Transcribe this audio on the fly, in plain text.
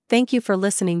Thank you for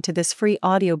listening to this free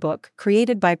audiobook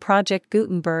created by Project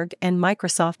Gutenberg and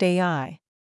Microsoft AI.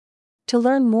 To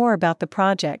learn more about the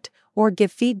project, or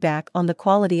give feedback on the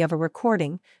quality of a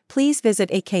recording, please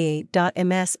visit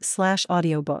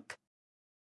aka.ms/audiobook.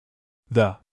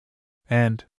 The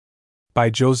End by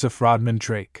Joseph Rodman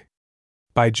Drake.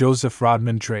 By Joseph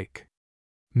Rodman Drake.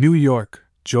 New York,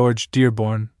 George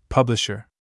Dearborn, Publisher.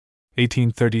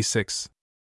 1836.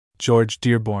 George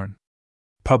Dearborn,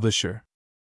 Publisher.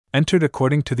 Entered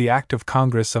according to the Act of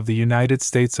Congress of the United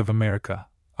States of America,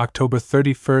 October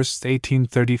 31,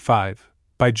 1835,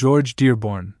 by George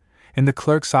Dearborn, in the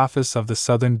Clerk's Office of the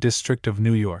Southern District of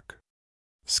New York.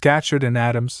 Scatcherd and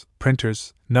Adams,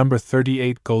 Printers, No.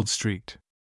 38 Gold Street.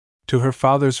 To her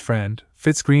father's friend,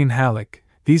 Fitzgreen Halleck,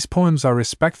 these poems are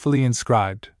respectfully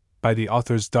inscribed, by the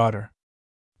author's daughter.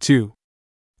 To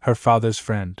her father's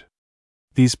friend.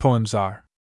 These poems are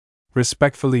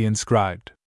respectfully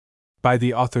inscribed, by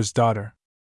the author's daughter.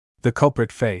 The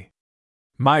Culprit Fay.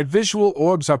 My visual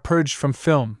orbs are purged from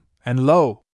film, and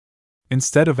lo!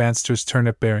 Instead of Anster's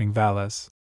turnip-bearing valleys,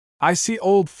 I see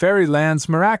old fairyland's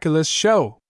miraculous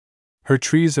show. Her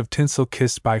trees of tinsel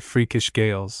kissed by freakish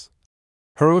gales,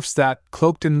 her roofs that,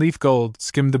 cloaked in leaf gold,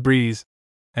 skim the breeze,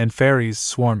 and fairies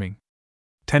swarming.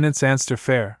 Tenants Anster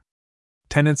fair.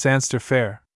 Tenants Anster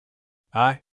fair.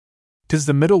 Aye. 'Tis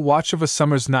the middle watch of a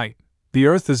summer's night, the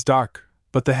earth is dark,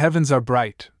 but the heavens are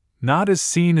bright, naught is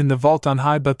seen in the vault on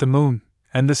high but the moon,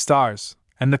 and the stars,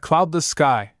 and the cloudless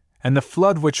sky, and the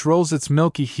flood which rolls its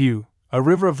milky hue, a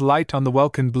river of light on the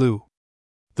welkin blue.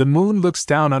 The moon looks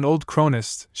down on old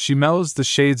Cronus, she mellows the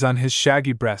shades on his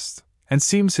shaggy breast, and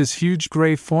seems his huge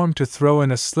grey form to throw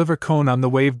in a sliver cone on the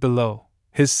wave below.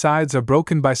 His sides are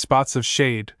broken by spots of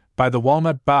shade, by the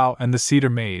walnut bough and the cedar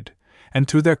made, and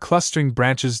through their clustering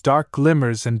branches dark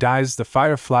glimmers and dyes the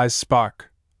fireflies spark,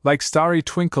 like starry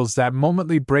twinkles that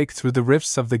momently break through the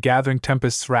rifts of the gathering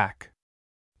tempest's rack.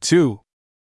 2.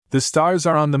 The stars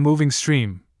are on the moving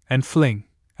stream, and fling,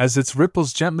 as its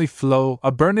ripples gently flow,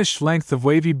 a burnished length of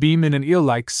wavy beam in an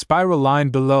eel-like spiral line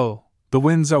below. The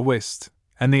winds are whist,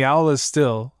 and the owl is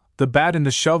still, the bat in the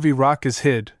shelvy rock is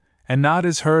hid, and naught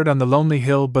is heard on the lonely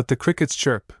hill but the cricket's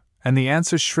chirp, and the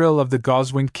answer shrill of the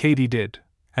gauze-winged katydid,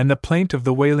 and the plaint of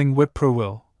the wailing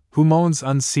whippoorwill, who moans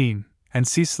unseen, and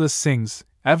ceaseless sings,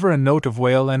 ever a note of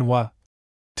wail and wah,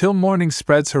 till morning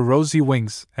spreads her rosy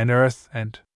wings, and earth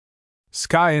and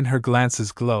sky in her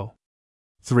glances glow.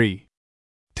 3.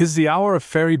 'Tis the hour of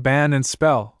fairy ban and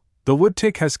spell, the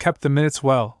woodtick has kept the minutes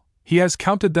well, he has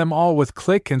counted them all with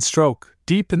click and stroke,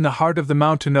 deep in the heart of the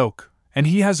mountain oak, and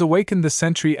he has awakened the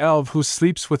sentry elf who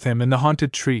sleeps with him in the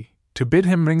haunted tree, to bid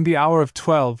him ring the hour of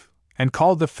 12, and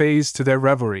call the fays to their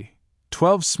revelry.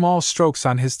 12 small strokes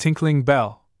on his tinkling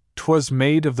bell, 'twas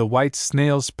made of the white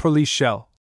snail's pearly shell.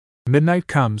 Midnight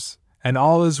comes, and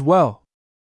all is well.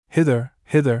 Hither,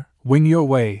 hither, wing your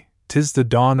way, 'tis the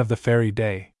dawn of the fairy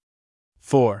day.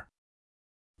 4.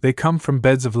 They come from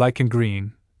beds of lichen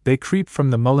green, they creep from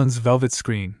the mulleins' velvet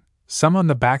screen, some on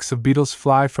the backs of beetles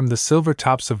fly from the silver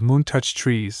tops of moon-touched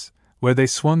trees, where they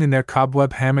swung in their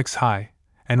cobweb hammocks high,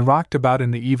 and rocked about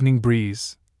in the evening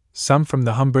breeze, some from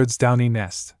the humbird's downy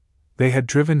nest. They had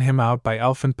driven him out by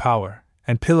elfin power,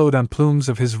 and pillowed on plumes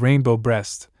of his rainbow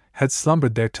breast, had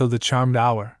slumbered there till the charmed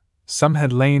hour. Some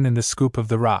had lain in the scoop of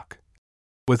the rock,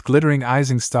 with glittering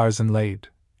ising stars inlaid,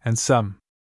 and some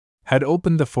had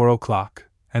opened the 4 o'clock,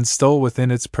 and stole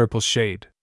within its purple shade.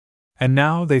 And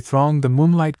now they thronged the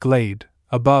moonlight glade,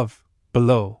 above,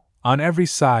 below, on every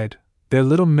side, their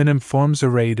little minim forms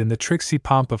arrayed in the tricksy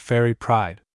pomp of fairy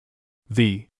pride.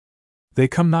 They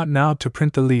come not now to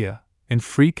print the Leah, in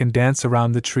freak and dance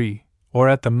around the tree, or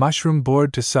at the mushroom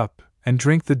board to sup, and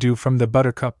drink the dew from the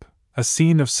buttercup. A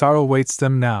scene of sorrow waits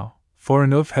them now, for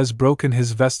an oaf has broken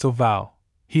his vestal vow.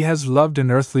 He has loved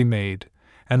an earthly maid,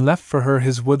 and left for her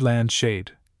his woodland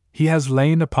shade. He has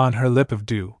lain upon her lip of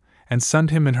dew, and sunned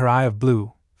him in her eye of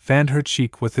blue, fanned her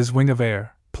cheek with his wing of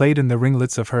air, played in the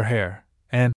ringlets of her hair,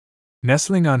 and,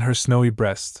 nestling on her snowy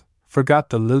breast, forgot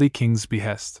the lily king's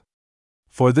behest.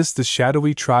 For this the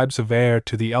shadowy tribes of air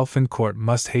to the elfin court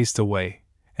must haste away,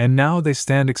 and now they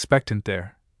stand expectant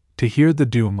there, to hear the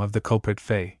doom of the culprit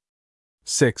Fay.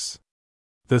 6.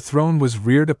 The throne was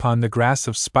reared upon the grass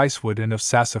of spicewood and of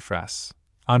sassafras.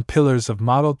 On pillars of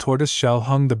mottled tortoise-shell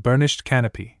hung the burnished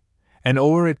canopy, and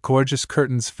o'er it gorgeous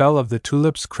curtains fell of the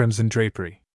tulip's crimson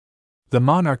drapery. The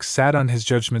monarch sat on his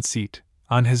judgment seat,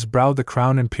 on his brow the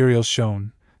crown imperial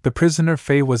shone, the prisoner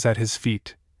Fay was at his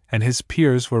feet, and his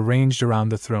peers were ranged around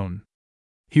the throne.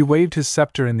 He waved his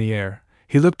scepter in the air,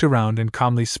 he looked around and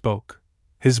calmly spoke.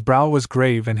 His brow was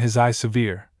grave and his eye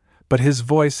severe, but his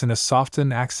voice in a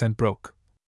softened accent broke.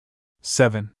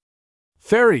 7.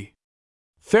 Fairy!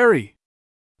 Fairy!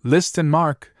 List and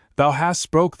mark, thou hast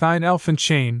broke thine elfin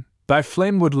chain, thy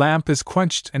flamewood lamp is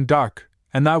quenched and dark,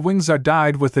 and thy wings are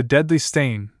dyed with a deadly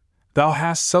stain. Thou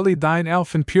hast sullied thine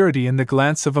elfin purity in the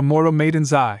glance of a mortal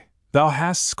maiden's eye, thou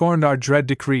hast scorned our dread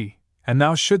decree, and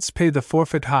thou shouldst pay the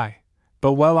forfeit high.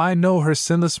 But well I know her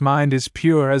sinless mind is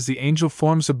pure as the angel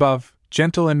forms above,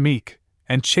 gentle and meek,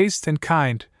 and chaste and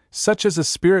kind, such as a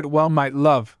spirit well might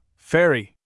love.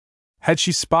 Fairy! Had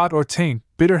she spot or taint,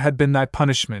 bitter had been thy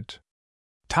punishment.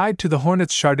 Tied to the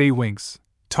hornet's chardet wings,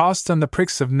 tossed on the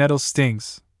pricks of nettle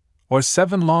stings, or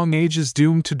 7 long ages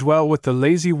doomed to dwell with the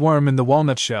lazy worm in the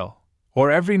walnut shell,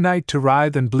 or every night to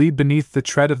writhe and bleed beneath the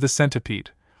tread of the centipede,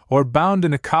 or bound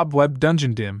in a cobweb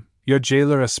dungeon dim, your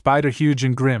jailer a spider huge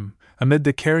and grim, amid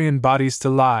the carrion bodies to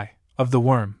lie, of the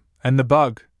worm, and the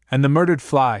bug, and the murdered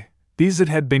fly, these it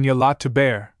had been your lot to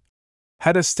bear,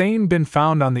 had a stain been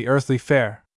found on the earthly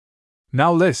fare.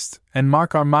 Now list, and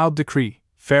mark our mild decree,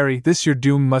 Fairy, this your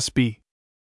doom must be.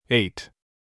 8.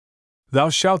 Thou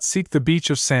shalt seek the beach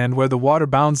of sand where the water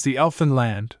bounds the elfin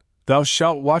land, thou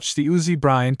shalt watch the oozy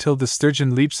brine till the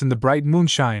sturgeon leaps in the bright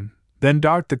moonshine, then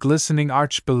dart the glistening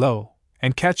arch below,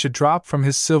 and catch a drop from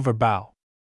his silver bow.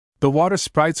 The water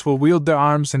sprites will wield their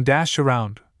arms and dash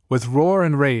around, with roar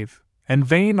and rave, and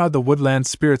vain are the woodland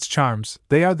spirits' charms,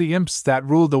 they are the imps that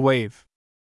rule the wave.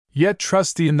 Yet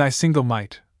trust thee in thy single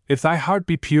might, if thy heart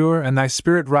be pure and thy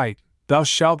spirit right, thou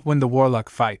shalt win the warlock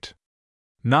fight.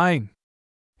 9.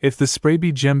 If the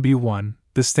spray-bee gem be won,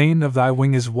 the stain of thy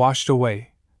wing is washed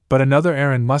away, but another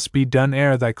errand must be done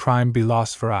ere thy crime be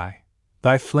lost for aye.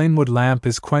 Thy flamewood lamp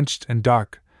is quenched and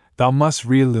dark, thou must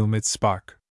re-illume its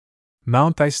spark.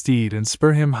 Mount thy steed and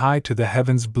spur him high to the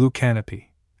heaven's blue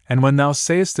canopy, and when thou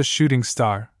sayest a shooting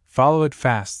star, follow it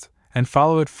fast, and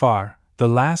follow it far, the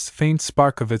last faint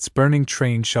spark of its burning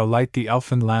train shall light the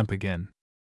elfin lamp again.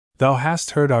 Thou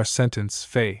hast heard our sentence,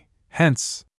 Fay,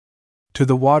 hence! To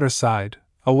the water side,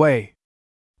 away!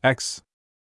 X.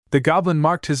 The goblin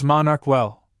marked his monarch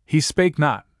well, he spake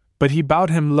not, but he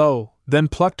bowed him low, then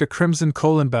plucked a crimson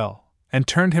colin bell, and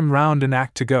turned him round in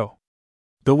act to go.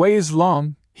 The way is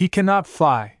long, he cannot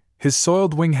fly, his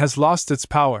soiled wing has lost its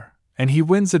power, and he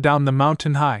wins adown the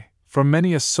mountain high, for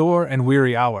many a sore and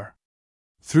weary hour.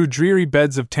 Through dreary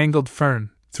beds of tangled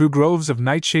fern, through groves of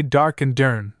nightshade dark and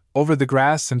dern, over the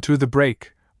grass and through the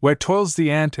brake, where toils the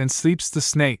ant and sleeps the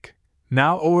snake,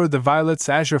 now o'er the violet's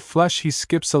azure flush he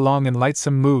skips along in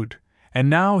lightsome mood, and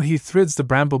now he thrids the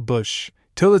bramble bush,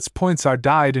 till its points are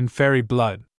dyed in fairy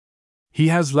blood. He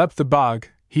has leapt the bog,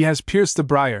 he has pierced the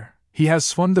briar, he has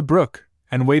swum the brook,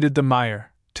 and waded the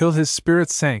mire, till his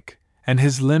spirit sank, and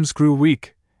his limbs grew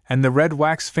weak, and the red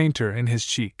waxed fainter in his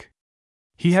cheek.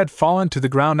 He had fallen to the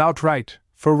ground outright,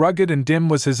 for rugged and dim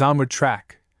was his onward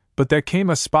track, but there came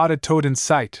a spotted toad in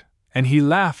sight, and he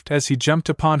laughed as he jumped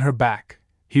upon her back.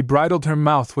 He bridled her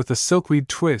mouth with a silkweed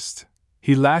twist,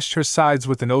 he lashed her sides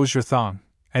with an osier thong,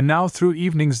 and now through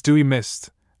evening's dewy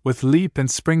mist, with leap and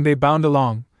spring they bound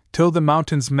along, till the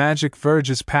mountain's magic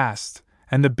verge is past,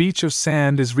 and the beach of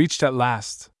sand is reached at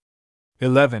last.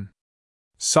 11.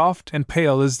 Soft and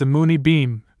pale is the moony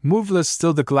beam, moveless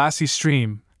still the glassy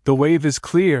stream, the wave is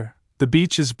clear, the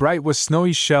beach is bright with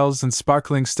snowy shells and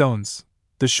sparkling stones,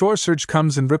 the shore surge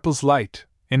comes in ripples light,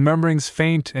 in murmurings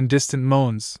faint and distant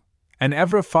moans, and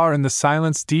ever afar in the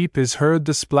silence deep is heard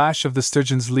the splash of the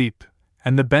sturgeon's leap,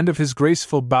 and the bend of his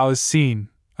graceful bow is seen,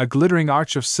 a glittering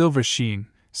arch of silver sheen,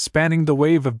 spanning the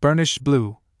wave of burnished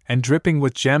blue, and dripping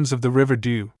with gems of the river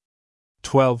dew.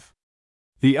 12.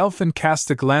 The elfin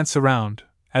cast a glance around,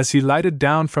 as he lighted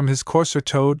down from his courser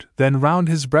toad, then round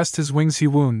his breast his wings he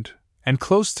wound, and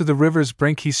close to the river's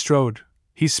brink he strode.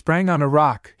 He sprang on a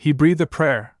rock, he breathed a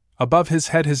prayer, above his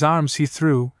head his arms he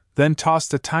threw, then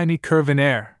tossed a tiny curve in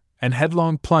air, and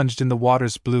headlong plunged in the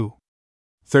water's blue.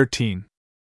 13.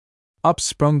 Up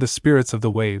sprung the spirits of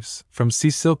the waves, from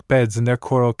sea-silk beds in their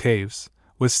coral caves,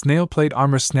 with snail-plate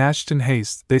armor snatched in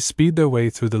haste, they speed their way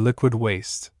through the liquid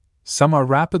waste. Some are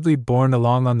rapidly borne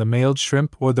along on the mailed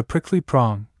shrimp or the prickly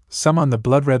prong, some on the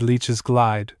blood-red leeches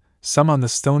glide, some on the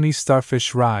stony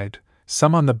starfish ride,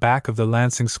 some on the back of the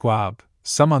lancing squab,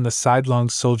 some on the sidelong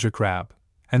soldier crab,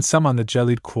 and some on the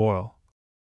jellied coral.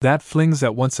 That flings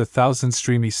at once 1,000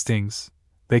 streamy stings,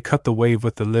 they cut the wave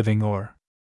with the living oar,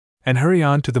 and hurry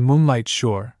on to the moonlight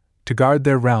shore, to guard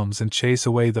their realms and chase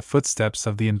away the footsteps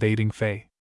of the invading Fay.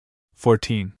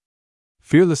 14.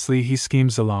 Fearlessly he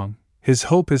schemes along, his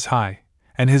hope is high,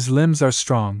 and his limbs are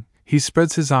strong, he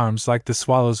spreads his arms like the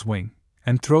swallow's wing,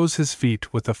 and throws his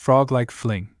feet with a frog-like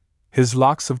fling. His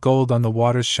locks of gold on the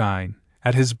waters shine,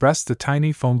 at his breast the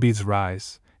tiny foam beads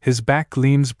rise, his back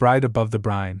gleams bright above the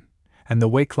brine, and the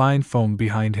wake-line foam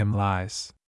behind him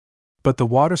lies. But the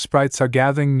water sprites are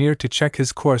gathering near to check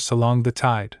his course along the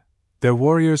tide. Their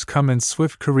warriors come in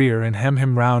swift career and hem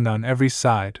him round on every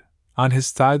side. On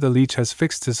his thigh the leech has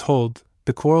fixed his hold,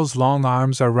 the coral's long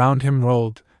arms are round him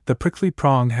rolled, the prickly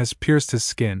prong has pierced his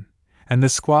skin, and the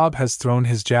squab has thrown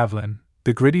his javelin,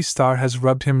 the gritty star has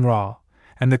rubbed him raw,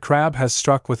 and the crab has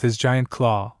struck with his giant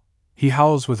claw. He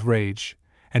howls with rage,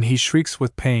 and he shrieks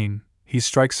with pain, he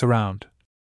strikes around.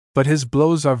 But his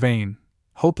blows are vain,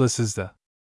 hopeless is the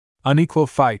unequal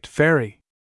fight. Fairy!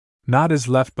 Naught is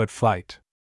left but flight.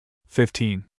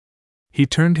 15. He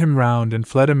turned him round and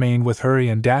fled amain with hurry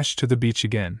and dashed to the beach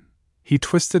again. He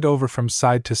twisted over from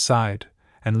side to side,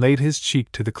 and laid his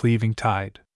cheek to the cleaving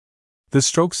tide. The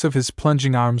strokes of his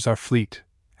plunging arms are fleet,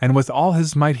 and with all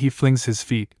his might he flings his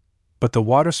feet, but the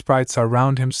water sprites are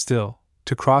round him still,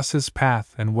 to cross his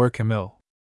path and work him ill.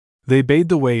 They bade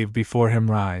the wave before him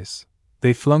rise,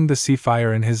 they flung the sea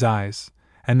fire in his eyes,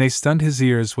 and they stunned his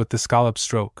ears with the scallop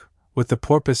stroke, with the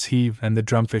porpoise heave and the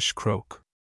drumfish croak.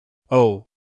 Oh!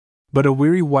 But a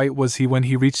weary wight was he when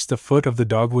he reached the foot of the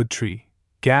dogwood tree.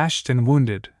 Gashed and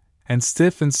wounded, and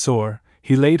stiff and sore,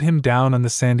 he laid him down on the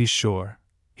sandy shore.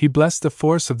 He blessed the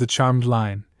force of the charmed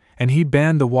line, and he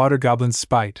banned the water goblin's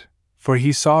spite, for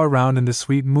he saw around in the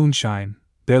sweet moonshine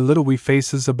their little wee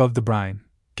faces above the brine,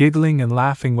 giggling and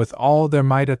laughing with all their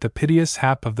might at the piteous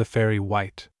hap of the fairy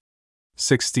wight.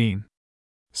 16.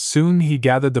 Soon he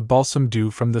gathered the balsam dew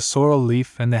from the sorrel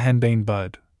leaf and the henbane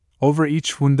bud. Over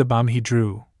each wound the balm he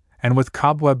drew, and with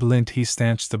cobweb lint he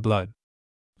stanched the blood.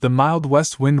 The mild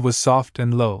west wind was soft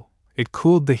and low, it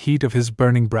cooled the heat of his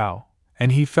burning brow,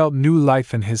 and he felt new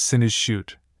life in his sinews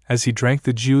shoot, as he drank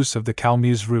the juice of the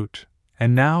calme's root,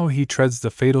 and now he treads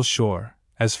the fatal shore,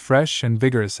 as fresh and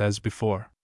vigorous as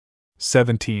before.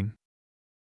 17.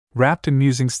 Wrapped in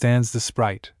musing stands the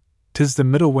sprite, 'tis the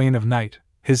middle wane of night,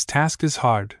 his task is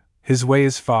hard, his way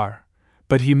is far,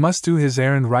 but he must do his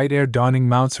errand right ere dawning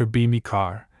mounts her beamy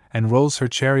car, and rolls her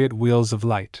chariot wheels of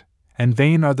light, and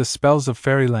vain are the spells of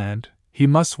fairyland, he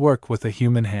must work with a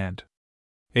human hand.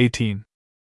 18.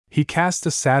 He cast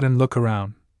a saddened look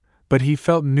around, but he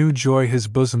felt new joy his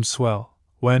bosom swell,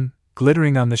 when,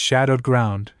 glittering on the shadowed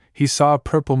ground, he saw a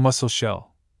purple mussel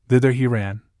shell. Thither he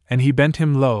ran, and he bent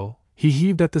him low, he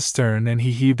heaved at the stern and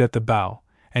he heaved at the bow,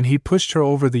 and he pushed her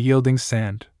over the yielding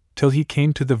sand, till he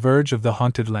came to the verge of the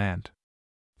haunted land.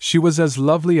 She was as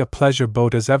lovely a pleasure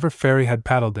boat as ever fairy had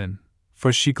paddled in,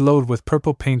 for she glowed with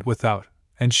purple paint without,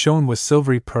 and shone with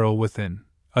silvery pearl within.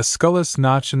 A sculless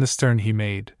notch in the stern he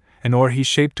made, an oar he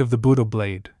shaped of the boodle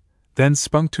blade, then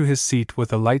spung to his seat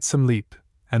with a lightsome leap,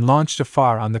 and launched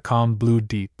afar on the calm blue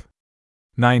deep.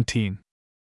 19.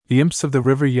 The imps of the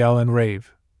river yell and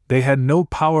rave, they had no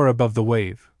power above the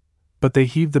wave, but they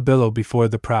heaved the billow before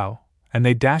the prow, and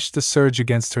they dashed the surge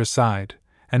against her side,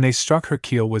 and they struck her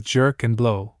keel with jerk and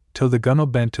blow, till the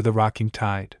gunwale bent to the rocking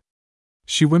tide.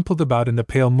 She wimpled about in the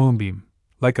pale moonbeam,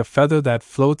 like a feather that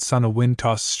floats on a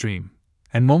wind-tossed stream,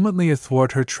 and momently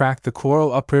athwart her track the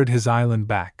coral upreared his island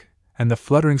back, and the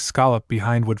fluttering scallop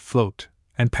behind would float,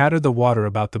 and patter the water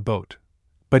about the boat.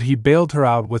 But he bailed her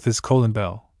out with his colin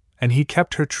bell, and he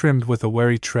kept her trimmed with a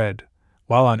wary tread,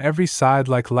 while on every side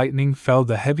like lightning fell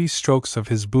the heavy strokes of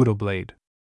his boodle blade.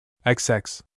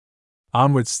 XX.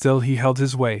 Onward still he held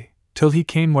his way, till he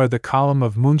came where the column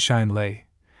of moonshine lay,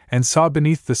 and saw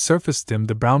beneath the surface dim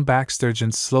the brown-backed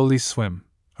sturgeons slowly swim.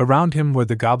 Around him were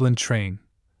the goblin train,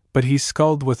 but he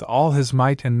sculled with all his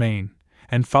might and main,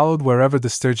 and followed wherever the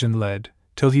sturgeon led,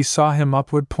 till he saw him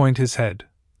upward point his head.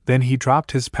 Then he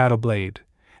dropped his paddle blade,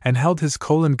 and held his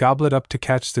colin goblet up to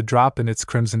catch the drop in its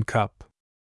crimson cup.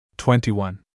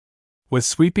 21. With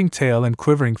sweeping tail and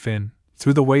quivering fin,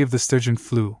 through the wave the sturgeon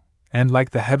flew, and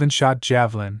like the heaven-shot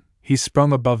javelin, he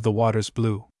sprung above the water's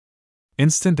blue.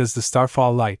 Instant as the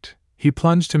starfall light, he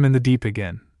plunged him in the deep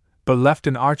again, but left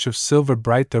an arch of silver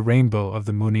bright the rainbow of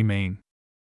the moony main.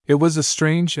 It was a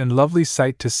strange and lovely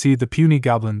sight to see the puny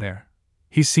goblin there.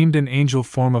 He seemed an angel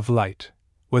form of light,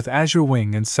 with azure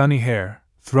wing and sunny hair,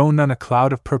 throned on a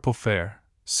cloud of purple fair,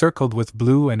 circled with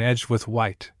blue and edged with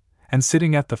white, and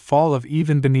sitting at the fall of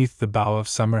even beneath the bow of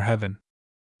summer heaven.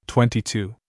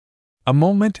 22. A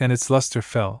moment and its luster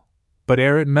fell, but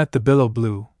ere it met the billow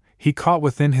blue, he caught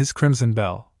within his crimson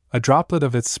bell a droplet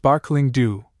of its sparkling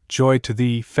dew. Joy to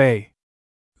thee, Fay!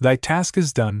 Thy task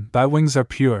is done, thy wings are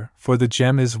pure, for the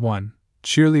gem is won.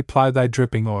 Cheerly ply thy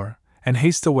dripping oar, and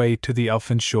haste away to the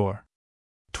elfin shore.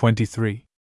 23.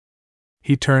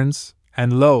 He turns,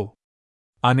 and lo!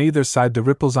 On either side the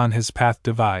ripples on his path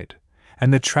divide,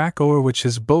 and the track o'er which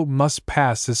his boat must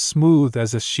pass is smooth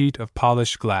as a sheet of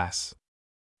polished glass.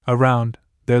 Around,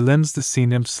 their limbs the sea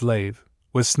nymphs lave,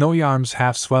 with snowy arms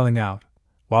half swelling out,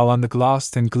 while on the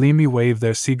glossed and gleamy wave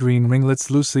their sea-green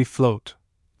ringlets loosely float.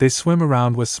 They swim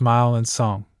around with smile and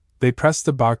song, they press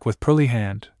the bark with pearly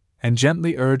hand, and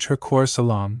gently urge her course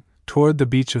along, toward the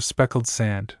beach of speckled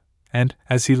sand, and,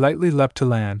 as he lightly leapt to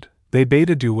land, they bade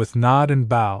adieu with nod and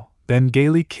bow, then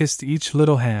gaily kissed each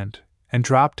little hand, and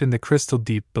dropped in the crystal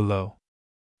deep below.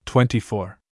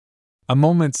 24. A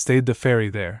moment stayed the fairy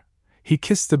there. He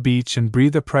kissed the beach and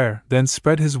breathed a prayer, then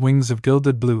spread his wings of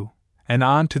gilded blue, and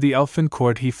on to the elfin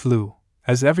court he flew,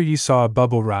 as ever ye saw a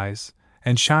bubble rise,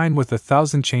 and shine with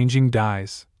 1,000 changing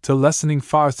dyes, till lessening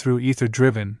far through ether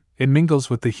driven, it mingles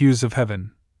with the hues of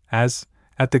heaven, as,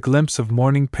 at the glimpse of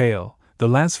morning pale, the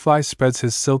lance-fly spreads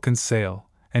his silken sail,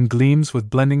 and gleams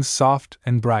with blendings soft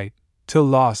and bright, till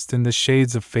lost in the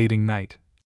shades of fading night.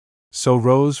 So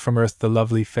rose from earth the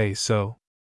lovely Fay, so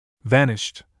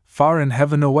vanished, far in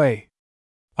heaven away.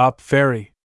 Up,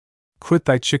 fairy! Quit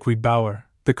thy chickweed bower,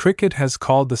 the cricket has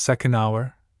called the second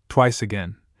hour, twice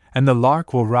again, and the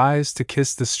lark will rise to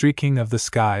kiss the streaking of the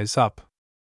skies. Up!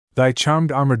 Thy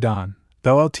charmed armor don,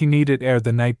 thou wilt need it ere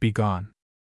the night be gone.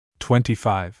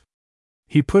 25.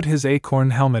 He put his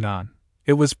acorn helmet on,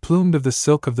 it was plumed of the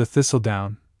silk of the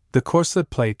thistledown, the corselet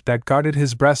plate that guarded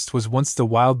his breast was once the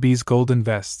wild bee's golden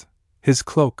vest, his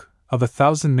cloak, of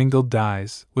 1,000 mingled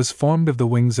dyes, was formed of the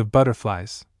wings of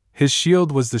butterflies, his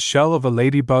shield was the shell of a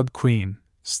ladybug queen,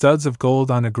 studs of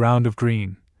gold on a ground of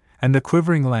green, and the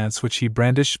quivering lance which he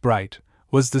brandished bright,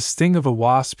 was the sting of a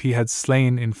wasp he had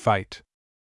slain in fight.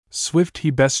 Swift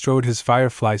he bestrode his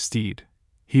firefly steed,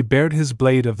 he bared his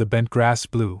blade of the bent grass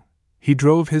blue, he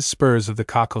drove his spurs of the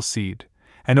cockle seed,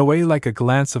 and away like a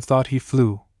glance of thought he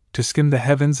flew, to skim the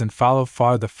heavens and follow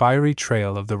far the fiery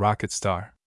trail of the rocket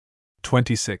star.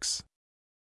 26.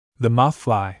 The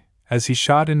moth-fly, as he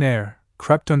shot in air,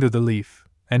 crept under the leaf,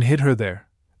 and hid her there.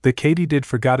 The katydid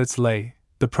forgot its lay,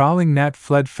 the prowling gnat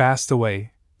fled fast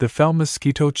away, the fell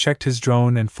mosquito checked his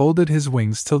drone and folded his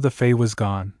wings till the Fay was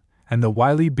gone, and the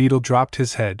wily beetle dropped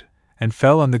his head, and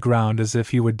fell on the ground as if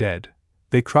he were dead.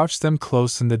 They crouched them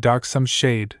close in the darksome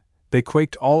shade, they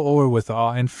quaked all o'er with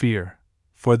awe and fear,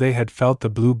 for they had felt the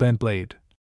blue bent blade,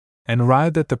 and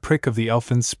writhed at the prick of the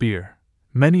elfin spear,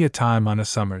 many a time on a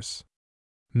summer's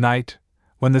night,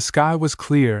 when the sky was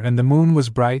clear and the moon was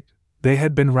bright. They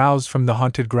had been roused from the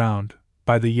haunted ground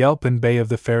by the yelp and bay of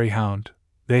the fairy hound.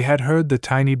 They had heard the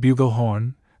tiny bugle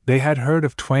horn, they had heard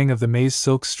of twang of the maize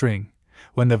silk string,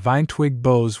 when the vine-twig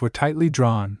bows were tightly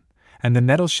drawn, and the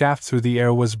nettle shaft through the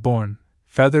air was borne,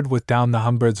 feathered with down the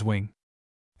humbird's wing.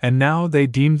 And now they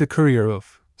deemed the courier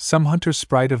of some hunter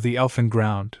sprite of the elfin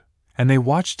ground, and they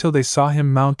watched till they saw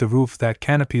him mount the roof that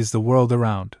canopies the world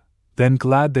around. Then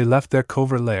glad they left their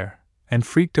covert lair, and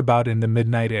freaked about in the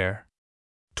midnight air.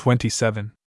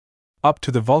 27. Up to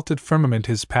the vaulted firmament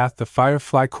his path the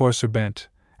firefly courser bent,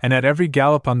 and at every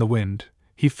gallop on the wind,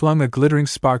 he flung a glittering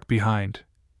spark behind.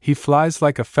 He flies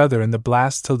like a feather in the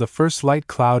blast till the first light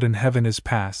cloud in heaven is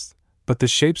past, but the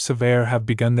shapes of air have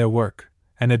begun their work,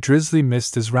 and a drizzly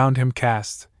mist is round him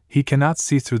cast. He cannot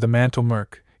see through the mantle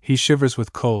murk, he shivers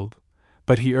with cold,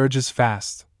 but he urges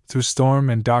fast, through storm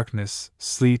and darkness,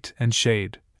 sleet and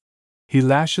shade. He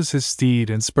lashes his steed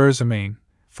and spurs amain,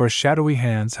 for shadowy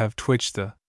hands have twitched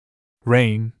the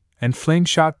rein, and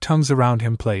flame-shot tongues around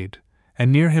him played, and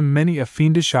near him many a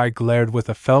fiendish eye glared with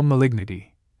a fell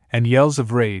malignity, and yells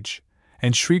of rage,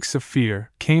 and shrieks of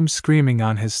fear, came screaming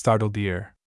on his startled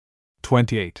ear.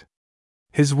 28.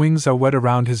 His wings are wet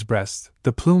around his breast,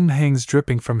 the plume hangs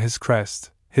dripping from his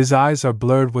crest, his eyes are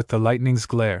blurred with the lightning's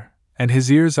glare, and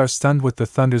his ears are stunned with the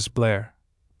thunder's blare.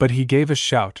 But he gave a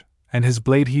shout, and his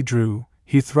blade he drew,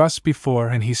 he thrust before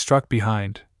and he struck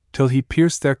behind, till he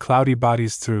pierced their cloudy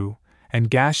bodies through, and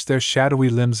gashed their shadowy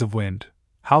limbs of wind.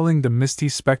 Howling the misty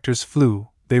spectres flew,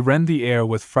 they rend the air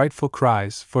with frightful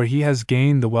cries, for he has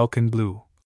gained the welkin blue,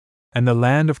 and the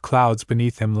land of clouds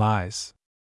beneath him lies.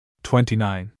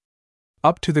 29.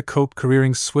 Up to the cope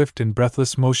careering swift in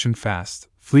breathless motion fast,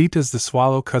 fleet as the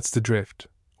swallow cuts the drift,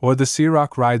 or the sea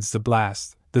rock rides the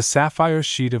blast, the sapphire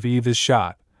sheet of eve is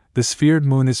shot, the sphered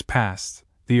moon is past,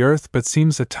 the earth but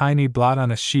seems a tiny blot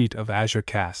on a sheet of azure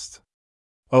cast.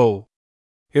 Oh!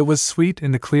 It was sweet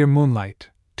in the clear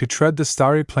moonlight, to tread the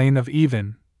starry plain of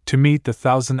even, to meet the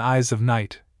thousand eyes of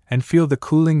night, and feel the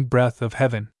cooling breath of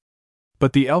heaven.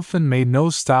 But the elfin made no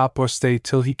stop or stay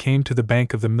till he came to the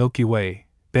bank of the Milky Way,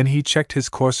 then he checked his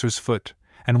courser's foot,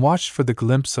 and watched for the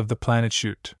glimpse of the planet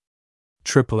shoot.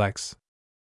 XXX.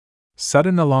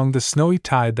 Sudden along the snowy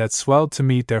tide that swelled to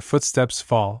meet their footsteps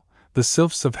fall, the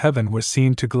sylphs of heaven were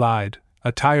seen to glide,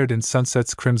 attired in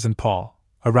sunset's crimson pall.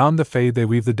 Around the Fay they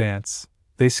weave the dance,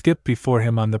 they skip before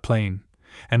him on the plain,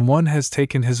 and one has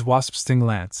taken his wasp-sting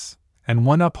lance, and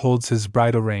one upholds his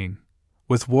bridle rein.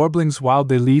 With warblings wild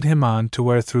they lead him on to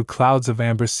where through clouds of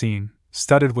amber seen,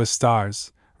 studded with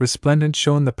stars, resplendent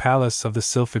shone the palace of the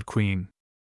sylphid queen.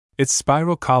 Its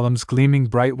spiral columns gleaming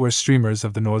bright were streamers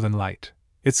of the northern light,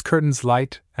 its curtains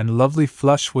light and lovely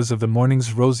flush was of the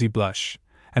morning's rosy blush,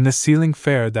 and the ceiling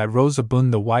fair that rose aboon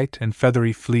the white and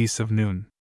feathery fleece of noon.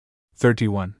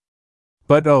 31.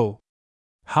 But oh!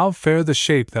 How fair the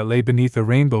shape that lay beneath a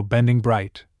rainbow bending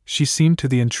bright, she seemed to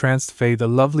the entranced Fay the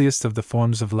loveliest of the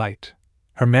forms of light.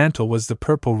 Her mantle was the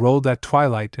purple rolled at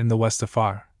twilight in the west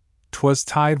afar, 'twas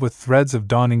tied with threads of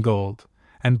dawning gold,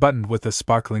 and buttoned with a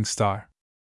sparkling star.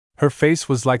 Her face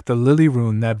was like the lily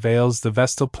rune that veils the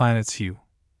vestal planet's hue,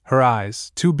 her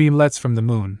eyes, two beamlets from the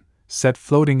moon, set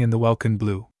floating in the welkin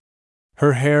blue.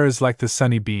 Her hair is like the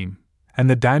sunny beam, and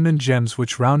the diamond gems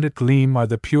which round it gleam are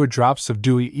the pure drops of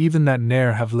dewy even that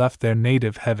ne'er have left their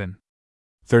native heaven.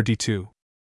 32.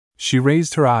 She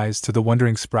raised her eyes to the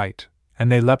wondering sprite,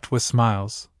 and they leapt with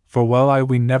smiles, for well I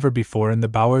ween never before in the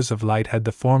bowers of light had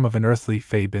the form of an earthly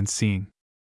Fay been seen.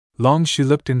 Long she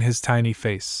looked in his tiny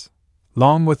face,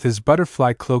 long with his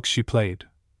butterfly cloak she played,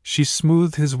 she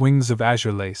smoothed his wings of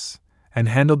azure lace, and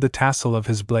handled the tassel of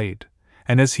his blade,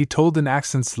 and as he told in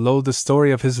accents low the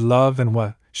story of his love and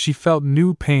woe, she felt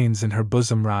new pains in her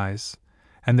bosom rise,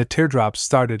 and the teardrops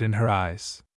started in her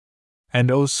eyes. And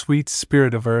O sweet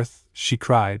spirit of earth, she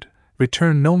cried,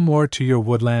 return no more to your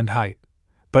woodland height,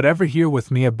 but ever here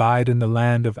with me abide in the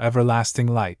land of everlasting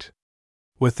light.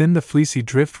 Within the fleecy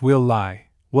drift we'll lie,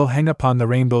 we'll hang upon the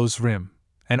rainbow's rim,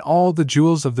 and all the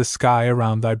jewels of the sky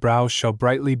around thy brow shall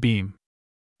brightly beam.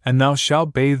 And thou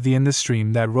shalt bathe thee in the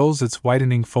stream that rolls its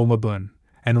whitening foam aboon,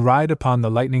 and ride upon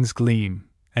the lightning's gleam,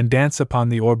 and dance upon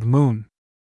the orbed moon.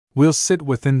 We'll sit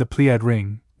within the Pleiad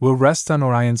ring, we'll rest on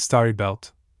Orion's starry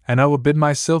belt, and I will bid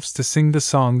my sylphs to sing the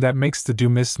song that makes the dew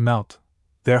mist melt.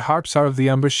 Their harps are of the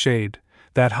umber shade,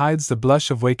 that hides the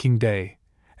blush of waking day,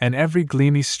 and every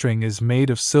gleamy string is made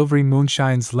of silvery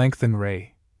moonshine's lengthened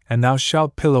ray, and thou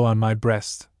shalt pillow on my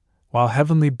breast, while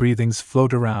heavenly breathings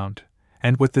float around,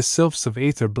 and with the sylphs of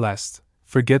aether blest,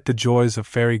 forget the joys of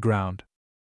fairy ground.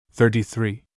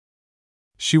 33.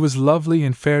 She was lovely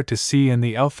and fair to see, and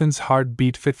the elfin's heart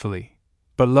beat fitfully,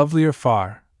 but lovelier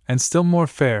far, and still more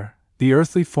fair, the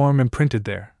earthly form imprinted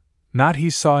there. Naught he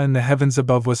saw in the heavens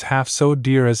above was half so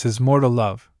dear as his mortal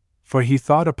love, for he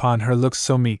thought upon her looks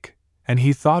so meek, and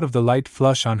he thought of the light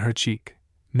flush on her cheek.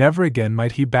 Never again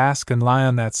might he bask and lie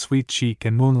on that sweet cheek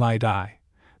and moonlight eye,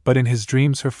 but in his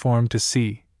dreams her form to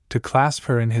see, to clasp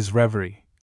her in his reverie.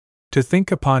 To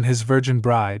think upon his virgin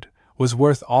bride was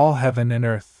worth all heaven and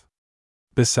earth.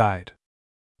 Beside.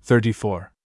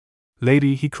 34.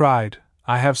 Lady, he cried,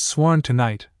 I have sworn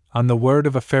tonight, on the word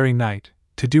of a fairy knight,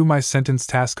 to do my sentence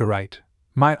task aright.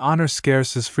 My honor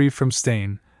scarce is free from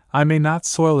stain, I may not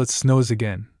soil its snows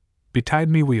again. Betide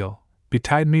me weal,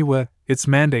 betide me woe, its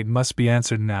mandate must be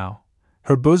answered now.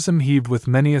 Her bosom heaved with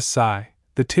many a sigh,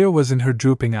 the tear was in her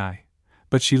drooping eye,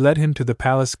 but she led him to the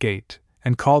palace gate,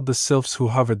 and called the sylphs who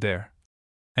hovered there,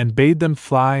 and bade them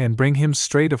fly and bring him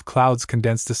straight of clouds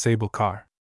condensed a sable car.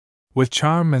 With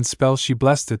charm and spell she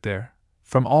blessed it there,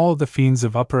 from all the fiends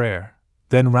of upper air,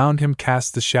 then round him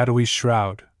cast the shadowy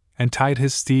shroud, and tied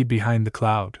his steed behind the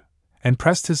cloud, and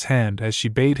pressed his hand as she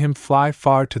bade him fly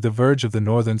far to the verge of the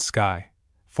northern sky,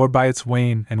 for by its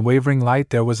wane and wavering light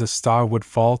there was a star would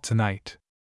fall tonight.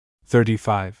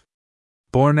 35.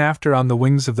 Borne after on the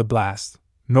wings of the blast,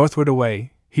 northward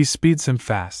away, he speeds him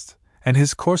fast, and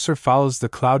his courser follows the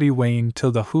cloudy wane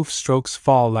till the hoof strokes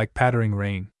fall like pattering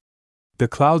rain. The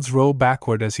clouds roll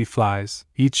backward as he flies,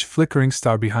 each flickering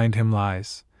star behind him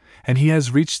lies, and he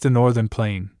has reached the northern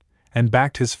plain, and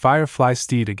backed his firefly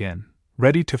steed again,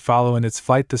 ready to follow in its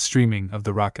flight the streaming of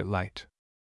the rocket light.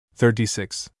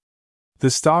 36. The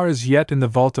star is yet in the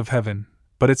vault of heaven,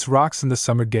 but its rocks in the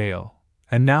summer gale,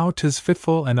 and now 'tis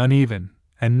fitful and uneven,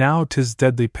 and now 'tis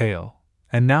deadly pale,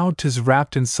 and now 'tis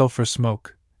wrapped in sulphur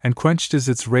smoke, and quenched is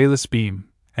its rayless beam,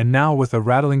 and now with a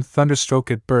rattling thunderstroke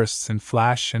it bursts in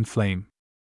flash and flame.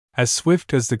 As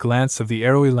swift as the glance of the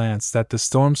arrowy lance that the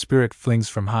storm spirit flings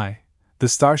from high, the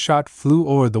star-shot flew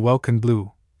o'er the welkin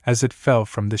blue, as it fell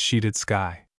from the sheeted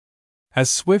sky. As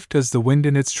swift as the wind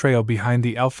in its trail behind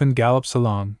the elfin gallops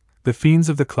along, the fiends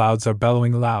of the clouds are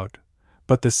bellowing loud,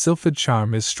 but the sylphid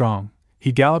charm is strong,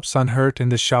 he gallops unhurt in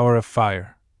the shower of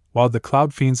fire, while the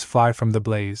cloud fiends fly from the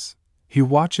blaze, he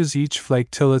watches each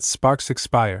flake till its sparks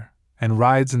expire, and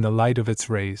rides in the light of its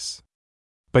rays.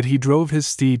 But he drove his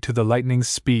steed to the lightning's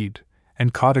speed,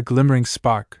 and caught a glimmering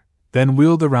spark, then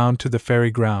wheeled around to the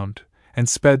fairy ground, and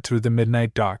sped through the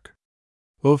midnight dark.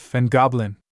 Wolf and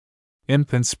goblin,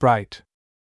 imp and sprite,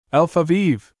 elf of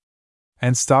eve,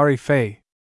 and starry fay,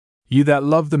 ye that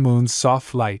love the moon's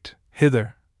soft light,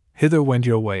 hither, hither wend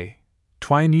your way.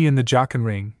 Twine ye in the jocund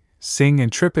ring, sing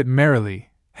and trip it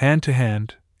merrily, hand to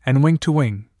hand, and wing to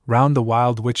wing, round the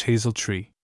wild witch hazel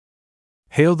tree.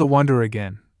 Hail the wanderer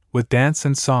again, with dance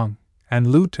and song, and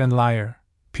lute and lyre,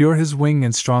 pure his wing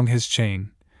and strong his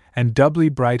chain, and doubly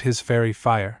bright his fairy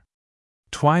fire.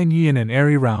 Twine ye in an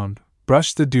airy round,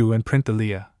 brush the dew and print the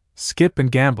leah, skip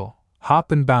and gambol,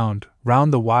 hop and bound,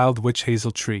 round the wild witch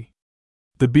hazel tree.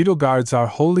 The beetle guards our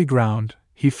holy ground,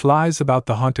 he flies about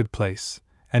the haunted place,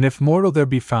 and if mortal there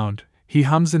be found, he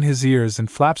hums in his ears and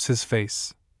flaps his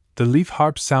face. The leaf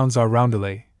harp sounds our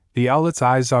roundelay, the owlet's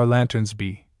eyes our lanterns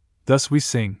be. Thus we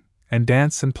sing, and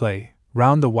dance and play,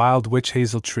 round the wild witch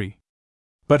hazel tree.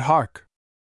 But hark!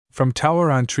 From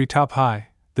tower on treetop high,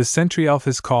 the sentry elf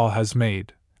his call has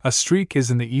made. A streak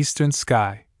is in the eastern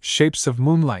sky, shapes of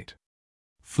moonlight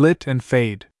flit and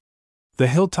fade. The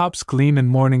hilltops gleam in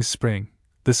morning spring,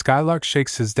 the skylark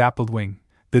shakes his dappled wing,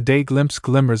 the day glimpse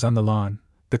glimmers on the lawn,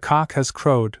 the cock has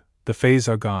crowed, the fays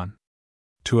are gone.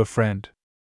 To a friend.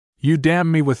 You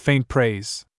damn me with faint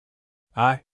praise.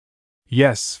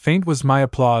 Yes, faint was my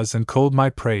applause and cold my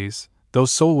praise, though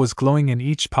soul was glowing in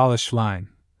each polished line.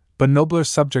 But nobler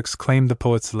subjects claim the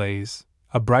poet's lays,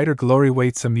 a brighter glory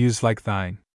waits a muse like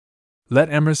thine. Let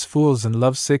amorous fools in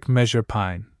love-sick measure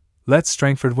pine, let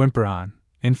Strangford whimper on,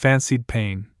 in fancied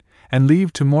pain, and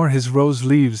leave to more his rose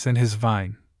leaves and his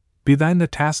vine. Be thine the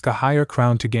task a higher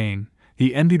crown to gain,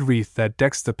 the envied wreath that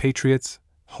decks the patriot's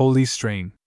holy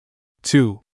strain.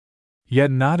 2.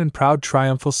 Yet not in proud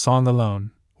triumphal song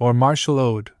alone, or martial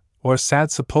ode, or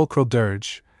sad sepulchral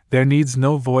dirge, there needs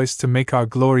no voice to make our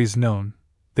glories known,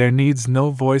 there needs no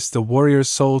voice the warrior's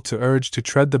soul to urge to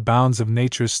tread the bounds of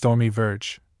nature's stormy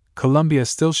verge. Columbia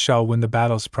still shall win the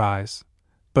battle's prize,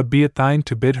 but be it thine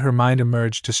to bid her mind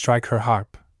emerge to strike her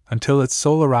harp, until its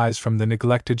soul arise from the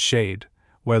neglected shade,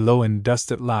 where low in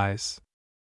dust it lies.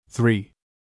 3.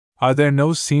 Are there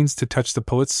no scenes to touch the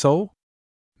poet's soul?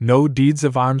 No deeds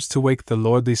of arms to wake the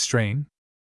lordly strain?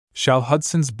 Shall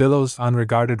Hudson's billows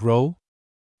unregarded roll?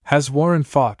 Has Warren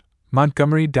fought,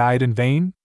 Montgomery died in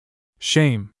vain?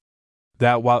 Shame!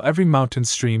 That while every mountain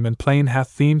stream and plain hath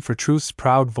theme for truth's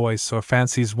proud voice or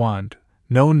fancy's wand,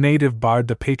 no native bard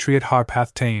the patriot harp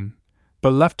hath ta'en,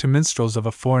 but left to minstrels of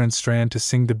a foreign strand to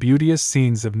sing the beauteous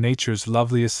scenes of nature's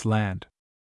loveliest land.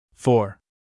 4.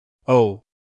 Oh!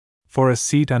 For a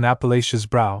seat on Appalachia's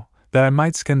brow, that I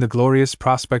might scan the glorious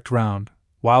prospect round,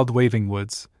 wild waving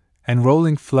woods, and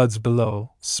rolling floods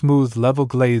below, smooth level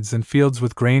glades and fields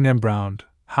with grain embrowned,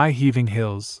 high heaving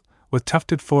hills, with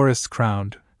tufted forests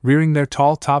crowned, rearing their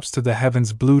tall tops to the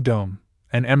heaven's blue dome,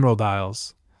 and emerald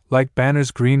isles, like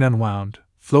banners green unwound,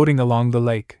 floating along the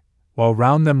lake, while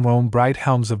round them roam bright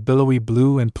helms of billowy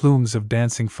blue and plumes of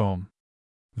dancing foam.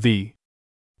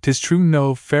 'Tis true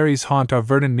no fairies haunt our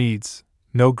verdant meads,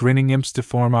 no grinning imps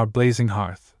deform our blazing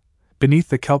hearth. Beneath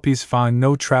the Kelpie's fang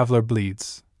no traveller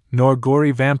bleeds, nor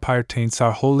gory vampire taints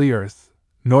our holy earth,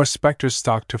 nor spectres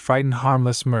stalk to frighten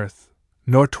harmless mirth,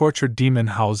 nor tortured demon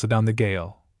howls adown the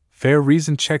gale. Fair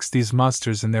reason checks these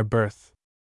monsters in their birth.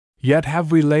 Yet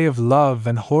have we lay of love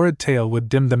and horrid tale would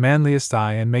dim the manliest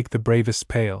eye and make the bravest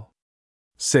pale.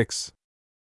 6.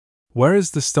 Where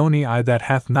is the stony eye that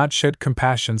hath not shed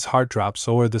compassion's heart drops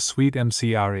o'er the sweet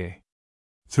MCRA?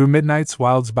 Through midnight's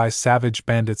wilds by savage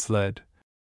bandits led.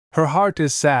 Her heart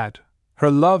is sad,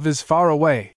 her love is far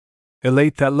away.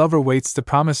 Elate that lover waits the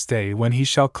promised day when he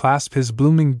shall clasp his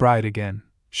blooming bride again.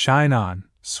 Shine on,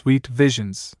 sweet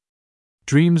visions.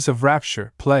 Dreams of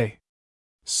rapture, play.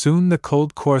 Soon the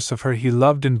cold course of her he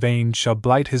loved in vain shall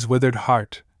blight his withered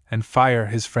heart and fire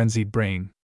his frenzied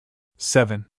brain.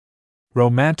 7.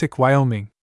 Romantic Wyoming!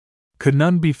 Could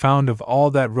none be found of all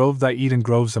that rove thy Eden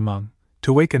groves among,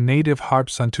 to wake a native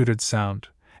harp's untutored sound,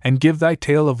 and give thy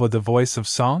tale of with the voice of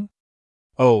song?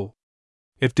 Oh!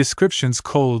 If description's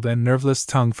cold and nerveless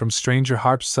tongue from stranger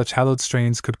harps such hallowed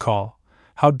strains could call,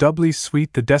 how doubly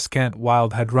sweet the descant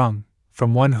wild had rung,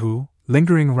 from one who,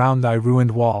 lingering round thy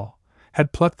ruined wall,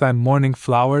 had plucked thy morning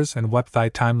flowers and wept thy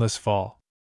timeless fall.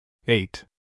 8.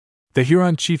 The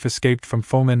Huron chief escaped from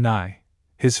foemen nigh,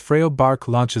 his frail bark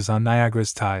launches on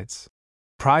Niagara's tides.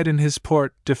 Pride in his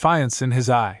port, defiance in his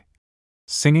eye.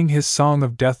 Singing his song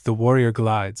of death the warrior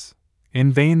glides.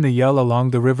 In vain the yell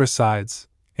along the river sides,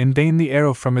 in vain the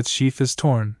arrow from its sheath is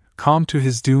torn, calm to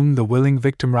his doom the willing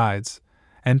victim rides,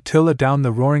 and till adown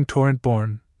the roaring torrent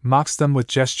borne, mocks them with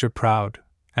gesture proud,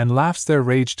 and laughs their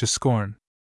rage to scorn.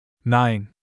 9.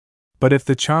 But if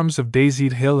the charms of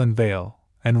daisied hill and vale,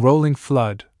 and rolling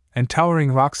flood, and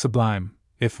towering rock sublime,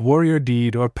 If warrior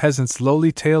deed or peasant's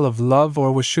lowly tale of love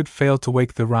or wish should fail to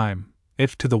wake the rhyme,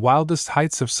 if to the wildest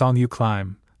heights of song you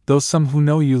climb, though some who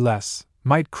know you less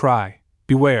might cry,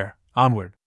 beware,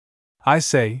 onward. I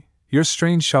say, your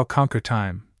strains shall conquer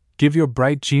time, give your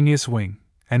bright genius wing,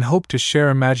 and hope to share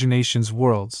imagination's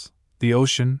worlds, the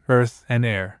ocean, earth, and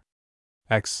air.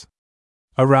 X.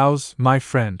 Arouse, my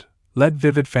friend, let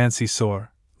vivid fancy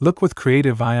soar, look with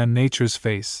creative eye on nature's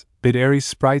face, bid airy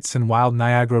sprites and wild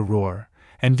Niagara roar,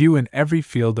 and view in every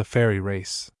field a fairy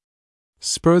race.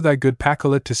 Spur thy good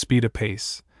pacolet to speed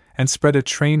apace, and spread a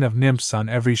train of nymphs on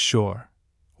every shore.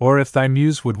 Or if thy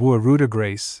muse would woo a ruder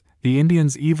grace, the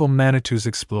Indian's evil Manitous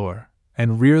explore,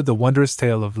 and rear the wondrous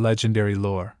tale of legendary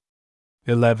lore.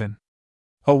 11.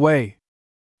 Away!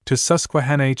 To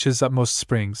Susquehanna's utmost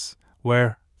springs,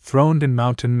 where, throned in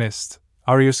mountain mist,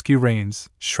 Arioski reigns,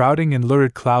 shrouding in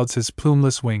lurid clouds his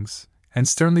plumeless wings, and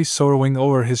sternly sorrowing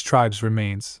o'er his tribe's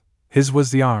remains. His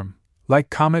was the arm, like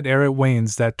comet ere it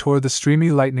wanes, that tore the streamy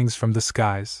lightnings from the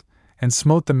skies, and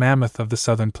smote the mammoth of the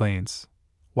southern plains.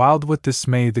 Wild with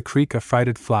dismay the creek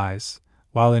affrighted flies,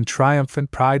 while in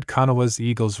triumphant pride Kanawha's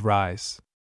eagles rise.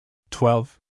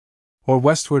 12. Or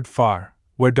westward far,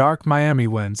 where dark Miami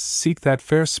winds seek that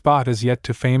fair spot as yet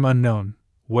to fame unknown,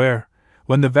 where,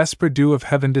 when the vesper dew of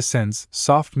heaven descends,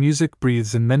 soft music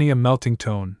breathes in many a melting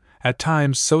tone, at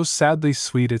times so sadly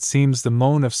sweet it seems the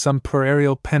moan of some poor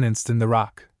Ariel penanced in the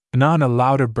rock, anon a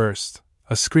louder burst,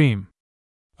 a scream,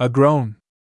 a groan,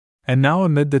 and now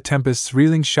amid the tempest's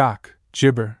reeling shock,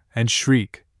 gibber, and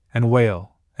shriek, and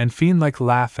wail, and fiend-like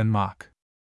laugh and mock.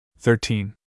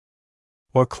 13.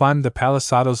 Or climbed the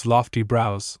palisado's lofty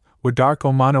brows, where dark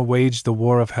Omana waged the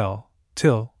war of hell,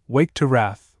 till, waked to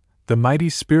wrath, the mighty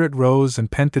spirit rose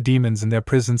and pent the demons in their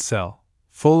prison cell.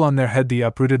 Full on their head the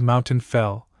uprooted mountain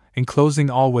fell, enclosing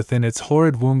all within its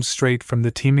horrid womb. Straight from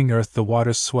the teeming earth the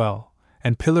waters swell,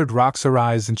 and pillared rocks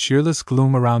arise in cheerless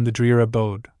gloom around the drear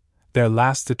abode, their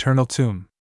last eternal tomb.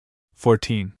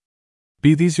 14.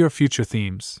 Be these your future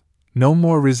themes. No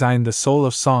more resign the soul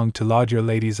of song to laud your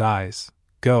lady's eyes.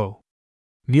 Go,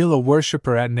 kneel a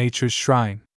worshipper at nature's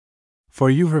shrine. For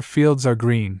you her fields are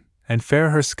green, and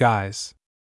fair her skies.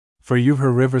 For you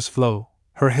her rivers flow,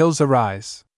 her hills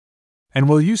arise. And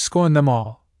will you scorn them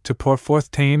all, to pour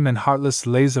forth tame and heartless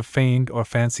lays of feigned or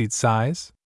fancied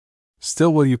sighs?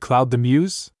 Still will you cloud the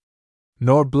muse?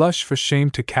 Nor blush for shame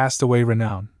to cast away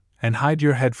renown, and hide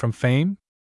your head from fame?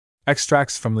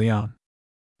 Extracts from Leon.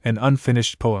 An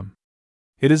unfinished poem.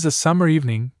 It is a summer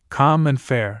evening, calm and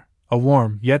fair, a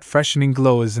warm yet freshening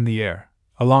glow is in the air.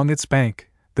 Along its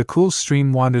bank, the cool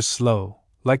stream wanders slow,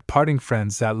 like parting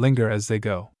friends that linger as they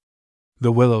go.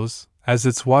 The willows, as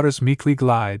its waters meekly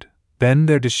glide, bend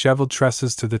their disheveled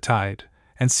tresses to the tide,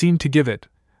 and seem to give it,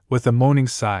 with a moaning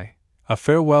sigh, a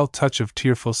farewell touch of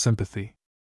tearful sympathy.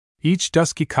 Each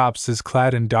dusky copse is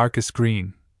clad in darkest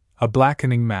green, a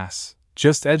blackening mass,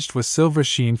 just edged with silver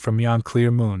sheen from yon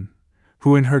clear moon,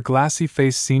 who in her glassy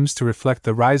face seems to reflect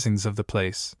the risings of the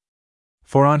place.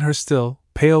 For on her still,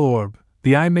 pale orb,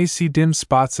 the eye may see dim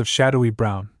spots of shadowy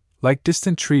brown, like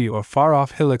distant tree or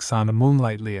far-off hillocks on a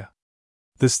moonlight lea.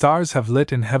 The stars have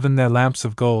lit in heaven their lamps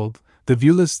of gold, the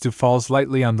viewless dew falls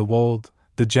lightly on the wold,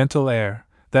 the gentle air,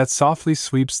 that softly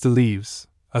sweeps the leaves,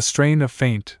 a strain of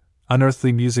faint,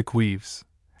 unearthly music weaves,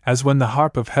 as when the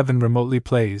harp of heaven remotely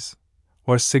plays,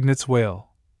 or cygnets wail,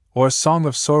 or a song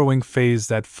of sorrowing fays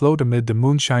that float amid the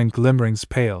moonshine glimmerings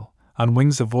pale, on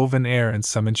wings of woven air in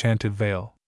some enchanted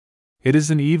vale. It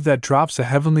is an eve that drops a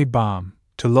heavenly balm,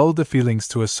 to lull the feelings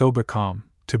to a sober calm,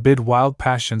 to bid wild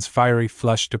passion's fiery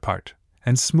flush depart,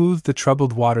 and smooth the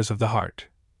troubled waters of the heart,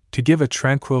 to give a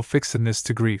tranquil fixedness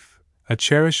to grief, a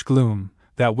cherished gloom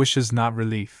that wishes not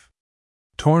relief.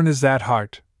 Torn is that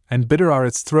heart, and bitter are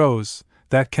its throes,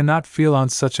 that cannot feel on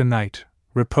such a night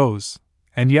repose.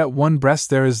 And yet one breast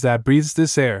there is that breathes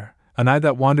this air, an eye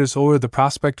that wanders o'er the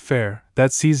prospect fair,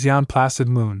 that sees yon placid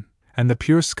moon, and the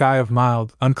pure sky of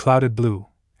mild, unclouded blue,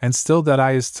 and still that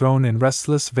eye is thrown in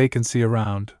restless vacancy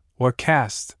around, or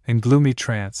cast, in gloomy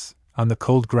trance, on the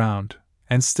cold ground,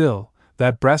 and still,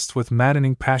 that breast with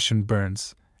maddening passion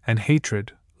burns, and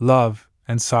hatred, love,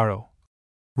 and sorrow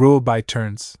rule by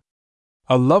turns.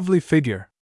 A lovely figure!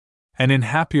 And in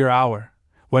happier hour,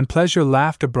 when pleasure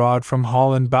laughed abroad from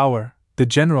hall and bower, the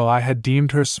general I had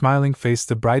deemed her smiling face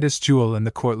the brightest jewel in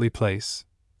the courtly place.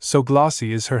 So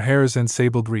glossy is her hair's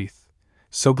ensabled wreath,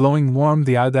 so glowing warm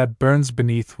the eye that burns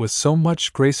beneath, with so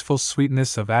much graceful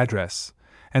sweetness of address,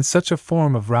 and such a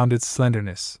form of rounded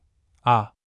slenderness.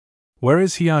 Ah! Where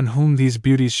is he on whom these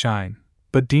beauties shine,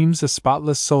 but deems a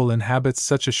spotless soul inhabits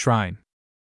such a shrine?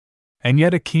 And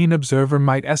yet a keen observer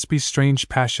might espy strange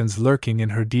passions lurking in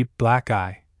her deep black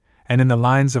eye, and in the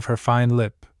lines of her fine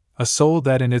lip, a soul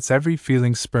that in its every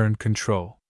feeling spurned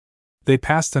control. They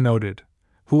passed unnoted.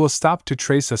 Who will stop to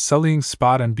trace a sullying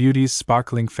spot on beauty's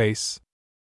sparkling face?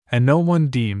 And no one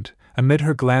deemed, amid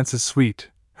her glances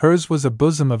sweet, hers was a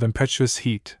bosom of impetuous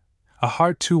heat, a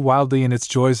heart too wildly in its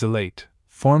joys elate,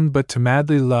 formed but to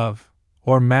madly love,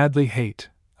 or madly hate,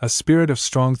 a spirit of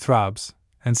strong throbs,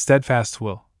 and steadfast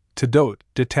will, to dote,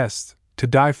 detest, to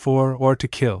die for or to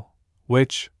kill,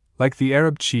 which, like the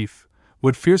Arab chief,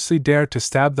 would fiercely dare to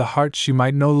stab the heart she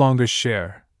might no longer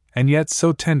share, and yet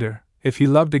so tender, if he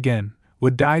loved again,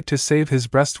 would die to save his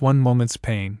breast one moment's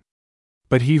pain.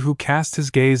 But he who cast his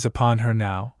gaze upon her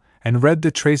now, and read the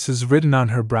traces written on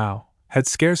her brow, had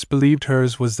scarce believed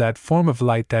hers was that form of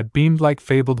light that beamed like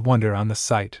fabled wonder on the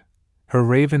sight. Her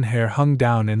raven hair hung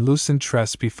down in loosened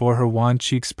tress before her wan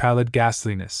cheek's pallid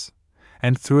ghastliness,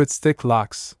 and through its thick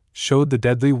locks showed the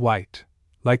deadly white,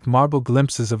 like marble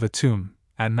glimpses of a tomb,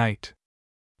 at night.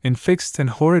 In fixed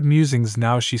and horrid musings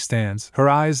now she stands, her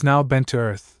eyes now bent to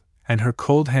earth, and her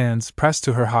cold hands pressed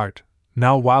to her heart,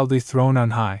 now wildly thrown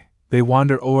on high, they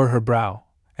wander o'er her brow,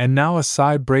 and now a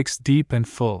sigh breaks deep and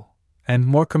full, and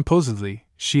more composedly,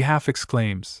 she half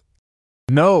exclaims,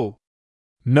 "No!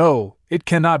 No, it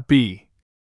cannot be!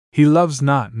 He loves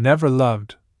not, never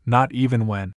loved, not even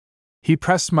when he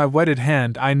pressed my wedded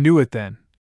hand, I knew it then.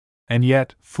 And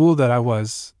yet, fool that I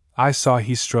was, I saw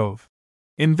he strove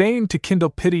in vain to kindle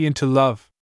pity into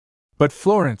love. But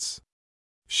Florence,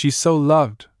 she so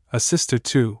loved, a sister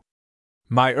too,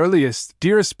 my earliest,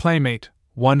 dearest playmate,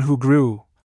 one who grew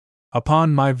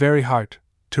upon my very heart,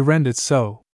 to rend it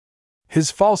so.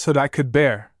 His falsehood I could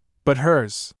bear, but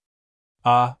hers,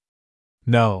 ah,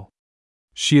 no,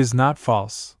 she is not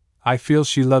false. I feel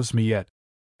she loves me yet,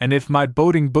 and if my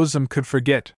boding bosom could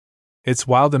forget its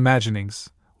wild imaginings,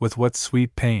 with what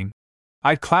sweet pain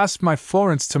I'd clasp my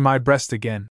Florence to my breast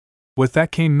again." With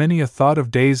that came many a thought of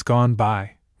days gone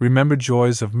by, remembered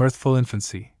joys of mirthful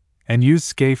infancy, and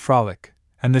youth's gay frolic,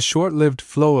 and the short-lived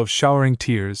flow of showering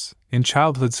tears, in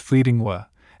childhood's fleeting wa,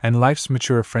 and life's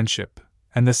mature friendship,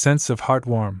 and the sense of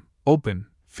heart-warm, open,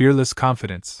 fearless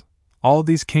confidence. All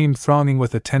these came thronging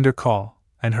with a tender call,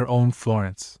 and her own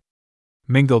Florence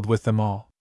mingled with them all.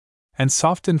 And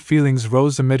softened feelings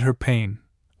rose amid her pain,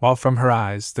 while from her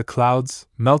eyes the clouds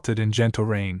melted in gentle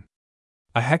rain.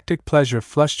 A hectic pleasure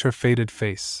flushed her faded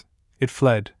face, it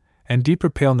fled, and deeper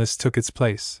paleness took its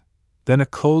place. Then a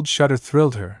cold shudder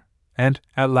thrilled her, and,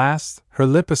 at last, her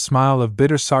lip a smile of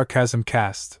bitter sarcasm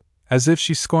cast, as if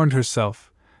she scorned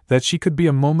herself, that she could be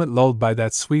a moment lulled by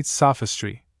that sweet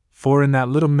sophistry, for in that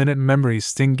little minute memory's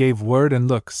sting gave word and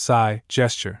look, sigh,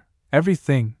 gesture,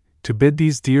 everything, to bid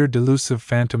these dear delusive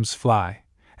phantoms fly,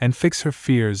 and fix her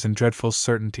fears in dreadful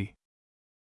certainty.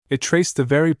 It traced the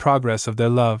very progress of their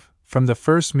love, from the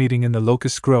first meeting in the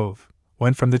locust grove,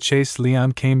 when from the chase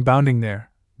Leon came bounding there,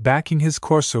 backing his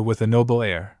courser with a noble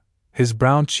air, his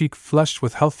brown cheek flushed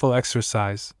with healthful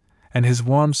exercise, and his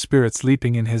warm spirits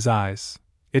leaping in his eyes.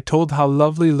 It told how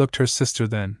lovely looked her sister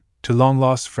then, to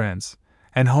long-lost friends,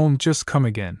 and home just come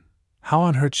again, how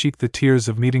on her cheek the tears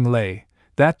of meeting lay,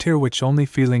 that tear which only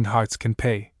feeling hearts can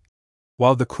pay,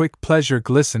 while the quick pleasure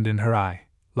glistened in her eye,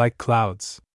 like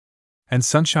clouds and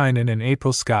sunshine in an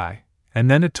April sky. And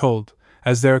then it told,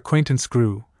 as their acquaintance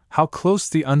grew, how close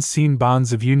the unseen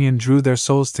bonds of union drew their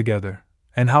souls together,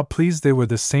 and how pleased they were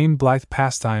the same blithe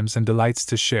pastimes and delights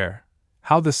to share,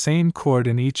 how the same chord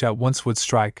in each at once would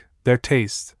strike, their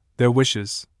tastes, their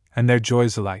wishes, and their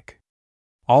joys alike.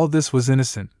 All this was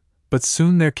innocent, but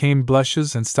soon there came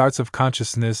blushes and starts of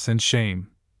consciousness and shame,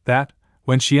 that,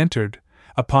 when she entered,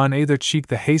 upon either cheek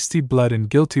the hasty blood in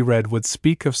guilty red would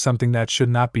speak of something that should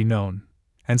not be known,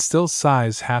 and still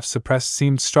sighs half suppressed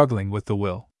seemed struggling with the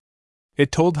will.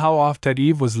 It told how oft at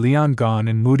eve was Leon gone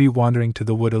in moody wandering to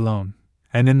the wood alone,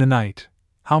 and in the night,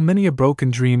 how many a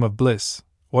broken dream of bliss,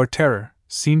 or terror,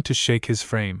 seemed to shake his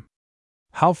frame.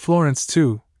 How Florence,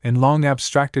 too, in long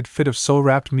abstracted fit of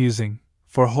soul-rapt musing,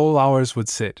 for whole hours would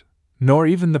sit, nor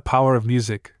even the power of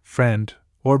music, friend,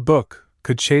 or book,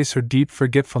 could chase her deep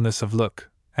forgetfulness of look,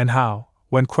 and how,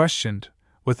 when questioned,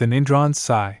 with an indrawn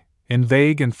sigh, in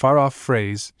vague and far-off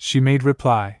phrase, she made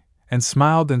reply, and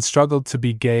smiled and struggled to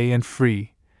be gay and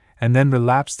free, and then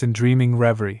relapsed in dreaming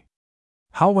reverie.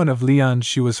 How when of Leon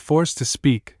she was forced to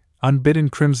speak, unbidden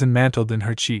crimson mantled in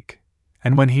her cheek,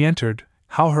 and when he entered,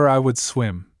 how her eye would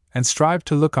swim, and strive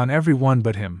to look on every one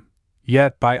but him,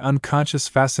 yet by unconscious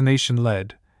fascination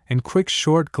led, in quick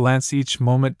short glance each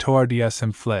moment toward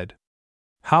him fled.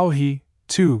 How he,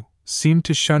 too, seemed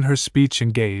to shun her speech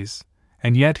and gaze,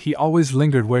 and yet he always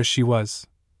lingered where she was,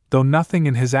 though nothing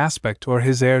in his aspect or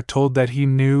his air told that he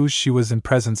knew she was in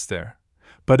presence there,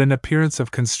 but an appearance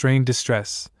of constrained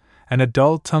distress, and a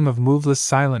dull tongue of moveless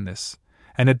silentness,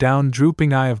 and a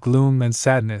down-drooping eye of gloom and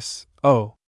sadness.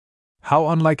 Oh, how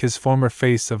unlike his former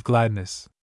face of gladness!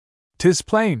 "'Tis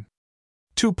plain!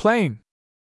 Too plain!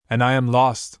 And I am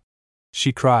lost!"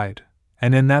 she cried,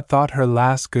 and in that thought her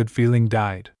last good feeling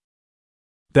died.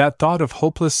 That thought of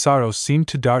hopeless sorrow seemed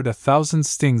to dart 1,000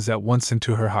 stings at once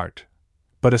into her heart,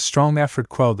 but a strong effort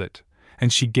quelled it,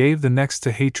 and she gave the next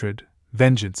to hatred,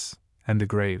 vengeance, and the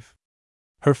grave.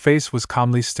 Her face was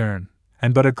calmly stern,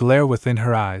 and but a glare within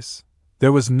her eyes.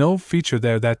 There was no feature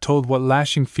there that told what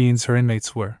lashing fiends her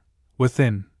inmates were.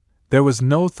 Within, there was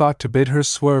no thought to bid her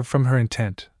swerve from her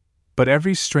intent, but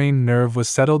every strained nerve was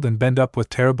settled and bent up with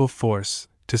terrible force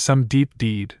to some deep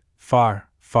deed, far,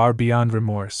 far beyond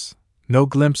remorse. No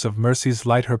glimpse of mercy's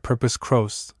light her purpose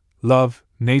crossed. Love,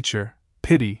 nature,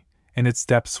 pity, in its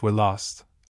depths were lost,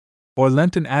 or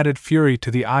lent an added fury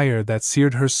to the ire that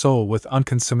seared her soul with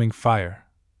unconsuming fire.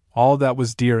 All that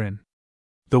was dear in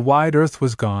the wide earth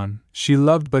was gone. She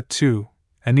loved but two,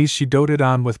 and these she doted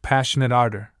on with passionate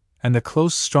ardor, and the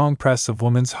close strong press of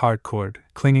woman's heart cord,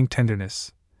 clinging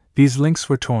tenderness. These links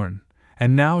were torn,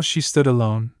 and now she stood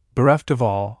alone, bereft of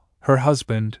all, her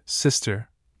husband, sister,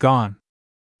 gone.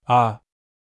 Ah!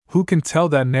 Who can tell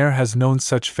that ne'er has known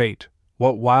such fate,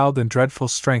 what wild and dreadful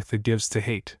strength it gives to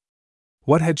hate?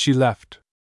 What had she left?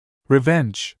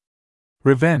 Revenge!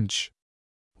 Revenge!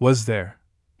 Was there?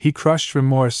 He crushed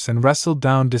remorse and wrestled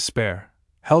down despair,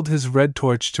 held his red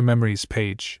torch to memory's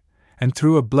page, and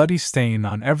threw a bloody stain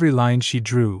on every line she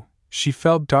drew. She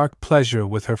felt dark pleasure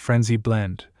with her frenzy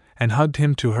blend, and hugged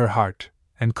him to her heart,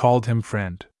 and called him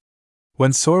friend.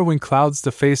 When sore wind clouds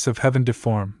the face of heaven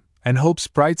deform, and hope's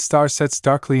bright star sets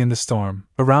darkly in the storm,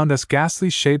 around us ghastly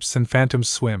shapes and phantoms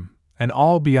swim, and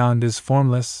all beyond is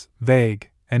formless, vague,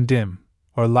 and dim,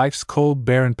 or life's cold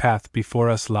barren path before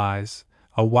us lies,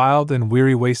 a wild and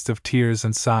weary waste of tears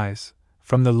and sighs,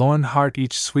 from the lorn heart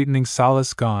each sweetening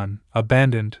solace gone,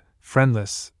 abandoned,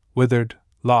 friendless, withered,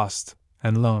 lost,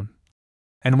 and lone.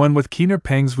 And when with keener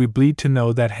pangs we bleed to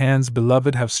know that hands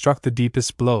beloved have struck the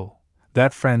deepest blow,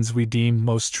 that friends we deemed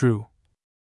most true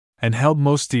and held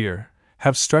most dear,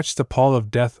 have stretched the pall of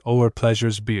death o'er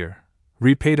pleasure's bier,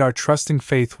 repaid our trusting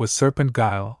faith with serpent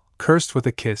guile, cursed with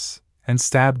a kiss, and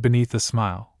stabbed beneath a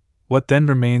smile, what then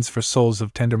remains for souls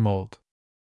of tender mold?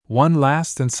 One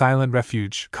last and silent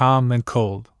refuge, calm and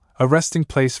cold, a resting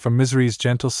place for misery's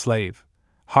gentle slave.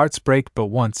 Hearts break but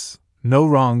once, no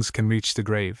wrongs can reach the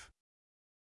grave.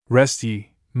 Rest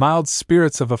ye, mild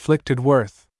spirits of afflicted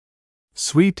worth!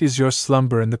 Sweet is your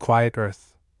slumber in the quiet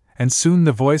earth, and soon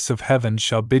the voice of heaven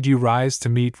shall bid you rise to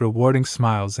meet rewarding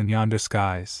smiles in yonder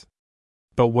skies.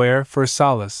 But where, for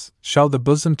solace, shall the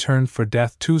bosom turn for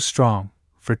death too strong,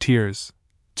 for tears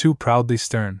too proudly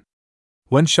stern?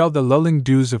 When shall the lulling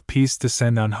dews of peace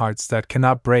descend on hearts that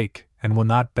cannot break and will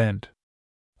not bend?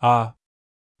 Ah!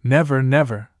 Never,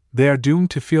 never, they are doomed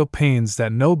to feel pains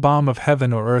that no balm of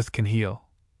heaven or earth can heal,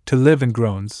 to live in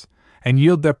groans, and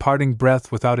yield their parting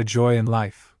breath without a joy in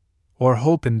life, or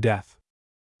hope in death.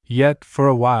 Yet, for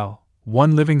a while,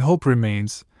 one living hope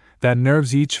remains, that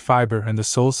nerves each fibre and the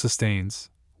soul sustains,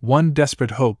 one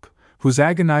desperate hope, whose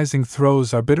agonizing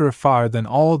throes are bitterer far than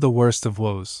all the worst of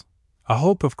woes, a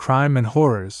hope of crime and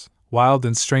horrors, wild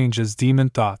and strange as demon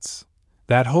thoughts.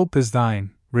 That hope is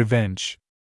thine, revenge.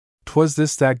 'Twas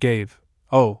this that gave,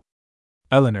 oh,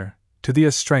 Eleanor, to thee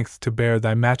a strength to bear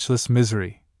thy matchless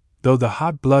misery, though the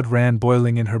hot blood ran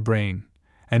boiling in her brain,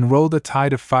 and rolled a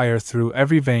tide of fire through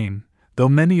every vein, though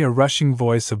many a rushing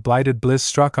voice of blighted bliss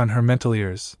struck on her mental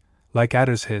ears, like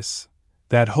adder's hiss.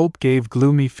 That hope gave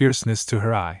gloomy fierceness to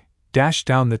her eye, dashed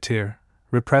down the tear,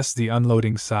 repressed the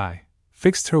unloading sigh,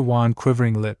 fixed her wan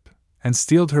quivering lip, and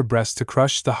steeled her breast to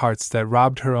crush the hearts that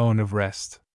robbed her own of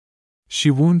rest.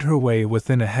 She wound her way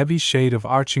within a heavy shade of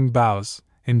arching boughs,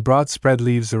 in broad spread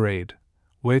leaves arrayed,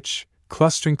 which,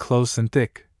 clustering close and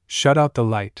thick, shut out the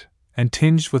light, and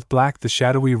tinged with black the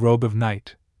shadowy robe of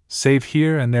night, save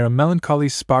here and there a melancholy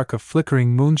spark of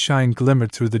flickering moonshine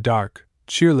glimmered through the dark,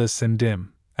 cheerless and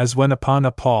dim, as when upon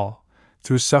a pall,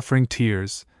 through suffering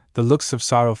tears, the looks of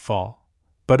sorrow fall.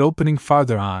 But opening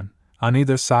farther on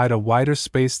either side a wider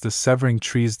space the severing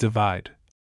trees divide,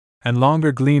 and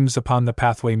longer gleams upon the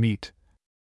pathway meet,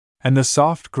 and the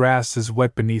soft grass is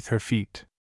wet beneath her feet.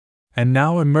 And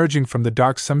now emerging from the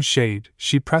darksome shade,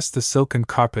 she pressed the silken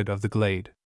carpet of the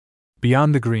glade.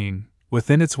 Beyond the green,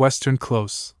 within its western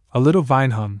close, a little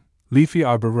vine-hung, leafy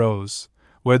arbor rose,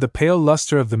 where the pale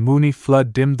luster of the moony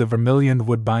flood dimmed the vermilioned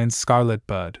woodbine's scarlet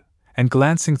bud, and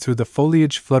glancing through the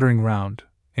foliage fluttering round,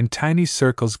 in tiny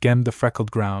circles gemmed the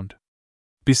freckled ground.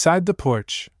 Beside the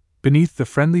porch, beneath the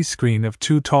friendly screen of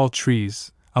two tall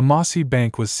trees, a mossy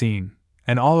bank was seen,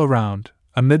 and all around,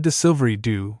 amid the silvery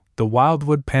dew, the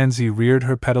wildwood pansy reared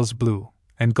her petals blue,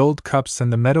 and gold cups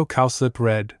and the meadow cowslip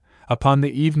red, upon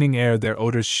the evening air their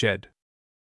odors shed.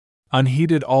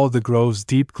 Unheeded all the grove's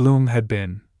deep gloom had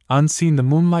been, unseen the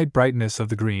moonlight brightness of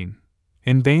the green.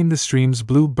 In vain the stream's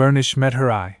blue burnish met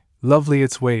her eye, lovely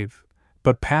its wave,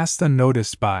 but passed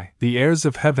unnoticed by. The airs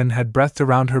of heaven had breathed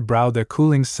around her brow their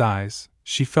cooling sighs,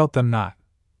 she felt them not.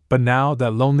 But now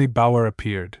that lonely bower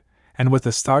appeared, and with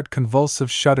a start convulsive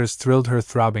shudders thrilled her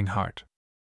throbbing heart.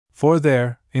 For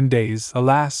there, in days,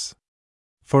 alas!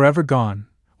 forever gone,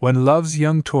 when love's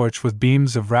young torch with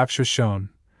beams of rapture shone,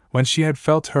 when she had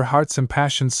felt her heart's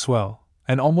impassioned swell,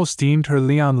 and almost deemed her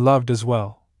Leon loved as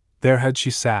well, there had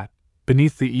she sat,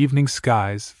 beneath the evening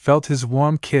skies, felt his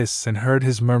warm kiss and heard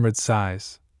his murmured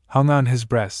sighs, hung on his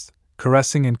breast,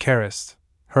 caressing and caressed,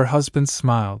 her husband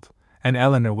smiled, and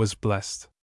Eleanor was blessed.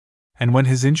 And when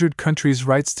his injured country's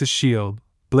rights to shield,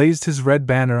 blazed his red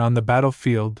banner on the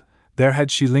battlefield, there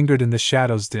had she lingered in the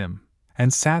shadows dim,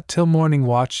 and sat till morning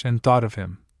watch and thought of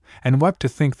him, and wept to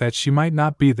think that she might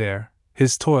not be there,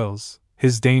 his toils,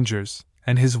 his dangers,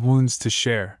 and his wounds to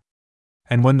share.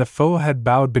 And when the foe had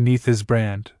bowed beneath his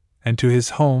brand, and to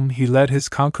his home he led his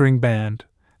conquering band,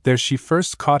 there she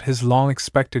first caught his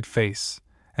long-expected face,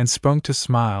 and sprung to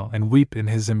smile and weep in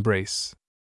his embrace.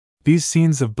 These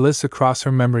scenes of bliss across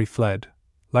her memory fled,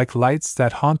 like lights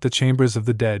that haunt the chambers of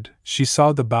the dead. She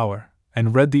saw the bower,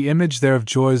 and read the image there of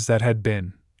joys that had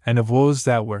been, and of woes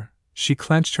that were. She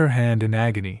clenched her hand in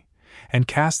agony, and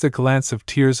cast a glance of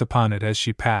tears upon it as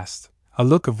she passed, a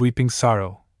look of weeping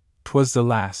sorrow. 'Twas the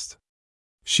last.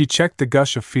 She checked the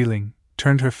gush of feeling,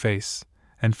 turned her face,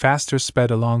 and faster sped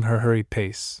along her hurried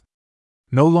pace.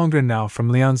 No longer now from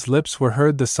Leon's lips were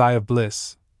heard the sigh of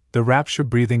bliss, the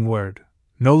rapture-breathing word.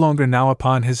 No longer now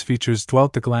upon his features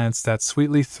dwelt the glance that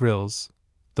sweetly thrills,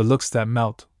 the looks that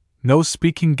melt. No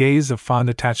speaking gaze of fond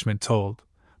attachment told,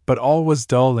 but all was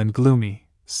dull and gloomy,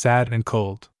 sad and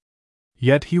cold.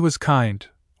 Yet he was kind,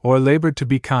 or labored to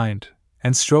be kind,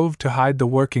 and strove to hide the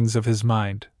workings of his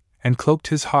mind, and cloaked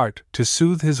his heart to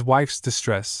soothe his wife's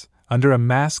distress, under a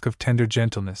mask of tender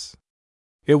gentleness.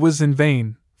 It was in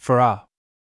vain, for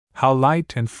how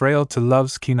light and frail to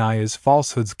love's keen eye is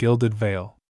falsehood's gilded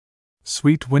veil.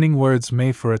 Sweet winning words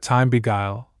may for a time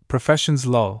beguile, professions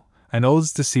lull, and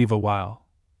oaths deceive a while.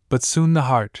 But soon the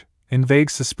heart, in vague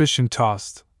suspicion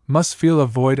tossed, must feel a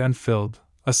void unfilled,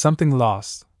 a something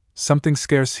lost, something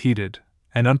scarce heeded,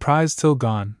 and unprized till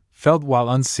gone, felt while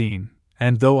unseen,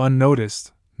 and though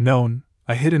unnoticed, known,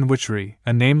 a hidden witchery,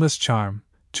 a nameless charm,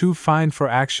 too fine for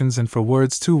actions and for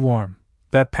words too warm,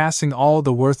 that passing all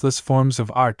the worthless forms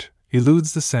of art,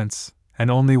 eludes the sense,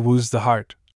 and only woos the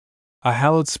heart. A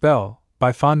hallowed spell,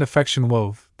 by fond affection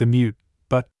wove, the mute,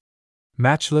 but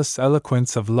matchless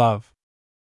eloquence of love.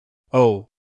 Oh!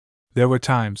 there were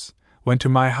times, when to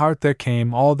my heart there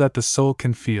came all that the soul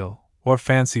can feel, or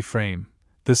fancy frame.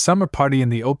 The summer party in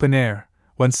the open air,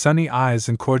 when sunny eyes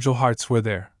and cordial hearts were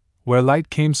there, where light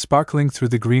came sparkling through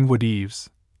the greenwood eaves,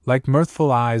 like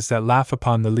mirthful eyes that laugh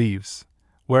upon the leaves,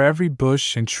 where every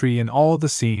bush and tree and all the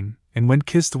scene, in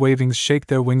wind-kissed wavings shake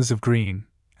their wings of green,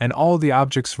 and all the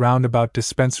objects round about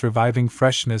dispense reviving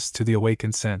freshness to the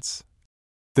awakened sense.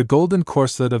 The golden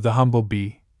corslet of the humble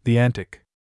bee, the antic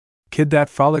kid that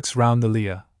frolics round the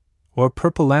lea, or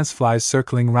purple lanceflies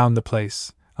circling round the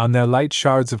place, on their light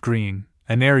shards of green,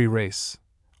 an airy race,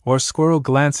 or squirrel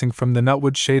glancing from the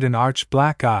nutwood shade an arch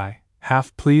black eye,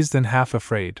 half pleased and half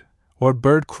afraid, or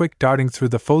bird quick darting through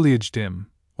the foliage dim,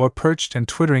 or perched and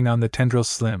twittering on the tendril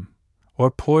slim,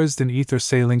 or poised in ether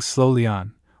sailing slowly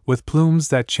on, with plumes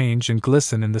that change and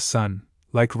glisten in the sun,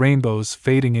 like rainbows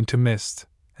fading into mist,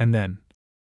 and then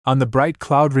on the bright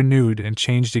cloud renewed and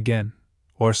changed again,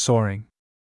 or soaring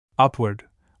upward,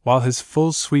 while his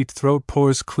full sweet throat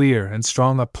pours clear and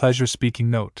strong a pleasure-speaking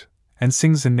note, and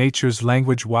sings in nature's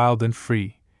language wild and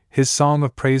free, his song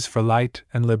of praise for light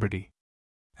and liberty.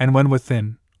 And when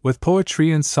within, with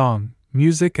poetry and song,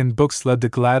 music and books led the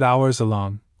glad hours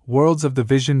along, worlds of the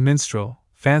vision minstrel,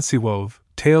 fancy wove,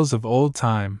 tales of old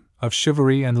time, of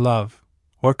chivalry and love,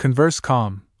 or converse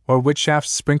calm, or wit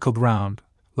shafts sprinkled round,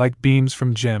 like beams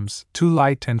from gems, too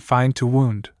light and fine to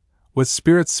wound, with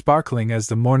spirits sparkling as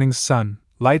the morning's sun,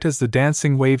 light as the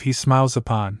dancing wave he smiles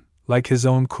upon, like his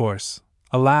own course.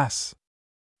 Alas!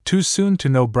 too soon to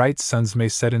know bright suns may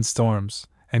set in storms,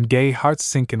 and gay hearts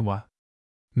sink in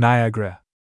Niagara.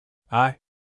 Aye!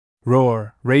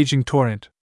 roar, raging torrent!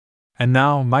 And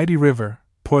now, mighty river,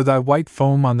 pour thy white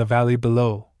foam on the valley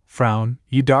below, frown,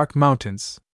 ye dark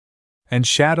mountains, and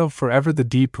shadow forever the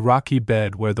deep rocky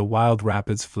bed where the wild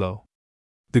rapids flow.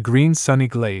 The green sunny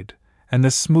glade, and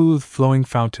the smooth flowing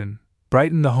fountain,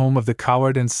 brighten the home of the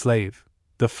coward and slave.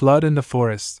 The flood and the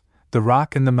forest, the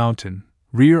rock and the mountain,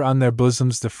 rear on their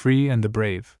bosoms the free and the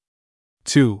brave.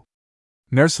 2.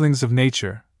 Nurslings of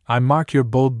nature, I mark your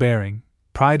bold bearing,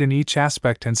 pride in each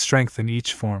aspect and strength in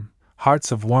each form,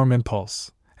 hearts of warm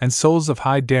impulse, and souls of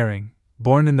high daring,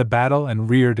 born in the battle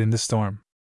and reared in the storm.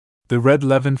 The red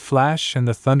levin flash and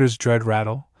the thunder's dread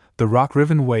rattle, the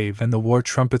rock-riven wave and the war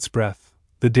trumpet's breath,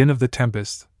 the din of the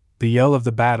tempest, the yell of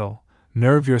the battle,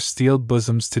 nerve your steeled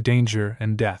bosoms to danger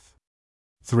and death.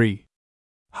 3.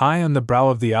 High on the brow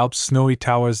of the Alps' snowy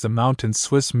towers the mountain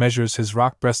Swiss measures his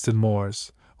rock-breasted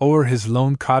moors, o'er his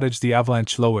lone cottage the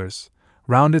avalanche lowers,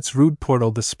 round its rude portal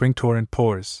the spring torrent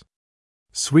pours.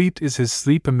 Sweet is his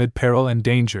sleep amid peril and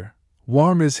danger,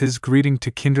 warm is his greeting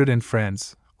to kindred and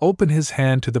friends, open his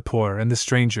hand to the poor and the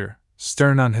stranger,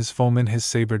 stern on his foeman his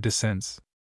saber descends.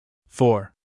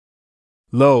 4.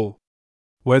 Lo!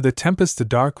 Where the tempest the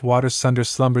dark waters sunder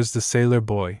slumbers the sailor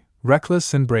boy,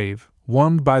 reckless and brave,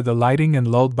 warmed by the lightning and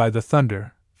lulled by the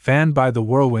thunder, fanned by the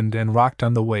whirlwind and rocked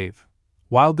on the wave.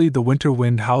 Wildly the winter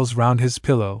wind howls round his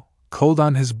pillow, cold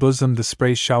on his bosom the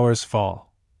spray showers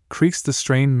fall, creaks the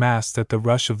strained mast at the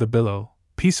rush of the billow,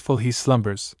 peaceful he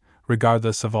slumbers,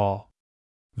 regardless of all.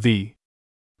 V.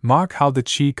 Mark how the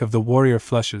cheek of the warrior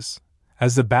flushes,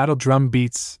 as the battle drum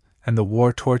beats, and the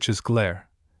war torches glare.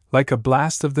 Like a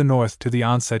blast of the north to the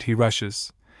onset he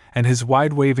rushes, and his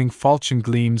wide-waving falchion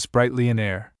gleams brightly in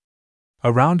air.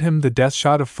 Around him the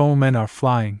death-shot of foemen are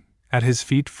flying, at his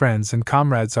feet friends and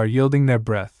comrades are yielding their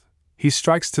breath. He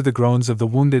strikes to the groans of the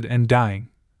wounded and dying,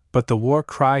 but the war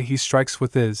cry he strikes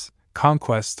with is,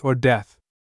 conquest or death.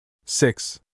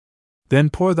 6. Then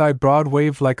pour thy broad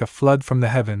wave like a flood from the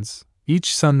heavens,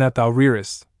 each son that thou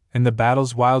rearest, in the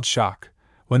battle's wild shock,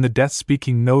 when the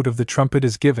death-speaking note of the trumpet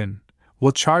is given,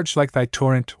 will charge like thy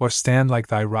torrent or stand like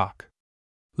thy rock.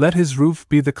 Let his roof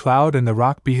be the cloud and the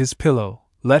rock be his pillow,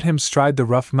 let him stride the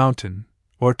rough mountain,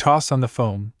 or toss on the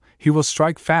foam, he will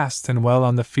strike fast and well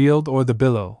on the field or the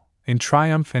billow, in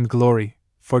triumph and glory,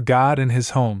 for God and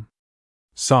his home.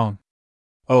 Song.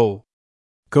 Oh!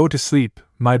 Go to sleep,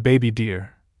 my baby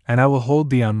dear, and I will hold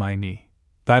thee on my knee.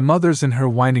 Thy mother's in her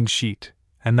winding sheet,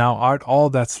 and thou art all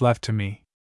that's left to me.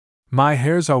 My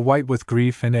hairs are white with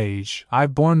grief and age,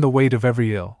 I've borne the weight of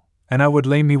every ill, and I would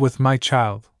lay me with my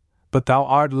child, but thou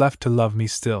art left to love me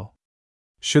still.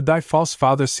 Should thy false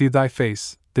father see thy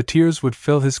face, the tears would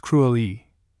fill his cruel ee,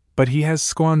 but he has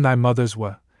scorned thy mother's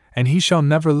wa, and he shall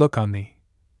never look on thee,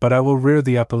 but I will rear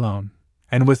thee up alone,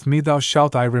 and with me thou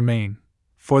shalt I remain,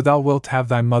 for thou wilt have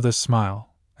thy mother's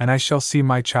smile, and I shall see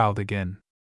my child again.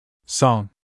 Song.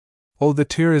 Oh, the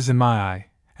tear is in my eye,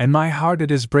 and my heart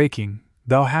it is breaking.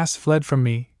 Thou hast fled from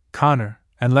me, Connor,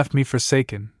 and left me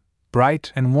forsaken.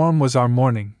 Bright and warm was our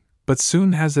morning, but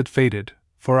soon has it faded,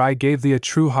 for I gave thee a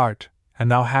true heart,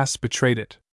 and thou hast betrayed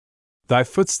it. Thy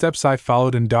footsteps I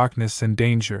followed in darkness and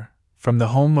danger, from the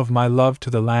home of my love to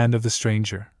the land of the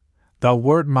stranger. Thou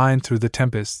wert mine through the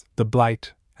tempest, the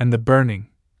blight, and the burning.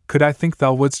 Could I think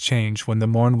thou wouldst change when the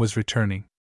morn was returning?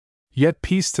 Yet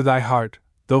peace to thy heart,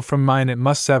 though from mine it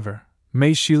must sever.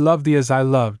 May she love thee as I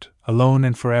loved, alone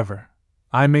and forever.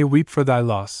 I may weep for thy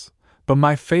loss, but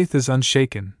my faith is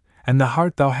unshaken, and the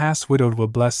heart thou hast widowed will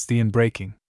bless thee in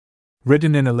breaking.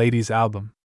 Written in a lady's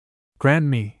album. Grant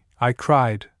me, I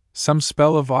cried, some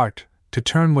spell of art, to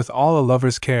turn with all a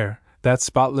lover's care, that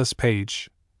spotless page,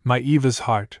 my Eva's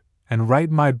heart, and write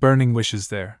my burning wishes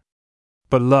there.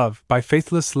 But love, by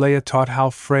faithless Leah taught how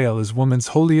frail is woman's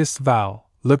holiest vow,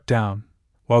 looked down,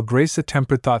 while grace a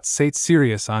tempered thought sate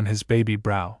serious on his baby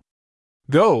brow.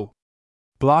 Go!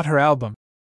 Blot her album,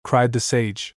 cried the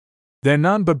sage. There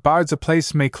none but bards a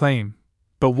place may claim,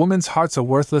 but woman's heart's a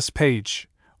worthless page,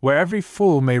 where every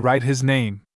fool may write his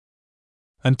name.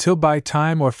 Until by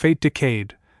time or fate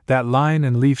decayed, that line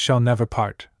and leaf shall never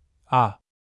part. Ah!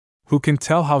 Who can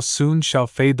tell how soon shall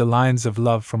fade the lines of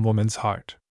love from woman's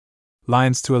heart?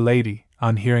 Lines to a lady,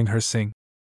 on hearing her sing.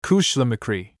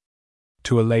 Cushla-macree.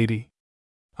 To a lady,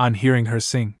 on hearing her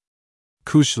sing.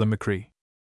 Cushla-macree.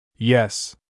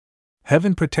 Yes.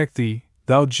 Heaven protect thee,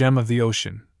 thou gem of the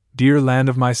ocean, dear land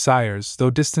of my sires,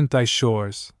 though distant thy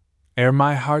shores. Ere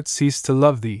my heart cease to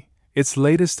love thee, its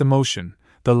latest emotion,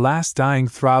 the last dying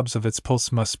throbs of its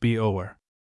pulse must be o'er.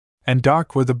 And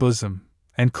dark were the bosom,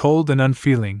 and cold and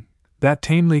unfeeling, that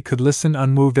tamely could listen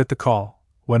unmoved at the call,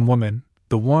 when woman,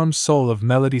 the warm soul of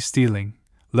melody stealing,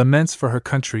 laments for her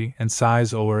country and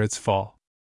sighs o'er its fall.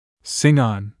 Sing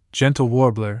on, gentle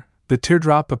warbler, the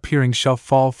teardrop appearing shall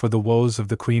fall for the woes of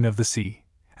the Queen of the Sea,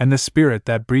 and the spirit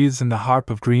that breathes in the harp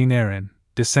of green Erin,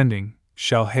 descending,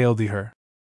 shall hail thee her.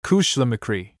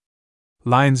 Cushla-Macree.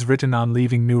 Lines written on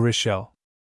leaving New Rochelle.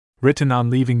 Written on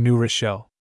leaving New Rochelle.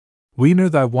 Whene'er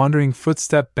thy wandering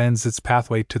footstep bends its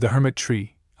pathway to the hermit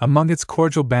tree, among its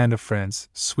cordial band of friends,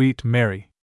 sweet Mary,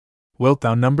 wilt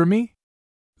thou number me?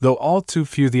 Though all too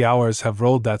few the hours have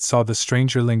rolled that saw the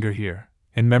stranger linger here,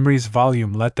 in memory's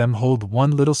volume let them hold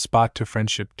one little spot to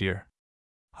friendship dear.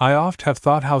 I oft have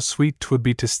thought how sweet 'twould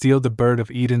be to steal the bird of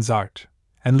Eden's art,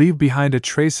 and leave behind a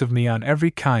trace of me on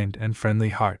every kind and friendly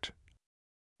heart.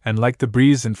 And like the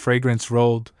breeze in fragrance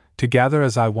rolled, to gather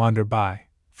as I wander by,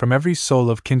 from every soul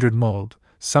of kindred mold,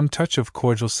 some touch of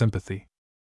cordial sympathy.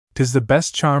 'Tis the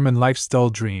best charm in life's dull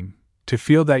dream, to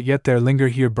feel that yet there linger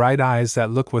here bright eyes that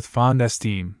look with fond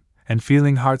esteem, and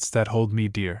feeling hearts that hold me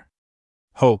dear.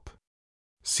 Hope.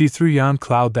 See through yon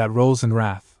cloud that rolls in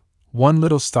wrath, one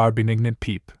little star benignant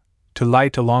peep, to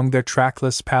light along their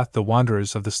trackless path the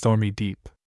wanderers of the stormy deep.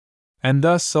 And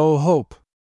thus, O Hope,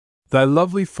 thy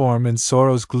lovely form in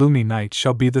sorrow's gloomy night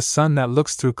shall be the sun that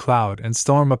looks through cloud and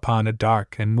storm upon a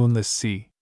dark and moonless sea.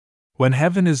 When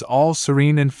heaven is all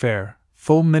serene and fair,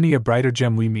 full many a brighter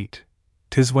gem we meet.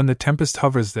 'Tis when the tempest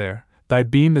hovers there, thy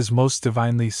beam is most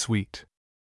divinely sweet.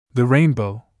 The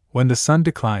rainbow, when the sun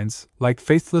declines, like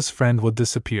faithless friend will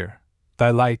disappear. Thy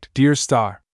light, dear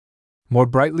star, more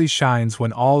brightly shines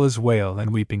when all is wail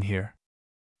and weeping here.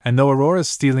 And though Aurora's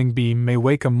stealing beam may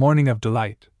wake a morning of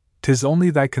delight, 'tis only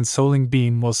thy consoling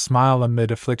beam will smile amid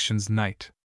affliction's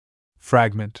night.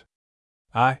 Fragment.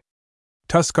 I.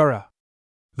 Tuscarora.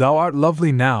 Thou art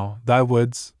lovely now, thy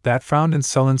woods, that frowned in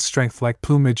sullen strength like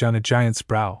plumage on a giant's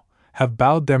brow, have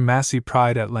bowed their massy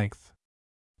pride at length.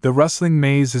 The rustling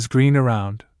maize is green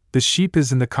around, the sheep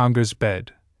is in the conger's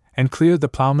bed, and clear the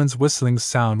ploughman's whistling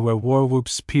sound where war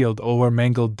whoops pealed o'er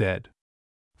mangled dead.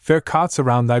 Fair cots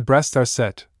around thy breast are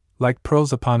set, like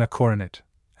pearls upon a coronet,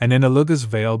 and in Aluga's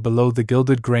vale below the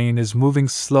gilded grain is moving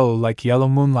slow like yellow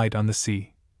moonlight on the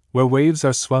sea, where waves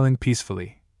are swelling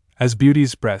peacefully, as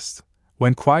beauty's breast,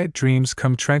 when quiet dreams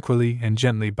come tranquilly and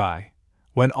gently by,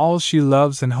 when all she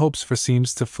loves and hopes for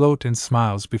seems to float in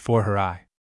smiles before her eye.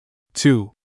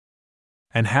 2.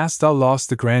 And hast thou lost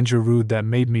the grandeur rude that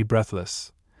made me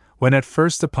breathless, when at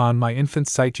first upon my infant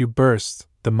sight you burst,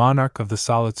 the monarch of the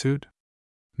solitude?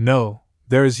 No,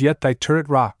 there is yet thy turret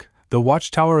rock, the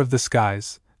watchtower of the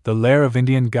skies, the lair of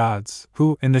Indian gods,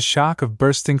 who, in the shock of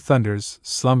bursting thunders,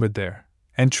 slumbered there,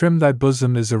 and trim thy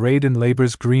bosom is arrayed in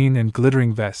labor's green and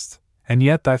glittering vest, and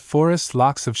yet thy forest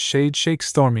locks of shade shake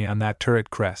stormy on that turret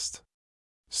crest.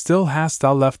 Still hast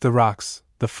thou left the rocks,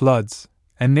 the floods,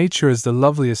 and nature is the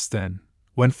loveliest then,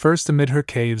 when first amid her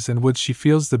caves and woods she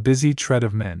feels the busy tread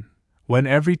of men, when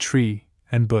every tree,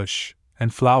 and bush,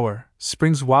 and flower,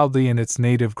 springs wildly in its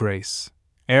native grace,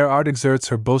 ere art exerts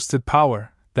her boasted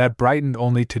power, that brightened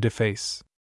only to deface.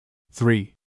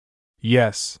 3.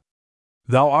 Yes.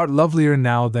 Thou art lovelier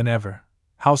now than ever.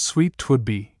 How sweet 'twould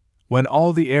be, when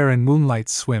all the air in moonlight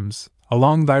swims,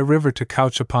 along thy river to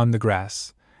couch upon the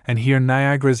grass, and hear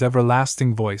Niagara's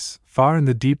everlasting voice, far in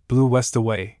the deep blue west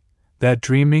away, that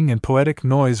dreaming and poetic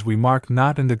noise we mark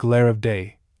not in the glare of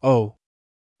day. Oh,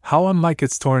 how unlike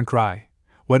its torrent cry,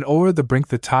 when o'er the brink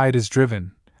the tide is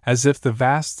driven, as if the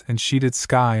vast and sheeted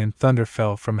sky and thunder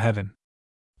fell from heaven.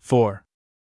 4.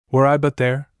 Were I but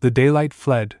there, the daylight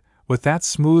fled, with that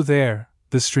smooth air,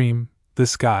 the stream, the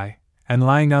sky, and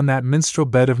lying on that minstrel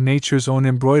bed of nature's own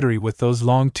embroidery with those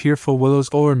long tearful willows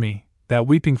o'er me, that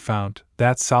weeping fount,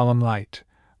 that solemn light,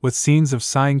 with scenes of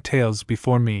sighing tales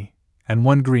before me, and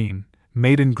one green,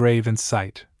 maiden grave in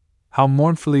sight. How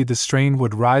mournfully the strain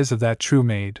would rise of that true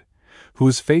maid,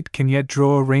 whose fate can yet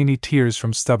draw rainy tears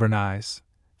from stubborn eyes,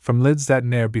 from lids that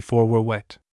ne'er before were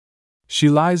wet. She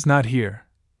lies not here,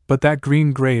 but that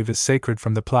green grave is sacred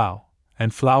from the plough,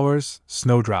 and flowers,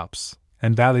 snowdrops,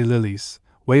 and valley lilies,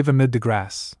 wave amid the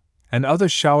grass, and other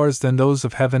showers than those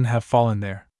of heaven have fallen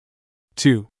there.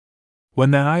 2.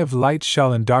 When that eye of light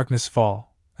shall in darkness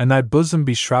fall, and thy bosom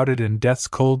be shrouded in death's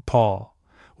cold pall,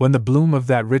 when the bloom of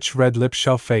that rich red lip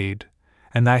shall fade,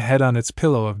 and thy head on its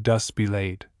pillow of dust be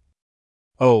laid.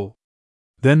 Oh!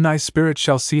 Then thy spirit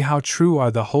shall see how true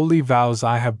are the holy vows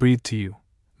I have breathed to you.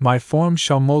 My form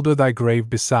shall moulder thy grave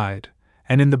beside,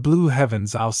 and in the blue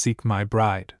heavens I'll seek my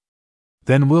bride.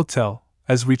 Then we'll tell,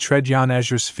 as we tread yon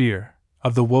azure sphere,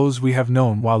 of the woes we have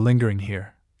known while lingering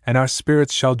here, and our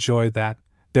spirits shall joy that,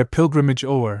 their pilgrimage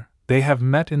o'er, they have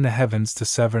met in the heavens to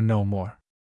sever no more.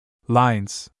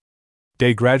 Lines.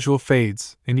 Day gradual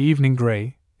fades, in evening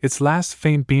gray, its last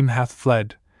faint beam hath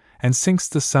fled, and sinks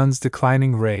the sun's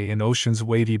declining ray in ocean's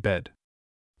wavy bed.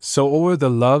 So o'er the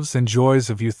loves and joys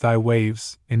of youth thy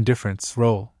waves, indifference,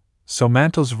 roll, so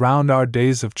mantles round our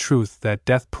days of truth that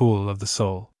death pool of the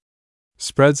soul.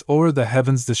 Spreads o'er the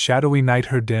heavens the shadowy night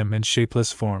her dim and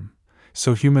shapeless form,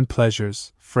 so human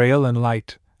pleasures, frail and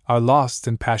light, are lost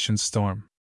in passion's storm.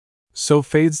 So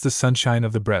fades the sunshine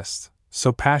of the breast,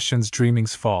 so passion's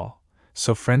dreamings fall,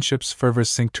 so friendship's fervors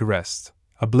sink to rest,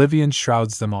 oblivion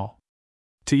shrouds them all.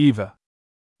 To Eva.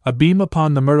 A beam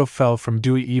upon the myrtle fell from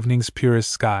dewy evening's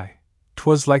purest sky.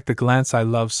 'Twas like the glance I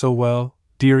love so well,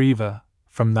 dear Eva,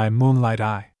 from thy moonlight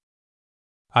eye.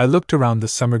 I looked around the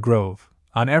summer grove,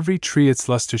 on every tree its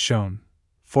luster shone,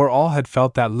 for all had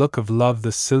felt that look of love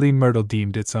the silly myrtle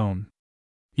deemed its own.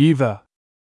 Eva!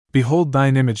 Behold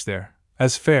thine image there,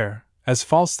 as fair, as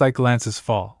false thy glances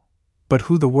fall, but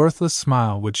who the worthless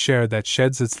smile would share that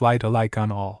sheds its light alike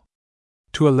on all?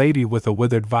 To a lady with a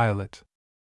withered violet.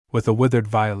 With a withered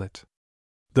violet.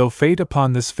 Though fate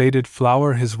upon this faded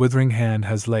flower his withering hand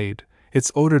has laid,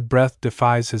 its odored breath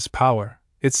defies his power,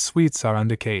 its sweets are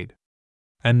undecayed.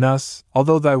 And thus,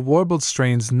 although thy warbled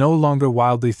strains no longer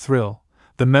wildly thrill,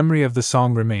 the memory of the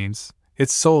song remains,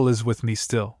 its soul is with me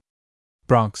still.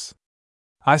 Bronx.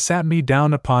 I sat me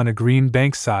down upon a green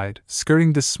bankside,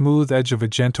 skirting the smooth edge of a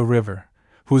gentle river,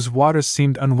 whose waters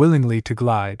seemed unwillingly to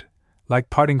glide, like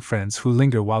parting friends who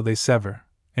linger while they sever,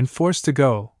 enforced to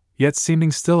go, yet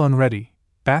seeming still unready,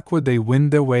 backward they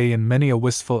wind their way in many a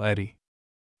wistful eddy.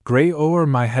 Grey o'er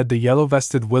my head the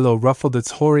yellow-vested willow ruffled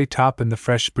its hoary top in the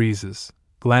fresh breezes,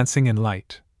 glancing in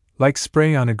light, like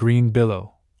spray on a green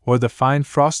billow, or the fine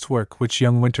frostwork which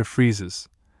young winter freezes,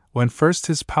 when first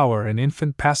his power an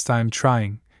infant pastime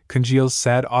trying, congeals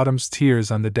sad autumn's tears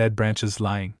on the dead branches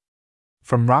lying.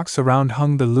 From rocks around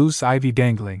hung the loose ivy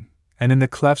dangling, and in the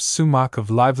cleft sumac of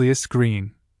liveliest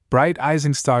green, bright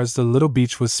ising stars the little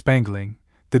beech was spangling,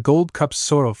 the gold cup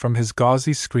sorrel from his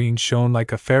gauzy screen shone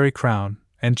like a fairy crown,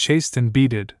 and chaste and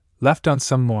beaded, left on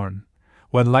some morn,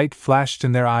 when light flashed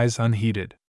in their eyes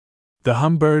unheeded. The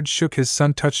humbird shook his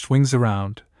sun-touched wings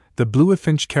around, the blue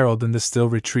finch caroled in the still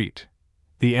retreat,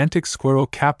 the antic squirrel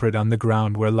capered on the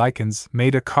ground where lichens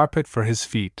made a carpet for his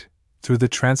feet, through the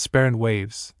transparent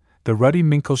waves, the ruddy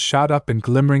minkle shot up in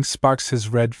glimmering sparks his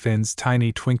red fins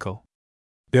tiny twinkle.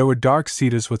 There were dark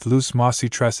cedars with loose mossy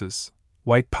tresses,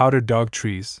 white powdered dog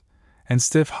trees, and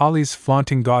stiff hollies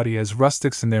flaunting gaudy as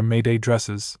rustics in their May-Day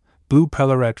dresses, blue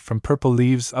pelarette from purple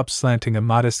leaves upslanting a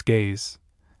modest gaze,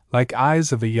 like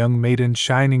eyes of a young maiden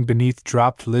shining beneath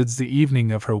dropped lids the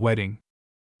evening of her wedding.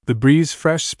 The breeze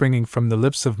fresh springing from the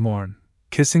lips of morn,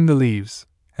 kissing the leaves,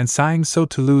 and sighing so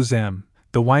to lose am,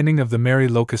 the whining of the merry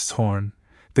locust's horn,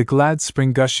 the glad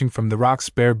spring gushing from the rock's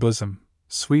bare bosom,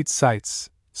 sweet sights,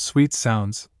 sweet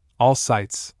sounds, all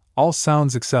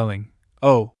sounds excelling,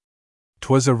 oh!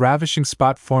 'Twas a ravishing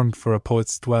spot formed for a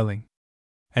poet's dwelling.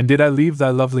 And did I leave thy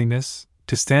loveliness,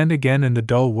 to stand again in the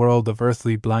dull world of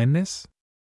earthly blindness?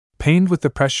 Pained with the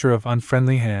pressure of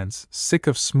unfriendly hands, sick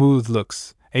of smooth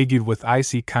looks, agued with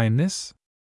icy kindness?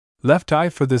 Left I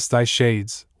for this thy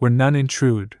shades, where none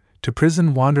intrude, to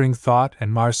prison wandering thought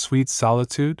and mar sweet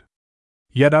solitude?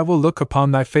 Yet I will look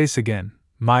upon thy face again,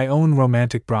 my own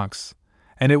romantic Bronx,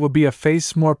 and it will be a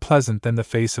face more pleasant than the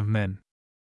face of men.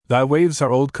 Thy waves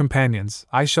are old companions,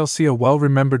 I shall see a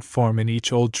well-remembered form in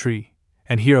each old tree,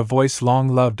 and hear a voice long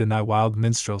loved in thy wild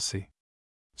minstrelsy.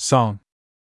 Song.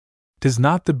 'Tis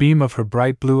not the beam of her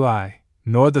bright blue eye,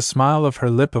 nor the smile of her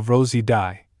lip of rosy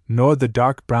dye, nor the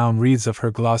dark brown wreaths of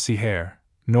her glossy hair,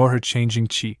 nor her changing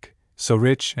cheek, so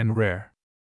rich and rare.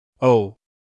 Oh!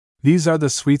 These are the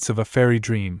sweets of a fairy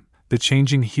dream, the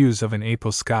changing hues of an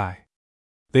April sky.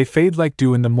 They fade like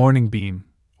dew in the morning beam,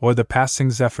 or the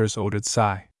passing zephyr's odored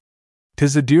sigh.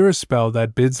 'Tis a dearer spell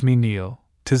that bids me kneel,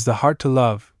 'tis the heart to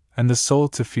love, and the soul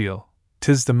to feel,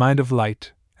 'tis the mind of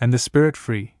light, and the spirit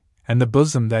free, and the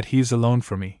bosom that heaves alone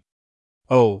for me.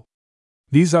 Oh!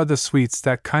 These are the sweets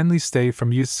that kindly stay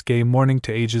from youth's gay morning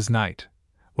to age's night,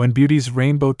 when beauty's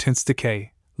rainbow tints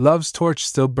decay, love's torch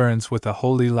still burns with a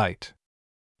holy light.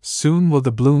 Soon will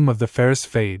the bloom of the fairest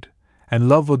fade, and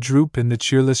love will droop in the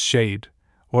cheerless shade,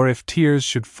 or if tears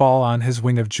should fall on his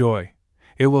wing of joy,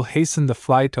 it will hasten the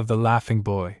flight of the laughing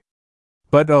boy.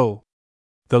 But oh!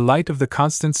 The light of the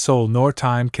constant soul nor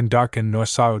time can darken nor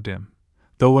sorrow dim,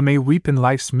 though one may weep in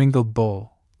life's mingled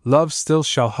bowl, love still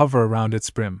shall hover around its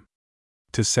brim.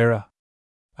 To Sarah.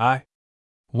 I.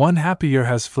 One happy year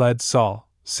has fled, Saul,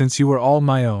 since you were all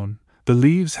my own, the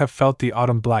leaves have felt the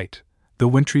autumn blight, the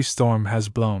wintry storm has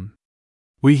blown.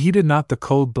 We heeded not the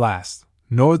cold blast,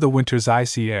 nor the winter's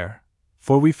icy air,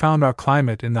 for we found our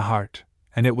climate in the heart,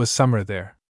 and it was summer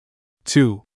there.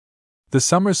 2. The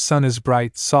summer's sun is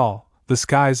bright, Saul, the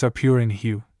skies are pure in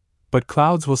hue, but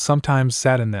clouds will sometimes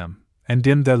sadden them, and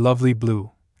dim their lovely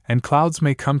blue, and clouds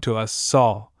may come to us,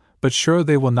 Saul, but sure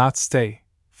they will not stay,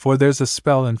 for there's a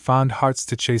spell in fond hearts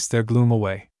to chase their gloom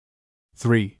away.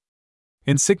 3.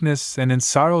 In sickness and in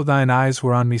sorrow thine eyes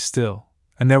were on me still,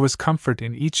 and there was comfort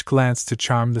in each glance to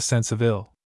charm the sense of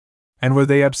ill. And were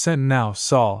they absent now,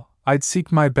 Saul, I'd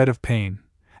seek my bed of pain,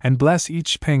 and bless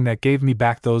each pang that gave me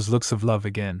back those looks of love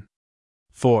again.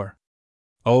 4.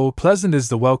 Oh, pleasant is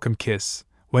the welcome kiss,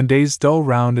 when day's dull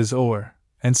round is o'er,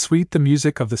 and sweet the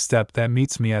music of the step that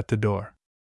meets me at the door.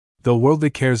 Though worldly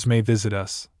cares may visit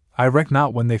us, I reck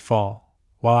not when they fall,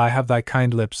 while I have thy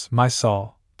kind lips, my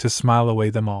Saul, to smile away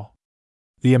them all.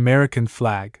 The American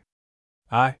flag.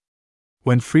 Aye.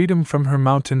 When freedom from her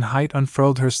mountain height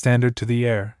unfurled her standard to the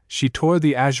air, she tore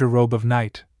the azure robe of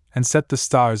night, and set the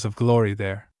stars of glory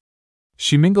there.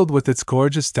 She mingled with its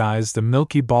gorgeous dyes the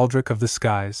milky baldric of the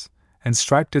skies, and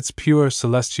striped its pure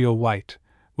celestial white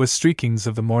with streakings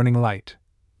of the morning light.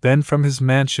 Then from his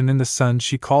mansion in the sun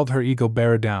she called her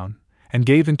eagle-bearer down, and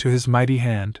gave into his mighty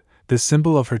hand the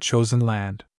symbol of her chosen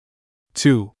land.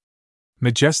 2.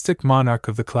 Majestic monarch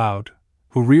of the cloud,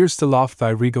 who rear'st aloft thy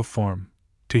regal form,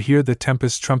 to hear the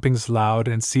tempest trumpings loud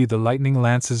and see the lightning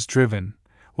lances driven,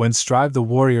 when strive the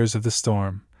warriors of the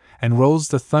storm, and rolls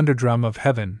the thunder drum of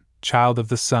heaven, child of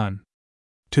the sun.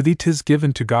 To thee 'tis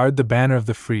given to guard the banner of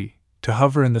the free, to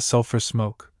hover in the sulphur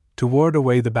smoke, to ward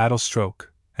away the battle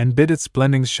stroke, and bid its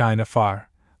blendings shine afar,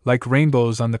 like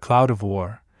rainbows on the cloud of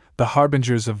war, the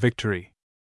harbingers of victory.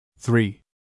 3.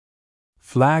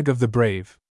 Flag of the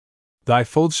brave. Thy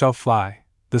fold shall fly,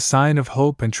 the sign of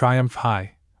hope and triumph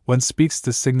high, when speaks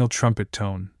the signal trumpet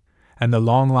tone, and the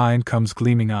long line comes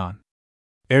gleaming on.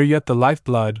 Ere yet the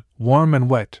life-blood, warm and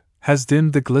wet, has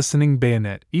dimmed the glistening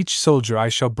bayonet, each soldier I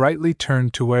shall brightly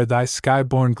turn to where thy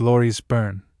sky-born glories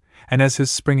burn, and as his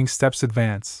springing steps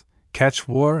advance, catch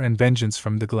war and vengeance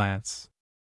from the glance.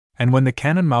 And when the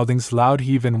cannon mouthings loud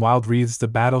heave in wild wreaths the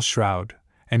battle shroud,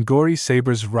 and gory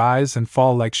sabres rise and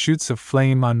fall like shoots of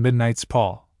flame on midnight's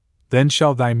pall, then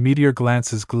shall thy meteor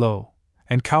glances glow,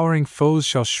 and cowering foes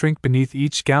shall shrink beneath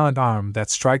each gallant arm that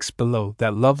strikes below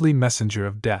that lovely messenger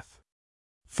of death.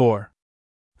 4.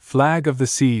 Flag of the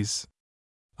seas.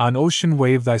 On ocean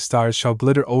wave thy stars shall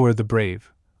glitter o'er the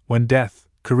brave, when death,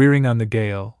 careering on the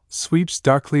gale, sweeps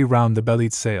darkly round the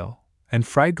bellied sail, and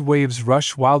frightened waves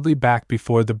rush wildly back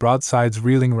before the broadside's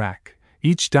reeling rack.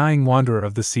 Each dying wanderer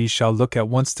of the sea shall look at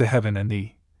once to heaven and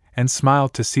thee, and smile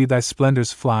to see thy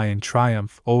splendors fly in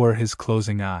triumph o'er his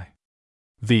closing eye.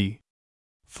 The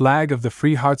flag of the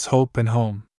free heart's hope and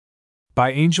home.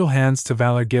 By angel hands to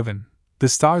valor given, the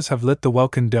stars have lit the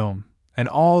welkin dome, and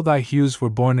all thy hues were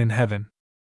born in heaven.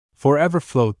 Forever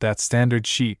float that standard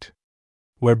sheet,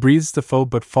 where breathes the foe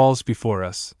but falls before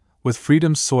us, with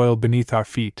freedom's soil beneath our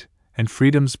feet, and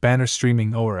freedom's banner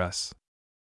streaming o'er us.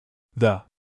 The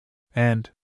and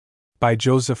by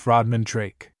Joseph Rodman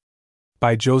Drake.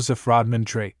 By Joseph Rodman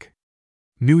Drake.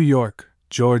 New York,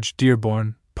 George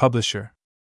Dearborn, publisher.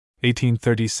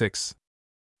 1836.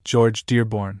 George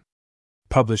Dearborn,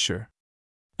 publisher.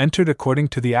 Entered according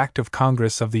to the Act of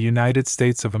Congress of the United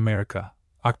States of America,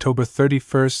 October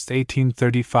 31,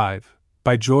 1835,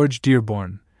 by George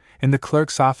Dearborn, in the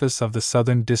Clerk's Office of the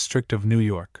Southern District of New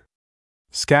York.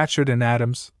 Scatcherd and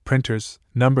Adams, Printers,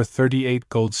 No. 38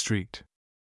 Gold Street.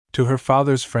 To her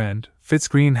father's friend,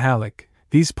 Fitzgreen Halleck,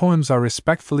 these poems are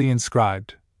respectfully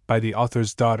inscribed, by the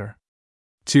author's daughter.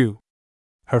 2.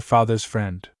 Her father's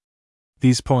friend.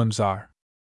 These poems are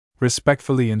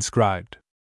respectfully inscribed,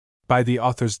 by the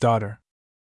author's daughter.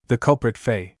 The Culprit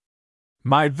Fay.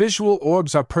 My visual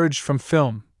orbs are purged from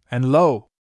film, and lo!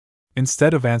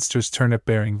 Instead of Anster's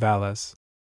turnip-bearing valleys,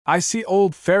 I see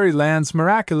old fairyland's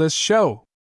miraculous show.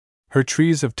 Her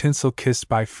trees of tinsel kissed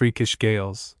by freakish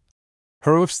gales,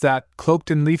 her roofs that,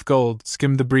 cloaked in leaf gold,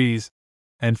 skim the breeze,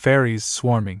 and fairies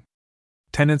swarming.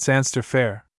 Tenants Anster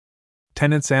fair.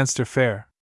 Tenants Anster fair.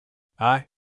 Aye.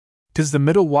 'Tis the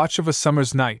middle watch of a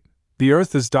summer's night, the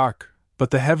earth is dark,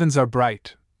 but the heavens are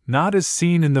bright, naught is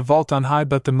seen in the vault on high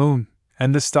but the moon,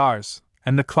 and the stars,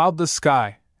 and the cloudless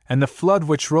sky, and the flood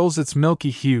which rolls its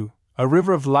milky hue, a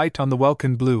river of light on the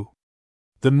welkin blue.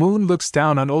 The moon looks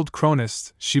down on old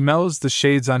Cronus, she mellows the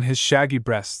shades on his shaggy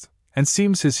breast, and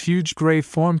seems his huge grey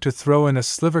form to throw in a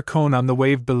sliver cone on the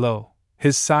wave below.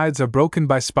 His sides are broken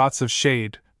by spots of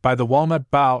shade, by the walnut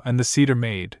bough and the cedar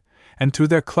made, and through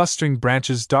their clustering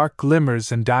branches dark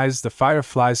glimmers and dyes the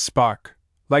fireflies spark,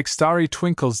 like starry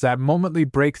twinkles that momently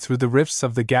break through the rifts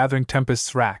of the gathering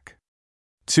tempest's rack.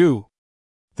 2.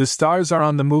 The stars are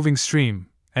on the moving stream,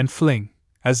 and fling,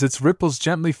 as its ripples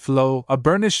gently flow, a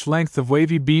burnished length of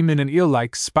wavy beam in an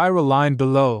eel-like spiral line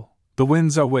below, the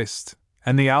winds are whist,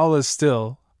 and the owl is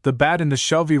still, the bat in the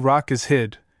shelvy rock is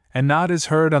hid, and naught is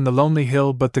heard on the lonely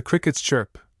hill but the cricket's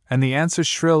chirp, and the answer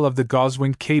shrill of the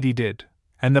gauze-winged katydid,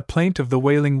 and the plaint of the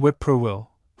wailing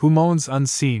whippoorwill, who moans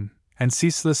unseen, and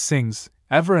ceaseless sings,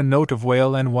 ever a note of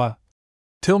wail and wah,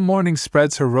 till morning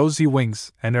spreads her rosy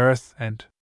wings, and earth and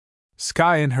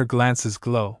sky in her glances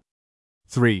glow.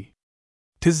 3.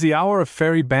 'Tis the hour of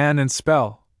fairy ban and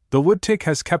spell, the wood-tick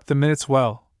has kept the minutes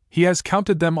well, he has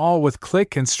counted them all with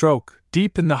click and stroke,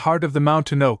 deep in the heart of the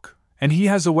mountain oak, and he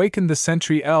has awakened the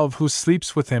sentry elf who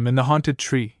sleeps with him in the haunted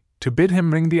tree, to bid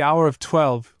him ring the hour of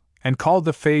 12, and call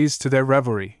the fays to their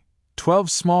revelry. 12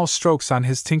 small strokes on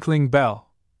his tinkling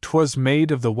bell, 'twas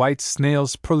made of the white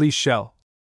snail's pearly shell.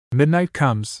 Midnight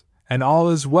comes, and all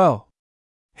is well.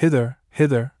 Hither,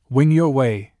 hither, wing your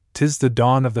way, 'tis the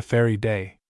dawn of the fairy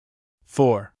day.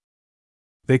 4.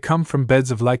 They come from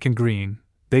beds of lichen green,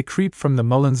 they creep from the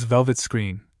mullein's velvet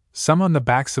screen, some on the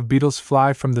backs of beetles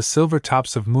fly from the silver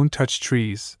tops of moon-touched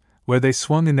trees, where they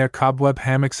swung in their cobweb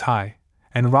hammocks high,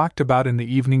 and rocked about in the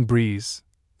evening breeze,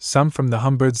 some from the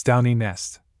humbird's downy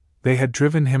nest, they had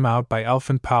driven him out by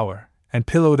elfin power, and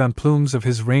pillowed on plumes of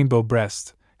his rainbow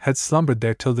breast, had slumbered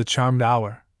there till the charmed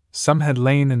hour, some had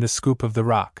lain in the scoop of the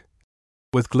rock,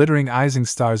 with glittering ising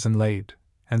stars inlaid,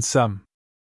 and some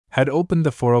had opened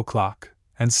the 4 o'clock,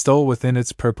 and stole within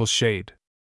its purple shade.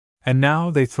 And now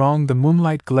they thronged the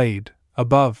moonlight glade,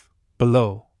 above,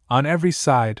 below, on every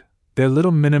side, their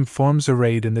little minim forms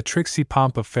arrayed in the tricksy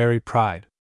pomp of fairy pride.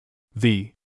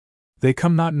 They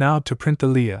come not now to print the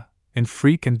Leah, in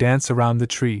freak and dance around the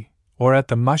tree, or at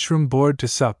the mushroom board to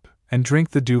sup, and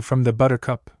drink the dew from the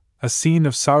buttercup. A scene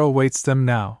of sorrow waits them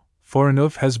now, for an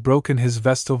Ulf has broken his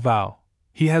vestal vow.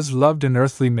 He has loved an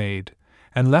earthly maid,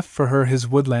 and left for her his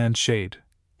woodland shade.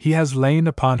 He has lain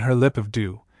upon her lip of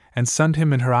dew, and sunned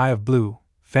him in her eye of blue,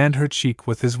 fanned her cheek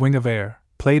with his wing of air,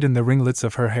 played in the ringlets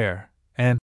of her hair,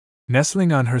 and,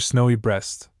 nestling on her snowy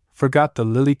breast, forgot the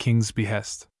lily king's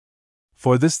behest.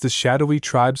 For this the shadowy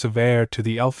tribes of air to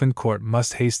the elfin court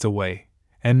must haste away,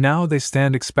 and now they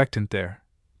stand expectant there,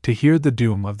 to hear the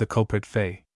doom of the culprit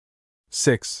Fay.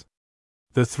 6.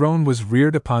 The throne was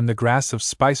reared upon the grass of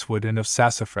spicewood and of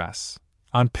sassafras.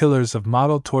 On pillars of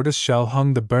mottled tortoise shell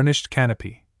hung the burnished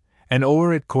canopy, and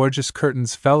o'er it gorgeous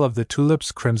curtains fell of the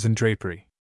tulip's crimson drapery.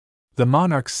 The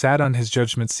monarch sat on his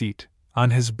judgment seat, on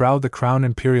his brow the crown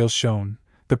imperial shone,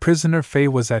 the prisoner Fay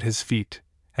was at his feet,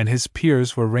 and his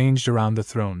peers were ranged around the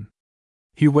throne.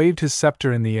 He waved his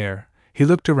scepter in the air, he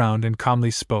looked around and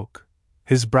calmly spoke.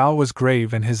 His brow was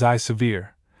grave and his eye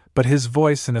severe, but his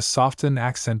voice in a softened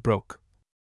accent broke.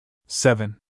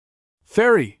 7.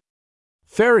 Fairy!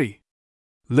 Fairy!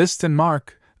 List and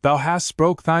mark, thou hast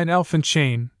broke thine elfin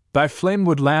chain, thy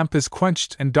flamewood lamp is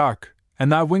quenched and dark, and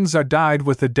thy wings are dyed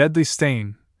with a deadly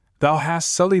stain. Thou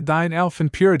hast sullied thine elfin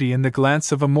purity in the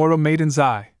glance of a mortal maiden's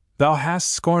eye. Thou hast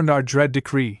scorned our dread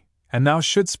decree, and thou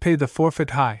shouldst pay the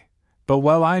forfeit high. But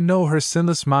well I know her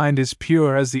sinless mind is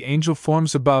pure as the angel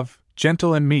forms above,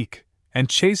 gentle and meek, and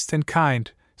chaste and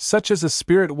kind, such as a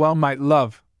spirit well might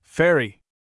love. Fairy!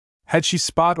 Had she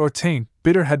spot or taint,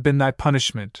 bitter had been thy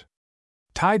punishment.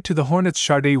 Tied to the hornet's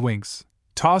chardet wings,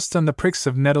 tossed on the pricks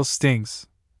of nettle stings,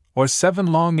 or 7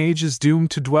 long ages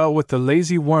doomed to dwell with the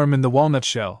lazy worm in the walnut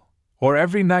shell, or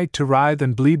every night to writhe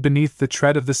and bleed beneath the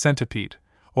tread of the centipede,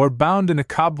 or bound in a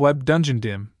cobweb dungeon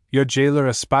dim, your jailer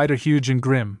a spider huge and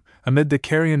grim, amid the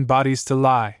carrion bodies to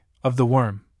lie, of the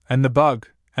worm, and the bug,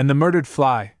 and the murdered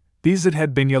fly, these it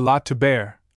had been your lot to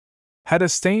bear, had a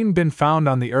stain been found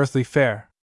on the earthly fare.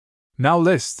 Now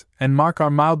list, and mark our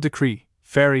mild decree,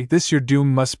 Fairy, this your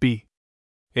doom must be.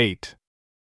 8.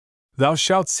 Thou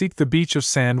shalt seek the beach of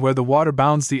sand where the water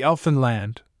bounds the elfin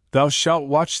land, thou shalt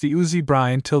watch the oozy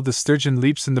brine till the sturgeon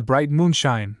leaps in the bright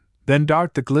moonshine, then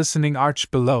dart the glistening arch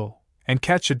below, and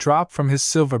catch a drop from his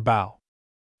silver bow.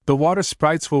 The water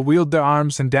sprites will wield their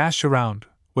arms and dash around,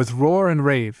 with roar and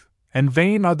rave, and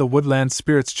vain are the woodland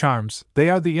spirits' charms, they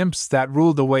are the imps that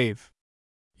rule the wave.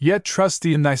 Yet trust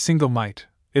thee in thy single might,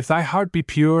 if thy heart be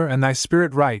pure and thy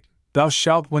spirit right, thou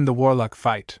shalt win the warlock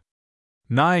fight.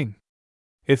 9.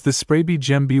 If the Spraby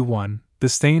gem be won, the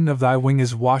stain of thy wing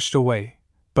is washed away,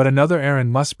 but another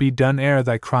errand must be done ere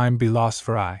thy crime be lost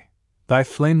for aye. Thy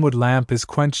flamewood lamp is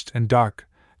quenched and dark,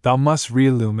 thou must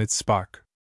re-illume its spark.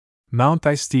 Mount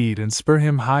thy steed and spur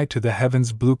him high to the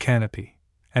heaven's blue canopy,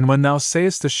 and when thou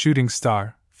sayest a shooting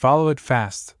star, follow it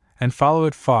fast, and follow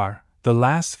it far, the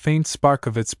last faint spark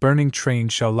of its burning train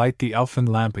shall light the elfin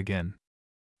lamp again.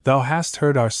 Thou hast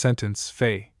heard our sentence,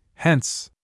 Fay, hence!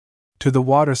 To the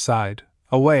waterside,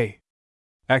 away!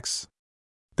 X.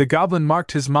 The goblin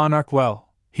marked his monarch well,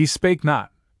 he spake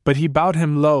not, but he bowed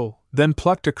him low, then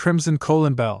plucked a crimson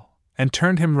colin bell, and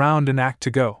turned him round in act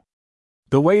to go.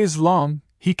 The way is long,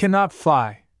 he cannot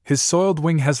fly, his soiled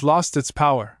wing has lost its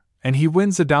power, and he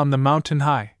wins adown the mountain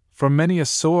high, for many a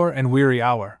sore and weary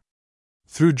hour.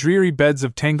 Through dreary beds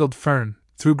of tangled fern,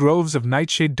 through groves of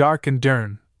nightshade dark and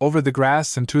dern, over the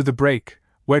grass and through the brake,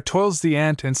 where toils the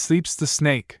ant and sleeps the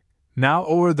snake, now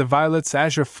o'er the violet's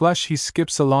azure flush he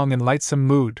skips along in lightsome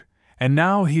mood, and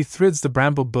now he thrids the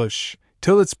bramble bush,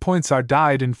 till its points are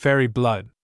dyed in fairy blood.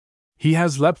 He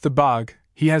has leapt the bog,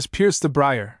 he has pierced the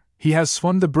briar, he has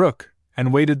swum the brook,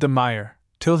 and waded the mire,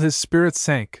 till his spirit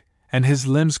sank, and his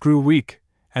limbs grew weak,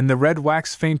 and the red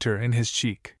waxed fainter in his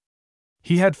cheek.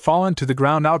 He had fallen to the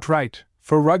ground outright,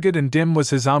 for rugged and dim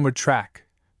was his onward track,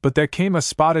 but there came a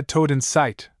spotted toad in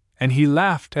sight, and he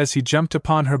laughed as he jumped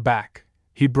upon her back.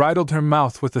 He bridled her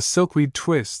mouth with a silkweed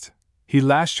twist, he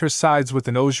lashed her sides with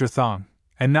an osier thong,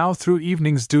 and now through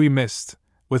evening's dewy mist,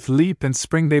 with leap and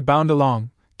spring they bound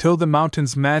along, till the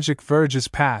mountain's magic verge is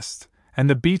past, and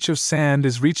the beach of sand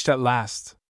is reached at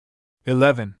last.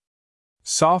 11.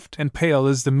 Soft and pale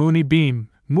is the moony beam,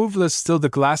 moveless still the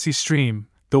glassy stream,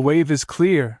 the wave is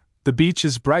clear, the beach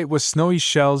is bright with snowy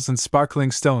shells and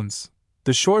sparkling stones,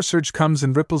 the shore surge comes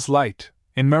in ripples light,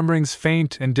 in murmurings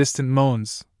faint and distant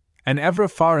moans, and ever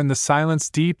afar in the silence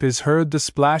deep is heard the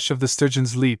splash of the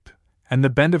sturgeon's leap, and the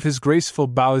bend of his graceful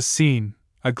bow is seen,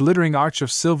 a glittering arch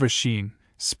of silver sheen,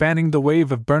 spanning the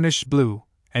wave of burnished blue,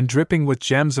 and dripping with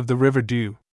gems of the river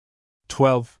dew.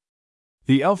 12.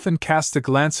 The elfin cast a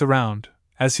glance around,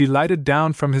 as he lighted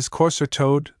down from his courser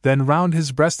toad, then round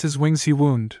his breast his wings he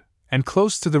wound, and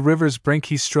close to the river's brink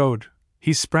he strode.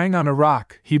 He sprang on a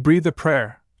rock, he breathed a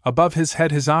prayer, above his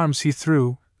head his arms he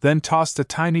threw, then tossed a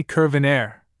tiny curve in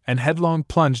air, and headlong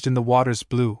plunged in the water's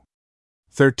blue.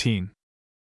 13.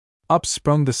 Up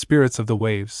sprung the spirits of the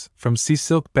waves, from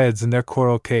sea-silk beds in their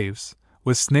coral caves,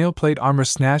 with snail-plate armor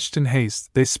snatched in haste,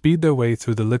 they speed their way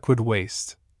through the liquid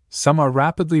waste. Some are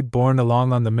rapidly borne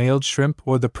along on the mailed shrimp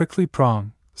or the prickly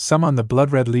prong, some on the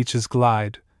blood-red leeches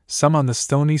glide, some on the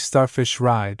stony starfish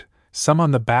ride, some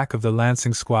on the back of the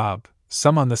lancing squab,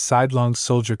 some on the sidelong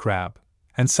soldier crab,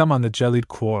 and some on the jellied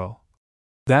coral.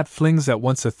 That flings at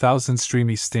once 1,000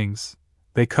 streamy stings,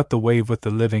 they cut the wave with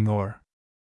the living oar,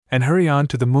 and hurry on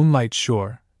to the moonlight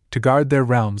shore, to guard their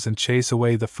realms and chase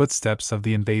away the footsteps of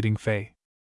the invading Fay.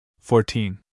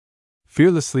 14.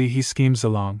 Fearlessly he schemes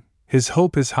along, his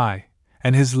hope is high,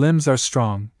 and his limbs are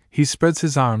strong, he spreads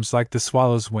his arms like the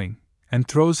swallow's wing, and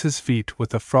throws his feet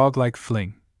with a frog-like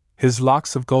fling. His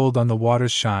locks of gold on the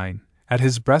waters shine, at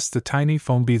his breast the tiny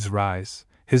foam beads rise,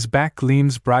 his back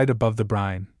gleams bright above the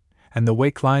brine, and the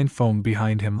wake-line foam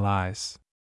behind him lies.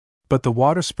 But the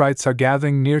water sprites are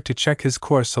gathering near to check his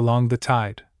course along the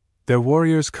tide. Their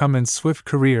warriors come in swift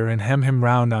career and hem him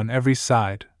round on every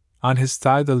side. On his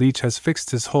thigh the leech has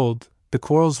fixed his hold, the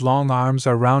coral's long arms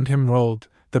are round him rolled,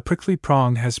 the prickly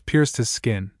prong has pierced his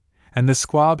skin, and the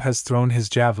squab has thrown his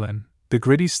javelin, the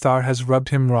gritty star has rubbed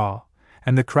him raw,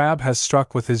 and the crab has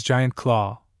struck with his giant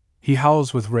claw. He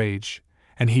howls with rage,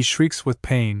 and he shrieks with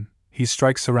pain, he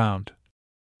strikes around.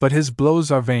 But his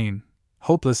blows are vain,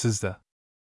 hopeless is the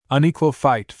unequal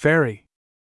fight. Fairy!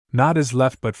 Naught is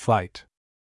left but flight.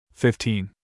 15.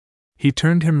 He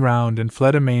turned him round and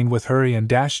fled amain with hurry and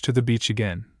dashed to the beach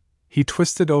again. He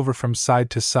twisted over from side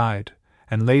to side,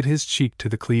 and laid his cheek to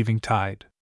the cleaving tide.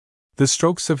 The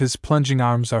strokes of his plunging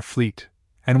arms are fleet,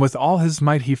 and with all his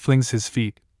might he flings his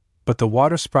feet, but the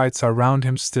water sprites are round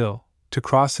him still, to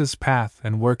cross his path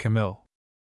and work him ill.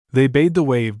 They bade the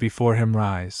wave before him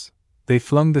rise, they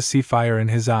flung the sea fire in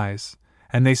his eyes,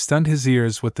 and they stunned his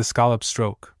ears with the scallop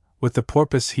stroke, with the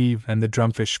porpoise heave and the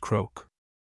drumfish croak.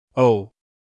 Oh!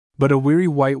 But a weary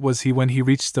wight was he when he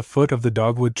reached the foot of the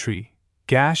dogwood tree,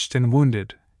 gashed and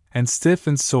wounded, and stiff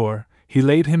and sore, he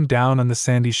laid him down on the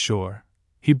sandy shore.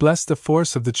 He blessed the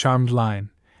force of the charmed line,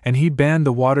 and he banned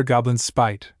the water goblin's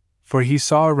spite, for he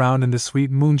saw around in the sweet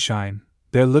moonshine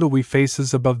their little wee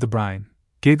faces above the brine,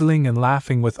 giggling and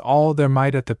laughing with all their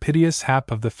might at the piteous hap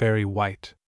of the fairy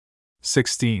wight.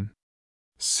 16.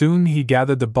 Soon he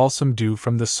gathered the balsam dew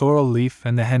from the sorrel leaf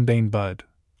and the henbane bud.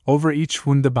 Over each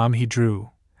wound the balm he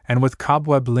drew, and with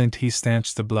cobweb lint he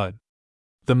stanched the blood.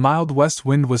 The mild west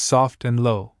wind was soft and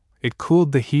low, it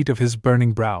cooled the heat of his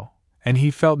burning brow, and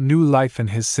he felt new life in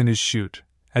his sinews shoot,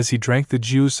 as he drank the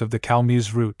juice of the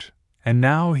calmeus root, and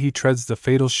now he treads the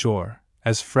fatal shore,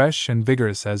 as fresh and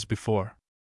vigorous as before.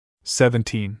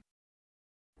 17.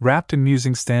 Wrapped in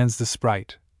musing stands the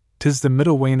sprite, 'tis the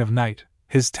middle wane of night,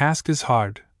 his task is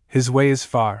hard, his way is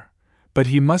far, but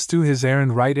he must do his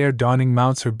errand right ere dawning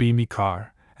mounts her beamy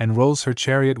car, and rolls her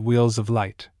chariot wheels of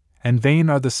light, and vain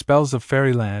are the spells of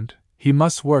fairyland, he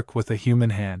must work with a human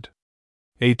hand.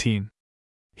 18.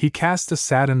 He cast a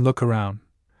saddened look around,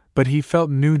 but he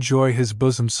felt new joy his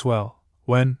bosom swell,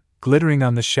 when, glittering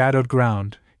on the shadowed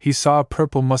ground, he saw a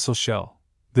purple mussel shell.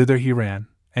 Thither he ran,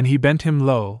 and he bent him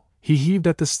low, he heaved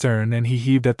at the stern and he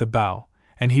heaved at the bow,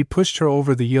 and he pushed her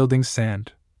over the yielding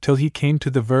sand, till he came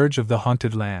to the verge of the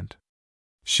haunted land.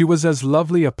 She was as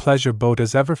lovely a pleasure boat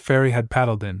as ever fairy had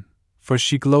paddled in, for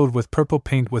she glowed with purple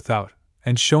paint without,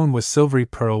 and shone with silvery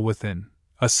pearl within.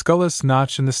 A scullous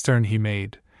notch in the stern he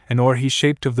made, an oar he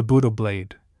shaped of the boodle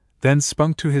blade, then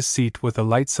spung to his seat with a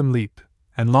lightsome leap,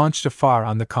 and launched afar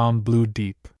on the calm blue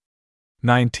deep.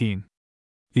 19.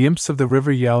 The imps of the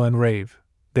river yell and rave,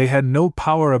 they had no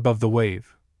power above the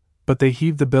wave, but they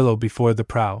heaved the billow before the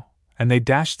prow, and they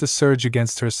dashed the surge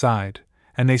against her side,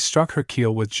 and they struck her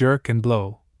keel with jerk and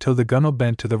blow, till the gunwale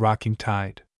bent to the rocking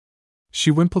tide.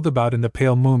 She wimpled about in the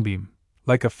pale moonbeam,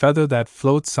 like a feather that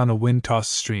floats on a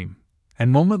wind-tossed stream,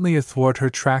 and momently athwart her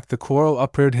track the coral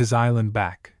upreared his island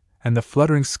back, and the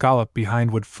fluttering scallop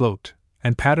behind would float,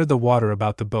 and patter the water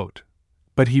about the boat.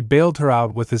 But he bailed her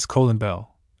out with his colin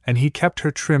bell, and he kept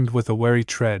her trimmed with a wary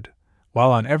tread,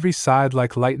 while on every side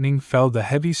like lightning fell the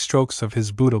heavy strokes of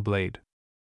his boodle blade.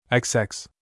 XX.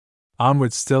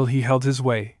 Onward still he held his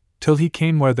way, till he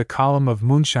came where the column of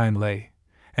moonshine lay,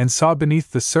 and saw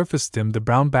beneath the surface dim the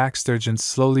brown-backed sturgeons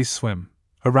slowly swim.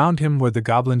 Around him were the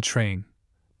goblin train,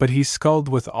 but he sculled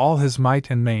with all his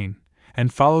might and main,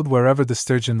 and followed wherever the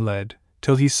sturgeon led,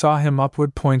 till he saw him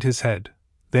upward point his head.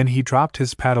 Then he dropped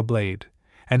his paddle blade,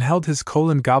 and held his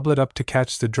colin goblet up to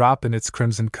catch the drop in its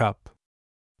crimson cup.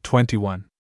 21.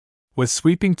 With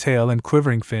sweeping tail and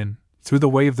quivering fin, through the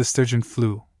wave the sturgeon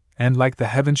flew, and like the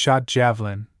heaven-shot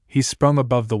javelin, he sprung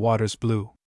above the waters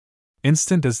blue.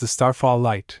 Instant as the starfall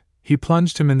light, he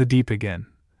plunged him in the deep again,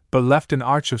 but left an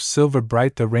arch of silver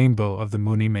bright the rainbow of the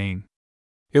moony main.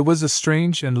 It was a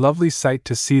strange and lovely sight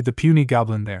to see the puny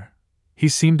goblin there. He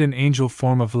seemed an angel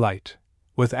form of light,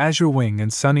 with azure wing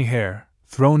and sunny hair,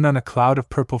 throned on a cloud of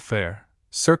purple fair,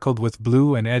 circled with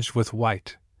blue and edged with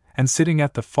white, and sitting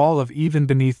at the fall of even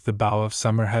beneath the bow of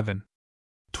summer heaven.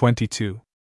 22.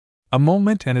 A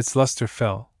moment and its luster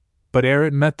fell, but ere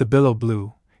it met the billow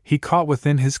blue, he caught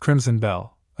within his crimson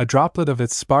bell a droplet of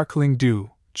its sparkling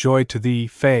dew. Joy to thee,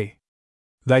 Fay!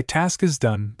 Thy task is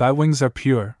done, thy wings are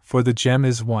pure, for the gem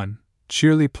is won.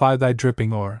 Cheerly ply thy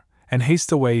dripping oar, and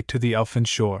haste away to the elfin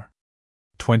shore.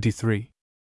 23.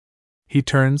 He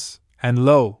turns, and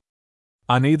lo!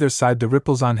 On either side the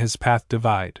ripples on his path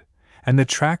divide, and the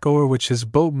track o'er which his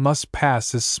boat must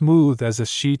pass is smooth as a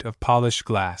sheet of polished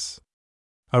glass.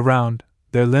 Around,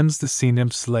 their limbs the sea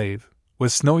nymphs lave,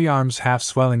 with snowy arms half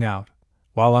swelling out,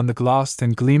 while on the glossed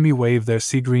and gleamy wave their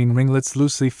sea-green ringlets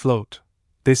loosely float.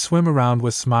 They swim around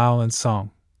with smile and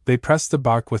song, they press the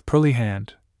bark with pearly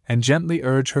hand, and gently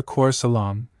urge her course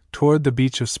along, toward the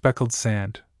beach of speckled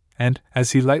sand, and,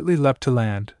 as he lightly leapt to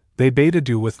land, they bade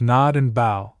adieu with nod and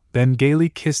bow, then gaily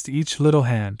kissed each little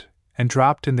hand, and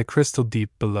dropped in the crystal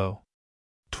deep below.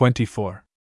 24.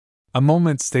 A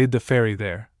moment stayed the fairy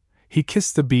there. He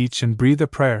kissed the beach and breathed a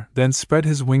prayer, then spread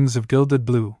his wings of gilded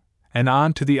blue, and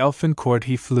on to the elfin court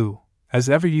he flew, as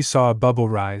ever ye saw a bubble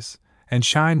rise, and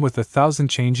shine with 1,000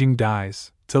 changing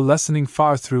dyes, till lessening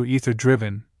far through ether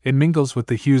driven, it mingles with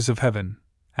the hues of heaven,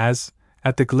 as,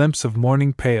 at the glimpse of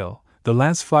morning pale, the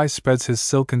lance-fly spreads his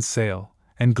silken sail,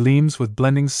 and gleams with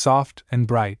blendings soft and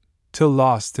bright, till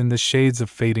lost in the shades of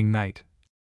fading night.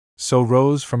 So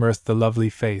rose from earth the lovely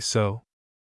Fay, so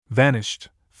vanished,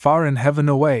 far in heaven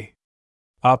away.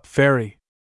 Up, fairy!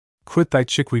 Quit thy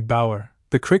chickweed bower,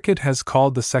 the cricket has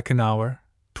called the second hour,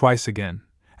 twice again,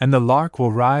 and the lark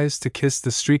will rise to kiss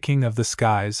the streaking of the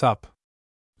skies. Up!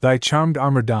 Thy charmed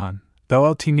armor don, thou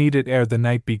wilt need it ere the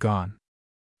night be gone.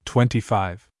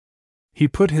 25. He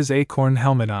put his acorn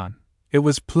helmet on, it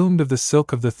was plumed of the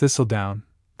silk of the thistledown,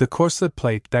 the corselet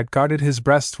plate that guarded his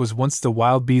breast was once the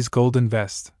wild bee's golden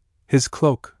vest, his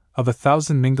cloak, of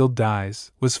 1,000 mingled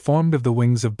dyes, was formed of the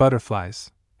wings of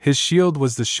butterflies, his shield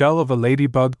was the shell of a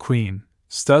ladybug queen,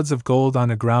 studs of gold on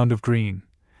a ground of green,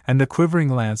 and the quivering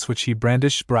lance which he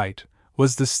brandished bright,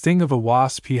 was the sting of a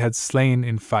wasp he had slain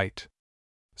in fight.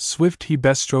 Swift he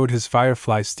bestrode his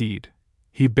firefly steed,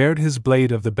 he bared his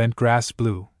blade of the bent grass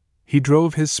blue, he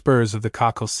drove his spurs of the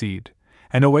cockle seed,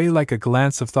 and away like a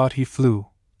glance of thought he flew,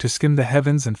 to skim the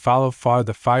heavens and follow far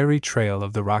the fiery trail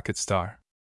of the rocket star.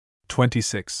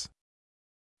 26.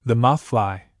 The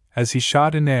moth-fly, as he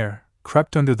shot in air,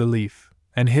 crept under the leaf,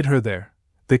 and hid her there.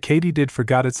 The katydid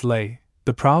forgot its lay,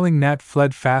 the prowling gnat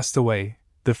fled fast away,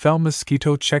 the fell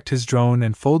mosquito checked his drone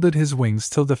and folded his wings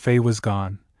till the Fay was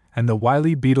gone, and the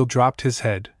wily beetle dropped his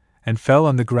head, and fell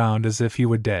on the ground as if he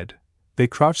were dead, they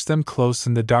crouched them close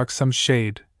in the darksome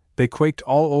shade, they quaked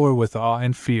all o'er with awe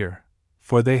and fear,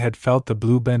 for they had felt the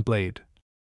blue bent blade,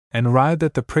 and writhed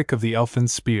at the prick of the elfin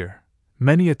spear,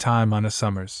 many a time on a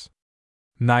summer's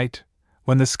night,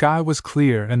 when the sky was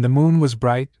clear and the moon was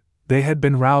bright. They had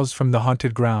been roused from the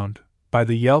haunted ground by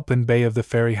the yelp and bay of the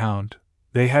fairy hound.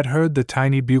 They had heard the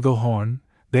tiny bugle horn,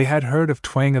 they had heard of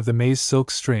twang of the maize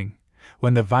silk string,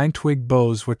 when the vine twig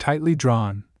bows were tightly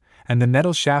drawn, and the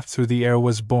nettle shaft through the air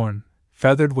was borne,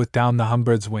 feathered with down the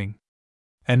humbird's wing.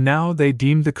 And now they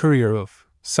deemed the courier of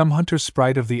some hunter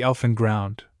sprite of the elfin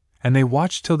ground, and they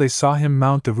watched till they saw him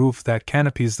mount the roof that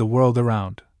canopies the world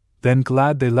around. Then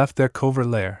glad they left their covert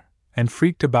lair, and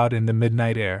freaked about in the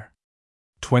midnight air.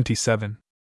 27.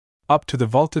 Up to the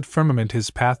vaulted firmament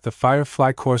his path the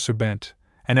firefly courser bent,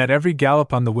 and at every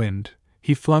gallop on the wind,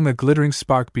 he flung a glittering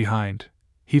spark behind.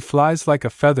 He flies like a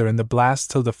feather in the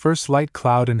blast till the first light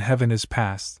cloud in heaven is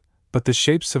past, but the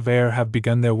shapes of air have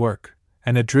begun their work,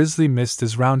 and a drizzly mist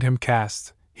is round him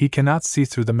cast. He cannot see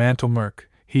through the mantle murk,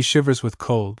 he shivers with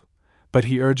cold, but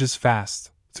he urges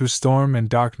fast, through storm and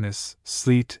darkness,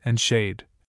 sleet and shade.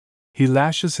 He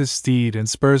lashes his steed and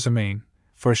spurs amain,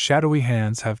 for shadowy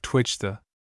hands have twitched the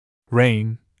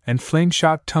rein, and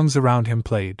flame-shot tongues around him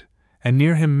played, and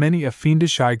near him many a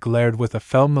fiendish eye glared with a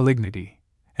fell malignity,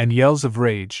 and yells of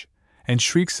rage, and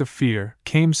shrieks of fear,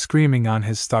 came screaming on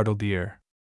his startled ear.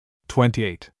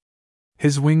 28.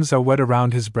 His wings are wet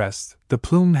around his breast, the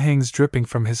plume hangs dripping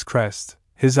from his crest,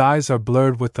 his eyes are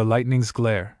blurred with the lightning's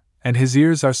glare, and his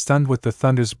ears are stunned with the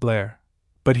thunder's blare.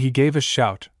 But he gave a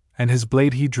shout, and his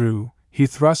blade he drew, he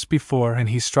thrust before and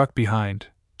he struck behind,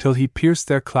 till he pierced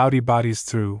their cloudy bodies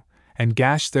through, and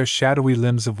gashed their shadowy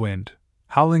limbs of wind.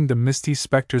 Howling the misty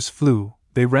spectres flew,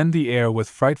 they rend the air with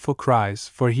frightful cries,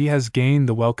 for he has gained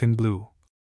the welkin blue,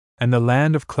 and the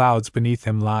land of clouds beneath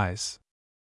him lies.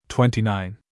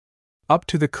 29. Up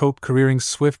to the cope careering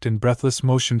swift in breathless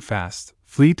motion fast,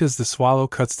 fleet as the swallow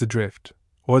cuts the drift,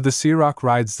 or the sea rock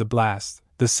rides the blast,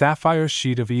 the sapphire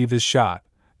sheet of eve is shot,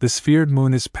 the sphered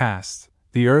moon is past,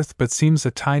 the earth but seems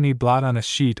a tiny blot on a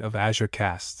sheet of azure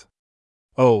cast.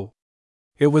 Oh!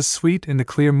 It was sweet in the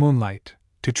clear moonlight,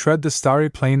 to tread the starry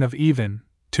plain of even,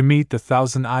 to meet the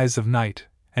thousand eyes of night,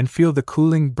 and feel the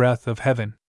cooling breath of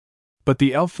heaven. But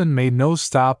the elfin made no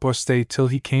stop or stay till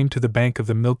he came to the bank of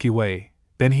the Milky Way,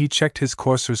 then he checked his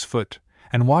courser's foot,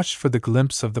 and watched for the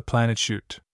glimpse of the planet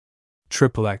shoot.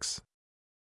 XXX.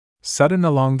 Sudden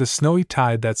along the snowy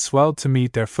tide that swelled to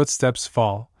meet their footsteps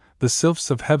fall, the sylphs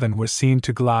of heaven were seen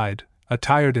to glide,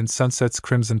 attired in sunset's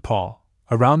crimson pall.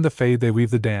 Around the Fay they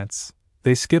weave the dance,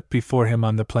 they skip before him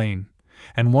on the plain,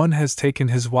 and one has taken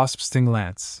his wasp-sting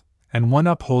lance, and one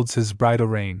upholds his bridle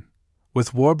rein.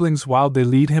 With warblings wild they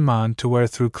lead him on to where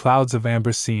through clouds of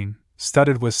amber seen,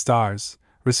 studded with stars,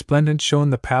 resplendent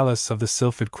shone the palace of the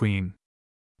sylphid queen.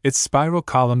 Its spiral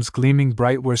columns gleaming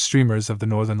bright were streamers of the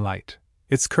northern light,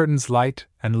 its curtains light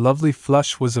and lovely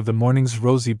flush was of the morning's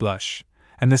rosy blush,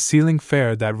 and the ceiling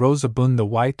fair that rose aboon the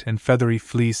white and feathery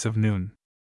fleece of noon.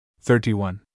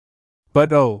 31.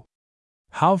 But oh!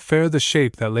 How fair the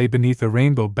shape that lay beneath a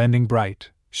rainbow bending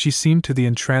bright! She seemed to the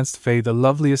entranced Fay the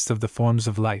loveliest of the forms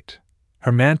of light.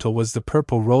 Her mantle was the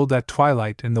purple rolled at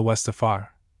twilight in the west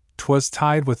afar. 'Twas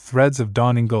tied with threads of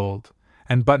dawning gold,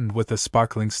 and buttoned with a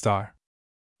sparkling star.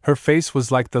 Her face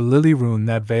was like the lily rune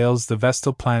that veils the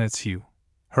vestal planet's hue.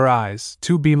 Her eyes,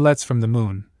 two beamlets from the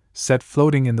moon, set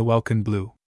floating in the welkin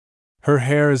blue. Her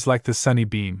hair is like the sunny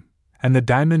beam, and the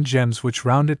diamond gems which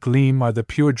round it gleam are the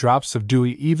pure drops of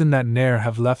dewy even that ne'er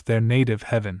have left their native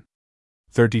heaven.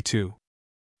 32.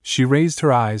 She raised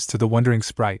her eyes to the wondering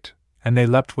sprite, and they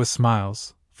leapt with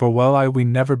smiles, for well I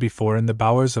ween never before in the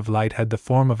bowers of light had the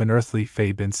form of an earthly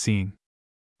Fay been seen.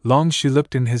 Long she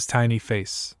looked in his tiny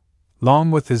face, long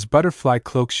with his butterfly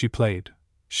cloak she played,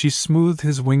 she smoothed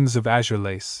his wings of azure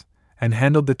lace, and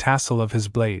handled the tassel of his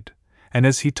blade, and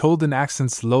as he told in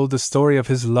accents low the story of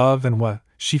his love and what,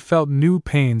 she felt new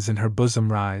pains in her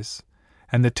bosom rise,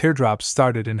 and the teardrops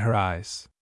started in her eyes.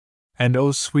 And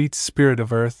O sweet spirit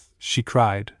of earth, she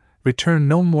cried, return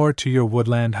no more to your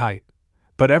woodland height,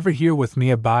 but ever here with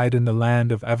me abide in the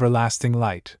land of everlasting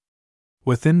light.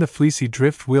 Within the fleecy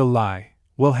drift we'll lie,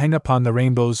 we'll hang upon the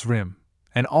rainbow's rim,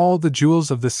 and all the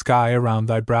jewels of the sky around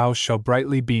thy brow shall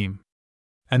brightly beam.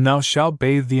 And thou shalt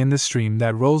bathe thee in the stream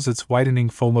that rolls its whitening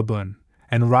foam aboon,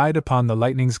 and ride upon the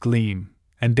lightning's gleam,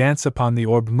 and dance upon the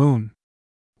orbed moon.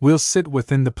 We'll sit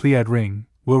within the Pleiad ring,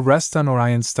 we'll rest on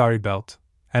Orion's starry belt,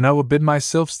 and I will bid my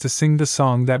sylphs to sing the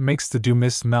song that makes the dew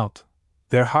mist melt.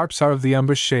 Their harps are of the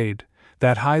umber shade,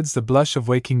 that hides the blush of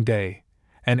waking day,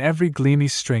 and every gleamy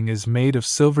string is made of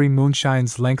silvery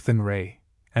moonshine's lengthened ray,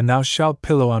 and thou shalt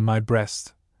pillow on my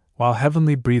breast, while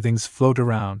heavenly breathings float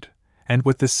around, and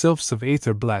with the sylphs of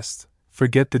aether blest,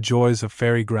 forget the joys of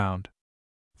fairy ground.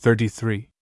 33.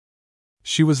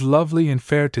 She was lovely and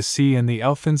fair to see, and the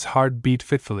elfin's heart beat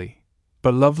fitfully,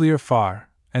 but lovelier far,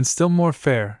 and still more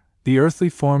fair, the earthly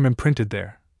form imprinted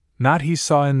there. Naught he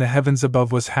saw in the heavens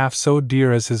above was half so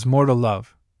dear as his mortal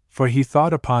love, for he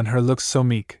thought upon her looks so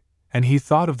meek, and he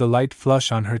thought of the light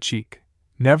flush on her cheek.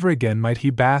 Never again might he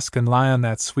bask and lie on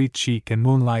that sweet cheek and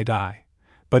moonlight eye,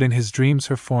 but in his dreams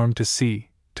her form to see,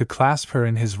 to clasp her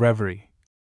in his reverie.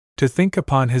 To think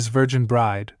upon his virgin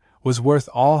bride was worth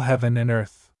all heaven and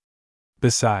earth.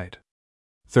 Beside.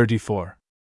 34.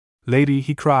 Lady,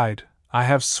 he cried, I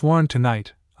have sworn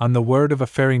tonight, on the word of a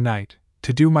fairy knight,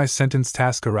 to do my sentence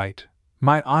task aright.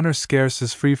 My honor scarce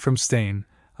is free from stain,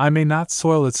 I may not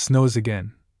soil its snows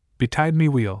again. Betide me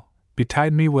weal,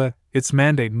 betide me woe, its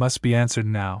mandate must be answered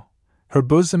now. Her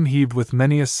bosom heaved with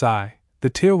many a sigh, the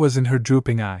tear was in her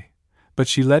drooping eye, but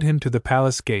she led him to the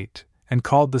palace gate, and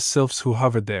called the sylphs who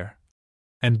hovered there,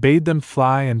 and bade them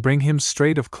fly and bring him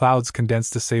straight of clouds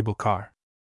condensed a sable car.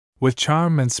 With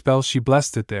charm and spell she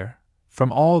blessed it there,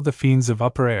 from all the fiends of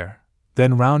upper air,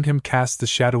 then round him cast the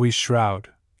shadowy shroud,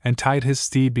 and tied his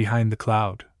steed behind the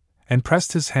cloud, and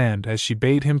pressed his hand as she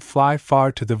bade him fly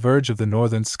far to the verge of the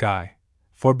northern sky,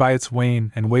 for by its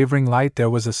wane and wavering light there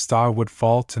was a star would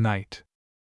fall tonight.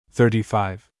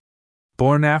 35.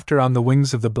 Borne after on the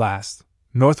wings of the blast,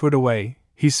 northward away,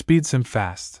 he speeds him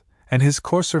fast, and his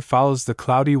courser follows the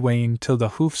cloudy wane till the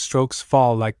hoof strokes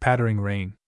fall like pattering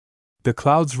rain. The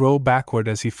clouds roll backward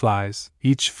as he flies,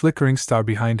 each flickering star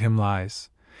behind him lies,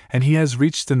 and he has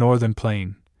reached the northern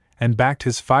plain, and backed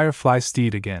his firefly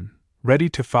steed again, ready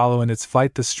to follow in its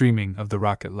flight the streaming of the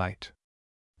rocket light.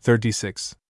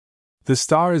 36. The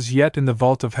star is yet in the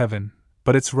vault of heaven,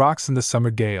 but its rocks in the summer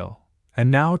gale,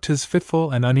 and now 'tis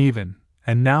fitful and uneven,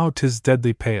 and now 'tis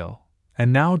deadly pale,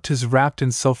 and now 'tis wrapped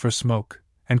in sulphur smoke,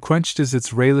 and quenched is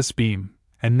its rayless beam,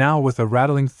 and now with a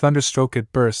rattling thunderstroke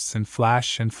it bursts in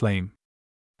flash and flame.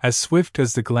 As swift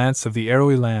as the glance of the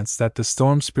arrowy lance that the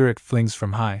storm spirit flings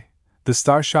from high, the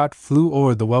star-shot flew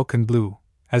o'er the welkin blue,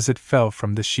 as it fell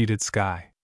from the sheeted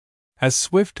sky. As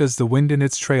swift as the wind in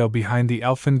its trail behind the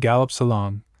elfin gallops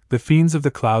along, the fiends of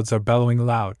the clouds are bellowing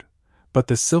loud, but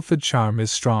the sylphid charm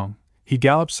is strong, he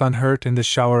gallops unhurt in the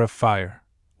shower of fire,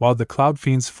 while the cloud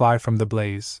fiends fly from the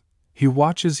blaze, he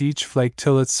watches each flake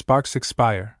till its sparks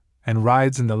expire, and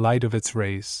rides in the light of its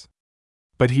rays.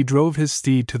 But he drove his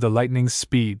steed to the lightning's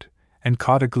speed, and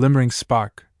caught a glimmering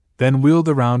spark, then wheeled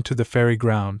around to the fairy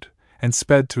ground, and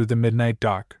sped through the midnight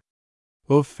dark.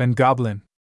 Wolf and goblin,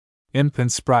 imp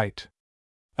and sprite,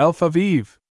 elf of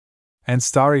eve, and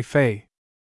starry fay,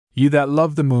 ye that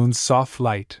love the moon's soft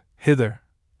light, hither,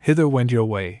 hither wend your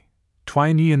way.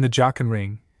 Twine ye in the jocund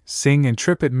ring, sing and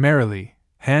trip it merrily,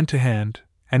 hand to hand,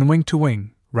 and wing to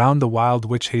wing, round the wild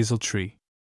witch hazel tree.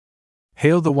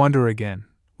 Hail the wanderer again,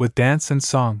 with dance and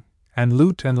song, and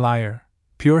lute and lyre,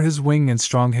 pure his wing and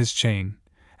strong his chain,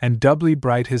 and doubly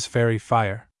bright his fairy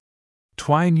fire.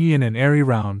 Twine ye in an airy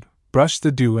round, brush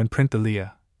the dew and print the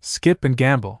leah, skip and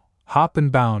gambol, hop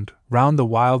and bound, round the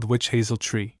wild witch hazel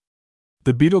tree.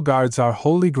 The beetle guards our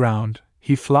holy ground,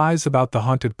 he flies about the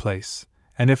haunted place,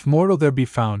 and if mortal there be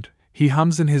found, he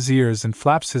hums in his ears and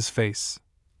flaps his face.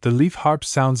 The leaf harp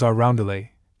sounds our roundelay,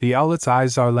 the owlet's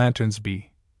eyes our lanterns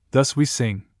be. Thus we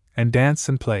sing, and dance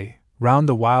and play, round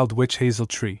the wild witch hazel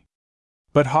tree.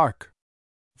 But hark!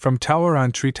 From tower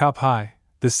on treetop high,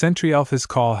 the sentry elf his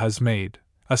call has made.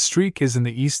 A streak is in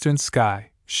the eastern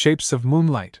sky, shapes of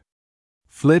moonlight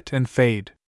flit and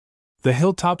fade. The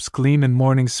hilltops gleam in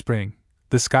morning spring,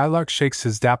 the skylark shakes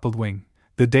his dappled wing,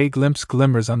 the day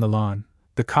glimmers on the lawn,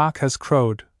 the cock has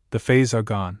crowed, the fays are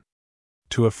gone.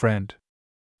 To a friend.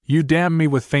 You damn me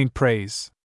with faint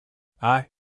praise.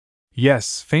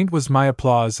 Yes, faint was my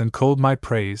applause and cold my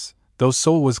praise, though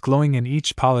soul was glowing in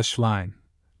each polished line.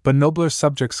 But nobler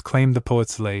subjects claim the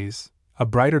poet's lays, a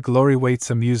brighter glory waits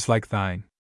a muse like thine.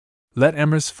 Let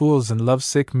amorous fools and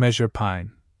lovesick measure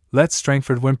pine, let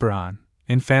Strangford whimper on,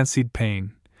 in fancied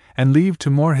pain, and leave to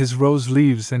more his rose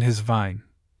leaves and his vine.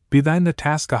 Be thine the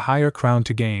task a higher crown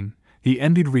to gain, the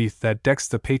envied wreath that decks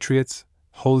the patriot's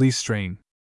holy strain.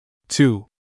 2.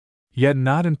 Yet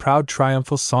not in proud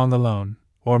triumphal song alone,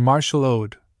 or martial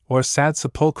ode, or sad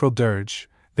sepulchral dirge,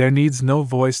 there needs no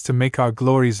voice to make our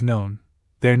glories known,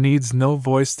 there needs no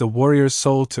voice the warrior's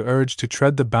soul to urge to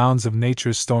tread the bounds of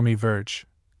nature's stormy verge.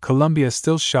 Columbia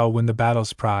still shall win the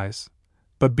battle's prize,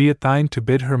 but be it thine to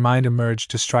bid her mind emerge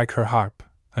to strike her harp,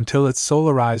 until its soul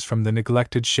arise from the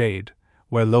neglected shade,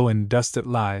 where low in dust it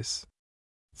lies.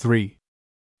 3.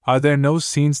 Are there no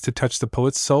scenes to touch the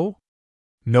poet's soul?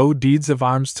 No deeds of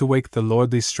arms to wake the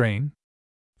lordly strain?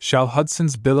 Shall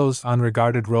Hudson's billows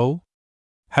unregarded roll?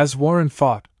 Has Warren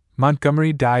fought,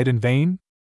 Montgomery died in vain?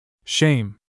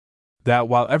 Shame! That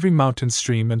while every mountain,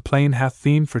 stream, and plain hath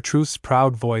theme for truth's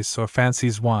proud voice or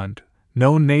fancy's wand,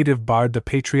 no native bard the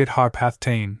patriot harp hath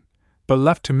ta'en, but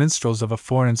left to minstrels of a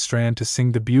foreign strand to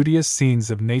sing the beauteous scenes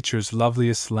of nature's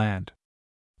loveliest land.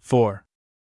 4.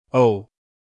 Oh!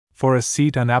 For a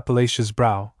seat on Appalachia's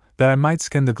brow, that I might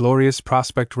scan the glorious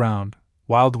prospect round,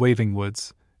 wild waving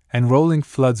woods, and rolling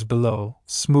floods below,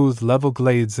 smooth level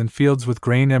glades and fields with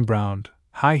grain embrowned,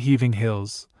 high heaving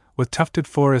hills, with tufted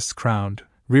forests crowned,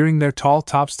 rearing their tall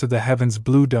tops to the heaven's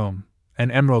blue dome,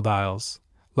 and emerald isles,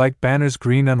 like banners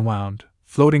green unwound,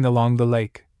 floating along the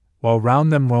lake, while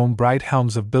round them roam bright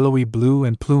helms of billowy blue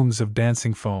and plumes of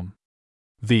dancing foam.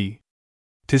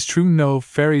 'Tis true no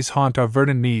fairies haunt our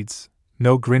verdant meads,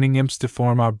 no grinning imps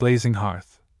deform our blazing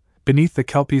hearth. Beneath the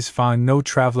kelpie's fang no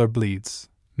traveller bleeds,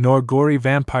 nor gory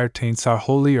vampire taints our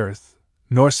holy earth,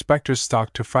 nor spectres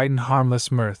stalk to frighten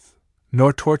harmless mirth,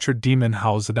 nor tortured demon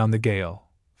howls adown the gale.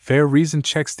 Fair reason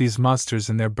checks these monsters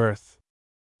in their birth.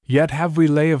 Yet have we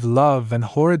lay of love and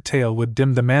horrid tale would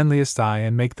dim the manliest eye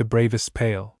and make the bravest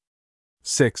pale.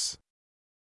 6.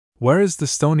 Where is the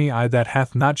stony eye that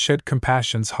hath not shed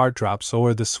compassion's heart drops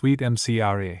o'er the sweet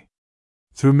Mcra?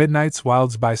 Through midnight's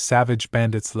wilds by savage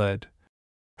bandits led.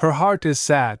 Her heart is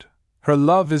sad, her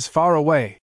love is far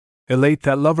away. Elate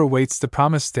that lover waits the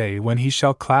promised day when he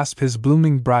shall clasp his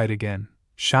blooming bride again.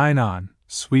 Shine on,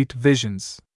 sweet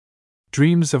visions.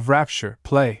 Dreams of rapture,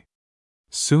 play.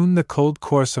 Soon the cold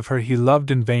course of her he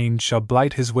loved in vain shall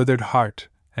blight his withered heart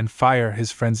and fire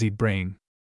his frenzied brain.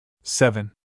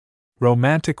 7.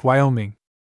 Romantic Wyoming!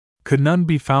 Could none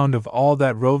be found of all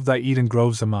that rove thy Eden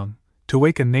groves among, to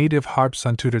wake a native harp's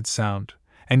untutored sound,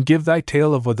 and give thy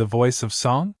tale of woe the voice of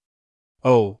song?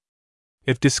 Oh!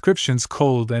 If description's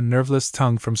cold and nerveless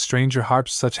tongue from stranger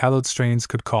harps such hallowed strains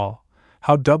could call,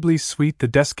 how doubly sweet the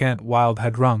descant wild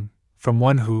had rung, from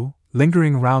one who,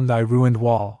 lingering round thy ruined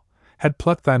wall, had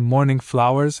plucked thy morning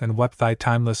flowers and wept thy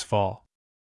timeless fall.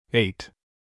 8.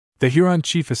 The Huron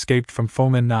chief escaped from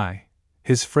foemen nigh,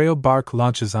 his frail bark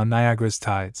launches on Niagara's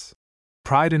tides.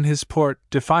 Pride in his port,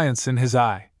 defiance in his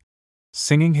eye.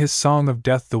 Singing his song of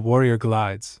death the warrior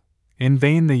glides. In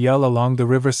vain the yell along the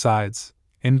river sides,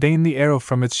 in vain the arrow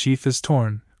from its sheath is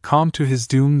torn, calm to his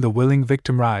doom the willing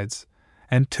victim rides,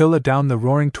 and till adown the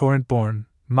roaring torrent borne,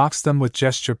 mocks them with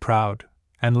gesture proud,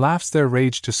 and laughs their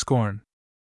rage to scorn.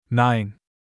 9.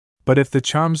 But if the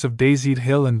charms of daisied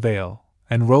hill and vale,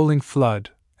 and rolling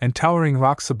flood, and towering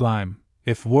rock sublime,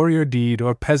 if warrior deed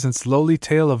or peasant's lowly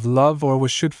tale of love or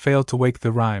wish should fail to wake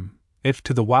the rhyme, if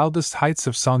to the wildest heights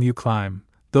of song you climb,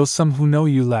 though some who know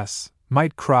you less,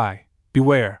 might cry,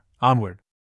 beware, onward!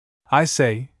 I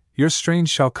say, your strains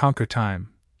shall conquer time,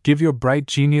 give your bright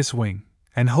genius wing,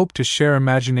 and hope to share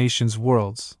imagination's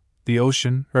worlds, the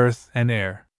ocean, earth, and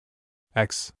air.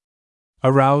 X.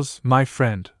 Arouse, my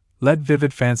friend, let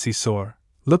vivid fancy soar,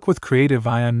 look with creative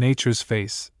eye on nature's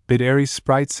face, bid airy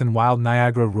sprites in wild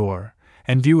Niagara roar,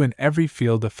 and view in every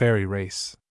field a fairy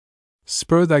race.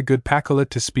 Spur thy good pacolet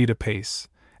to speed apace,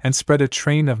 and spread a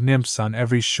train of nymphs on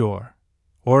every shore.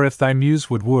 Or if thy muse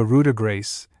would woo a ruder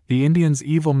grace, the Indian's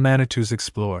evil Manitous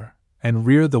explore, and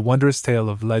rear the wondrous tale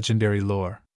of legendary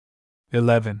lore.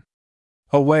 11.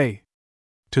 Away!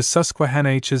 To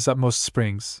Susquehanna's utmost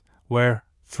springs, where,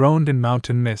 throned in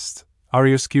mountain mist,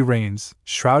 Arioski reigns,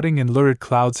 shrouding in lurid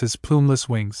clouds his plumeless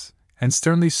wings, and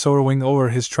sternly sorrowing o'er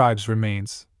his tribe's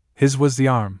remains. His was the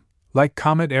arm, like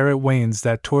comet ere it wanes,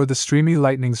 that tore the streamy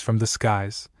lightnings from the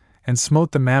skies, and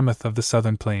smote the mammoth of the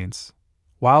southern plains.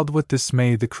 Wild with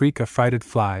dismay the creek affrighted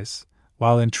flies,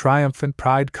 while in triumphant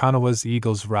pride Kanawha's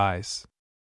eagles rise.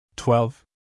 12.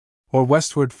 Or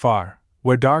westward far,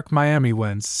 where dark Miami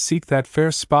winds seek that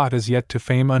fair spot as yet to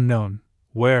fame unknown,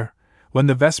 where, when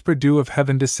the vesper dew of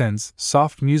heaven descends,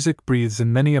 soft music breathes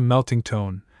in many a melting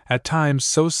tone, at times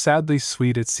so sadly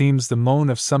sweet it seems the moan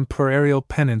of some poor Ariel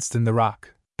penanced in the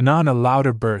rock, anon a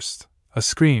louder burst, a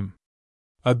scream,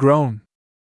 a groan,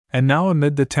 and now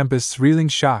amid the tempest's reeling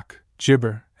shock,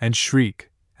 gibber, and shriek,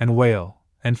 and wail,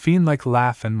 and fiend-like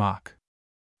laugh and mock.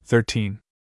 13.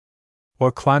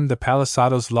 Or climbed the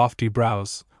palisado's lofty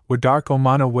brows, where dark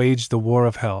Omana waged the war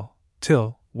of hell,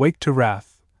 till, waked to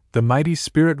wrath, the mighty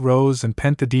spirit rose and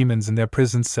pent the demons in their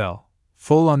prison cell.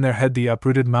 Full on their head the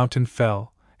uprooted mountain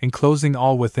fell, enclosing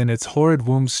all within its horrid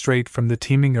womb. Straight from the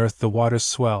teeming earth the waters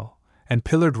swell, and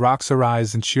pillared rocks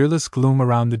arise in cheerless gloom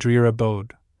around the drear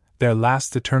abode, their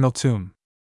last eternal tomb.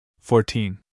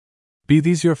 14. Be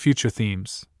these your future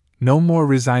themes, no more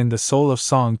resign the soul of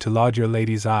song to laud your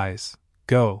lady's eyes.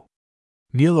 Go,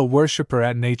 kneel a worshipper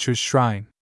at nature's shrine.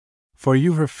 For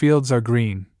you her fields are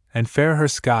green, and fair her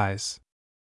skies.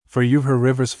 For you her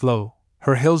rivers flow,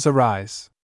 her hills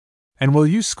arise. And will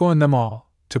you scorn them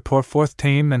all, to pour forth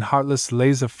tame and heartless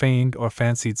lays of feigned or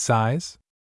fancied sighs?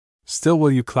 Still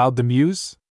will you cloud the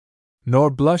muse? Nor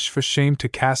blush for shame to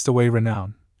cast away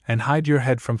renown, and hide your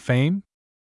head from fame?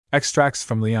 Extracts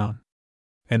from Leon.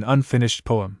 An unfinished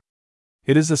poem.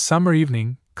 It is a summer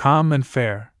evening, calm and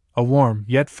fair, a warm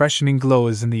yet freshening glow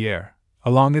is in the air.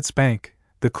 Along its bank,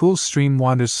 the cool stream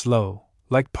wanders slow,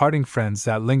 like parting friends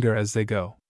that linger as they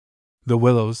go. The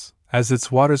willows, as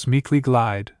its waters meekly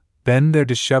glide, bend their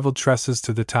disheveled tresses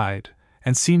to the tide,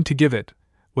 and seem to give it,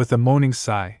 with a moaning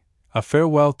sigh, a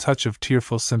farewell touch of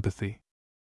tearful sympathy.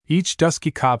 Each dusky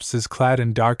copse is clad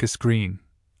in darkest green,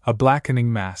 a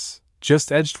blackening mass,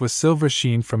 just edged with silver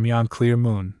sheen from yon clear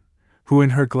moon, who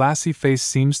in her glassy face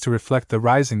seems to reflect the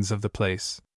risings of the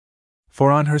place. For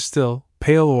on her still,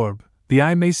 pale orb, the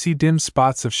eye may see dim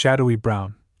spots of shadowy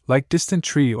brown, like distant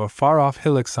tree or far-off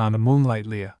hillocks on a moonlight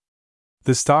lea.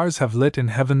 The stars have lit in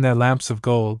heaven their lamps of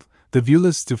gold, the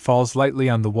viewless dew falls lightly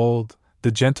on the wold,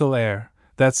 the gentle air,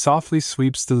 that softly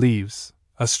sweeps the leaves,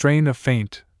 a strain of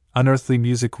faint, unearthly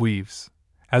music weaves,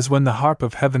 as when the harp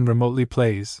of heaven remotely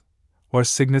plays, or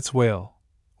cygnets wail,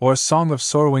 or a song of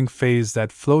sorrowing fays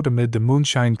that float amid the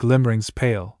moonshine glimmerings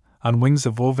pale, on wings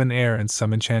of woven air in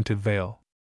some enchanted vale.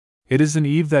 It is an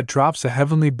eve that drops a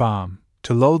heavenly balm,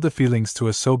 to lull the feelings to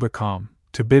a sober calm,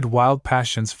 to bid wild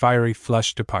passion's fiery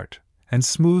flush depart, and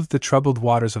smooth the troubled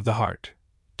waters of the heart,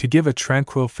 to give a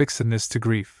tranquil fixedness to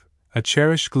grief, a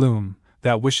cherished gloom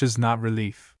that wishes not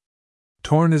relief.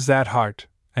 Torn is that heart,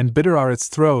 and bitter are its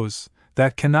throes,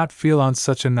 that cannot feel on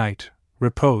such a night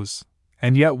repose,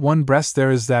 and yet one breast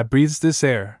there is that breathes this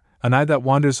air, an eye that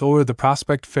wanders o'er the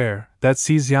prospect fair, that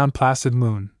sees yon placid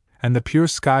moon, and the pure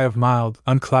sky of mild,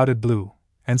 unclouded blue,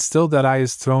 and still that eye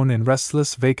is thrown in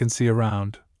restless vacancy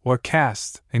around, or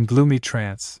cast, in gloomy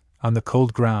trance, on the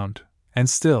cold ground, and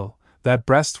still, that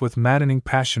breast with maddening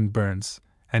passion burns,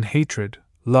 and hatred,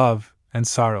 love, and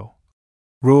sorrow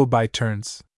rule by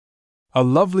turns. A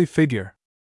lovely figure!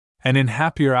 And in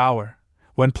happier hour,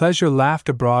 when pleasure laughed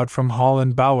abroad from hall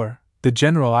and bower, the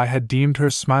general eye had deemed her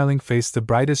smiling face the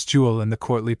brightest jewel in the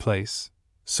courtly place.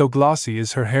 So glossy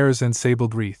is her hair's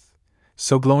ensabled wreath,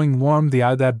 so glowing warm the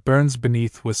eye that burns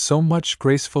beneath, with so much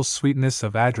graceful sweetness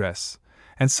of address,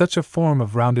 and such a form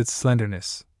of rounded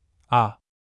slenderness. Ah!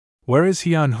 Where is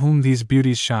he on whom these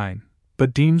beauties shine,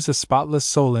 but deems a spotless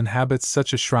soul inhabits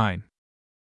such a shrine?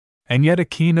 And yet a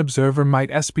keen observer might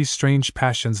espy strange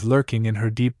passions lurking in her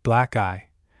deep black eye,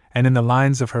 and in the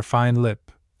lines of her fine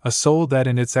lip, a soul that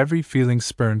in its every feeling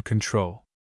spurned control.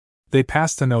 They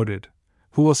passed unnoted.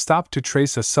 Who will stop to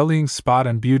trace a sullying spot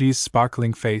on beauty's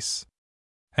sparkling face?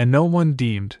 And no one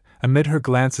deemed, amid her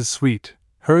glances sweet,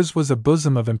 hers was a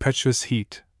bosom of impetuous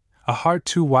heat, a heart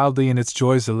too wildly in its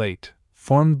joys elate,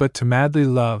 formed but to madly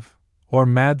love, or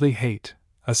madly hate,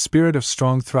 a spirit of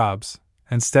strong throbs,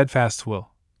 and steadfast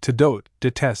will, to dote,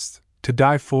 detest, to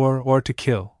die for or to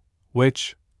kill,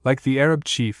 which, like the Arab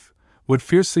chief, would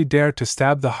fiercely dare to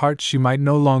stab the heart she might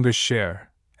no longer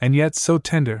share, and yet so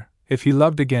tender, if he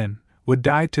loved again, would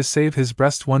die to save his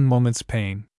breast one moment's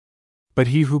pain. But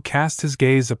he who cast his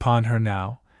gaze upon her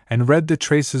now, and read the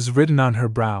traces written on her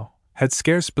brow, had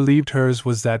scarce believed hers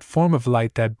was that form of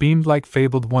light that beamed like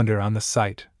fabled wonder on the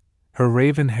sight. Her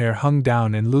raven hair hung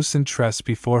down in loosened tress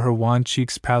before her wan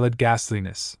cheek's pallid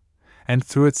ghastliness, and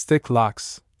through its thick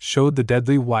locks showed the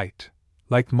deadly white,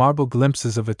 like marble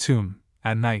glimpses of a tomb,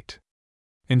 at night.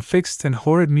 In fixed and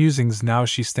horrid musings now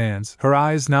she stands, her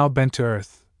eyes now bent to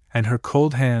earth, and her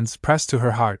cold hands pressed to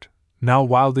her heart, now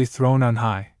wildly thrown on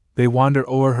high, they wander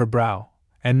o'er her brow,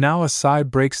 and now a sigh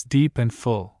breaks deep and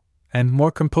full, and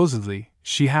more composedly,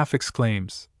 she half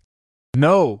exclaims,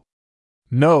 "No!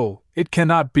 No, it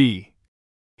cannot be!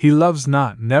 He loves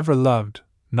not, never loved,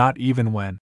 not even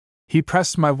when he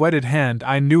pressed my wedded hand,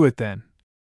 I knew it then.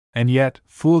 And yet,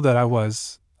 fool that I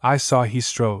was, I saw he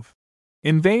strove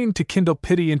in vain to kindle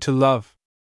pity into love.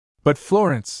 But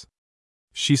Florence!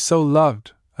 She so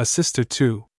loved, a sister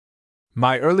too,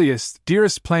 my earliest,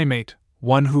 dearest playmate,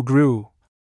 one who grew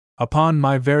upon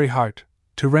my very heart,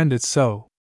 to rend it so.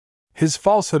 His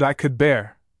falsehood I could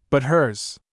bear, but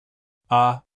hers,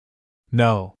 ah!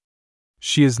 No.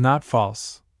 She is not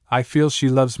false, I feel she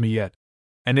loves me yet.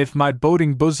 And if my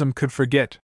boding bosom could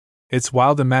forget its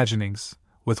wild imaginings,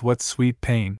 with what sweet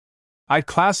pain I'd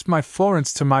clasp my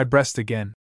Florence to my breast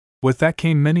again. With that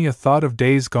came many a thought of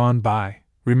days gone by,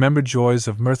 remembered joys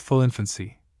of mirthful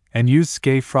infancy, and youth's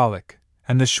gay frolic,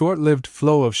 and the short-lived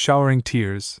flow of showering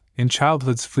tears, in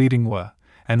childhood's fleeting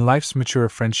and life's mature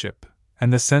friendship,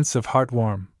 and the sense of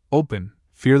heart-warm, open,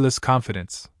 fearless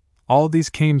confidence, all these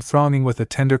came thronging with a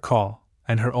tender call,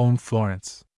 and her own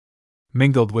Florence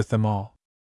mingled with them all.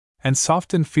 And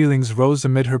softened feelings rose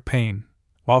amid her pain,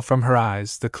 while from her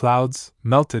eyes the clouds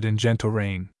melted in gentle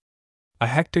rain. A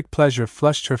hectic pleasure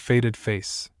flushed her faded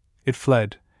face, it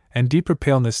fled, and deeper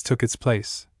paleness took its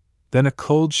place. Then a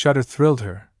cold shudder thrilled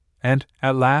her, and,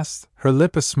 at last, her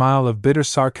lip a smile of bitter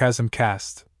sarcasm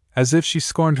cast, as if she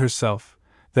scorned herself,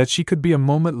 that she could be a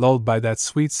moment lulled by that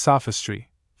sweet sophistry,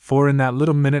 for in that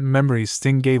little minute memory's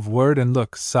sting gave word and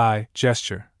look, sigh,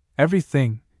 gesture,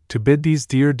 everything, to bid these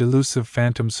dear delusive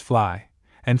phantoms fly,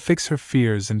 and fix her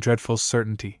fears in dreadful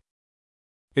certainty.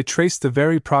 It traced the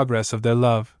very progress of their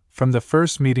love, from the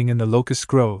first meeting in the locust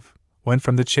grove, when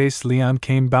from the chase Leon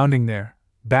came bounding there,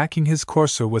 backing his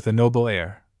courser with a noble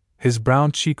air, his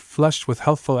brown cheek flushed with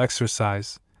healthful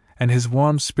exercise, and his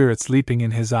warm spirits leaping in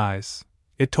his eyes.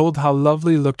 It told how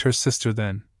lovely looked her sister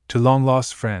then, to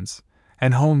long-lost friends,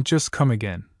 and home just come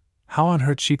again, how on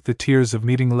her cheek the tears of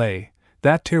meeting lay,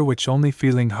 that tear which only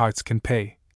feeling hearts can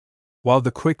pay, while the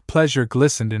quick pleasure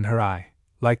glistened in her eye,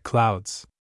 like clouds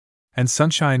and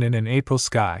sunshine in an April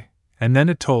sky. And then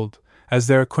it told, as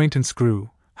their acquaintance grew,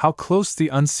 how close the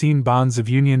unseen bonds of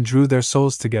union drew their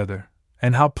souls together,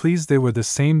 and how pleased they were the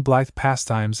same blithe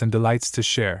pastimes and delights to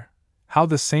share, how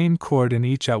the same chord in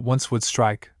each at once would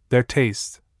strike, their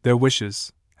taste, their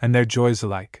wishes, and their joys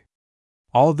alike.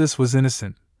 All this was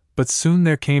innocent, but soon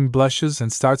there came blushes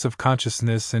and starts of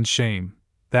consciousness and shame,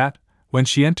 that, when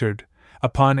she entered,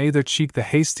 upon either cheek the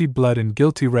hasty blood in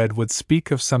guilty red would speak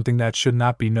of something that should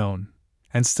not be known,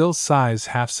 and still sighs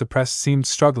half suppressed seemed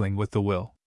struggling with the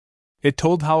will. It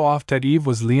told how oft at eve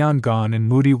was Leon gone in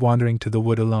moody wandering to the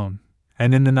wood alone,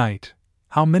 and in the night,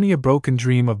 how many a broken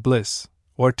dream of bliss,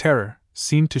 or terror,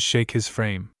 seemed to shake his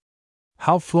frame.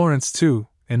 How Florence, too,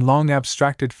 in long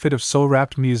abstracted fit of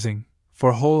soul-rapt musing,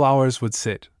 for whole hours would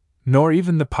sit, nor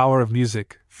even the power of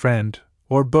music, friend,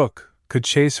 or book, could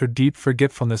chase her deep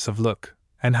forgetfulness of look,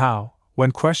 and how,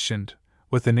 when questioned,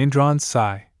 with an indrawn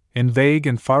sigh, in vague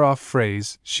and far-off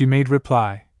phrase, she made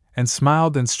reply, and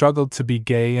smiled and struggled to be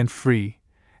gay and free,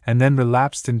 and then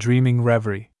relapsed in dreaming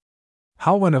reverie.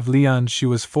 How when of Leon she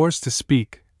was forced to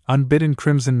speak, unbidden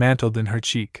crimson mantled in her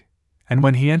cheek, and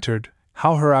when he entered,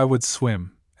 how her eye would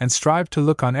swim, and strive to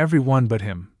look on every one but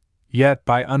him, yet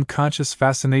by unconscious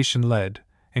fascination led,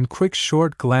 in quick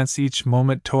short glance each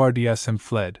moment towards him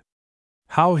fled.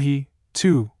 How he,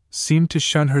 too, seemed to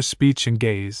shun her speech and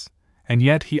gaze, and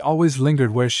yet he always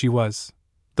lingered where she was,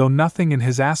 though nothing in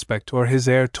his aspect or his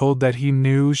air told that he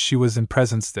knew she was in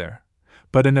presence there,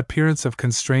 but an appearance of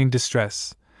constrained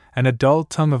distress, and a dull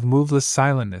tongue of moveless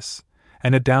silentness,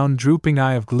 and a down-drooping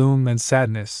eye of gloom and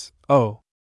sadness. Oh,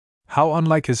 how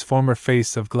unlike his former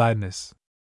face of gladness!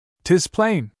 "'Tis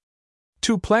plain!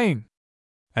 Too plain!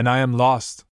 And I am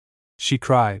lost!" she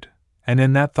cried, and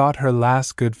in that thought her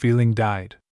last good feeling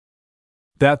died.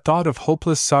 That thought of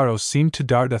hopeless sorrow seemed to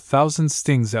dart 1,000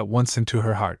 stings at once into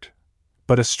her heart,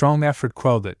 but a strong effort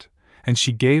quelled it, and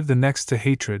she gave the next to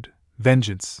hatred,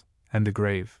 vengeance, and the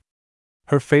grave.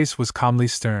 Her face was calmly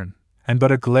stern, and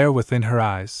but a glare within her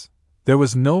eyes. There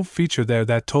was no feature there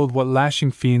that told what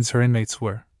lashing fiends her inmates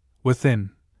were.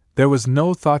 Within, there was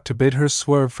no thought to bid her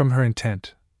swerve from her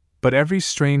intent, but every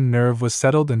strained nerve was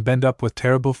settled and bent up with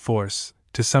terrible force,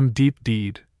 to some deep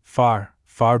deed, far,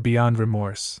 far beyond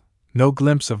remorse. No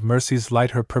glimpse of mercy's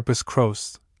light her purpose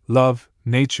crossed, love,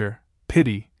 nature,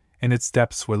 pity, in its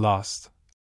depths were lost,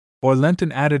 or lent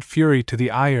an added fury to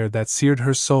the ire that seared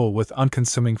her soul with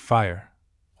unconsuming fire.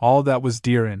 All that was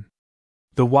dear in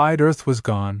the wide earth was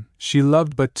gone. She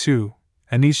loved but two,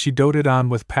 and these she doted on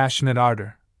with passionate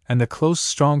ardor, and the close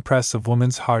strong press of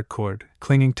woman's heart cord,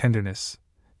 clinging tenderness.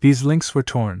 These links were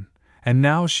torn, and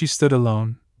now she stood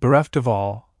alone, bereft of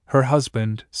all, her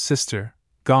husband, sister,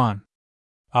 gone.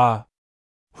 Ah!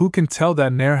 Who can tell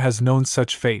that ne'er has known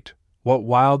such fate, what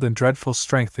wild and dreadful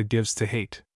strength it gives to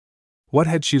hate? What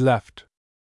had she left?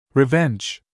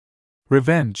 Revenge!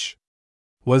 Revenge!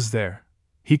 Was there?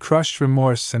 He crushed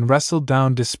remorse and wrestled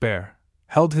down despair,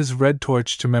 held his red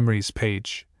torch to memory's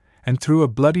page, and threw a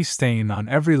bloody stain on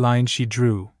every line she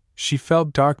drew. She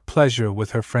felt dark pleasure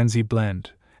with her frenzy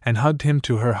blend, and hugged him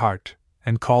to her heart,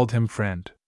 and called him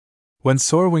friend. When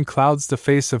soar-wing clouds the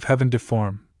face of heaven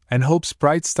deform, and hope's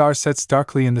bright star sets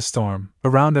darkly in the storm,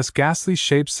 around us ghastly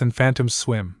shapes and phantoms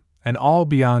swim, and all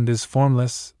beyond is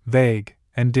formless, vague,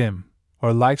 and dim,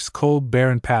 or life's cold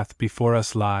barren path before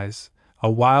us lies, a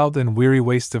wild and weary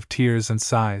waste of tears and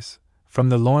sighs, from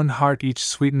the lorn heart each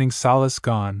sweetening solace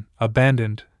gone,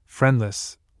 abandoned,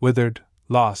 friendless, withered,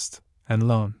 lost, and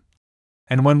lone.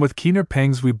 And when with keener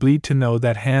pangs we bleed to know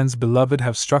that hands beloved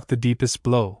have struck the deepest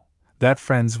blow, that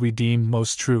friends we deemed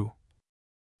most true,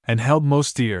 and held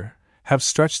most dear, have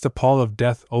stretched the pall of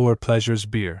death o'er pleasure's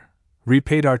bier,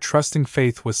 repaid our trusting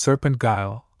faith with serpent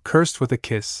guile, cursed with a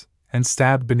kiss, and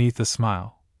stabbed beneath a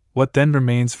smile, what then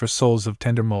remains for souls of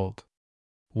tender mold?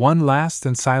 One last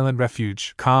and silent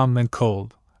refuge, calm and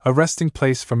cold, a resting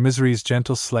place for misery's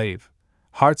gentle slave.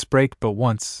 Hearts break but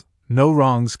once, no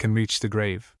wrongs can reach the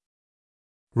grave.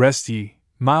 Rest ye,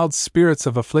 mild spirits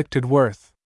of afflicted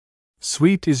worth.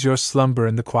 Sweet is your slumber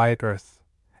in the quiet earth,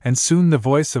 and soon the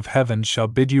voice of heaven shall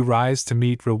bid you rise to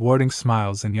meet rewarding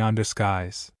smiles in yonder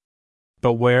skies.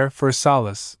 But where, for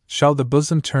solace, shall the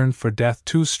bosom turn for death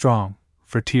too strong,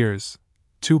 for tears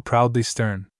too proudly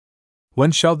stern?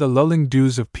 When shall the lulling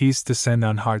dews of peace descend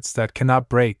on hearts that cannot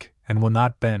break and will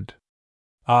not bend?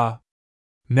 Ah!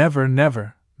 Never,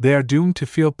 never, they are doomed to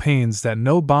feel pains that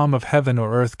no balm of heaven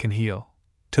or earth can heal,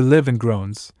 to live in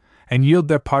groans, and yield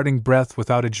their parting breath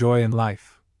without a joy in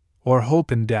life, or hope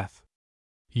in death.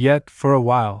 Yet, for a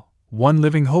while, one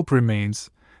living hope remains,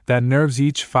 that nerves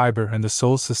each fibre and the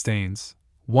soul sustains,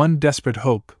 one desperate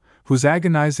hope, whose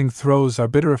agonizing throes are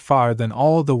bitterer far than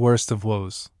all the worst of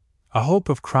woes. A hope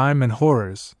of crime and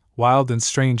horrors, wild and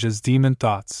strange as demon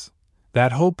thoughts.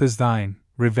 That hope is thine,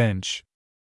 revenge.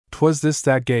 'Twas this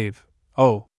that gave,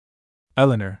 oh,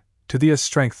 Eleanor, to thee a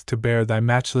strength to bear thy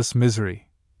matchless misery,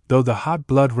 though the hot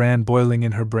blood ran boiling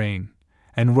in her brain,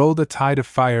 and rolled a tide of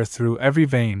fire through every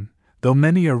vein, though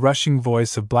many a rushing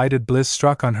voice of blighted bliss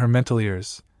struck on her mental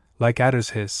ears, like adder's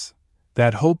hiss.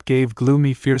 That hope gave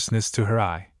gloomy fierceness to her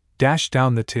eye, dashed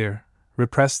down the tear,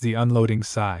 repressed the unloading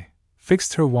sigh,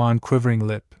 fixed her wan quivering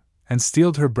lip, and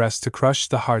steeled her breast to crush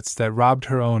the hearts that robbed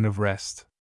her own of rest.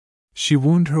 She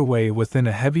wound her way within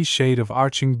a heavy shade of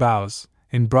arching boughs,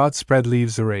 in broad spread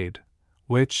leaves arrayed,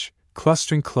 which,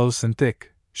 clustering close and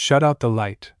thick, shut out the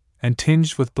light, and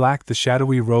tinged with black the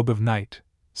shadowy robe of night,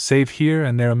 save here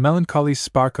and there a melancholy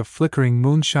spark of flickering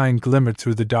moonshine glimmered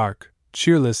through the dark,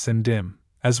 cheerless and dim,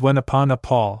 as when upon a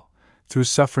pall, through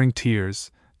suffering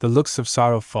tears, the looks of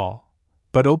sorrow fall,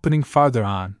 but opening farther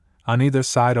on either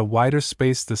side a wider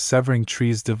space the severing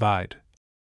trees divide,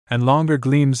 and longer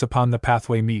gleams upon the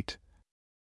pathway meet,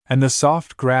 and the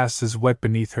soft grass is wet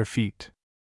beneath her feet.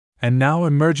 And now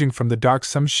emerging from the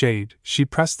darksome shade, she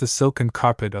pressed the silken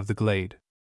carpet of the glade.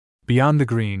 Beyond the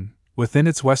green, within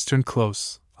its western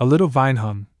close, a little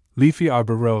vine-hung, leafy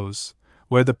arbor rose,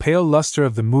 where the pale luster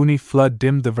of the moony flood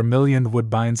dimmed the vermilioned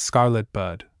woodbine's scarlet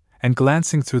bud, and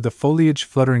glancing through the foliage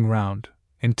fluttering round,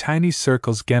 in tiny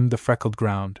circles gemmed the freckled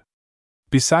ground.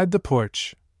 Beside the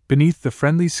porch, beneath the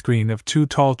friendly screen of two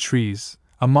tall trees,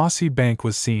 a mossy bank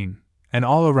was seen, and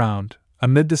all around,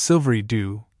 amid the silvery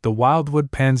dew, the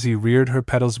wildwood pansy reared her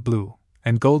petals blue,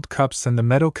 and gold cups and the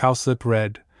meadow cowslip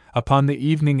red, upon the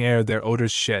evening air their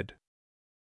odors shed.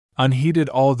 Unheeded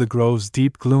all the grove's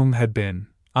deep gloom had been,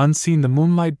 unseen the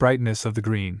moonlight brightness of the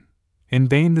green. In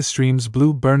vain the stream's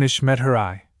blue burnish met her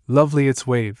eye, lovely its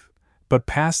wave, but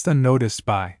passed unnoticed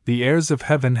by. The airs of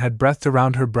heaven had breathed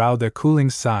around her brow their cooling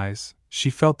sighs, she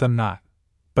felt them not.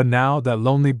 But now that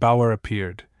lonely bower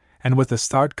appeared, and with a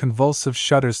start convulsive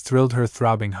shudders thrilled her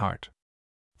throbbing heart.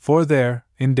 For there,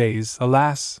 in days,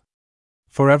 alas,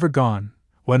 forever gone,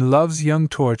 when love's young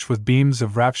torch with beams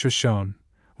of rapture shone,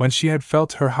 when she had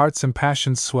felt her heart's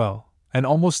impassioned swell, and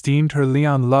almost deemed her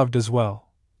Leon loved as well,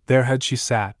 there had she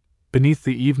sat, beneath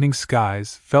the evening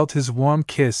skies, felt his warm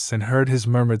kiss and heard his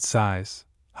murmured sighs,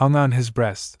 hung on his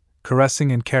breast,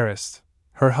 caressing and caressed,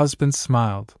 her husband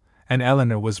smiled, and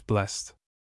Eleanor was blessed.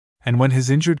 And when his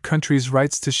injured country's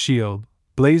rights to shield,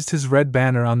 blazed his red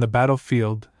banner on the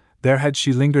battlefield, there had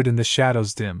she lingered in the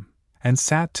shadows dim, and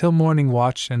sat till morning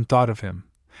watch and thought of him,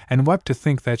 and wept to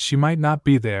think that she might not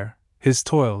be there, his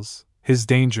toils, his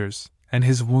dangers, and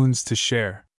his wounds to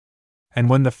share. And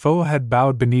when the foe had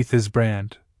bowed beneath his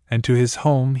brand, and to his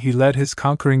home he led his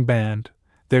conquering band,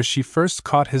 there she first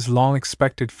caught his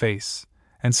long-expected face,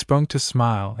 and sprung to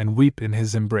smile and weep in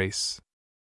his embrace.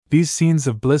 These scenes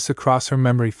of bliss across her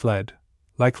memory fled,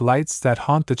 like lights that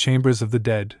haunt the chambers of the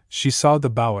dead. She saw the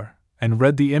bower, and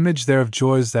read the image there of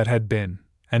joys that had been,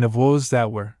 and of woes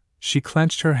that were. She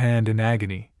clenched her hand in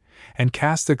agony, and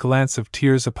cast a glance of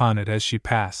tears upon it as she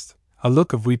passed, a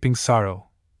look of weeping sorrow.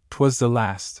 'Twas the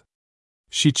last.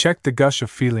 She checked the gush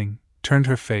of feeling, turned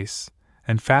her face,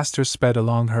 and faster sped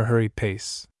along her hurried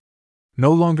pace.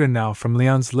 No longer now from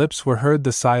Leon's lips were heard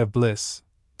the sigh of bliss,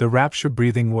 the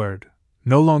rapture-breathing word.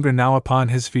 No longer now upon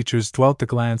his features dwelt the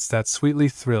glance that sweetly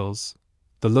thrills,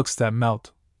 the looks that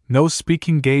melt. No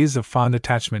speaking gaze of fond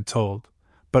attachment told,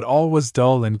 but all was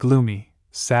dull and gloomy,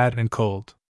 sad and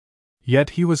cold.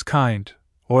 Yet he was kind,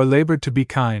 or labored to be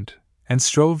kind, and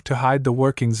strove to hide the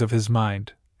workings of his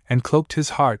mind, and cloaked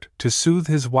his heart to soothe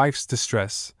his wife's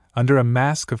distress, under a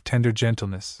mask of tender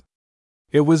gentleness.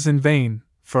 It was in vain,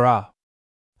 for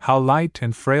how light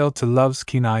and frail to love's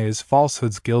keen eye is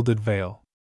falsehood's gilded veil.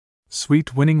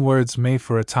 Sweet winning words may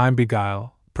for a time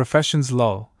beguile, professions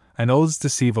lull, and oaths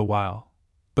deceive a while.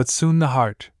 But soon the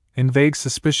heart, in vague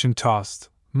suspicion tossed,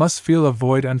 must feel a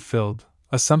void unfilled,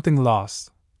 a something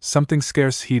lost, something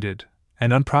scarce heeded,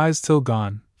 and unprized till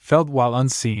gone, felt while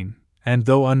unseen, and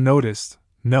though unnoticed,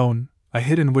 known, a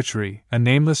hidden witchery, a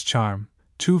nameless charm,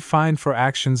 too fine for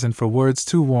actions and for words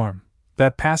too warm,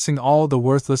 that passing all the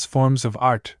worthless forms of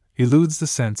art, eludes the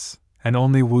sense, and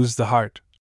only woos the heart.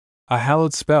 A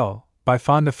hallowed spell, by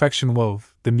fond affection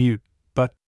wove, the mute,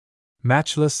 but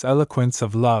matchless eloquence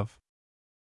of love.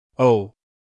 Oh!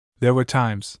 There were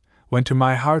times, when to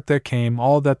my heart there came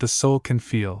all that the soul can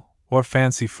feel, or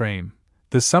fancy frame,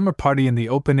 the summer party in the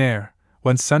open air,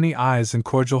 when sunny eyes and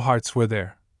cordial hearts were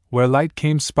there, where light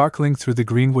came sparkling through the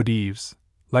greenwood eaves,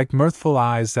 like mirthful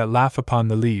eyes that laugh upon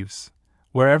the leaves,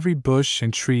 where every bush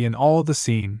and tree and all the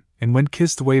scene, in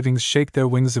wind-kissed wavings shake their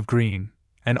wings of green,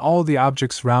 and all the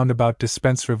objects round about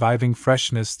dispense reviving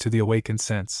freshness to the awakened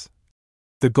sense.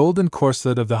 The golden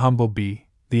corslet of the humble bee,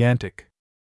 the antic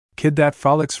kid that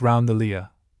frolics round the lea,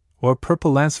 or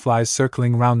purple lanceflies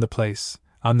circling round the place,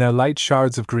 on their light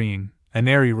shards of green, an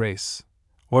airy race,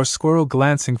 or squirrel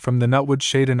glancing from the nutwood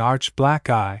shade an arch black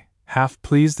eye, half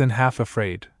pleased and half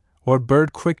afraid, or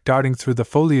bird quick darting through the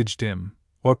foliage dim,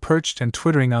 or perched and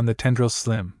twittering on the tendril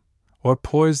slim, or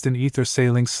poised in ether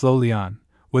sailing slowly on,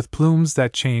 with plumes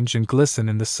that change and glisten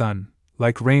in the sun,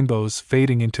 like rainbows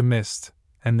fading into mist,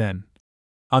 and then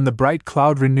on the bright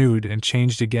cloud renewed and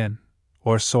changed again,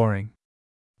 or soaring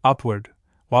upward,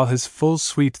 while his full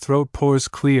sweet throat pours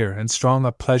clear and strong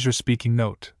a pleasure-speaking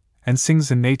note, and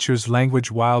sings in nature's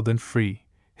language wild and free,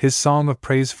 his song of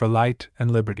praise for light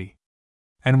and liberty.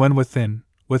 And when within,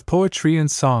 with poetry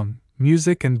and song,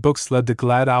 music and books led the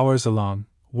glad hours along,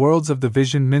 worlds of the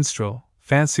vision minstrel,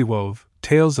 fancy wove,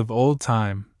 tales of old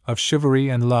time, of chivalry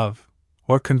and love,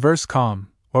 or converse calm,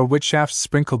 or wit shafts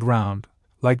sprinkled round,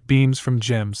 like beams from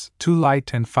gems, too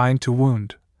light and fine to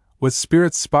wound, with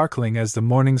spirits sparkling as the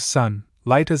morning's sun,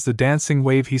 light as the dancing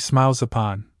wave he smiles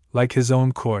upon, like his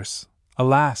own course.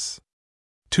 Alas!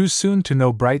 Too soon to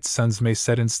know bright suns may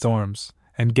set in storms,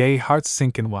 and gay hearts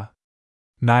sink in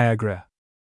Niagara.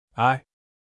 Aye!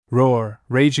 Roar,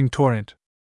 raging torrent!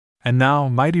 And now,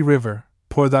 mighty river,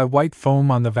 pour thy white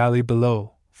foam on the valley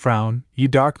below, frown, ye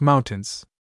dark mountains,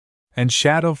 and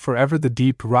shadow forever the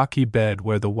deep rocky bed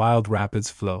where the wild rapids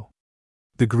flow.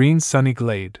 The green sunny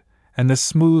glade, and the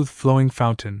smooth flowing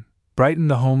fountain, brighten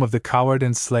the home of the coward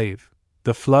and slave,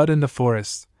 the flood and the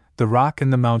forest, the rock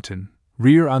and the mountain,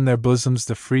 rear on their bosoms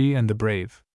the free and the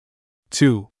brave.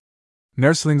 2.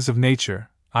 Nurslings of nature,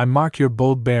 I mark your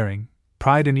bold bearing,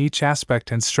 pride in each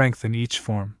aspect and strength in each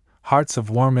form, hearts of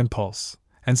warm impulse,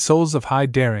 and souls of high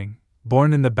daring,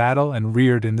 born in the battle and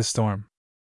reared in the storm.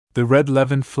 The red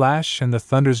levin flash and the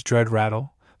thunder's dread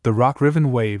rattle, the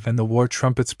rock-riven wave and the war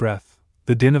trumpet's breath,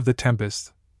 the din of the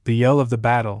tempest, the yell of the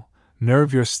battle,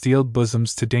 nerve your steeled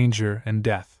bosoms to danger and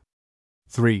death.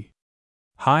 3.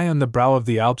 High on the brow of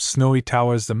the Alps' snowy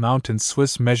towers the mountain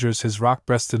Swiss measures his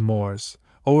rock-breasted moors,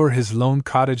 o'er his lone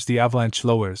cottage the avalanche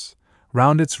lowers,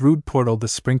 round its rude portal the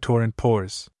spring torrent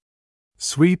pours.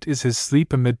 Sweet is his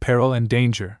sleep amid peril and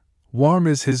danger, warm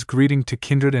is his greeting to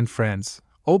kindred and friends,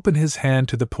 open his hand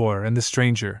to the poor and the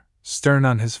stranger, stern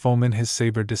on his foeman his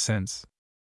saber descends.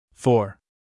 4.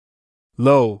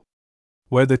 Lo!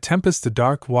 Where the tempest the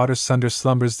dark water sunder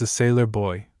slumbers the sailor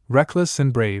boy, reckless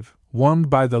and brave, warmed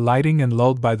by the lighting and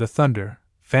lulled by the thunder,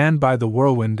 fanned by the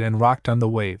whirlwind and rocked on the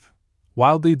wave.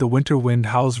 Wildly the winter wind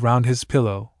howls round his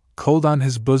pillow, cold on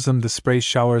his bosom the spray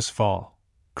showers fall,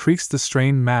 creaks the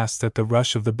strained mast at the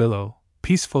rush of the billow,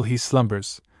 peaceful he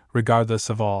slumbers, regardless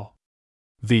of all.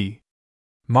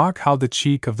 Mark how the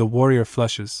cheek of the warrior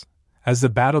flushes, as the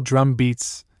battle drum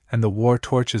beats and the war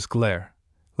torches glare.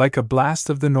 Like a blast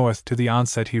of the north to the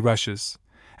onset he rushes,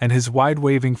 and his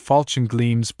wide-waving falchion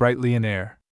gleams brightly in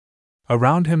air.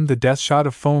 Around him the death-shot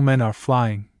of foemen are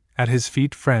flying, at his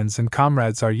feet friends and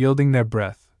comrades are yielding their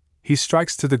breath. He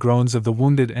strikes to the groans of the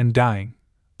wounded and dying,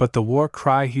 but the war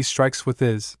cry he strikes with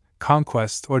is,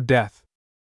 conquest or death.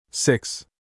 6.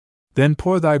 Then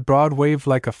pour thy broad wave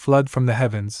like a flood from the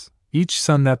heavens, each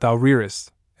son that thou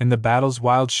rearest, in the battle's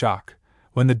wild shock,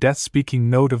 when the death-speaking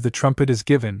note of the trumpet is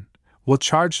given, will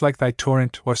charge like thy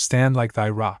torrent or stand like thy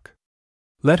rock.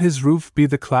 Let his roof be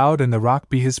the cloud and the rock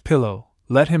be his pillow,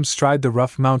 Let him stride the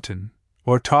rough mountain,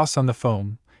 or toss on the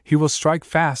foam, he will strike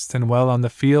fast and well on the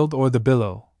field or the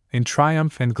billow, in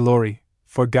triumph and glory,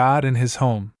 for God and his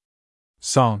home.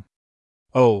 Song.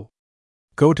 Oh,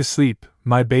 go to sleep,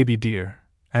 my baby dear,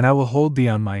 and I will hold thee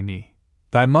on my knee.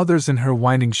 Thy mother's in her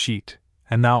winding sheet,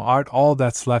 and thou art all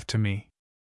that's left to me.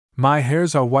 My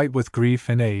hairs are white with grief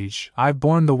and age, I've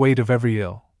borne the weight of every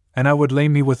ill, and I would lay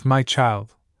me with my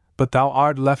child, but thou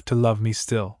art left to love me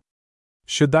still.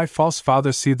 Should thy false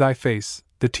father see thy face,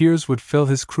 the tears would fill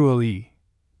his cruel ee,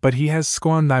 but he has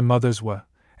scorned thy mother's wa,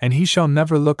 and he shall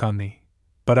never look on thee.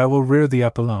 But I will rear thee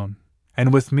up alone,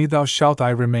 and with me thou shalt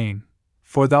I remain,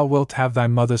 for thou wilt have thy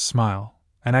mother's smile,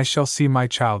 and I shall see my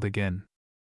child again.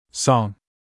 Song.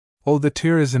 Oh, the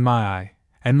tear is in my eye,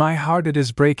 and my heart it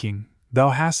is breaking.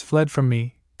 Thou hast fled from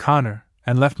me, Connor,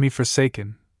 and left me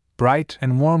forsaken. Bright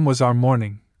and warm was our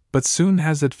morning, but soon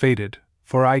has it faded,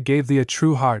 for I gave thee a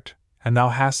true heart, and thou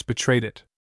hast betrayed it.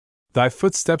 Thy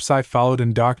footsteps I followed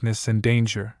in darkness and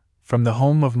danger, from the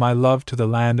home of my love to the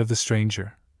land of the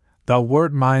stranger. Thou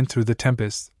wert mine through the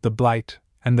tempest, the blight,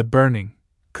 and the burning.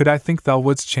 Could I think thou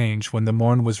wouldst change when the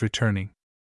morn was returning?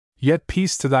 Yet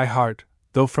peace to thy heart,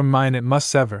 though from mine it must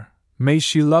sever. May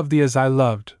she love thee as I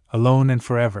loved, alone and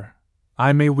forever.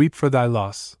 I may weep for thy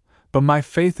loss, but my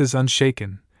faith is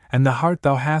unshaken, and the heart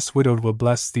thou hast widowed will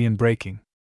bless thee in breaking.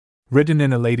 Written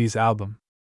in a lady's album.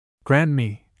 Grant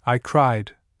me, I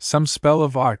cried, some spell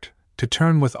of art, to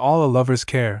turn with all a lover's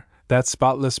care that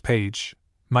spotless page,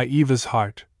 my Eva's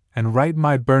heart, and write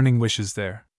my burning wishes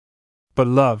there. But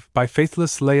love, by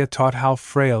faithless Leah taught how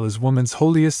frail is woman's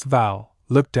holiest vow,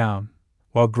 looked down,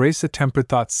 while grace a tempered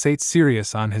thought sate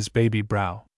serious on his baby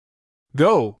brow.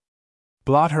 Go!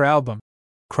 Blot her album,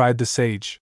 cried the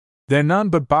sage. There none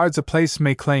but bards a place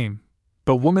may claim,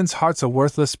 but woman's heart's a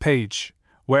worthless page,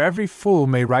 where every fool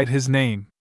may write his name.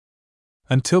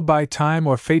 Until by time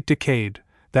or fate decayed,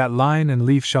 that line and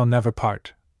leaf shall never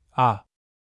part. Ah!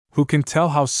 Who can tell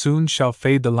how soon shall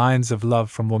fade the lines of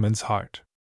love from woman's heart?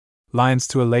 Lines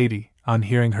to a lady, on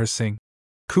hearing her sing.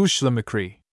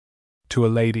 Cushla-macree. To a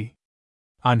lady,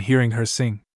 on hearing her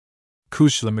sing.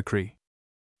 Cushla-macree.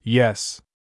 Yes.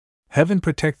 Heaven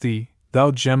protect thee,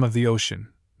 thou gem of the ocean,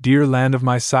 dear land of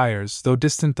my sires, though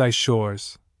distant thy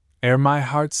shores. Ere my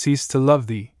heart cease to love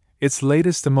thee, its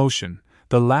latest emotion,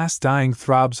 the last dying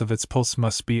throbs of its pulse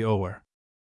must be o'er.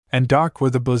 And dark were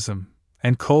the bosom,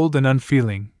 and cold and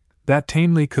unfeeling, that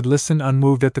tamely could listen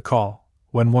unmoved at the call,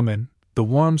 when woman, the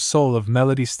warm soul of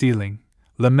melody stealing,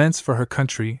 laments for her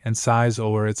country and sighs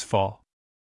o'er its fall.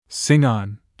 Sing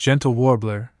on, gentle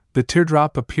warbler, the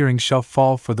teardrop appearing shall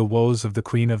fall for the woes of the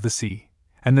Queen of the Sea,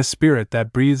 and the spirit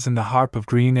that breathes in the harp of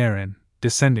green Erin,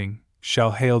 descending,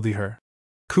 shall hail thee her.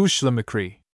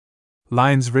 Cushla-macree.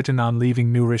 Lines written on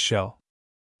leaving New Rochelle.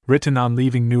 Written on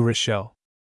leaving New Rochelle.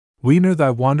 Whene'er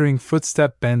thy wandering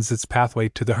footstep bends its pathway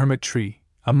to the hermit tree,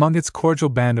 among its cordial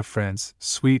band of friends,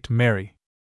 sweet Mary,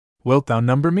 wilt thou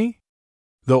number me?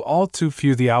 Though all too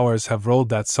few the hours have rolled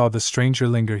that saw the stranger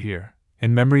linger here,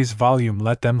 in memory's volume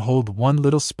let them hold one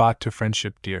little spot to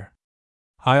friendship dear.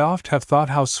 I oft have thought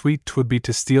how sweet 'twould be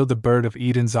to steal the bird of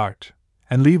Eden's art,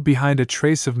 and leave behind a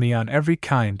trace of me on every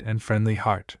kind and friendly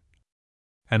heart.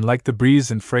 And like the breeze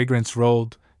in fragrance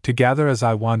rolled, to gather as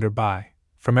I wander by,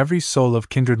 from every soul of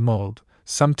kindred mold,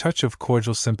 some touch of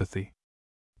cordial sympathy.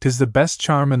 'Tis the best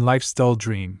charm in life's dull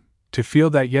dream, to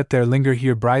feel that yet there linger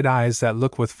here bright eyes that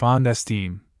look with fond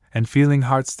esteem, and feeling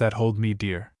hearts that hold me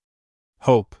dear.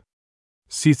 Hope.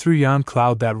 See through yon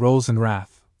cloud that rolls in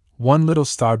wrath, one little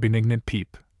star benignant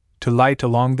peep, to light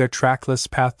along their trackless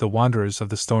path the wanderers of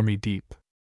the stormy deep.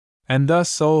 And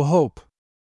thus, O Hope!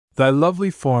 Thy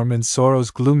lovely form in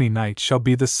sorrow's gloomy night shall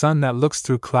be the sun that looks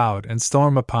through cloud and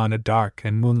storm upon a dark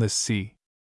and moonless sea.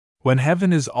 When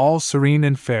heaven is all serene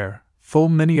and fair, full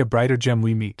many a brighter gem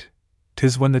we meet.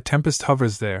 'Tis when the tempest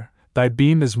hovers there, thy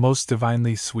beam is most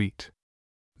divinely sweet.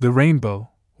 The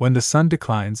rainbow, when the sun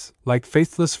declines, like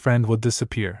faithless friend will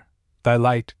disappear. Thy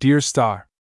light, dear star,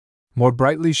 more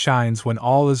brightly shines when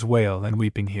all is wail and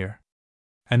weeping here.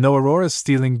 And though Aurora's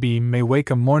stealing beam may wake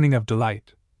a morning of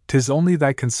delight, 'tis only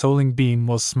thy consoling beam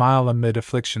will smile amid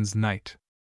affliction's night.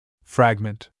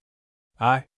 Fragment.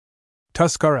 I.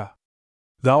 Tuscarora.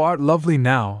 Thou art lovely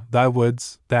now, thy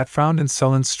woods, that frowned in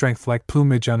sullen strength like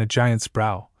plumage on a giant's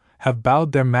brow, have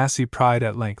bowed their massy pride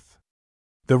at length.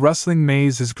 The rustling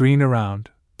maize is green around,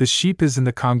 the sheep is in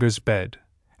the conger's bed,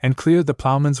 and clear the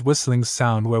ploughman's whistling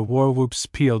sound where war whoops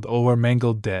pealed o'er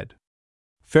mangled dead.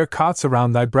 Fair cots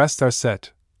around thy breast are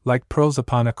set, like pearls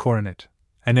upon a coronet,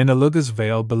 and in a lugga's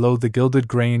veil below the gilded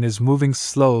grain is moving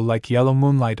slow like yellow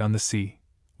moonlight on the sea,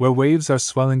 where waves are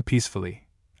swelling peacefully,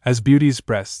 as beauty's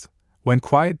breast, when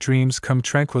quiet dreams come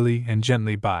tranquilly and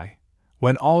gently by,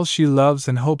 when all she loves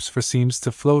and hopes for seems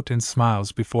to float in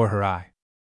smiles before her eye.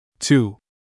 2.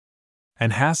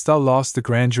 And hast thou lost the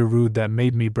grandeur rude that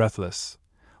made me breathless,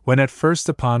 when at first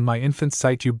upon my infant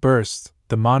sight you burst,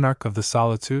 the monarch of the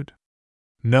solitude?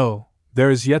 No,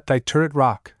 there is yet thy turret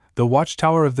rock, the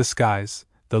watchtower of the skies,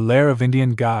 the lair of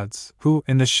Indian gods, who,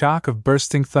 in the shock of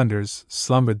bursting thunders,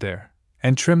 slumbered there,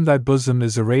 and trim thy bosom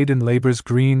is arrayed in labor's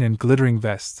green and glittering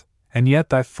vest, and yet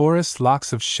thy forest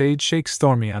locks of shade shake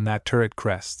stormy on that turret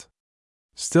crest.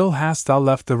 Still hast thou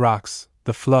left the rocks,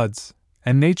 the floods,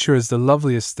 and nature is the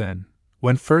loveliest then,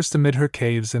 when first amid her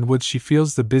caves and woods she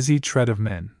feels the busy tread of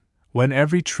men, when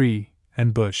every tree,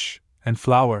 and bush, and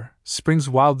flower, springs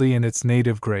wildly in its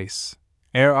native grace,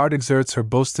 ere art exerts her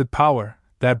boasted power,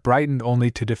 that brightened only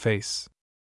to deface.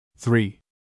 3.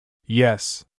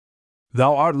 Yes.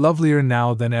 Thou art lovelier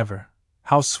now than ever.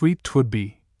 How sweet 'twould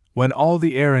be, when all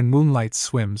the air in moonlight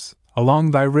swims, along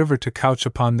thy river to couch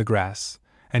upon the grass,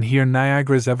 and hear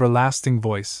Niagara's everlasting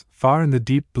voice, far in the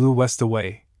deep blue west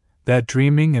away, that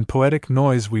dreaming and poetic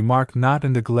noise we mark not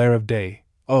in the glare of day.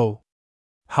 Oh,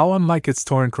 how unlike its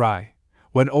torrent cry,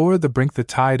 when o'er the brink the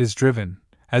tide is driven,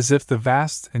 as if the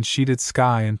vast and sheeted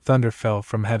sky and thunder fell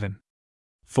from heaven.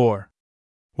 4.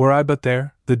 Were I but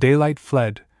there, the daylight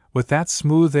fled, with that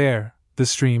smooth air, the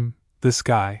stream, the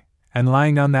sky, and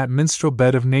lying on that minstrel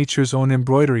bed of nature's own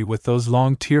embroidery with those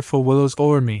long tearful willows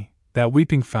o'er me, that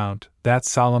weeping fount, that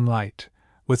solemn light,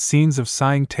 with scenes of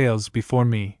sighing tales before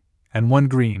me, and one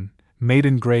green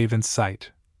maiden grave in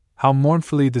sight, how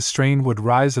mournfully the strain would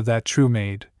rise of that true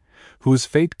maid, whose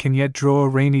fate can yet draw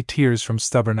rainy tears from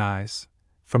stubborn eyes,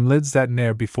 from lids that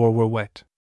ne'er before were wet.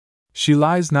 She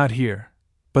lies not here,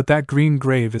 but that green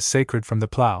grave is sacred from the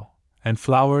plough, and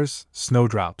flowers,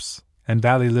 snowdrops, and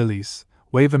valley lilies,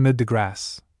 wave amid the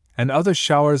grass, and other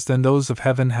showers than those of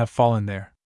heaven have fallen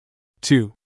there.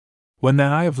 2. When the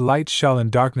eye of light shall in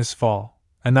darkness fall,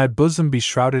 and thy bosom be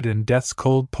shrouded in death's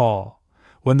cold pall,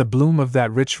 when the bloom of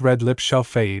that rich red lip shall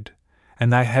fade,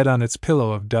 and thy head on its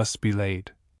pillow of dust be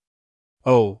laid.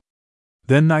 Oh!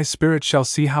 Then thy spirit shall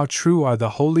see how true are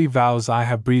the holy vows I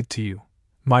have breathed to you.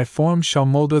 My form shall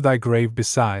moulder thy grave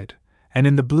beside, and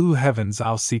in the blue heavens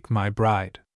I'll seek my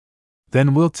bride.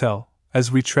 Then we'll tell,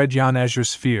 as we tread yon azure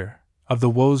sphere, of the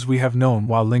woes we have known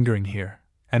while lingering here,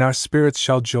 and our spirits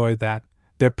shall joy that,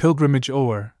 their pilgrimage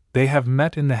o'er, they have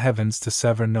met in the heavens to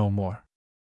sever no more.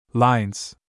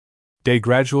 Lines. Day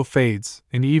gradual fades,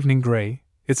 in evening gray,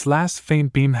 its last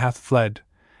faint beam hath fled,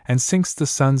 and sinks the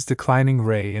sun's declining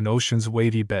ray in ocean's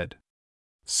wavy bed.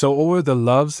 So o'er the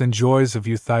loves and joys of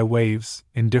youth thy waves,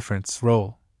 indifference,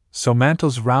 roll, so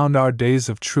mantles round our days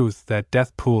of truth that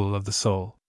death pool of the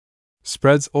soul.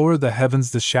 Spreads o'er the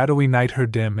heavens the shadowy night her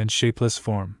dim and shapeless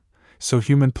form, so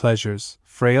human pleasures,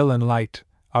 frail and light,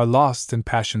 are lost in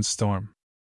passion's storm.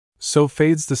 So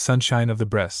fades the sunshine of the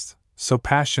breast, so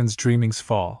passion's dreamings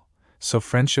fall, so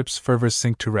friendship's fervors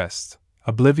sink to rest,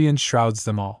 oblivion shrouds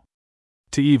them all.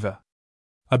 To Eva.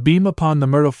 A beam upon the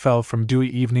myrtle fell from dewy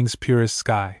evening's purest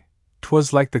sky.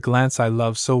 'Twas like the glance I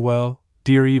love so well,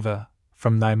 dear Eva,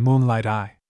 from thy moonlight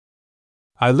eye.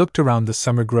 I looked around the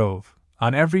summer grove,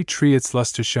 on every tree its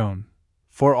luster shone,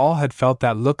 for all had felt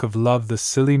that look of love the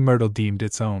silly myrtle deemed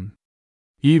its own.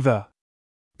 Eva!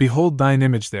 Behold thine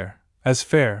image there, as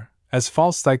fair, as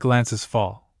false thy glances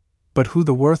fall, but who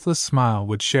the worthless smile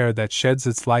would share that sheds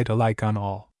its light alike on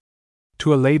all?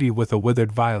 To a lady with a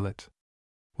withered violet.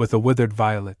 With a withered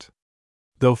violet.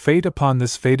 Though fate upon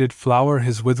this faded flower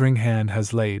his withering hand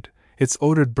has laid, its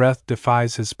odored breath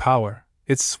defies his power,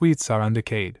 its sweets are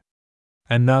undecayed.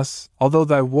 And thus, although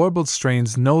thy warbled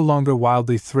strains no longer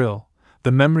wildly thrill,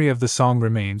 the memory of the song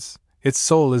remains, its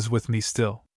soul is with me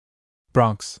still.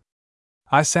 Bronx.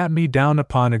 I sat me down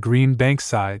upon a green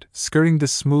bankside, skirting the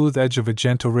smooth edge of a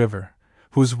gentle river,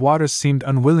 whose waters seemed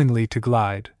unwillingly to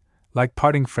glide, like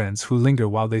parting friends who linger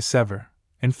while they sever,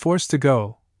 enforced to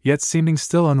go, yet seeming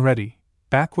still unready,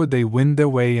 backward they wind their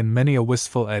way in many a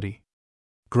wistful eddy.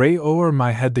 Grey o'er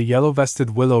my head the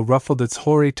yellow-vested willow ruffled its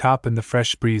hoary top in the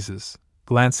fresh breezes,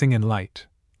 glancing in light,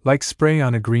 like spray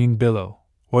on a green billow,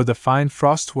 or the fine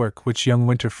frostwork which young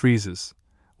winter freezes,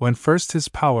 when first his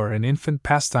power an infant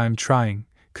pastime trying,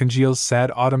 congeals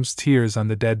sad autumn's tears on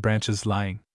the dead branches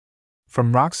lying.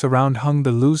 From rocks around hung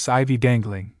the loose ivy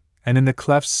dangling, and in the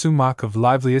clefts sumac of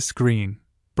liveliest green,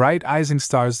 bright ising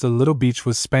stars the little beech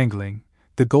was spangling,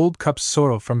 the gold cup's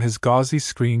sorrel from his gauzy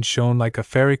screen shone like a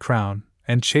fairy crown,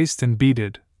 and chased and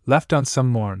beaded, left on some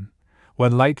morn,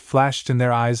 when light flashed in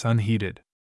their eyes unheeded.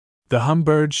 The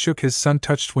humbird shook his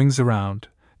sun-touched wings around,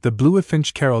 the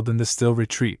bluefinch caroled in the still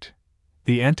retreat,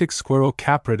 the antic squirrel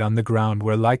capered on the ground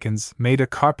where lichens made a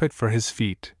carpet for his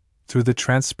feet. Through the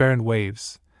transparent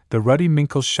waves, the ruddy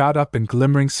minkle shot up in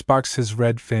glimmering sparks, his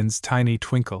red fins tiny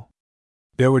twinkle.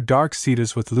 There were dark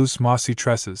cedars with loose mossy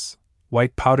tresses,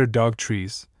 white powdered dog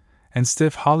trees, and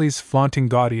stiff hollies flaunting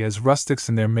gaudy as rustics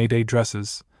in their May-Day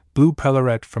dresses, blue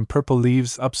pelarette from purple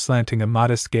leaves upslanting a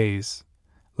modest gaze,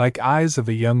 like eyes of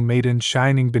a young maiden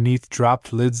shining beneath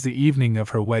dropped lids the evening of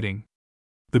her wedding.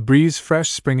 The breeze fresh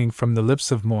springing from the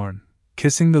lips of morn,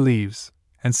 kissing the leaves,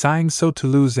 and sighing so to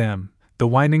lose them, the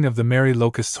winding of the merry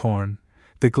locust's horn,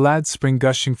 the glad spring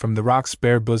gushing from the rock's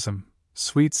bare bosom,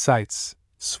 sweet sights,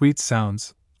 sweet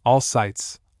sounds, all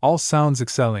sounds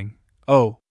excelling,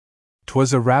 oh!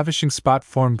 'Twas a ravishing spot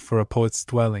formed for a poet's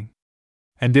dwelling.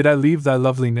 And did I leave thy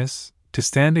loveliness, to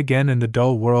stand again in the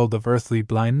dull world of earthly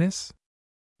blindness?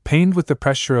 Pained with the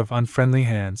pressure of unfriendly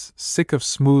hands, sick of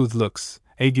smooth looks,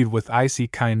 agued with icy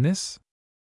kindness?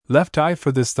 Left I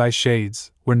for this thy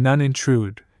shades, where none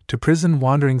intrude, to prison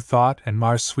wandering thought and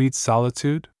mar sweet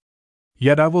solitude?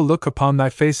 Yet I will look upon thy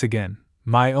face again,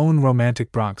 my own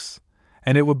romantic Bronx,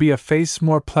 and it will be a face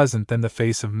more pleasant than the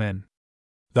face of men.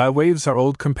 Thy waves are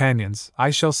old companions, I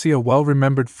shall see a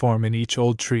well-remembered form in each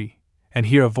old tree, and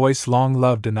hear a voice long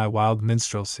loved in thy wild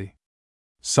minstrelsy.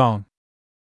 Song.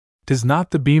 'Tis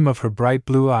not the beam of her bright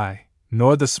blue eye,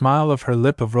 nor the smile of her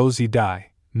lip of rosy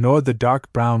dye, nor the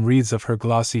dark brown wreaths of her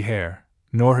glossy hair,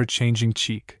 nor her changing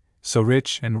cheek, so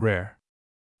rich and rare.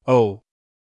 Oh!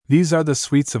 These are the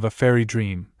sweets of a fairy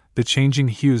dream, the changing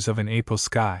hues of an April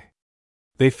sky.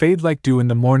 They fade like dew in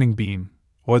the morning beam,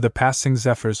 or the passing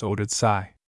zephyr's odored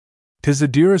sigh. 'Tis a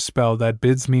dearer spell that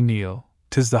bids me kneel,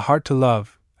 'tis the heart to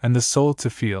love, and the soul to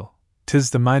feel, 'tis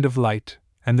the mind of light,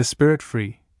 and the spirit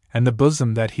free, and the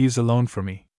bosom that heaves alone for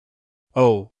me.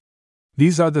 Oh!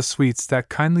 These are the sweets that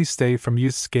kindly stay from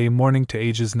youth's gay morning to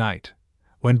age's night.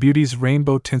 When beauty's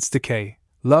rainbow tints decay,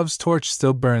 love's torch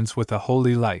still burns with a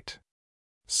holy light.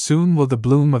 Soon will the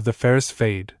bloom of the fairest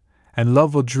fade, and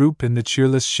love will droop in the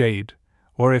cheerless shade,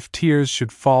 or if tears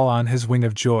should fall on his wing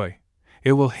of joy,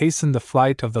 it will hasten the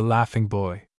flight of the laughing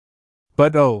boy.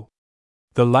 But oh!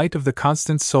 The light of the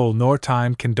constant soul nor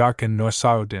time can darken nor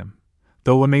sorrow dim,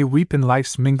 though it may weep in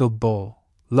life's mingled bowl,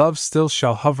 love still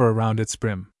shall hover around its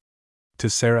brim. To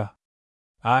Sarah.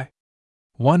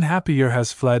 One happy year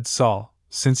has fled, Saul,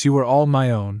 since you were all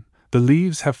my own. The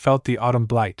leaves have felt the autumn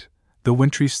blight, the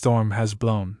wintry storm has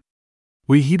blown.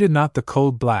 We heeded not the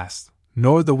cold blast,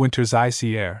 nor the winter's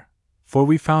icy air, for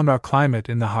we found our climate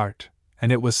in the heart,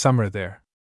 and it was summer there.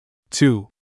 2.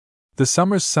 The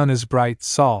summer's sun is bright,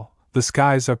 Saul, the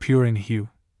skies are pure in hue,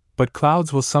 but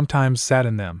clouds will sometimes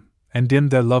sadden them, and dim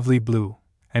their lovely blue,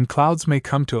 and clouds may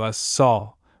come to us,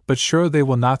 Saul, but sure they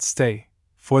will not stay,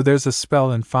 for there's a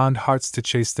spell in fond hearts to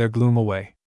chase their gloom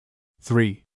away.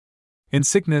 3. In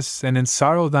sickness and in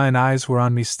sorrow thine eyes were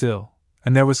on me still,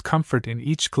 and there was comfort in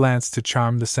each glance to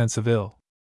charm the sense of ill.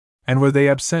 And were they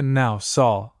absent now,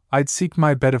 Saul, I'd seek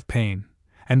my bed of pain,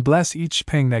 and bless each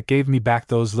pang that gave me back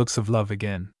those looks of love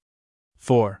again.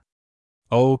 4.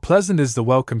 Oh, pleasant is the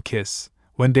welcome kiss,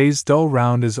 when day's dull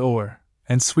round is o'er,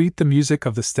 and sweet the music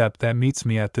of the step that meets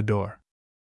me at the door.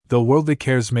 Though worldly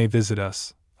cares may visit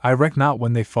us, I reck not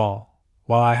when they fall,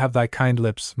 while I have thy kind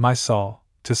lips, my Saul,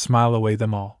 to smile away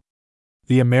them all.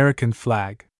 The American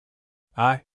flag.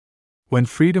 When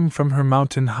freedom from her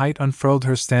mountain height unfurled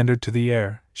her standard to the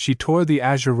air, she tore the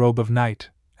azure robe of night,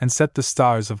 and set the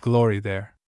stars of glory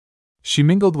there. She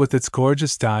mingled with its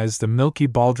gorgeous dyes the milky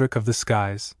baldric of the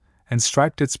skies, and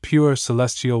striped its pure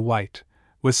celestial white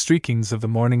with streakings of the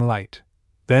morning light.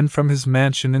 Then from his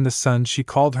mansion in the sun she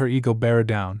called her eagle bearer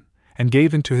down, and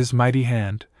gave into his mighty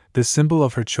hand the symbol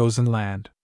of her chosen land.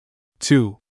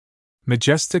 2.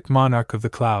 Majestic monarch of the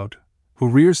cloud, who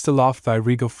rear'st aloft thy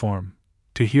regal form,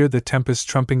 to hear the tempest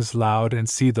trumpings loud and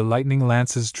see the lightning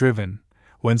lances driven,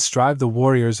 when strive the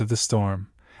warriors of the storm,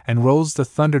 and rolls the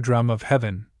thunderdrum of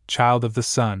heaven, child of the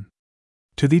sun.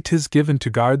 To thee 'tis given to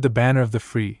guard the banner of the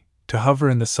free, to hover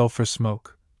in the sulphur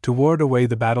smoke, to ward away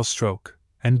the battle stroke,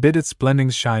 and bid its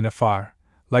blendings shine afar,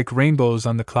 like rainbows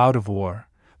on the cloud of war,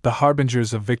 the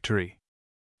harbingers of victory.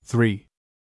 3.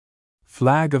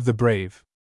 Flag of the brave.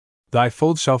 Thy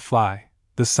fold shall fly,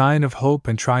 the sign of hope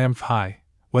and triumph high,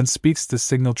 when speaks the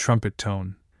signal trumpet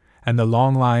tone, and the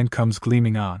long line comes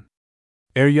gleaming on.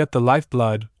 Ere yet the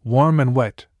life-blood, warm and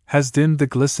wet, has dimmed the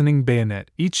glistening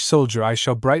bayonet, each soldier I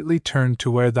shall brightly turn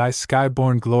to where thy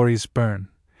sky-born glories burn,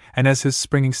 and as his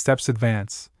springing steps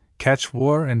advance, catch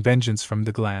war and vengeance from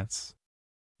the glance.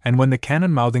 And when the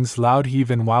cannon mouthings loud heave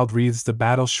in wild wreaths the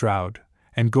battle shroud,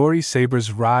 and gory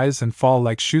sabres rise and fall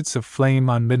like shoots of flame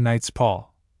on midnight's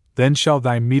pall, then shall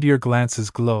thy meteor glances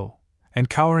glow, and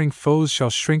cowering foes shall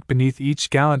shrink beneath each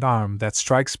gallant arm that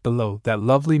strikes below that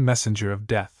lovely messenger of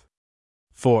death.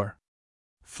 4.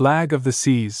 Flag of the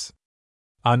seas!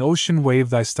 On ocean wave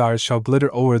thy stars shall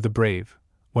glitter o'er the brave,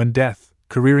 when death,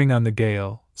 careering on the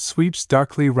gale, sweeps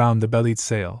darkly round the bellied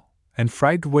sail, and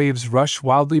frightened waves rush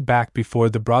wildly back before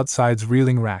the broadside's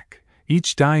reeling rack.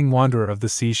 Each dying wanderer of the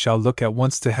sea shall look at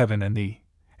once to heaven and thee,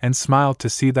 and smile to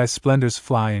see thy splendors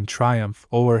fly in triumph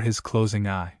o'er his closing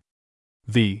eye.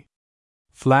 The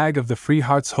flag of the free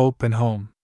heart's hope and home!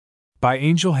 By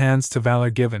angel hands to valor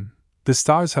given, the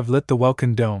stars have lit the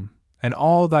welkin dome, and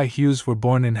all thy hues were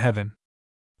born in heaven.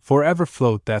 Forever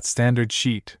float that standard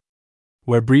sheet,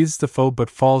 where breathes the foe but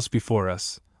falls before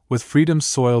us, with freedom's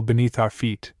soil beneath our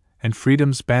feet, and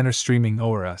freedom's banner streaming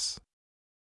o'er us.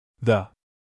 The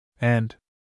End.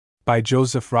 By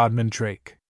Joseph Rodman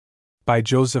Drake. By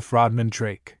Joseph Rodman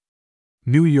Drake.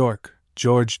 New York,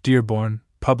 George Dearborn,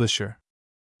 Publisher.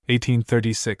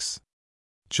 1836.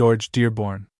 George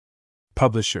Dearborn,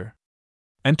 Publisher.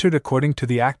 Entered according to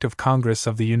the Act of Congress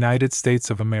of the United States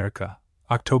of America,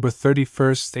 October 31,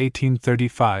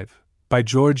 1835, by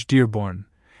George Dearborn,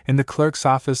 in the Clerk's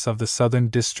Office of the Southern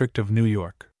District of New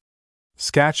York.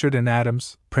 Scatcherd and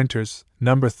Adams, Printers,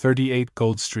 No. 38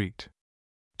 Gold Street.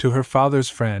 To her father's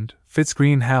friend,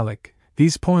 Fitzgreen Halleck,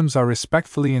 these poems are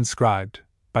respectfully inscribed,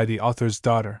 by the author's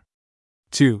daughter.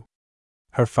 2.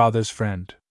 Her father's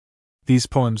friend. These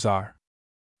poems are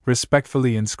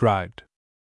respectfully inscribed,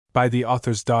 by the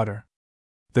author's daughter.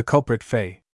 The Culprit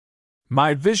Fay.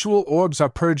 My visual orbs are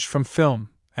purged from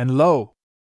film, and lo!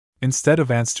 Instead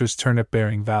of Anster's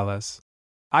turnip-bearing valleys,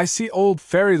 I see old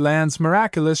fairyland's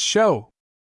miraculous show.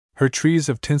 Her trees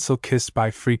of tinsel kissed by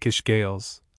freakish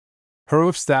gales, her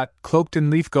roofs that, cloaked in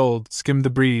leaf gold, skim the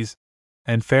breeze,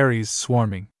 and fairies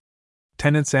swarming.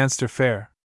 Tenants Anster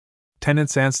fair.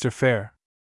 Tenants Anster fair.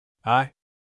 Aye.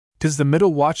 'Tis the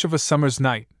middle watch of a summer's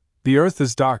night, the earth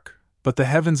is dark, but the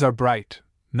heavens are bright,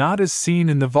 not as seen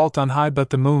in the vault on high but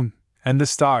the moon, and the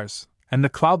stars, and the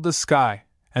cloudless sky,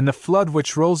 and the flood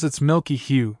which rolls its milky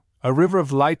hue, a river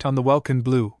of light on the welkin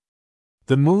blue.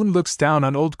 The moon looks down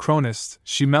on old Cronus,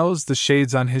 she mellows the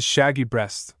shades on his shaggy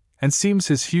breast, and seems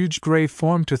his huge grey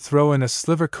form to throw in a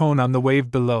sliver cone on the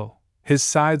wave below. His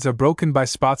sides are broken by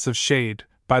spots of shade,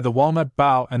 by the walnut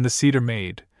bough and the cedar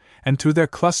made, and through their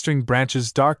clustering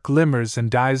branches dark glimmers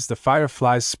and dyes the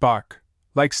fireflies spark,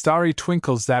 like starry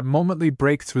twinkles that momently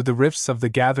break through the rifts of the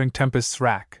gathering tempest's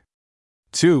rack.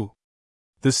 2.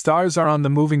 The stars are on the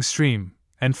moving stream,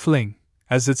 and fling,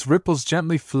 as its ripples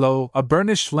gently flow, a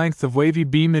burnished length of wavy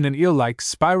beam in an eel-like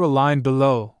spiral line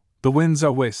below. The winds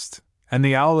are whist, and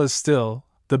the owl is still,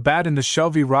 the bat in the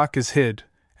shelvy rock is hid,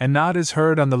 and naught is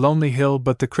heard on the lonely hill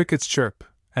but the cricket's chirp,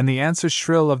 and the answer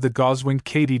shrill of the gauze-winged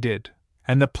katydid,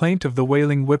 and the plaint of the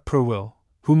wailing whippoorwill,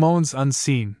 who moans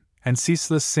unseen, and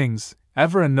ceaseless sings,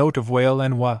 ever a note of wail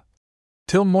and wah,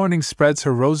 till morning spreads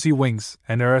her rosy wings,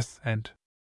 and earth and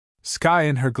sky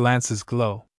in her glances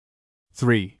glow.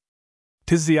 3.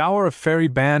 'Tis the hour of fairy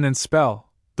ban and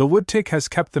spell, the woodtick has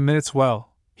kept the minutes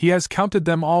well, he has counted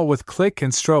them all with click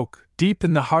and stroke, deep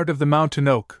in the heart of the mountain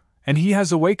oak, and he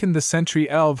has awakened the sentry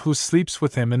elf who sleeps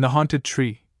with him in the haunted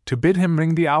tree, to bid him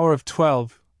ring the hour of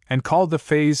 12, and call the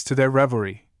fays to their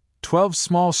revelry. 12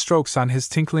 small strokes on his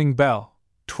tinkling bell,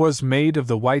 'twas made of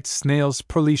the white snail's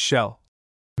pearly shell.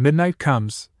 Midnight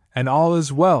comes, and all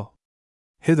is well.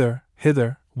 Hither,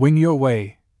 hither, wing your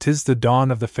way, 'tis the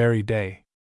dawn of the fairy day.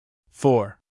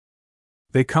 4.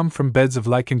 They come from beds of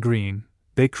lichen green,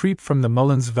 they creep from the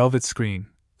mulleins' velvet screen,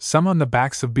 some on the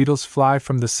backs of beetles fly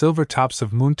from the silver tops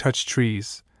of moon-touched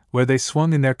trees, where they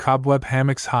swung in their cobweb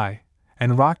hammocks high,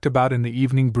 and rocked about in the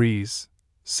evening breeze,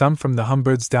 some from the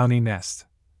humbird's downy nest.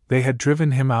 They had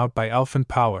driven him out by elfin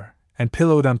power, and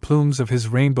pillowed on plumes of his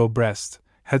rainbow breast,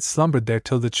 had slumbered there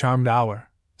till the charmed hour.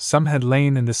 Some had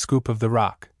lain in the scoop of the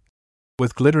rock,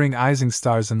 with glittering ising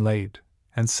stars inlaid,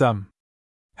 and some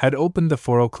had opened the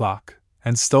 4 o'clock,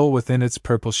 and stole within its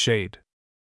purple shade.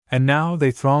 And now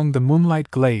they thronged the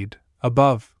moonlight glade,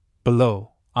 above,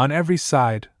 below, on every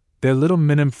side, their little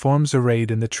minim forms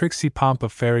arrayed in the tricksy pomp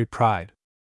of fairy pride.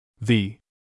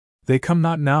 They come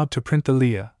not now to print the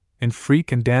leah, in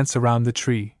freak and dance around the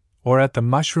tree, or at the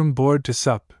mushroom board to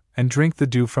sup, and drink the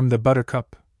dew from the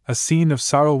buttercup. A scene of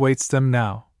sorrow waits them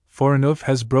now, for an oaf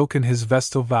has broken his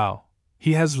vestal vow.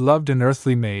 He has loved an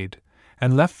earthly maid,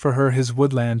 and left for her his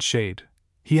woodland shade.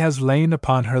 He has lain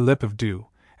upon her lip of dew,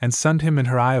 and sunned him in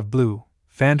her eye of blue,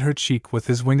 fanned her cheek with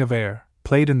his wing of air,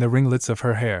 played in the ringlets of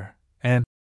her hair, and,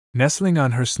 nestling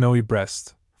on her snowy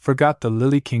breast, forgot the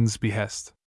lily king's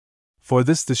behest. For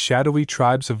this the shadowy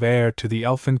tribes of air to the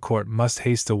elfin court must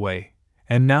haste away,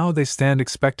 and now they stand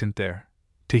expectant there,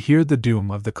 to hear the doom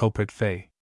of the culprit Fay.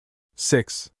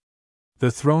 6.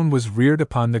 The throne was reared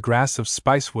upon the grass of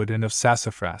spicewood and of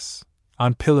sassafras.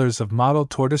 On pillars of mottled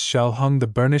tortoise shell hung the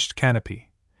burnished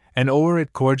canopy, and o'er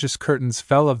it gorgeous curtains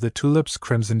fell of the tulip's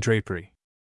crimson drapery.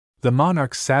 The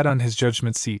monarch sat on his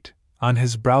judgment seat, on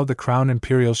his brow the crown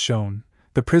imperial shone,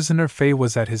 the prisoner Fay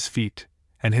was at his feet,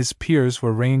 and his peers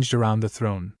were ranged around the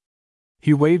throne.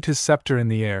 He waved his scepter in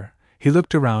the air, he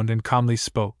looked around and calmly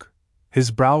spoke.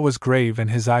 His brow was grave and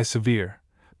his eye severe,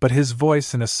 but his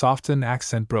voice in a softened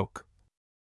accent broke.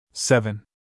 7.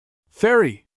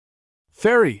 Fairy!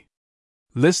 Fairy!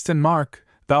 List and mark,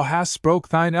 thou hast broke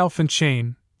thine elfin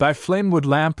chain, thy flamewood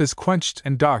lamp is quenched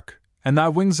and dark, and thy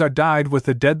wings are dyed with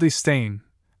a deadly stain.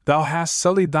 Thou hast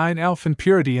sullied thine elfin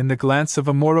purity in the glance of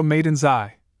a mortal maiden's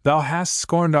eye, thou hast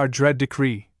scorned our dread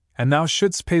decree, and thou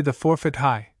shouldst pay the forfeit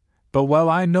high. But well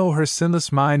I know her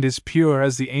sinless mind is pure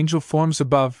as the angel forms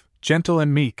above, gentle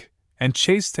and meek, and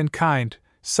chaste and kind,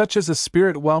 such as a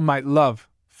spirit well might love.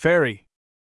 Fairy!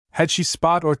 Had she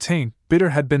spot or taint, bitter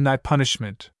had been thy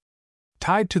punishment.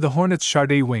 Tied to the hornet's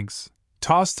chardet wings,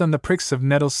 tossed on the pricks of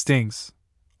nettle's stings,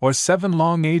 or 7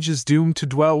 long ages doomed to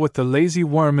dwell with the lazy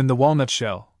worm in the walnut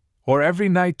shell, or every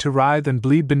night to writhe and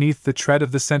bleed beneath the tread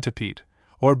of the centipede,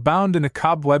 or bound in a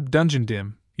cobweb dungeon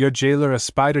dim, your jailer a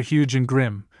spider huge and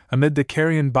grim, amid the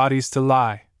carrion bodies to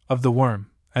lie, of the worm,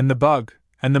 and the bug,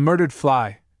 and the murdered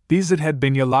fly, these it had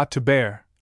been your lot to bear,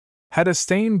 had a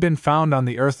stain been found on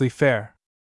the earthly fare.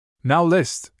 Now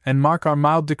list, and mark our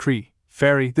mild decree,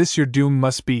 Fairy, this your doom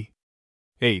must be.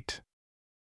 8.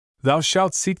 Thou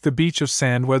shalt seek the beach of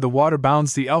sand where the water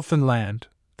bounds the elfin land,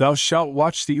 thou shalt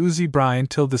watch the oozy brine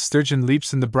till the sturgeon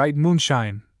leaps in the bright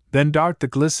moonshine, then dart the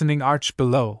glistening arch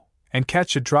below, and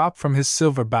catch a drop from his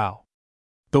silver bow.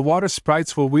 The water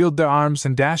sprites will wield their arms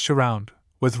and dash around,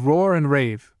 with roar and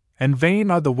rave, and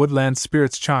vain are the woodland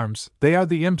spirits' charms, they are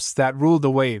the imps that rule the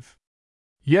wave.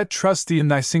 Yet trust thee in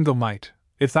thy single might,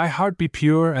 if thy heart be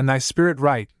pure and thy spirit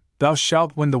right, thou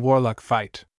shalt win the warlock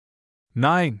fight.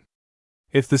 9.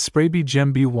 If the spray-bee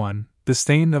gem be won, the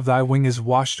stain of thy wing is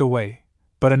washed away,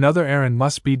 but another errand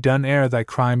must be done ere thy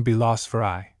crime be lost for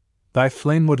aye. Thy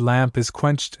flamewood lamp is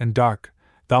quenched and dark,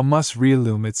 thou must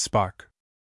re-illume its spark.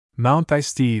 Mount thy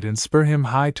steed and spur him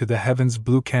high to the heaven's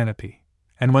blue canopy,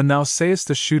 and when thou sayest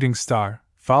a shooting star,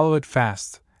 follow it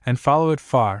fast, and follow it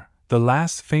far, the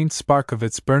last faint spark of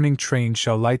its burning train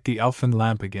shall light the elfin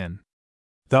lamp again.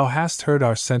 Thou hast heard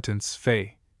our sentence,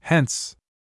 Fay, hence!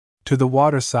 To the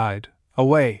water side,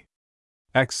 away!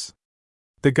 X.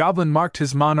 The goblin marked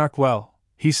his monarch well,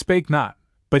 he spake not,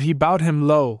 but he bowed him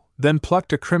low, then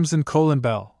plucked a crimson colon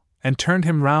bell, and turned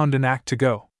him round in act to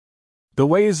go. The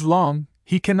way is long,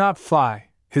 he cannot fly,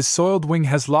 his soiled wing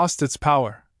has lost its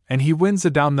power, and he wins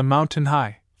adown the mountain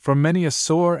high, for many a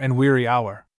sore and weary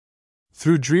hour.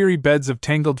 Through dreary beds of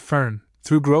tangled fern,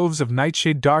 through groves of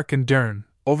nightshade dark and dern,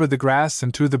 over the grass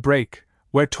and through the brake,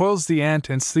 where toils the ant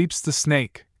and sleeps the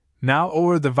snake, now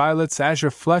o'er the violet's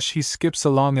azure flush he skips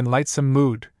along in lightsome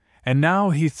mood, and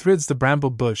now he thrids the bramble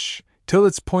bush, till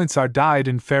its points are dyed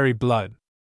in fairy blood.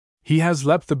 He has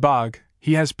leapt the bog,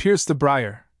 he has pierced the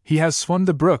briar, he has swum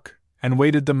the brook, and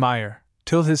waded the mire,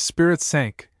 till his spirit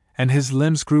sank, and his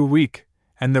limbs grew weak,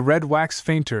 and the red waxed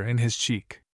fainter in his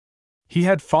cheek. He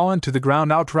had fallen to the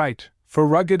ground outright, for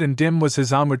rugged and dim was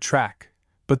his onward track,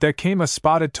 but there came a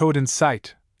spotted toad in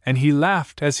sight, and he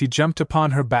laughed as he jumped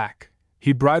upon her back.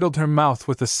 He bridled her mouth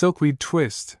with a silkweed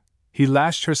twist, he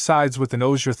lashed her sides with an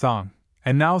osier thong,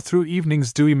 and now through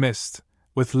evening's dewy mist,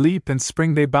 with leap and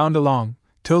spring they bound along,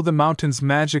 till the mountain's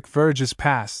magic verge is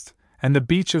past, and the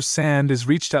beach of sand is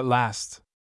reached at last.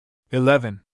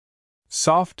 11.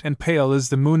 Soft and pale is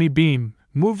the moony beam,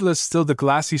 moveless still the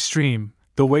glassy stream,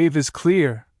 the wave is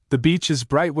clear, the beach is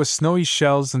bright with snowy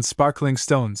shells and sparkling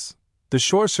stones, the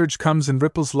shore surge comes in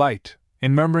ripples light,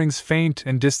 in murmurings faint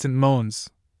and distant moans,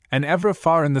 and ever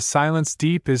afar in the silence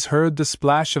deep is heard the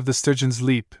splash of the sturgeon's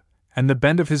leap, and the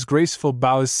bend of his graceful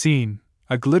bow is seen,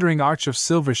 a glittering arch of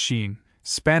silver sheen,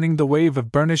 spanning the wave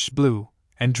of burnished blue,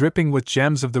 and dripping with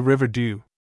gems of the river dew.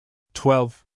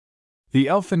 12. The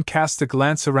elfin cast a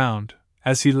glance around,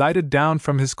 as he lighted down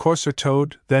from his courser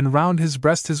toad, then round his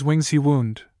breast his wings he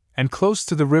wound, and close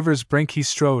to the river's brink he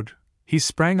strode. He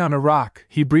sprang on a rock,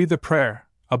 he breathed a prayer,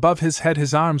 above his head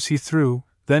his arms he threw,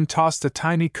 then tossed a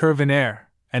tiny curve in air,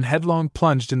 and headlong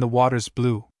plunged in the water's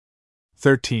blue.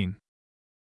 13.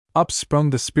 Up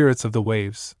sprung the spirits of the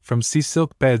waves, from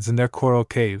sea-silk beds in their coral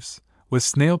caves, with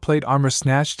snail-plate armor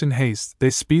snatched in haste, they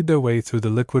speed their way through the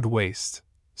liquid waste.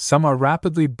 Some are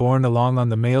rapidly borne along on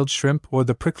the mailed shrimp or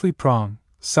the prickly prong,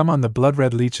 some on the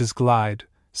blood-red leeches glide,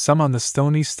 some on the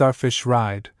stony starfish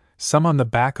ride, some on the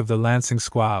back of the lancing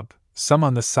squab, some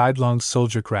on the sidelong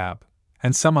soldier crab,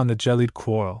 and some on the jellied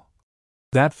coral.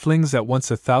 That flings at once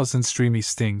 1,000 streamy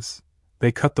stings,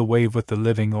 they cut the wave with the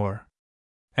living oar,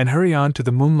 and hurry on to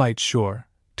the moonlight shore,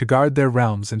 to guard their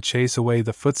realms and chase away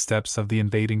the footsteps of the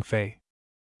invading Fay.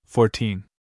 14.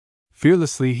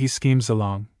 Fearlessly he schemes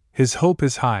along, his hope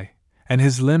is high, and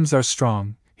his limbs are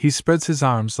strong, he spreads his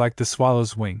arms like the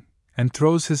swallow's wing, and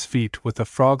throws his feet with a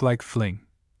frog-like fling.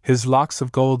 His locks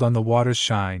of gold on the waters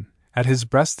shine, at his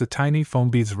breast the tiny foam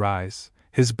beads rise,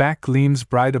 his back gleams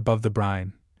bright above the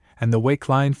brine, and the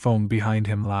wake-line foam behind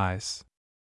him lies.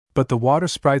 But the water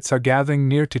sprites are gathering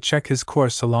near to check his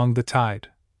course along the tide.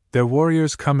 Their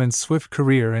warriors come in swift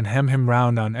career and hem him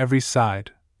round on every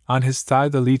side. On his thigh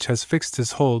the leech has fixed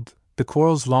his hold, the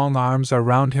coral's long arms are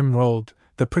round him rolled,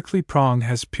 the prickly prong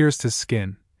has pierced his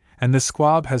skin, and the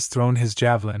squab has thrown his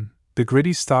javelin, the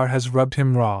gritty star has rubbed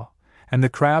him raw, and the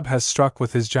crab has struck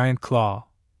with his giant claw.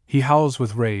 He howls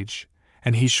with rage,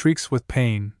 and he shrieks with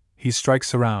pain, he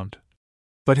strikes around,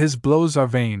 but his blows are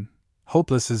vain,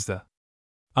 hopeless is the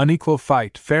unequal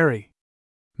fight. Fairy!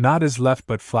 Naught is left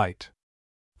but flight.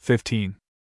 15.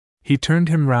 He turned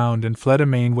him round and fled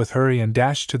amain with hurry and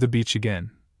dashed to the beach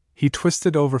again. He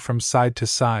twisted over from side to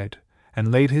side,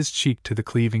 and laid his cheek to the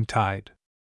cleaving tide.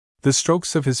 The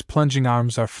strokes of his plunging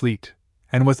arms are fleet,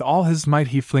 and with all his might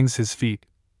he flings his feet,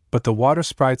 but the water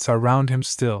sprites are round him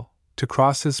still, to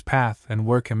cross his path and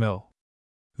work him ill.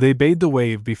 They bade the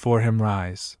wave before him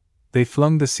rise, they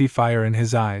flung the sea fire in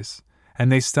his eyes,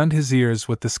 and they stunned his ears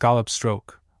with the scallop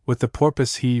stroke, with the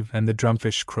porpoise heave and the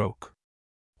drumfish croak.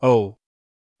 Oh!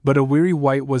 But a weary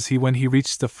wight was he when he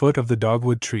reached the foot of the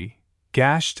dogwood tree.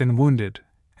 Gashed and wounded,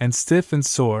 and stiff and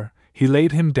sore, he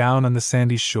laid him down on the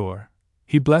sandy shore.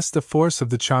 He blessed the force of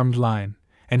the charmed line,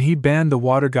 and he banned the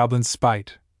water goblin's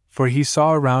spite, for he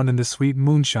saw around in the sweet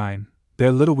moonshine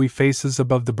their little wee faces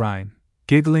above the brine,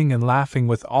 giggling and laughing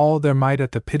with all their might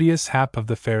at the piteous hap of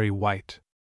the fairy wight.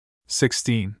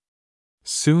 16.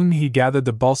 Soon he gathered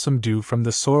the balsam dew from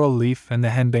the sorrel leaf and the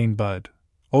henbane bud.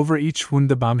 Over each wound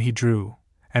the balm he drew,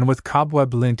 and with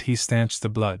cobweb lint he stanched the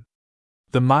blood.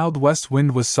 The mild west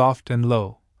wind was soft and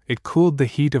low, it cooled the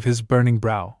heat of his burning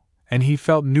brow, and he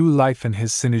felt new life in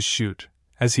his sinews shoot,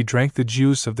 as he drank the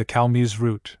juice of the calme's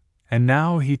root, and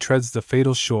now he treads the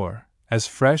fatal shore, as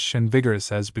fresh and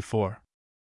vigorous as before.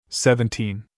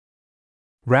 17.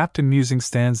 Wrapped in musing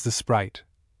stands the sprite,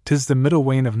 'tis the middle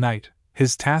wane of night,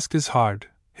 his task is hard,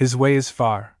 his way is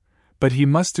far, but he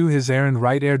must do his errand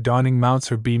right ere dawning mounts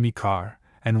her beamy car,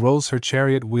 and rolls her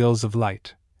chariot wheels of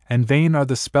light, and vain are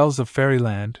the spells of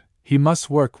fairyland, he must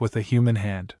work with a human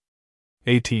hand.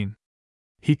 18.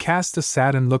 He cast a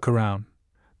saddened look around,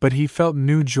 but he felt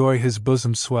new joy his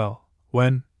bosom swell,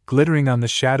 when, glittering on the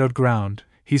shadowed ground,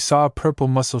 he saw a purple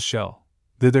mussel shell.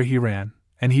 Thither he ran,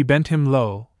 and he bent him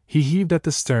low, he heaved at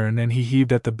the stern and he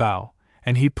heaved at the bow,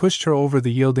 and he pushed her over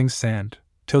the yielding sand,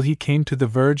 till he came to the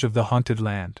verge of the haunted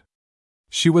land.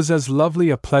 She was as lovely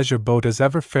a pleasure boat as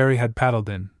ever fairy had paddled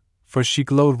in, for she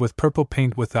glowed with purple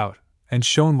paint without, and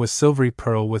shone with silvery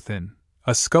pearl within.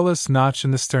 A sculless notch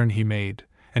in the stern he made,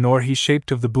 an oar he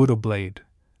shaped of the boodle blade,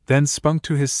 then spung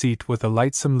to his seat with a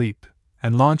lightsome leap,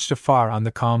 and launched afar on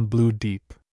the calm blue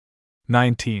deep.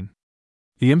 19.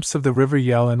 The imps of the river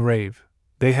yell and rave,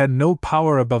 they had no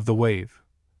power above the wave,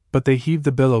 but they heaved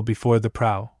the billow before the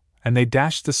prow, and they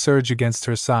dashed the surge against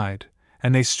her side,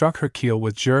 and they struck her keel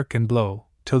with jerk and blow,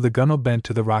 till the gunwale bent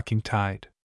to the rocking tide.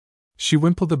 She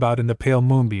wimpled about in the pale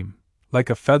moonbeam, like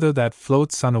a feather that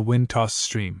floats on a wind-tossed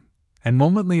stream, and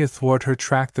momently athwart her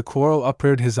track the coral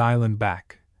upreared his island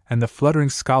back, and the fluttering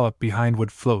scallop behind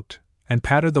would float, and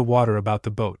patter the water about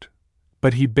the boat.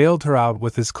 But he bailed her out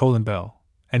with his colon bell,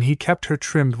 and he kept her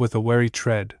trimmed with a wary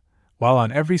tread, while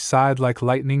on every side like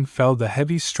lightning fell the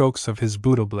heavy strokes of his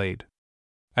boodle blade.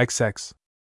 XX.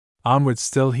 Onward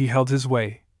still he held his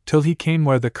way, till he came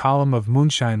where the column of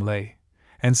moonshine lay,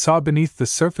 and saw beneath the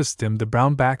surface dim the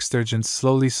brown-backed sturgeons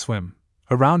slowly swim.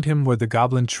 Around him were the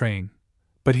goblin train,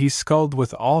 but he sculled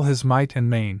with all his might and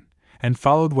main, and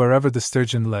followed wherever the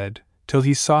sturgeon led, till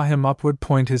he saw him upward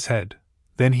point his head.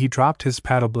 Then he dropped his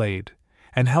paddle blade,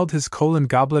 and held his colon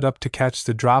goblet up to catch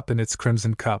the drop in its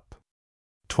crimson cup.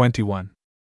 21.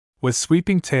 With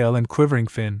sweeping tail and quivering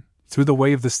fin, through the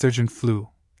wave the sturgeon flew,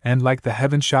 and like the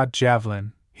heaven-shot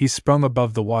javelin, he sprung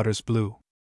above the water's blue.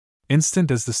 Instant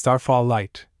as the starfall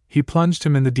light, he plunged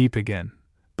him in the deep again,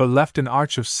 but left an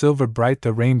arch of silver bright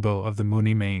the rainbow of the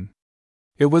moony main.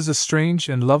 It was a strange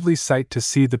and lovely sight to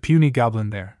see the puny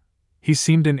goblin there. He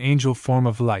seemed an angel form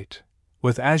of light,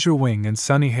 with azure wing and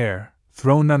sunny hair,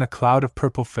 throned on a cloud of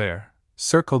purple fair,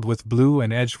 circled with blue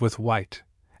and edged with white,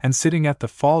 and sitting at the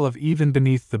fall of even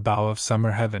beneath the bow of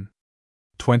summer heaven.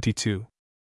 22.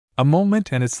 A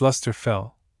moment and its luster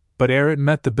fell, but ere it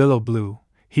met the billow blue,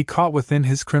 he caught within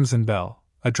his crimson bell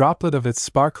a droplet of its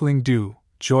sparkling dew.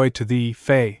 Joy to thee,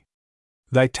 Fay!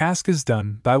 Thy task is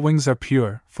done, thy wings are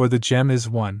pure, for the gem is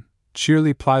won.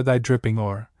 Cheerly ply thy dripping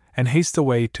oar, and haste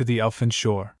away to the elfin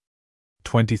shore.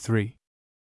 23.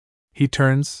 He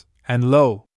turns, and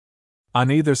lo!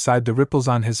 On either side the ripples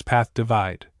on his path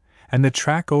divide, and the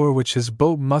track o'er which his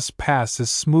boat must pass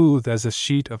is smooth as a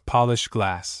sheet of polished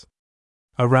glass.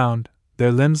 Around,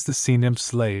 their limbs the sea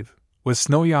nymphs lave, with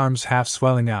snowy arms half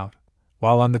swelling out,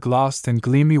 while on the glossed and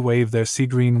gleamy wave their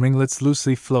sea-green ringlets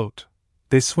loosely float.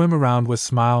 They swim around with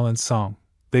smile and song,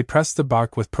 they press the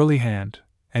bark with pearly hand,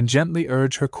 and gently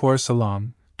urge her course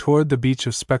along, toward the beach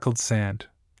of speckled sand,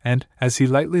 and, as he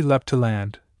lightly leapt to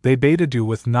land, they bade adieu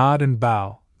with nod and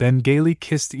bow, then gaily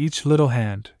kissed each little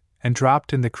hand, and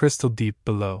dropped in the crystal deep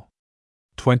below.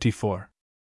 24.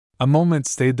 A moment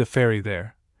stayed the fairy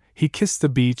there. He kissed the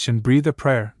beach and breathed a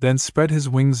prayer, then spread his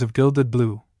wings of gilded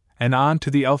blue, and on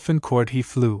to the elfin court he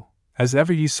flew, as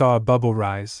ever ye saw a bubble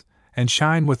rise, and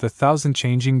shine with 1,000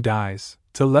 changing dyes,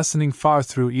 till lessening far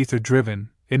through ether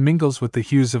driven, it mingles with the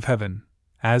hues of heaven,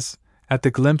 as, at the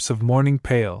glimpse of morning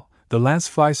pale, the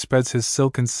lance-fly spreads his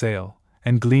silken sail,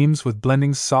 and gleams with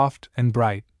blendings soft and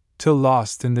bright, till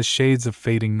lost in the shades of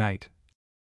fading night.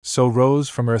 So rose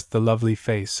from earth the lovely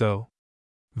Fay, so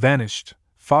vanished,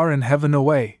 far in heaven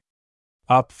away.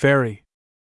 Up, fairy!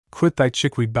 Quit thy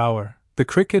chickweed bower, the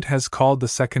cricket has called the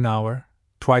second hour,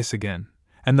 twice again,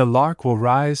 and the lark will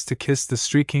rise to kiss the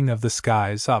streaking of the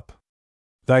skies. Up!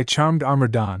 Thy charmed armor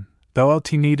don, thou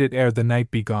wilt need it ere the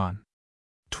night be gone.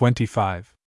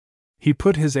 25. He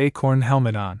put his acorn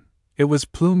helmet on, it was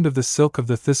plumed of the silk of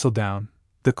the thistledown,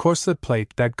 the corselet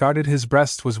plate that guarded his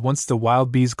breast was once the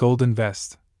wild bee's golden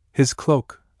vest, his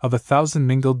cloak, of 1,000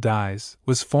 mingled dyes,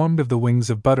 was formed of the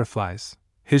wings of butterflies,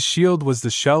 his shield was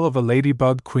the shell of a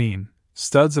ladybug queen,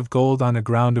 studs of gold on a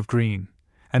ground of green,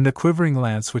 and the quivering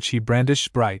lance which he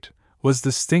brandished bright, was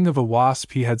the sting of a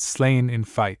wasp he had slain in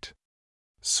fight.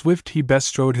 Swift he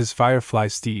bestrode his firefly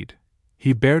steed,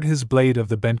 he bared his blade of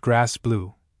the bent grass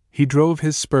blue, he drove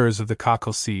his spurs of the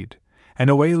cockle seed, and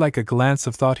away like a glance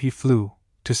of thought he flew,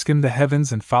 to skim the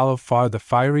heavens and follow far the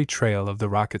fiery trail of the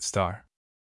rocket star.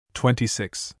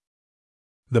 26.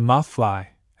 The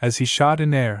moth-fly, as he shot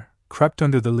in air, crept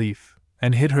under the leaf,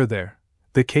 and hid her there.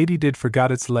 The katydid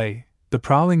forgot its lay, the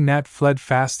prowling gnat fled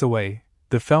fast away,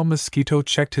 the fell mosquito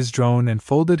checked his drone and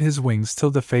folded his wings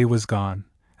till the Fay was gone,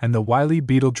 and the wily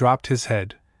beetle dropped his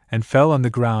head, and fell on the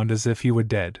ground as if he were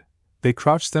dead. They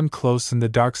crouched them close in the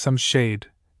darksome shade,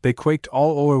 they quaked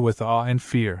all o'er with awe and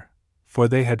fear, for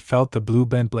they had felt the blue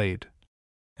bent blade,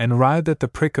 and writhed at the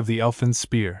prick of the elfin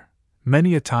spear,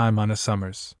 many a time on a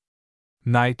summer's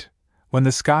night, when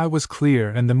the sky was clear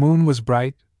and the moon was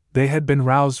bright. They had been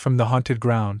roused from the haunted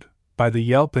ground by the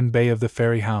yelp and bay of the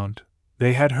fairy hound.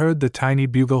 They had heard the tiny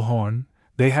bugle horn,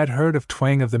 they had heard of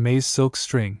twang of the maize silk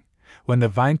string, when the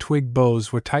vine-twig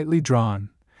bows were tightly drawn,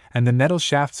 and the nettle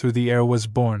shaft through the air was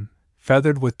borne,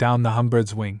 feathered with down the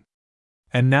humbird's wing.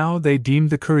 And now they deemed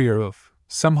the courier of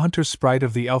some hunter sprite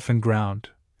of the elfin ground,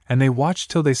 and they watched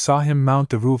till they saw him mount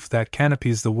the roof that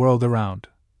canopies the world around.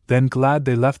 Then glad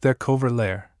they left their covert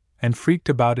lair, and freaked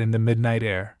about in the midnight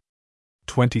air.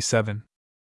 27.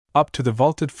 Up to the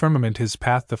vaulted firmament his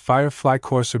path the firefly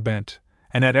courser bent,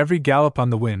 and at every gallop on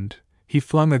the wind, he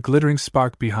flung a glittering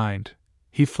spark behind.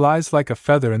 He flies like a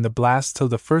feather in the blast till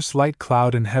the first light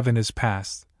cloud in heaven is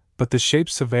past, but the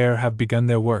shapes of air have begun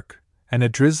their work, and a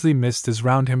drizzly mist is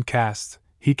round him cast.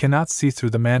 He cannot see through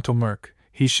the mantle murk,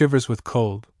 he shivers with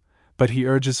cold, but he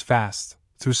urges fast,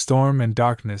 through storm and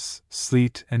darkness,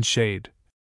 sleet and shade.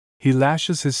 He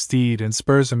lashes his steed and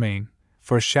spurs amain,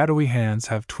 for shadowy hands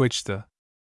have twitched the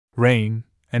rein,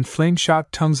 and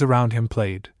flame-shot tongues around him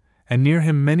played, and near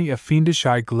him many a fiendish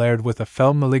eye glared with a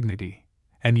fell malignity,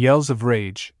 and yells of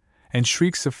rage, and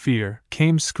shrieks of fear,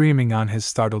 came screaming on his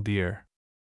startled ear.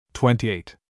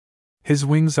 28. His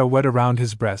wings are wet around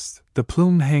his breast, the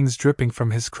plume hangs dripping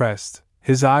from his crest,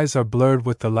 his eyes are blurred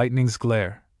with the lightning's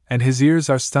glare, and his ears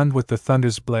are stunned with the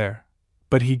thunder's blare.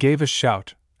 But he gave a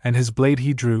shout, and his blade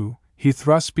he drew, he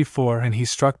thrust before and he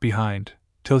struck behind,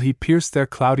 till he pierced their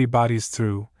cloudy bodies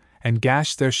through, and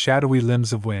gashed their shadowy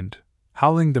limbs of wind.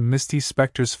 Howling the misty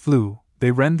spectres flew, they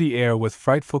rend the air with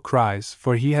frightful cries,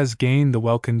 for he has gained the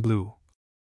welkin blue,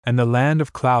 and the land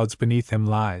of clouds beneath him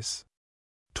lies.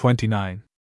 29.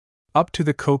 Up to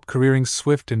the cope careering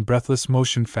swift in breathless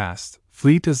motion fast,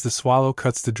 fleet as the swallow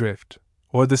cuts the drift,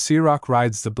 or the sea rock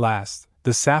rides the blast,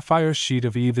 the sapphire sheet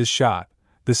of eve is shot,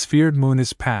 the sphered moon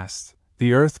is past,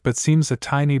 the earth but seems a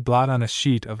tiny blot on a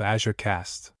sheet of azure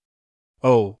cast.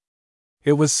 Oh!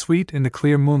 It was sweet in the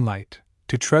clear moonlight,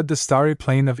 to tread the starry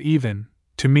plain of even,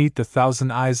 to meet the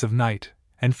thousand eyes of night,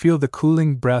 and feel the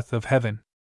cooling breath of heaven.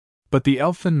 But the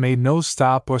elfin made no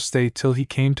stop or stay till he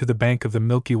came to the bank of the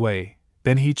Milky Way,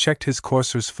 then he checked his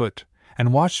courser's foot,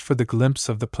 and watched for the glimpse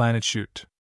of the planet shoot.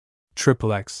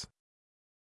 XXX.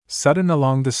 Sudden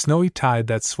along the snowy tide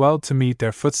that swelled to meet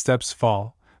their footsteps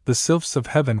fall, the sylphs of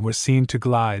heaven were seen to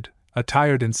glide,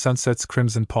 attired in sunset's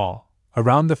crimson pall.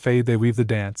 Around the Fay they weave the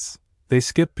dance, they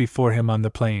skip before him on the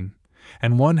plain,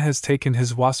 and one has taken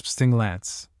his wasp-sting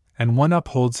lance, and one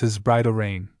upholds his bridle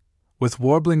rein. With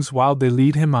warblings wild they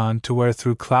lead him on to where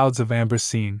through clouds of amber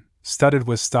seen, studded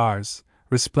with stars,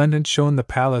 resplendent shone the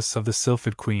palace of the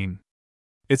sylphid queen.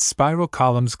 Its spiral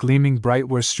columns gleaming bright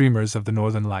were streamers of the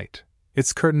northern light,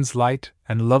 its curtains light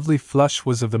and lovely flush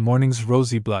was of the morning's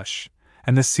rosy blush,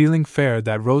 and the ceiling fair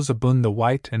that rose aboon the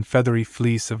white and feathery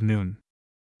fleece of noon.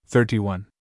 31.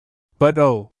 But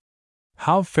oh!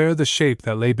 How fair the shape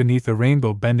that lay beneath a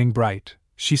rainbow bending bright,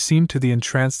 she seemed to the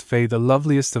entranced Fay the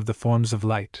loveliest of the forms of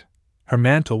light. Her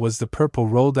mantle was the purple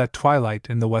rolled at twilight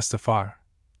in the west afar,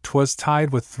 'twas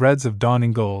tied with threads of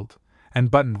dawning gold,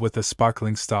 and buttoned with a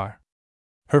sparkling star.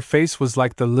 Her face was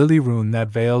like the lily rune that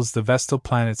veils the vestal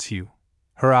planet's hue,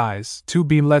 her eyes, two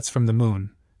beamlets from the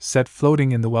moon, set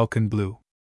floating in the welkin blue.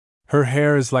 Her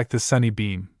hair is like the sunny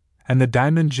beam, and the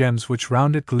diamond gems which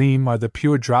round it gleam are the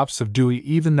pure drops of dewy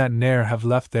even that ne'er have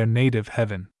left their native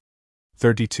heaven.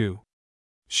 32.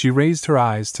 She raised her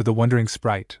eyes to the wondering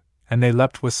sprite, and they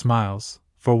leapt with smiles,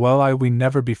 for well I ween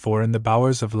never before in the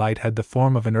bowers of light had the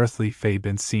form of an earthly Fay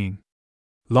been seen.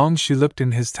 Long she looked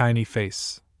in his tiny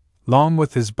face, long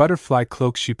with his butterfly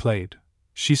cloak she played,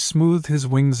 she smoothed his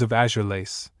wings of azure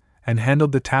lace, and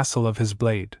handled the tassel of his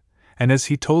blade, and as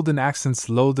he told in accents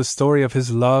low the story of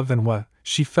his love and woe,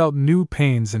 she felt new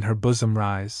pains in her bosom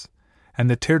rise, and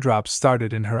the teardrops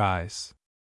started in her eyes.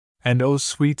 And O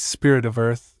sweet spirit of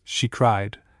earth, she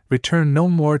cried, return no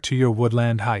more to your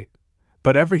woodland height,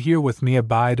 but ever here with me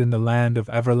abide in the land of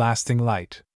everlasting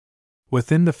light.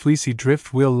 Within the fleecy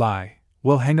drift we'll lie,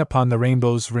 we'll hang upon the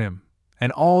rainbow's rim,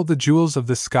 and all the jewels of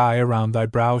the sky around thy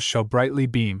brow shall brightly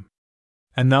beam.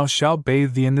 And thou shalt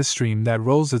bathe thee in the stream that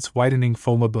rolls its whitening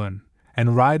foam aboon,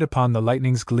 and ride upon the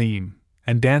lightning's gleam,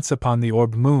 and dance upon the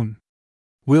orbed moon.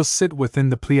 We'll sit within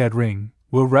the Pleiad ring,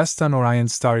 we'll rest on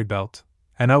Orion's starry belt,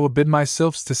 and I will bid my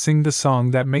sylphs to sing the song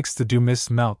that makes the dew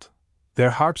mist melt. Their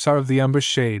harps are of the umber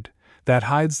shade, that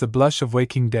hides the blush of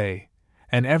waking day,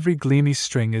 and every gleamy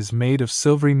string is made of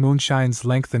silvery moonshine's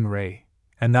lengthened ray,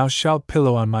 and thou shalt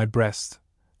pillow on my breast,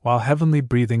 while heavenly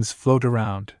breathings float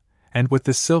around, and with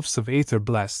the sylphs of aether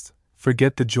blest,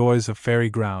 forget the joys of fairy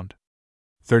ground.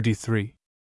 33.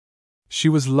 She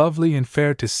was lovely and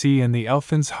fair to see, and the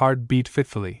elfin's heart beat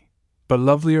fitfully, but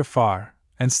lovelier far,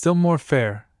 and still more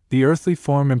fair, the earthly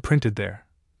form imprinted there.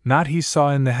 Naught he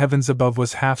saw in the heavens above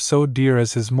was half so dear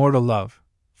as his mortal love,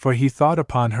 for he thought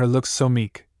upon her looks so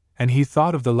meek, and he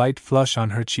thought of the light flush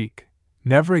on her cheek.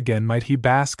 Never again might he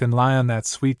bask and lie on that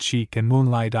sweet cheek and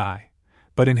moonlight eye,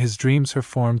 but in his dreams her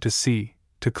form to see,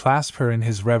 to clasp her in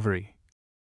his reverie.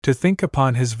 To think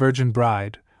upon his virgin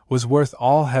bride was worth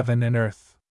all heaven and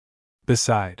earth.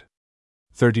 Beside.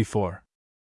 34.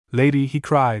 Lady, he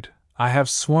cried, I have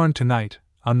sworn tonight,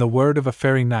 on the word of a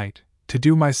fairy knight, to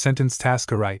do my sentence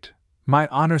task aright. My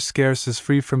honor scarce is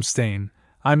free from stain,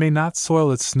 I may not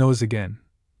soil its snows again.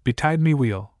 Betide me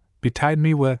weal, betide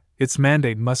me woe, its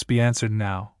mandate must be answered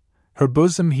now. Her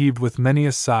bosom heaved with many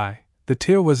a sigh, the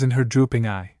tear was in her drooping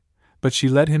eye, but she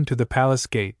led him to the palace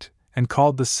gate, and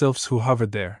called the sylphs who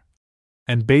hovered there,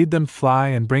 and bade them fly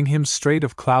and bring him straight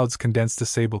of clouds condensed a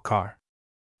sable car.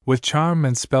 With charm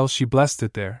and spell she blessed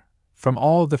it there, from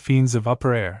all the fiends of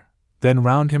upper air, then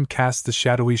round him cast the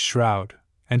shadowy shroud,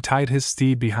 and tied his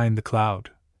steed behind the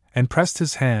cloud, and pressed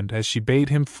his hand as she bade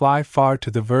him fly far to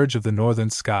the verge of the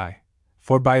northern sky,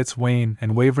 for by its wane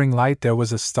and wavering light there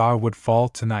was a star would fall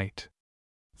tonight.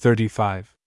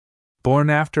 35. Borne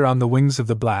after on the wings of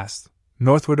the blast,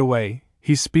 northward away,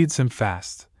 he speeds him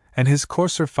fast, and his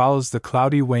courser follows the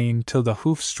cloudy wane till the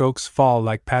hoof strokes fall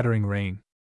like pattering rain.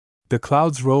 The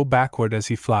clouds roll backward as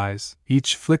he flies,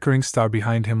 each flickering star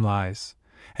behind him lies,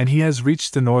 and he has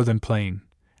reached the northern plain,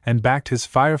 and backed his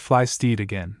firefly steed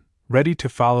again, ready to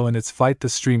follow in its flight the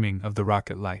streaming of the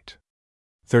rocket light.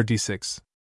 36.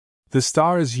 The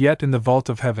star is yet in the vault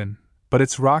of heaven, but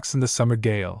its rocks in the summer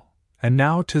gale, and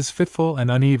now 'tis fitful and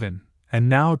uneven, and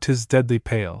now 'tis deadly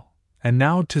pale, and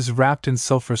now 'tis wrapped in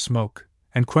sulphur smoke,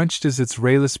 and quenched is its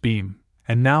rayless beam,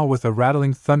 and now with a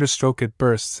rattling thunderstroke it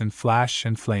bursts in flash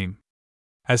and flame.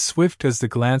 As swift as the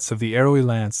glance of the arrowy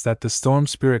lance that the storm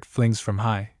spirit flings from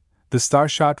high, the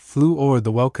starshot flew o'er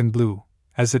the welkin blue,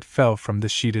 as it fell from the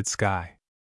sheeted sky.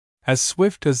 As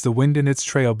swift as the wind in its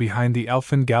trail behind the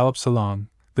elfin gallops along,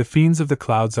 the fiends of the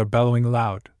clouds are bellowing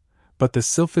loud, but the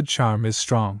sylphid charm is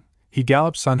strong, he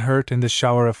gallops unhurt in the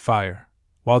shower of fire,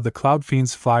 while the cloud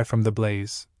fiends fly from the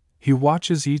blaze, he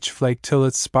watches each flake till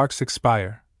its sparks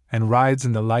expire, and rides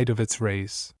in the light of its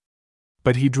rays.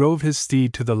 But he drove his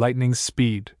steed to the lightning's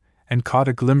speed, and caught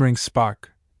a glimmering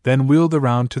spark, then wheeled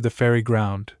around to the fairy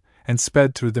ground, and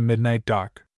sped through the midnight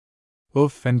dark.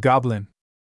 Wolf and goblin,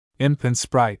 imp and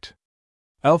sprite,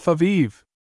 elf of eve,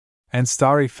 and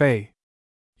starry fay,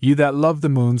 ye that love the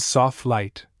moon's soft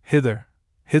light, hither,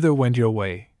 hither wend your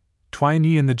way. Twine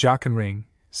ye in the jocund ring,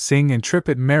 sing and trip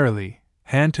it merrily,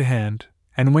 hand to hand,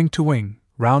 and wing to wing,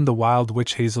 round the wild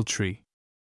witch hazel tree.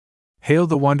 Hail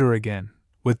the wanderer again,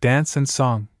 with dance and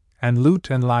song, and lute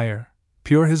and lyre,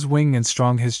 pure his wing and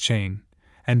strong his chain,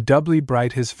 and doubly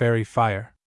bright his fairy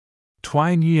fire.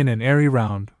 Twine ye in an airy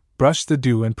round, brush the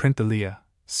dew and print the leah,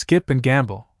 skip and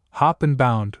gambol, hop and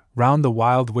bound, round the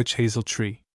wild witch hazel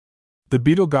tree. The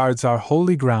beetle guards our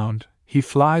holy ground, he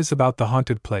flies about the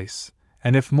haunted place,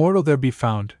 and if mortal there be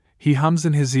found, he hums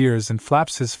in his ears and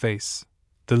flaps his face.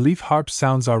 The leaf harp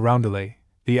sounds our roundelay,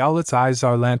 the owlet's eyes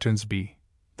our lanterns be.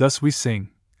 Thus we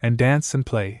sing, and dance and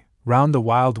play, round the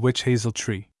wild witch hazel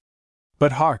tree.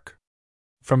 But hark!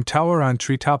 From tower on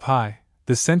treetop high,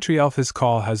 the sentry elf his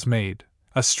call has made.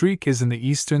 A streak is in the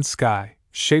eastern sky,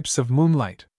 shapes of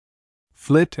moonlight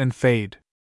flit and fade.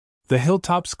 The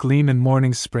hilltops gleam in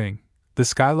morning spring, the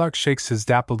skylark shakes his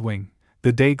dappled wing,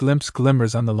 the day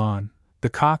glimmers on the lawn, the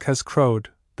cock has crowed,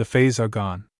 the fays are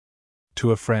gone.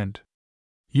 To a friend.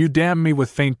 You damn me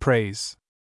with faint praise.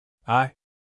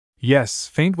 Yes,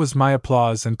 faint was my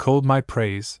applause and cold my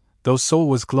praise, though soul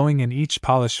was glowing in each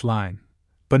polished line.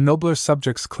 But nobler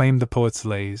subjects claim the poet's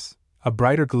lays, a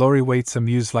brighter glory waits a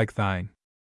muse like thine.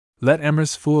 Let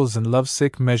amorous fools in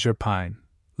love-sick measure pine,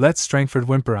 let Strangford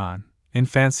whimper on, in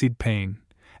fancied pain,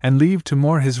 and leave to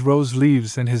more his rose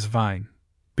leaves and his vine.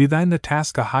 Be thine the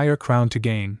task a higher crown to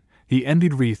gain, the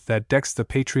envied wreath that decks the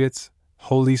patriot's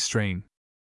holy strain.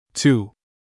 2.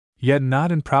 Yet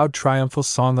not in proud triumphal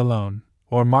song alone,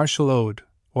 or martial ode,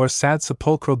 or sad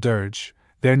sepulchral dirge,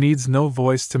 there needs no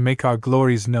voice to make our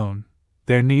glories known,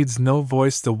 there needs no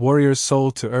voice the warrior's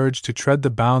soul to urge to tread the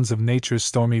bounds of nature's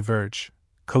stormy verge.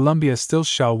 Columbia still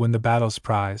shall win the battle's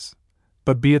prize,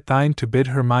 but be it thine to bid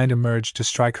her mind emerge to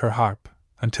strike her harp,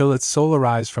 until its soul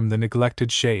arise from the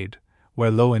neglected shade,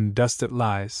 where low in dust it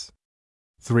lies.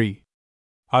 3.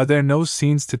 Are there no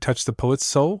scenes to touch the poet's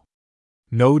soul?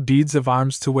 No deeds of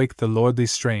arms to wake the lordly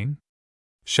strain?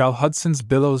 Shall Hudson's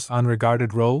billows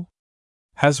unregarded roll?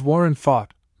 Has Warren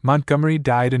fought, Montgomery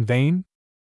died in vain?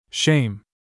 Shame!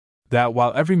 That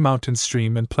while every mountain,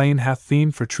 stream, and plain hath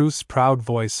theme for truth's proud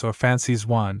voice or fancy's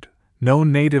wand, no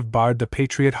native bard the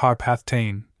patriot harp hath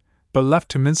ta'en, but left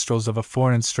to minstrels of a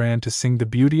foreign strand to sing the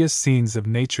beauteous scenes of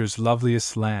nature's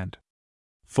loveliest land.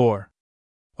 4.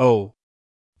 Oh!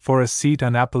 For a seat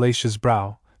on Appalachia's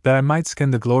brow, that I might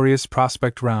scan the glorious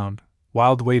prospect round,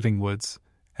 wild waving woods,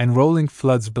 and rolling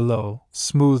floods below,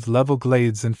 smooth level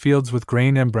glades and fields with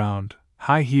grain embrowned,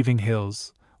 high heaving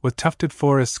hills, with tufted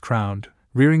forests crowned,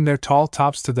 rearing their tall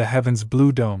tops to the heaven's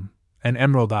blue dome, and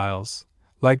emerald isles,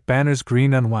 like banners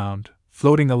green unwound,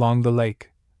 floating along the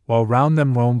lake, while round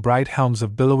them roam bright helms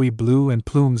of billowy blue and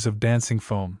plumes of dancing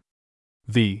foam.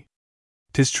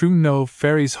 'Tis true no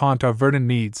fairies haunt our verdant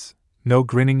meads, no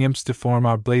grinning imps deform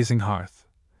our blazing hearth.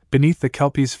 Beneath the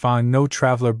kelpie's fang no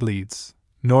traveller bleeds,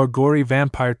 nor gory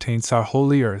vampire taints our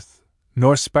holy earth,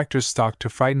 nor spectres stalk to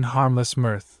frighten harmless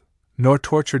mirth, nor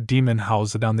tortured demon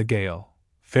howls adown the gale.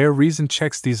 Fair reason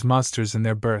checks these monsters in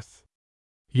their birth.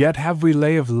 Yet have we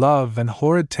lay of love and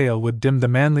horrid tale would dim the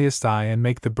manliest eye and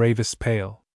make the bravest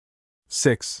pale.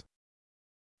 6.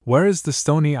 Where is the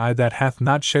stony eye that hath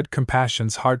not shed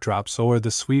compassion's heart drops o'er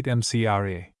the sweet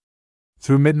MCRA?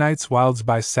 Through midnight's wilds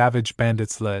by savage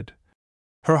bandits led.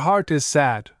 Her heart is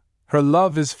sad, her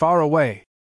love is far away.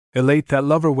 Elate that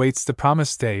lover waits the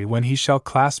promised day when he shall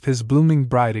clasp his blooming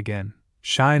bride again.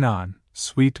 Shine on,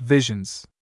 sweet visions.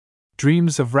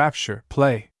 Dreams of rapture,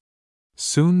 play.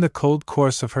 Soon the cold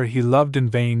course of her he loved in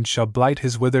vain shall blight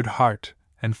his withered heart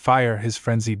and fire his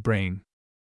frenzied brain.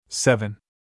 7.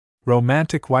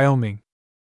 Romantic Wyoming!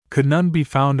 Could none be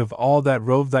found of all that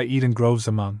rove thy Eden groves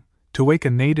among, to wake a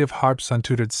native harp's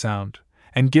untutored sound,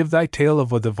 and give thy tale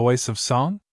of with the voice of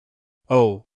song?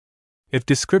 Oh! If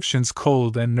description's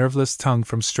cold and nerveless tongue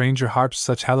from stranger harps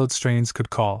such hallowed strains could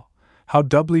call, how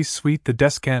doubly sweet the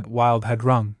descant wild had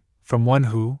rung, from one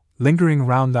who, lingering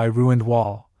round thy ruined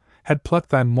wall, had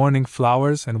plucked thy morning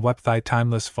flowers and wept thy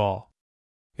timeless fall.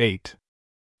 8.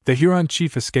 The Huron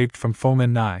chief escaped from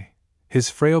foemen nigh, his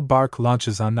frail bark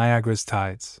launches on Niagara's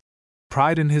tides.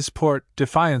 Pride in his port,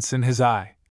 defiance in his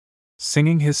eye.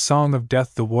 Singing his song of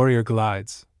death the warrior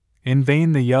glides. In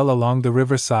vain the yell along the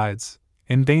river sides,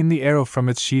 in vain the arrow from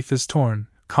its sheath is torn,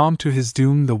 calm to his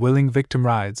doom the willing victim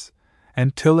rides,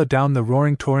 and till adown the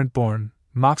roaring torrent borne,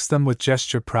 mocks them with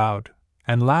gesture proud,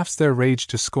 and laughs their rage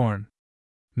to scorn.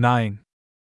 9.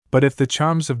 But if the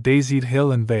charms of daisied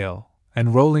hill and vale,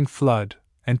 and rolling flood,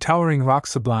 and towering rock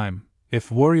sublime,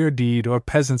 if warrior deed or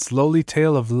peasant's lowly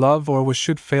tale of love or wish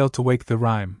should fail to wake the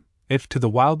rhyme, if to the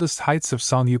wildest heights of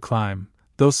song you climb,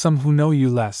 though some who know you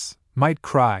less, might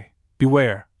cry,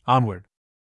 beware, onward!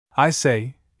 I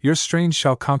say, your strains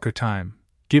shall conquer time,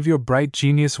 give your bright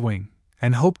genius wing,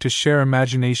 and hope to share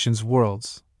imagination's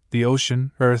worlds, the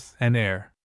ocean, earth, and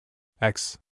air.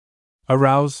 X.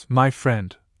 Arouse, my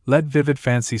friend, let vivid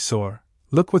fancy soar,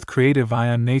 look with creative eye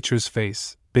on nature's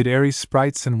face, bid airy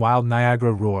sprites and wild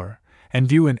Niagara roar, and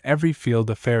view in every field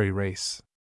a fairy race.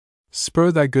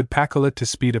 Spur thy good pacolet to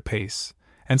speed apace,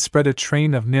 and spread a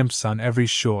train of nymphs on every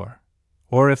shore.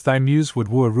 Or if thy muse would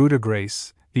woo a ruder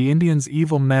grace, the Indian's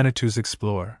evil Manitous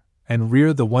explore, and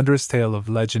rear the wondrous tale of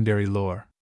legendary lore.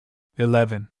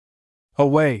 11.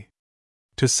 Away!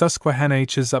 To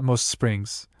Susquehanna's utmost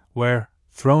springs, where,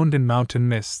 throned in mountain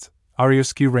mist,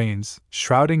 Arioski reigns,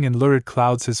 shrouding in lurid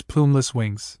clouds his plumeless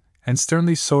wings, and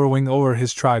sternly sorrowing o'er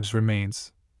his tribe's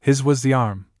remains. His was the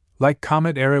arm, like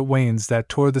comet ere it wanes, that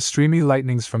tore the streamy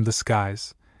lightnings from the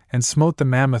skies, and smote the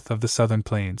mammoth of the southern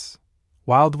plains.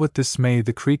 Wild with dismay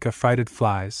the creek affrighted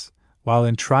flies, while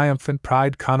in triumphant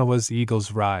pride Kanawha's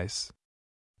eagles rise.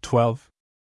 12.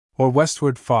 Or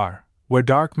westward far, where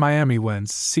dark Miami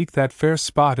winds seek that fair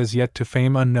spot as yet to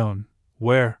fame unknown,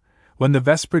 where, when the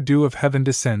vesper dew of heaven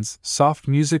descends, soft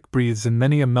music breathes in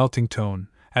many a melting tone,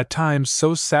 at times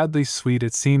so sadly sweet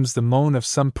it seems the moan of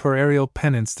some poor Ariel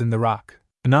penanced in the rock,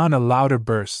 anon a louder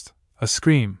burst, a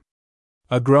scream,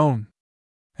 a groan,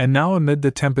 and now amid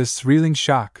the tempest's reeling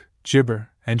shock, gibber,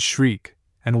 and shriek,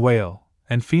 and wail,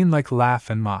 and fiend-like laugh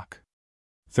and mock.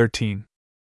 13.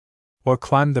 Or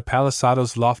climbed the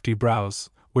palisado's lofty brows,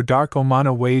 where dark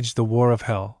Omana waged the war of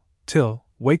hell, till,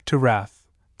 waked to wrath,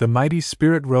 the mighty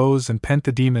spirit rose and pent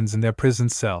the demons in their prison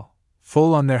cell.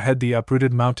 Full on their head the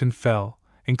uprooted mountain fell,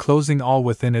 enclosing all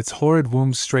within its horrid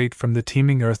womb. Straight from the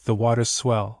teeming earth the waters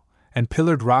swell, and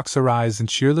pillared rocks arise in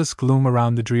cheerless gloom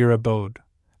around the drear abode,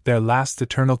 their last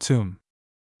eternal tomb.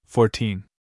 14.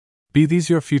 Be these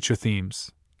your future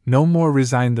themes. No more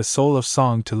resign the soul of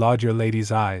song to laud your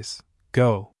lady's eyes.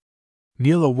 Go,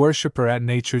 kneel a worshipper at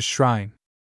nature's shrine.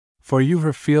 For you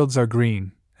her fields are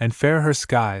green, and fair her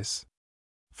skies.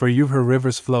 For you her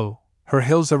rivers flow, her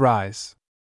hills arise.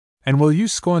 And will you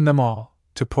scorn them all,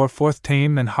 to pour forth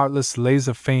tame and heartless lays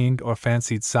of feigned or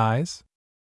fancied sighs?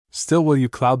 Still will you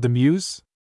cloud the muse?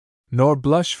 Nor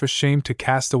blush for shame to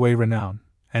cast away renown,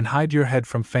 and hide your head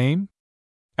from fame?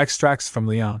 Extracts from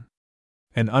Leon.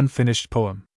 An unfinished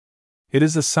poem. It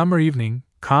is a summer evening,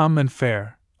 calm and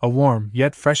fair, a warm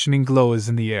yet freshening glow is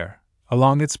in the air.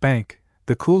 Along its bank,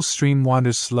 the cool stream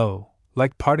wanders slow,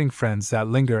 like parting friends that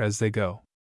linger as they go.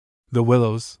 The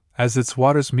willows, as its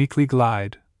waters meekly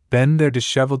glide, bend their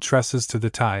disheveled tresses to the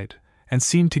tide, and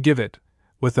seem to give it,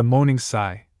 with a moaning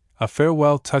sigh, a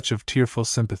farewell touch of tearful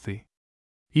sympathy.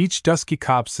 Each dusky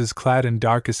copse is clad in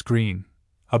darkest green,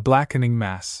 a blackening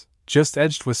mass, just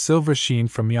edged with silver sheen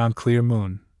from yon clear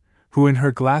moon, who in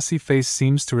her glassy face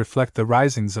seems to reflect the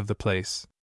risings of the place.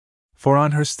 For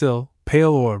on her still,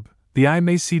 pale orb, the eye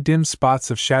may see dim spots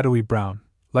of shadowy brown,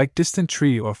 like distant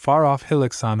tree or far-off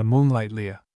hillocks on a moonlight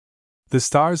lea. The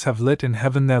stars have lit in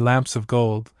heaven their lamps of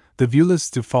gold, the viewless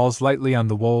dew falls lightly on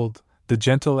the wold, the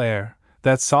gentle air,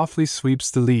 that softly sweeps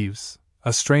the leaves,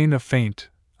 a strain of faint,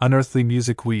 unearthly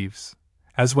music weaves,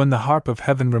 as when the harp of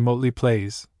heaven remotely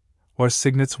plays, or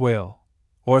cygnets wail,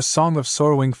 or a song of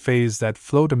sorrowing fays that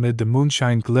float amid the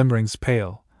moonshine glimmerings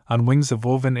pale, on wings of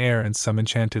woven air in some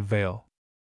enchanted vale.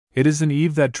 It is an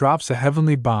eve that drops a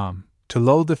heavenly balm, to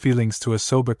lull the feelings to a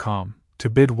sober calm, to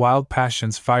bid wild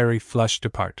passion's fiery flush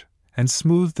depart, and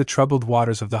smooth the troubled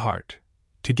waters of the heart,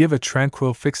 to give a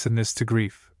tranquil fixedness to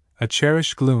grief, a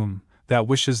cherished gloom that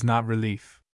wishes not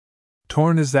relief.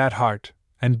 Torn is that heart,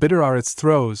 and bitter are its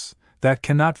throes, that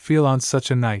cannot feel on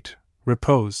such a night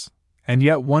repose, and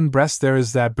yet one breast there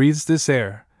is that breathes this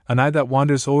air, an eye that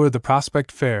wanders o'er the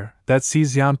prospect fair, that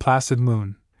sees yon placid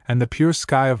moon, and the pure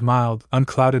sky of mild,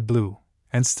 unclouded blue,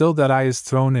 and still that eye is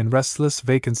thrown in restless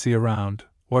vacancy around,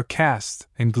 or cast,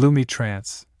 in gloomy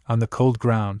trance, on the cold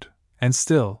ground, and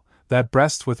still, that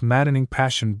breast with maddening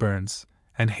passion burns,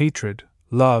 and hatred,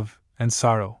 love, and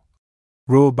sorrow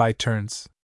rule by turns.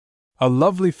 A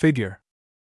lovely figure!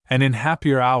 And in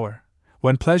happier hour,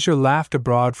 when pleasure laughed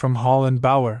abroad from hall and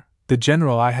bower, the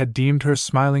general I had deemed her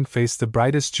smiling face the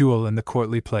brightest jewel in the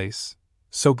courtly place.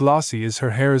 So glossy is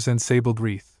her hair's ensabled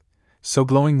wreath, so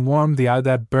glowing warm the eye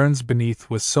that burns beneath,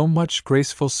 with so much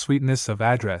graceful sweetness of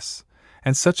address,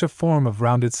 and such a form of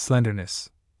rounded slenderness.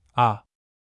 Ah!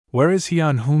 Where is he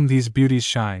on whom these beauties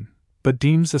shine, but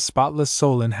deems a spotless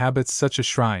soul inhabits such a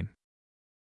shrine?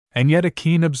 And yet a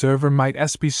keen observer might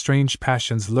espy strange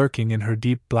passions lurking in her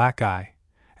deep black eye,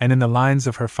 and in the lines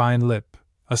of her fine lip,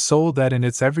 a soul that in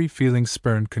its every feeling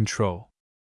spurned control.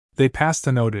 They passed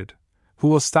unnoted. Who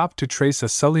will stop to trace a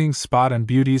sullying spot on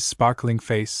beauty's sparkling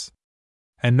face?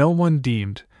 And no one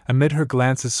deemed, amid her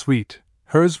glances sweet,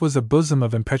 hers was a bosom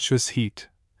of impetuous heat,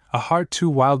 a heart too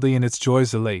wildly in its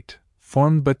joys elate,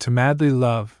 formed but to madly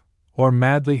love, or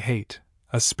madly hate,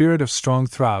 a spirit of strong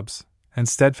throbs, and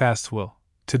steadfast will,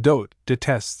 to dote,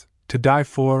 detest, to die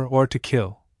for, or to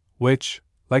kill, which,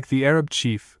 like the Arab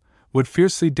chief, would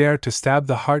fiercely dare to stab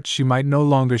the heart she might no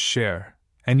longer share,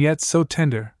 and yet so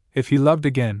tender, if he loved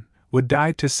again, would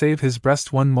die to save his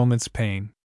breast one moment's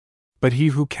pain. But he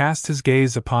who cast his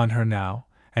gaze upon her now,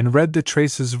 and read the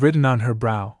traces written on her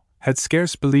brow, had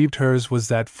scarce believed hers was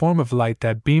that form of light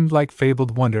that beamed like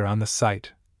fabled wonder on the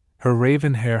sight. Her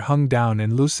raven hair hung down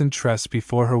in loosened tress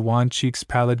before her wan cheek's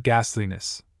pallid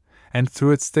ghastliness, and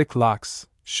through its thick locks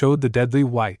showed the deadly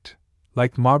white,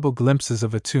 like marble glimpses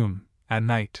of a tomb, at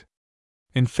night.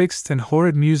 In fixed and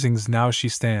horrid musings now she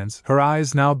stands, her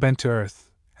eyes now bent to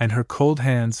earth, and her cold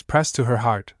hands pressed to her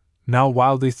heart, now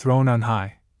wildly thrown on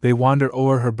high, they wander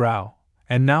o'er her brow,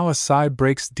 and now a sigh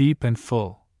breaks deep and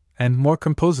full, and more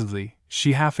composedly,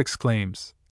 she half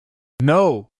exclaims,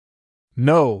 "No!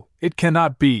 No, it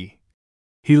cannot be!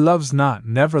 He loves not,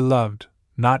 never loved,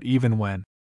 not even when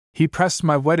he pressed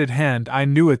my wedded hand, I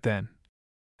knew it then.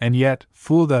 And yet,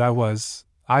 fool that I was,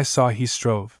 I saw he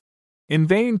strove in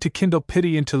vain to kindle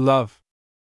pity into love.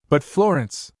 But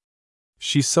Florence!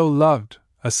 She so loved,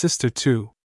 a sister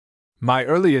too, my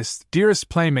earliest, dearest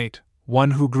playmate,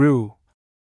 one who grew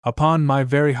upon my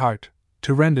very heart,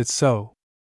 to rend it so.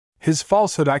 His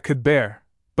falsehood I could bear,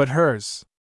 but hers,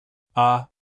 ah,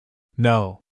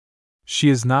 no. She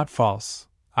is not false,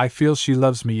 I feel she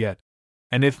loves me yet,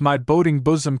 and if my boding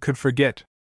bosom could forget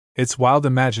its wild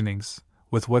imaginings,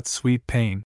 with what sweet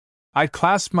pain I'd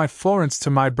clasp my Florence to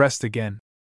my breast again.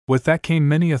 With that came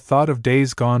many a thought of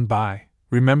days gone by,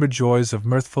 remembered joys of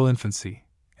mirthful infancy,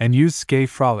 and youth's gay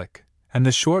frolic, and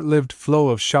the short-lived flow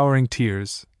of showering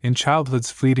tears, in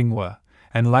childhood's fleeting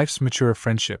and life's mature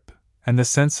friendship, and the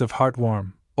sense of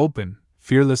heart-warm, open,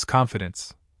 fearless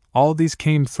confidence. All these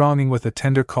came thronging with a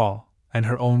tender call, and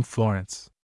her own Florence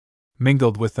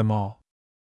mingled with them all.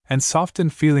 And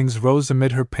softened feelings rose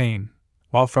amid her pain,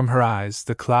 while from her eyes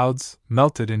the clouds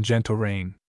melted in gentle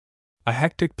rain. A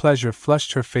hectic pleasure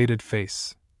flushed her faded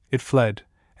face, it fled,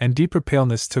 and deeper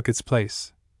paleness took its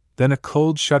place. Then a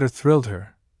cold shudder thrilled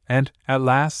her, and, at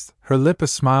last, her lip a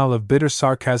smile of bitter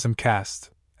sarcasm cast,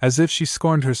 as if she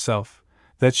scorned herself,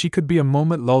 that she could be a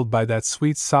moment lulled by that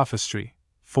sweet sophistry,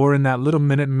 for in that little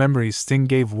minute memory's sting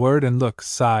gave word and look,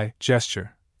 sigh,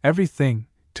 gesture, everything,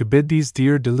 to bid these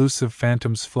dear delusive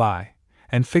phantoms fly,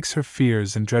 and fix her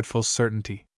fears in dreadful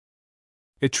certainty.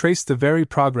 It traced the very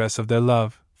progress of their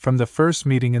love, from the first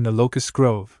meeting in the locust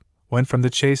grove, when from the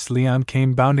chase Leon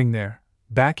came bounding there,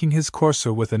 backing his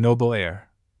courser with a noble air,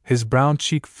 his brown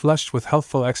cheek flushed with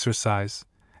healthful exercise,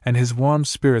 and his warm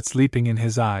spirits leaping in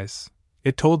his eyes.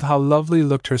 It told how lovely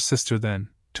looked her sister then,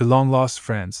 to long-lost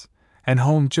friends, and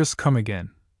home just come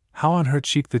again, how on her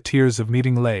cheek the tears of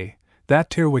meeting lay, that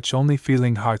tear which only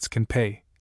feeling hearts can pay,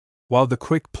 while the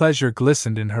quick pleasure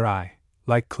glistened in her eye,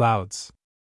 like clouds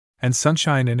and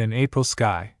sunshine in an April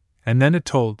sky. And then it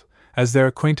told, as their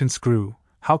acquaintance grew,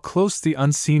 how close the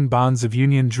unseen bonds of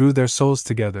union drew their souls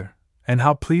together, and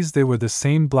how pleased they were the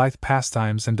same blithe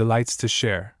pastimes and delights to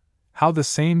share, how the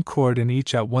same chord in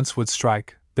each at once would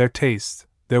strike, their tastes,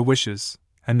 their wishes,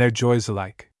 and their joys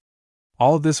alike.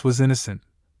 All this was innocent,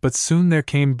 but soon there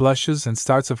came blushes and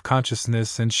starts of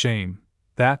consciousness and shame,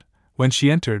 that, when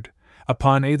she entered,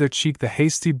 upon either cheek the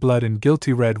hasty blood in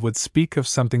guilty red would speak of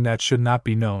something that should not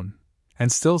be known,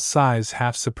 and still sighs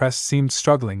half suppressed seemed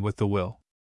struggling with the will.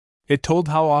 It told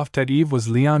how oft at eve was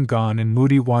Leon gone in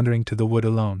moody wandering to the wood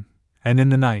alone, and in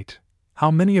the night, how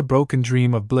many a broken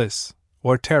dream of bliss,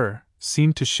 or terror,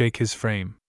 seemed to shake his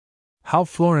frame. How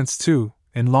Florence, too,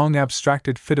 in long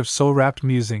abstracted fit of soul-rapt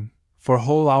musing, for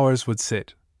whole hours would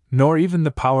sit, nor even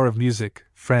the power of music,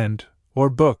 friend, or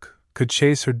book, could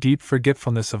chase her deep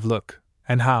forgetfulness of look,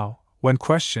 and how, when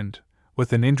questioned,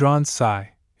 with an indrawn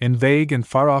sigh, in vague and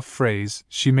far-off phrase,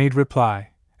 she made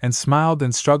reply, and smiled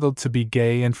and struggled to be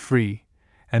gay and free,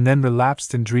 and then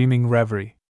relapsed in dreaming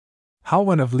reverie. How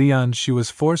when of Leon she was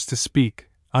forced to speak,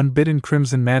 unbidden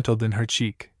crimson mantled in her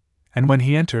cheek, and when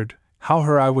he entered, how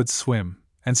her eye would swim,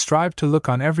 and strive to look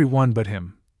on every one but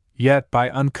him, yet by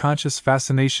unconscious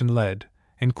fascination led,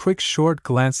 in quick short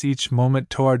glance each moment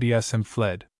toward him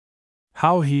fled.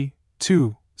 How he,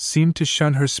 too, seemed to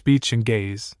shun her speech and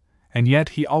gaze, and yet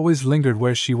he always lingered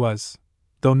where she was,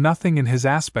 though nothing in his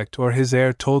aspect or his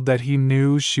air told that he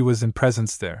knew she was in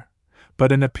presence there,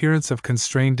 but an appearance of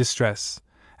constrained distress,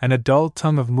 and a dull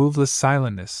tongue of moveless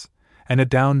silentness, and a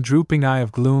down-drooping eye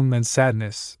of gloom and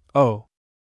sadness. Oh,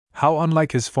 how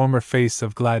unlike his former face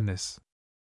of gladness!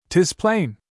 "'Tis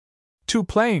plain! Too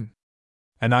plain!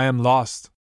 And I am lost!"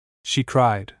 she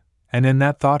cried, and in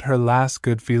that thought her last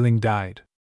good feeling died.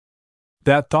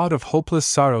 That thought of hopeless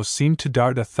sorrow seemed to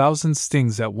dart 1,000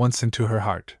 stings at once into her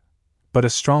heart, but a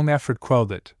strong effort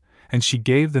quelled it, and she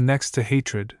gave the next to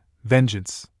hatred,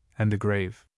 vengeance, and the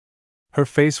grave. Her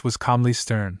face was calmly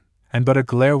stern, and but a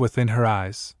glare within her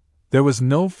eyes. There was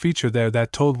no feature there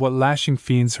that told what lashing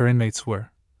fiends her inmates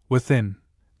were. Within,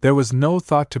 there was no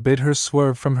thought to bid her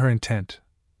swerve from her intent,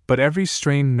 but every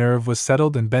strained nerve was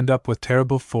settled and bent up with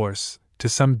terrible force, to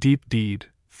some deep deed,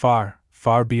 far,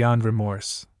 far beyond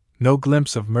remorse. No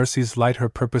glimpse of mercy's light her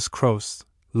purpose crossed.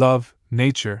 Love,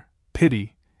 nature,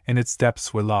 pity, in its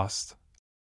depths were lost,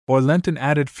 or lent an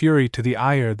added fury to the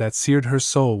ire that seared her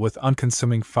soul with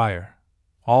unconsuming fire.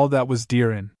 All that was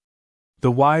dear in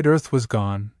the wide earth was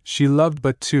gone. She loved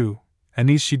but two, and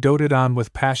these she doted on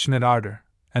with passionate ardor,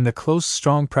 and the close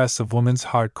strong press of woman's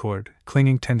heart cord,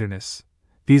 clinging tenderness.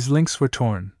 These links were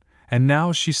torn, and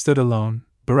now she stood alone,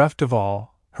 bereft of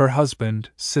all, her husband,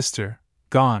 sister,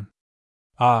 gone.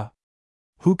 Ah!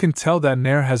 Who can tell that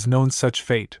ne'er has known such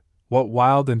fate, what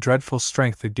wild and dreadful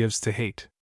strength it gives to hate?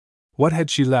 What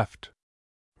had she left?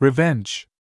 Revenge!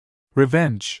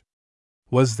 Revenge!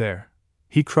 Was there?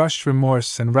 He crushed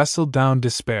remorse and wrestled down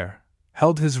despair,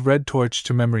 held his red torch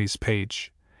to memory's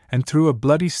page, and threw a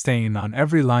bloody stain on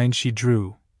every line she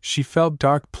drew. She felt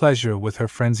dark pleasure with her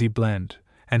frenzy blend,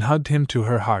 and hugged him to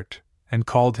her heart, and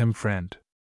called him friend.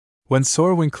 When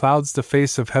soar-winged clouds the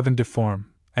face of heaven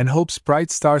deform, and hope's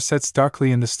bright star sets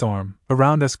darkly in the storm,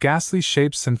 around us ghastly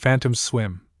shapes and phantoms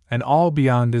swim, and all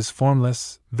beyond is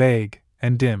formless, vague,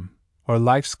 and dim, or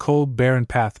life's cold barren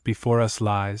path before us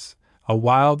lies, a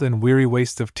wild and weary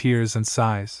waste of tears and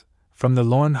sighs, from the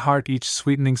lorn heart each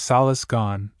sweetening solace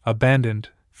gone, abandoned,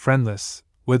 friendless,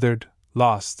 withered,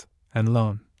 lost, and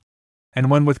lone. And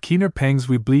when with keener pangs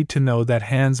we bleed to know that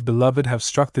hands beloved have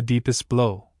struck the deepest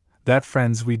blow, that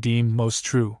friends we deemed most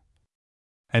true,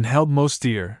 and held most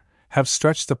dear, have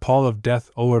stretched the pall of death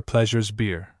o'er pleasure's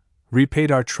bier,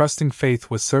 repaid our trusting faith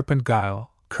with serpent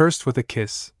guile, cursed with a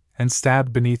kiss, and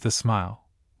stabbed beneath a smile,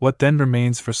 what then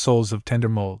remains for souls of tender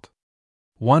mold?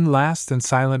 One last and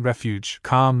silent refuge,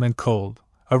 calm and cold,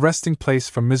 a resting place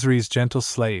for misery's gentle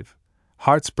slave.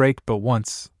 Hearts break but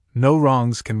once, no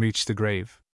wrongs can reach the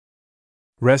grave.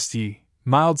 Rest ye,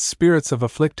 mild spirits of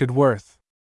afflicted worth!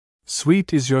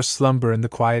 Sweet is your slumber in the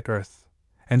quiet earth,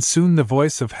 and soon the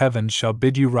voice of heaven shall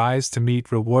bid you rise to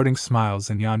meet rewarding smiles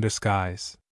in yonder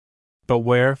skies. But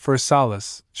where, for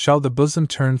solace, shall the bosom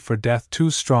turn for death too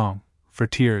strong, for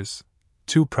tears,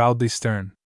 too proudly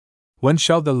stern? When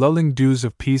shall the lulling dews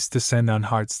of peace descend on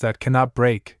hearts that cannot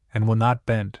break and will not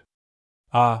bend?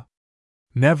 Ah!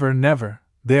 Never, never,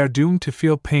 they are doomed to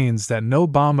feel pains that no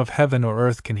balm of heaven or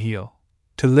earth can heal,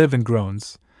 to live in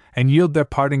groans, and yield their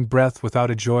parting breath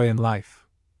without a joy in life,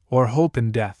 or hope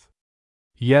in death.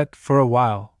 Yet, for a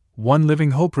while, one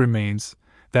living hope remains,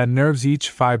 that nerves each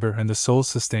fibre and the soul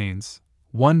sustains,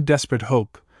 one desperate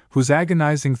hope, whose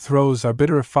agonizing throes are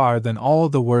bitterer far than all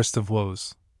the worst of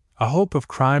woes. A hope of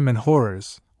crime and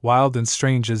horrors, wild and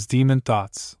strange as demon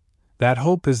thoughts. That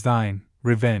hope is thine,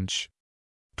 revenge.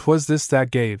 'Twas this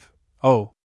that gave,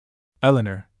 oh,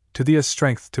 Eleanor, to thee a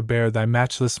strength to bear thy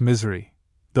matchless misery,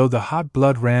 though the hot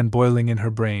blood ran boiling in her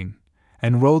brain,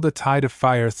 and rolled a tide of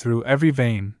fire through every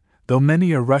vein, though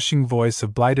many a rushing voice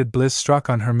of blighted bliss struck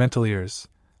on her mental ears,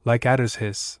 like adder's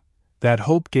hiss. That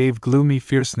hope gave gloomy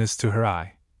fierceness to her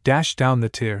eye, dashed down the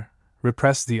tear,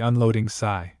 repressed the unloading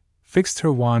sigh, fixed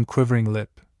her wan quivering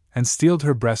lip, and steeled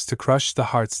her breast to crush the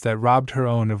hearts that robbed her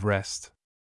own of rest.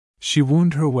 She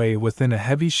wound her way within a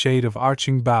heavy shade of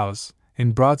arching boughs,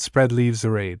 in broad spread leaves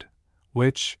arrayed,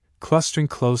 which, clustering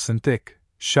close and thick,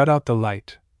 shut out the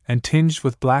light, and tinged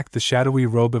with black the shadowy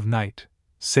robe of night.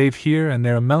 save here and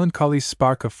there a melancholy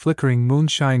spark of flickering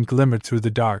moonshine glimmered through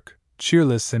the dark,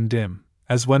 cheerless and dim,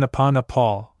 as when upon a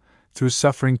pall, through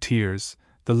suffering tears,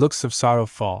 the looks of sorrow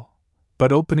fall.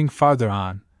 But opening farther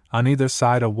on either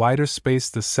side a wider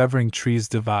space the severing trees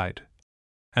divide,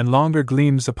 and longer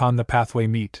gleams upon the pathway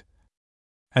meet,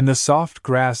 and the soft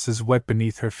grass is wet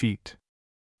beneath her feet.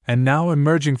 And now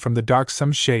emerging from the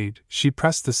darksome shade, she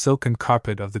pressed the silken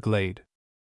carpet of the glade.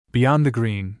 Beyond the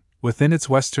green, within its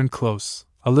western close,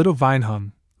 a little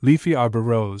vine-hung, leafy arbor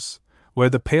rose, where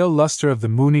the pale luster of the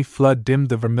moony flood dimmed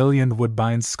the vermilioned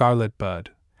woodbine's scarlet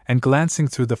bud, and glancing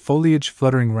through the foliage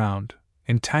fluttering round,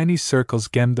 in tiny circles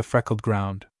gemmed the freckled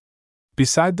ground.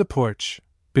 Beside the porch,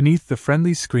 beneath the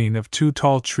friendly screen of two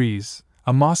tall trees,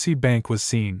 a mossy bank was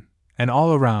seen, and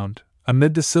all around,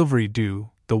 amid the silvery dew,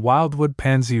 the wildwood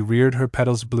pansy reared her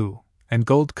petals blue, and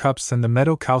gold cups and the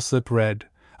meadow cowslip red,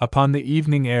 upon the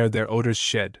evening air their odors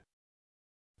shed.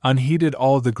 Unheeded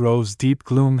all the grove's deep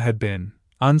gloom had been,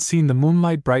 unseen the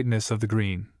moonlight brightness of the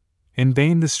green. In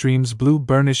vain the stream's blue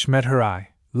burnish met her eye,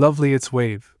 lovely its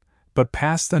wave, but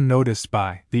passed unnoticed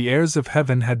by. The airs of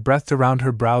heaven had breathed around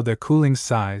her brow their cooling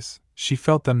sighs, she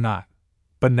felt them not.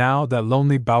 But now that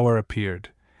lonely bower appeared,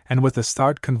 and with a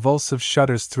start convulsive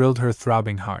shudders thrilled her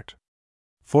throbbing heart.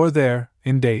 For there,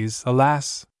 in days,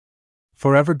 alas!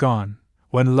 forever gone,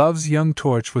 when love's young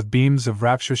torch with beams of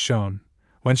rapture shone,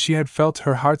 when she had felt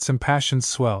her heart's impassioned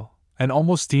swell, and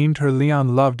almost deemed her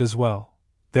Leon loved as well,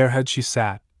 there had she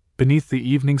sat, beneath the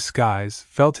evening skies,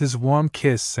 felt his warm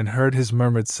kiss and heard his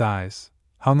murmured sighs,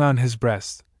 hung on his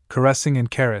breast, caressing and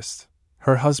caressed,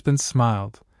 her husband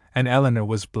smiled, and Eleanor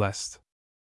was blessed.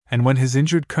 And when his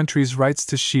injured country's rights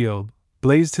to shield,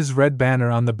 blazed his red banner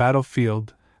on the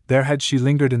battlefield, there had she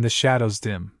lingered in the shadows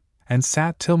dim, and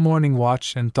sat till morning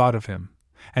watch and thought of him,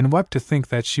 and wept to think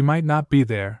that she might not be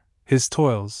there, his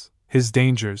toils, his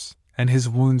dangers, and his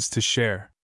wounds to share.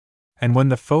 And when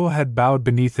the foe had bowed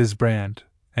beneath his brand,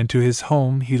 and to his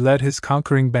home he led his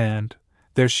conquering band,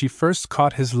 there she first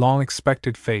caught his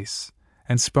long-expected face,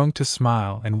 and sprung to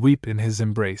smile and weep in his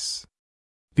embrace.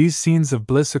 These scenes of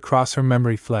bliss across her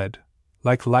memory fled,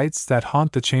 like lights that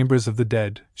haunt the chambers of the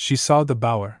dead. She saw the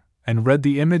bower, and read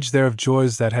the image there of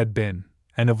joys that had been,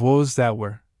 and of woes that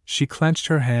were. She clenched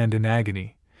her hand in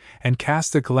agony, and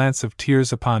cast a glance of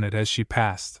tears upon it as she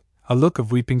passed, a look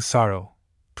of weeping sorrow.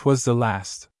 'Twas the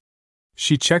last.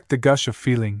 She checked the gush of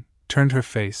feeling, turned her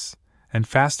face, and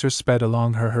faster sped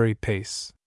along her hurried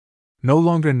pace. No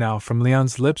longer now from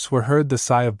Leon's lips were heard the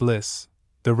sigh of bliss,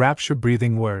 the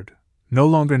rapture-breathing word. No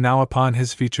longer now upon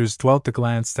his features dwelt the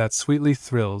glance that sweetly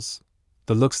thrills,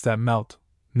 the looks that melt.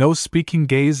 No speaking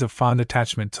gaze of fond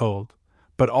attachment told,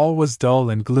 but all was dull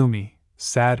and gloomy,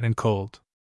 sad and cold.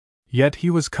 Yet he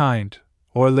was kind,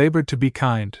 or labored to be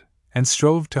kind, and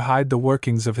strove to hide the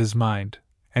workings of his mind,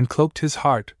 and cloaked his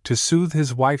heart to soothe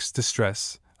his wife's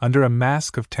distress, under a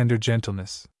mask of tender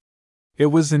gentleness. It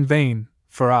was in vain,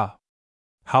 for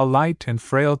how light and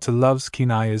frail to love's keen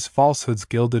eye is falsehood's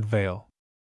gilded veil.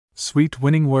 Sweet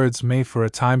winning words may for a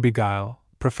time beguile,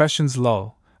 professions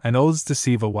lull, and oaths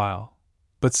deceive a while.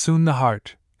 But soon the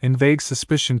heart, in vague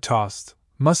suspicion tossed,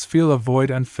 must feel a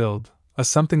void unfilled, a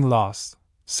something lost,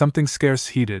 something scarce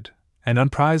heeded, and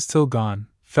unprized till gone,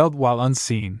 felt while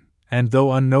unseen, and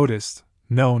though unnoticed,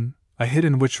 known, a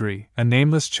hidden witchery, a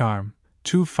nameless charm,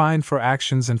 too fine for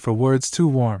actions and for words too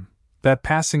warm, that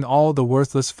passing all the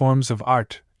worthless forms of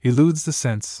art, eludes the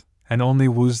sense, and only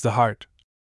woos the heart.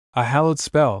 A hallowed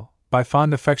spell, by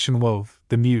fond affection wove,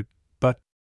 the mute, but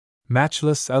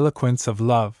matchless eloquence of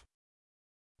love.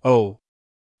 Oh!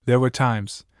 There were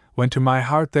times, when to my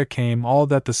heart there came all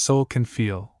that the soul can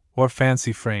feel, or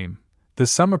fancy frame. The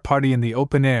summer party in the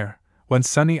open air, when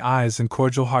sunny eyes and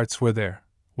cordial hearts were there,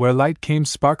 where light came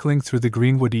sparkling through the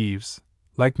greenwood eaves,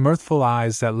 like mirthful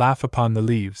eyes that laugh upon the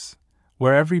leaves,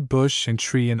 where every bush and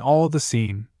tree and all the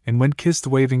scene, in wind-kissed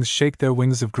wavings shake their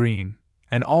wings of green,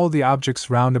 and all the objects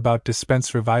round about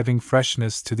dispense reviving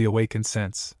freshness to the awakened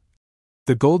sense.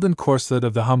 The golden corslet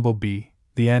of the humble bee,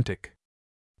 the antic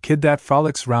kid that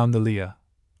frolics round the lea,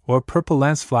 or purple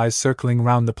lanceflies circling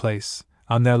round the place,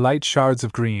 on their light shards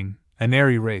of green, an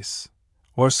airy race,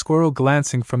 or squirrel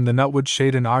glancing from the nutwood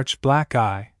shade an arch black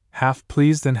eye, half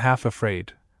pleased and half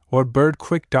afraid, or bird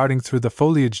quick darting through the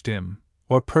foliage dim,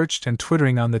 or perched and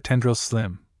twittering on the tendril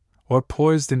slim, or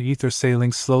poised in ether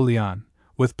sailing slowly on,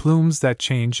 with plumes that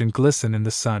change and glisten in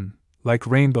the sun, like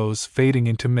rainbows fading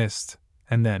into mist,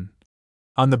 and then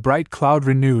on the bright cloud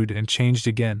renewed and changed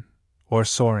again, or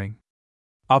soaring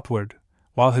upward,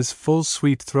 while his full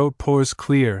sweet throat pours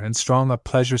clear and strong a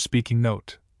pleasure-speaking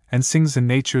note, and sings in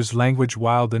nature's language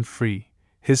wild and free,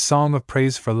 his song of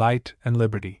praise for light and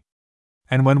liberty.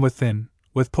 And when within,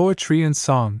 with poetry and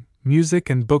song, music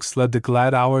and books led the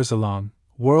glad hours along,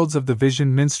 worlds of the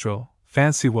vision minstrel,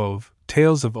 fancy wove,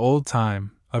 tales of old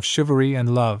time, of chivalry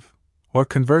and love, or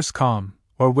converse calm,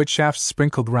 or wit shafts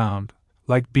sprinkled round,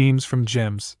 like beams from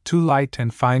gems, too light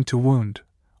and fine to wound,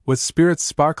 with spirits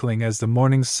sparkling as the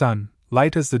morning's sun,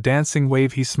 light as the dancing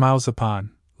wave he smiles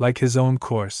upon, like his own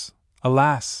course.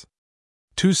 Alas!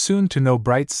 Too soon to know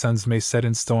bright suns may set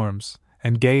in storms,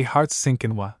 and gay hearts sink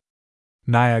in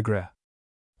Niagara.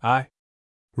 Aye!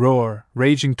 Roar,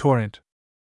 raging torrent!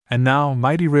 And now,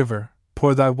 mighty river,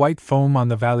 pour thy white foam on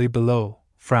the valley below,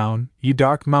 frown, ye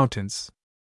dark mountains,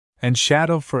 and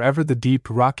shadow forever the deep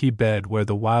rocky bed where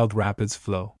the wild rapids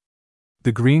flow.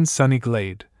 The green sunny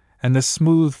glade, and the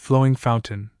smooth flowing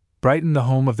fountain, brighten the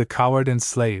home of the coward and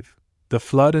slave. The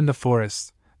flood and the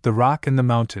forest, the rock and the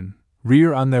mountain,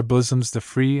 rear on their bosoms the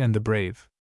free and the brave.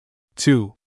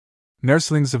 2.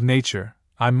 Nurslings of nature,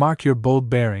 I mark your bold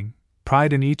bearing,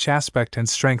 pride in each aspect and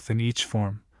strength in each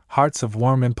form, hearts of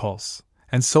warm impulse,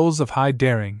 and souls of high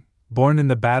daring, born in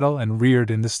the battle and reared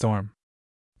in the storm.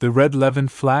 The red levin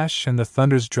flash and the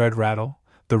thunder's dread rattle,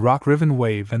 the rock-riven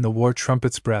wave and the war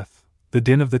trumpet's breath, the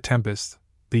din of the tempest,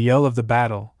 the yell of the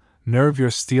battle, nerve your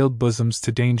steeled bosoms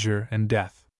to danger and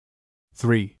death.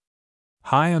 3.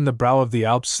 High on the brow of the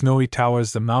Alps' snowy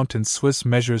towers the mountain Swiss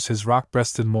measures his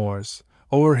rock-breasted moors,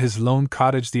 o'er his lone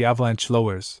cottage the avalanche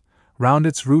lowers, round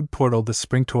its rude portal the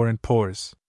spring torrent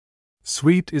pours.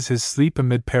 Sweet is his sleep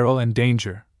amid peril and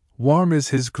danger, warm is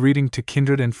his greeting to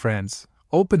kindred and friends,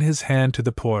 open his hand to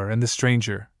the poor and the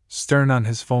stranger, stern on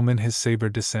his foeman his saber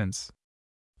descends.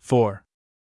 4.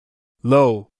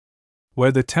 Lo!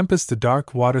 Where the tempest the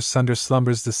dark waters sunder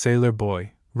slumbers the sailor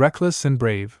boy, reckless and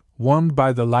brave, warmed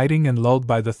by the lightning and lulled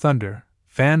by the thunder,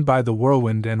 fanned by the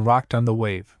whirlwind and rocked on the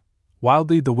wave.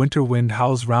 Wildly the winter wind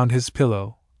howls round his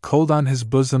pillow, cold on his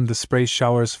bosom the spray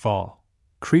showers fall,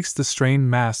 creaks the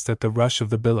strained mast at the rush of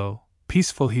the billow,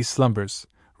 peaceful he slumbers,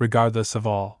 regardless of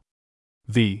all.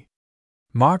 V.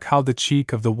 Mark how the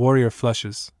cheek of the warrior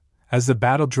flushes, as the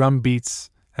battle drum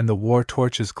beats, and the war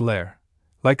torches glare.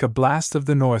 Like a blast of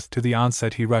the north to the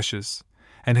onset he rushes,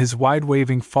 and his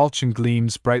wide-waving falchion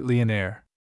gleams brightly in air.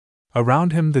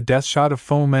 Around him the death-shot of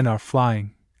foemen are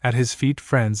flying, at his feet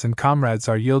friends and comrades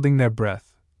are yielding their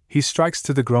breath. He strikes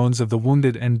to the groans of the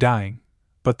wounded and dying,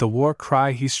 but the war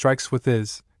cry he strikes with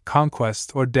is,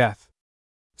 conquest or death.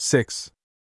 6.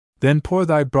 Then pour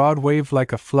thy broad wave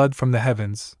like a flood from the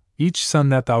heavens, each son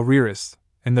that thou rearest,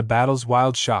 in the battle's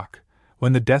wild shock,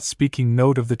 when the death-speaking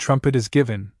note of the trumpet is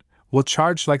given, will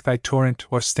charge like thy torrent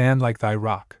or stand like thy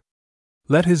rock.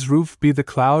 Let his roof be the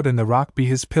cloud and the rock be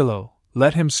his pillow,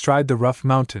 let him stride the rough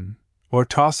mountain, or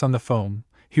toss on the foam,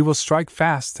 he will strike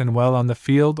fast and well on the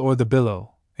field or the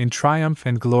billow, in triumph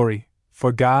and glory,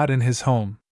 for God and his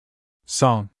home.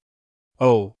 Song.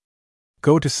 Oh!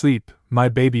 Go to sleep, my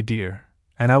baby dear,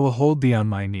 and I will hold thee on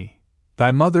my knee.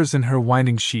 Thy mother's in her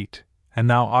winding sheet, and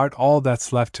thou art all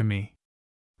that's left to me.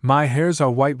 My hairs are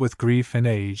white with grief and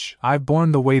age, I've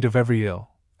borne the weight of every ill,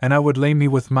 and I would lay me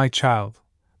with my child,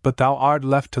 but thou art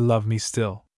left to love me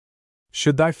still.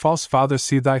 Should thy false father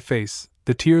see thy face,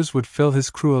 the tears would fill his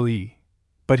cruel ee,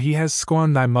 but he has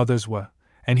scorned thy mother's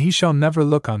and he shall never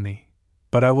look on thee,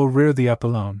 but I will rear thee up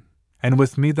alone, and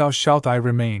with me thou shalt aye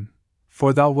remain,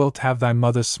 for thou wilt have thy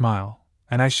mother's smile,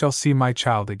 and I shall see my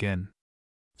child again.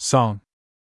 Song.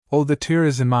 Oh, the tear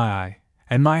is in my eye,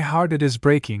 and my heart it is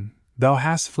breaking. Thou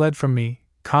hast fled from me,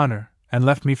 Connor, and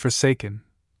left me forsaken.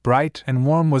 Bright and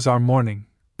warm was our morning,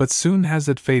 but soon has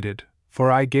it faded, for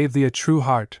I gave thee a true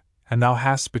heart, and thou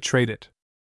hast betrayed it.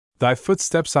 Thy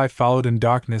footsteps I followed in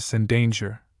darkness and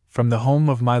danger, from the home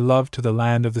of my love to the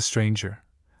land of the stranger.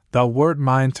 Thou wert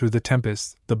mine through the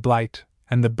tempest, the blight,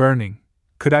 and the burning.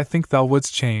 Could I think thou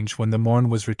wouldst change when the morn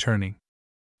was returning?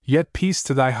 Yet peace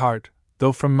to thy heart,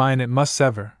 though from mine it must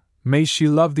sever. May she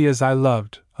love thee as I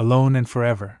loved, alone and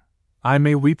forever. I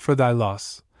may weep for thy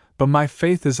loss, but my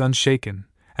faith is unshaken,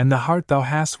 and the heart thou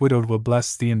hast widowed will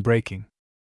bless thee in breaking.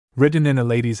 Written in a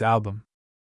lady's album.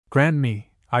 Grant me,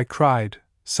 I cried,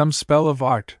 some spell of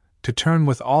art, to turn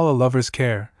with all a lover's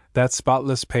care, that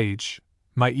spotless page,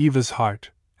 my Eva's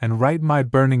heart, and write my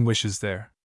burning wishes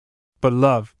there. But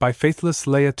love, by faithless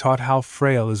Leah taught how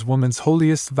frail is woman's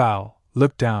holiest vow,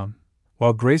 looked down,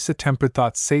 while grace a tempered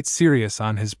thought sate serious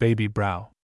on his baby brow.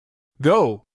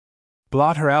 Go!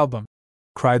 Blot her album,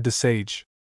 cried the sage.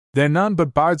 There none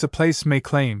but bards a place may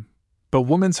claim, but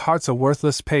woman's heart's a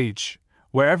worthless page,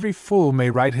 where every fool may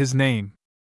write his name.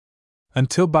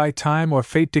 Until by time or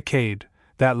fate decayed,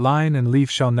 that line and leaf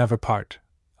shall never part.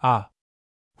 Ah!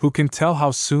 Who can tell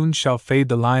how soon shall fade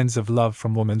the lines of love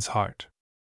from woman's heart?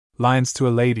 Lines to a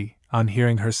lady, on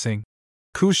hearing her sing.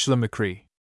 Cushla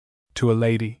to a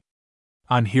lady,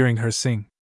 on hearing her sing.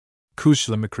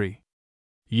 Cushla.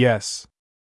 Yes.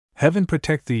 Heaven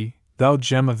protect thee, thou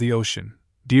gem of the ocean,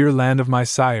 dear land of my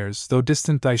sires, though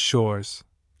distant thy shores.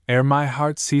 Ere my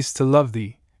heart cease to love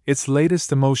thee, its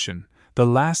latest emotion, the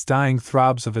last dying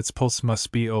throbs of its pulse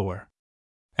must be o'er.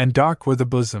 And dark were the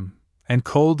bosom, and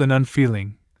cold and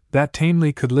unfeeling, that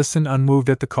tamely could listen unmoved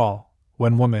at the call,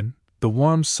 when woman, the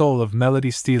warm soul of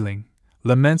melody stealing,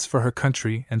 laments for her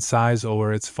country and sighs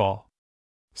o'er its fall.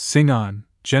 Sing on,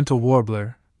 gentle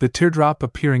warbler, the teardrop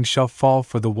appearing shall fall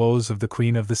for the woes of the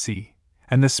Queen of the Sea,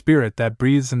 and the spirit that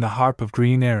breathes in the harp of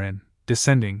green Erin,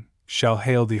 descending, shall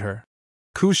hail thee her.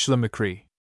 Cushla.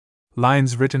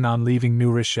 Lines written on leaving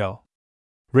New Rochelle.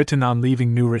 Written on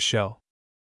leaving New Rochelle.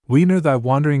 Whene'er thy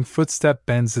wandering footstep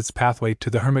bends its pathway to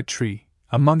the hermit tree,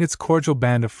 among its cordial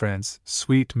band of friends,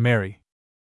 sweet Mary,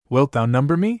 wilt thou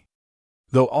number me?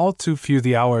 Though all too few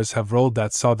the hours have rolled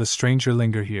that saw the stranger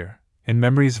linger here, in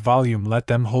memory's volume let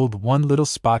them hold one little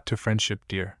spot to friendship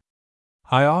dear.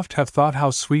 I oft have thought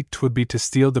how sweet 'twould be to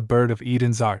steal the bird of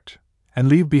Eden's art, and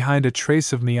leave behind a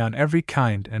trace of me on every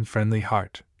kind and friendly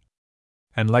heart.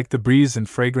 And like the breeze in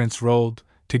fragrance rolled,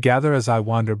 to gather as I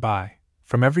wander by,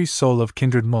 from every soul of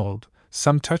kindred mold,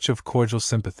 some touch of cordial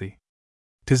sympathy.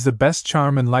 'Tis the best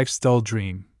charm in life's dull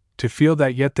dream, to feel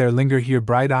that yet there linger here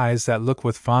bright eyes that look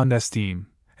with fond esteem,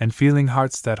 and feeling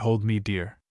hearts that hold me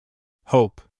dear.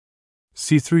 Hope.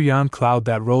 See through yon cloud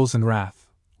that rolls in wrath,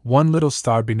 one little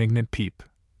star benignant peep,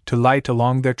 to light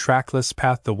along their trackless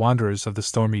path the wanderers of the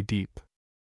stormy deep.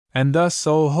 And thus,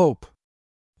 O Hope,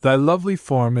 thy lovely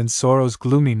form in sorrow's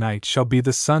gloomy night shall be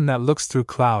the sun that looks through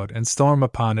cloud and storm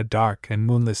upon a dark and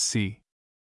moonless sea.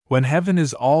 When heaven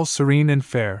is all serene and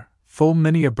fair, full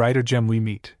many a brighter gem we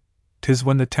meet. 'Tis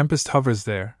when the tempest hovers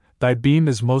there, thy beam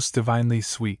is most divinely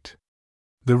sweet.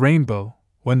 The rainbow,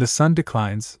 when the sun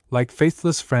declines, like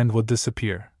faithless friend will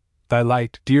disappear. Thy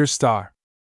light, dear star,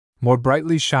 more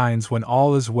brightly shines when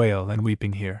all is wail and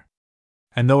weeping here.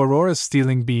 And though Aurora's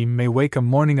stealing beam may wake a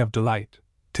morning of delight,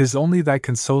 'tis only thy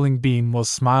consoling beam will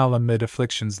smile amid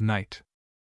affliction's night.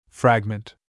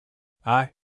 Fragment.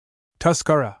 I.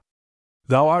 Tuscara.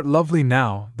 Thou art lovely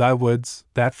now, thy woods,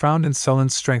 that frowned in sullen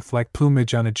strength like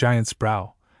plumage on a giant's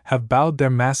brow, have bowed their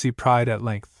massy pride at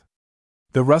length.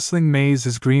 The rustling maize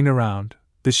is green around,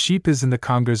 the sheep is in the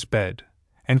conger's bed,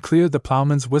 and clear the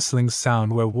ploughman's whistling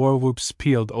sound where war whoops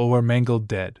pealed o'er mangled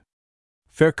dead.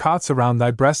 Fair cots around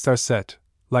thy breast are set,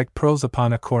 like pearls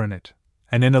upon a coronet,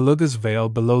 and in a luga's veil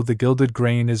below the gilded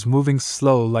grain is moving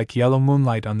slow like yellow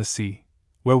moonlight on the sea,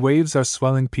 where waves are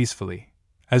swelling peacefully,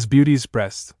 as beauty's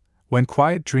breast, when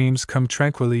quiet dreams come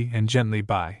tranquilly and gently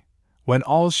by, when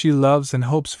all she loves and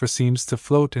hopes for seems to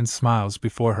float in smiles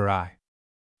before her eye.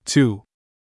 2.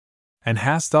 And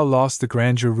hast thou lost the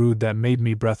grandeur rude that made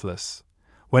me breathless,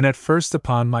 when at first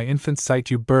upon my infant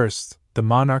sight you burst, the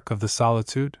monarch of the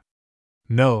solitude?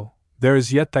 No, there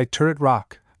is yet thy turret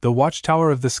rock, the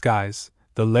watchtower of the skies,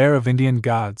 the lair of Indian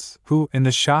gods, who, in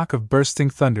the shock of bursting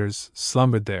thunders,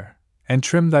 slumbered there, and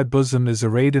trim thy bosom is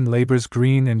arrayed in labor's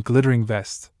green and glittering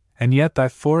vest, and yet thy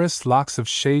forest locks of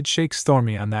shade shake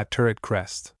stormy on that turret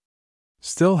crest.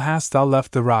 Still hast thou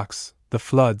left the rocks, the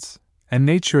floods, and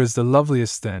nature is the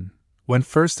loveliest then, when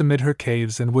first amid her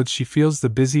caves and woods she feels the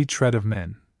busy tread of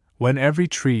men, when every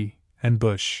tree, and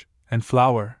bush, and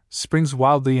flower, springs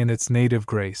wildly in its native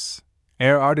grace,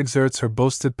 ere art exerts her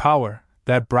boasted power,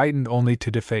 that brightened only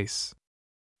to deface.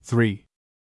 3.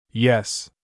 Yes.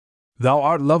 Thou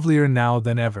art lovelier now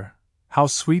than ever. How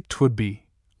sweet 'twould be,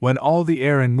 when all the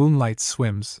air in moonlight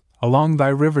swims, along thy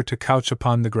river to couch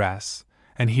upon the grass,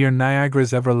 and hear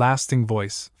Niagara's everlasting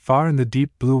voice, far in the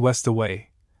deep blue west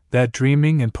away, that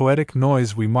dreaming and poetic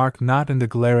noise we mark not in the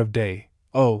glare of day.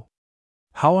 Oh,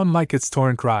 how unlike its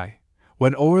torrent cry,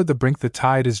 when o'er the brink the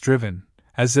tide is driven,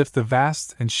 as if the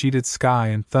vast and sheeted sky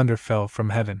and thunder fell from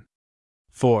heaven.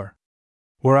 4.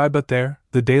 Were I but there,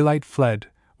 the daylight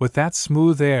fled, with that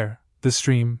smooth air, the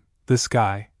stream, the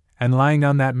sky, and lying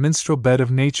on that minstrel bed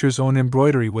of nature's own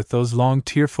embroidery with those long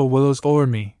tearful willows o'er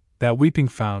me, that weeping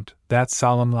fount, that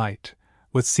solemn light,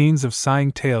 with scenes of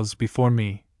sighing tales before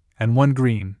me, and one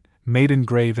green, maiden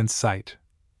grave in sight.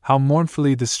 How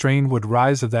mournfully the strain would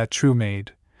rise of that true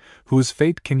maid, whose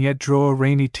fate can yet draw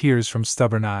rainy tears from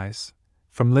stubborn eyes,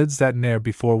 from lids that ne'er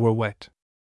before were wet.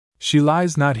 She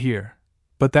lies not here,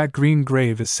 but that green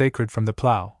grave is sacred from the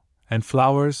plough, and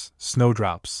flowers,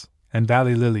 snowdrops, and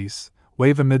valley lilies,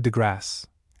 wave amid the grass,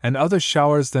 and other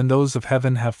showers than those of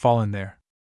heaven have fallen there.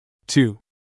 2.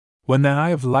 When that eye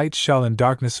of light shall in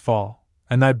darkness fall,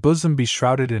 and thy bosom be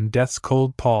shrouded in death's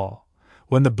cold pall,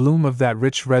 when the bloom of that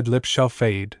rich red lip shall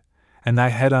fade, and thy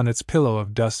head on its pillow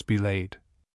of dust be laid.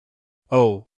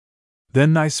 Oh!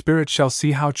 Then thy spirit shall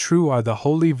see how true are the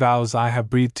holy vows I have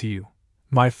breathed to you.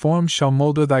 My form shall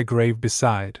moulder thy grave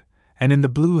beside, and in the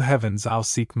blue heavens I'll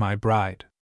seek my bride.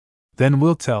 Then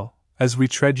we'll tell, as we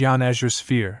tread yon azure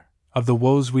sphere, of the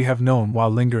woes we have known while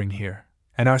lingering here,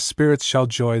 and our spirits shall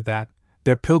joy that,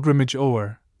 their pilgrimage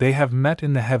o'er, they have met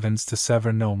in the heavens to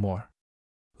sever no more.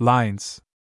 Lines.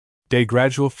 Day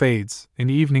gradual fades, in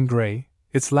evening gray,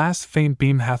 its last faint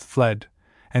beam hath fled,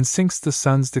 and sinks the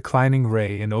sun's declining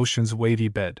ray in ocean's wavy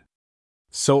bed.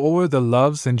 So o'er the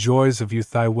loves and joys of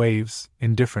youth thy waves,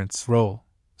 indifference, roll,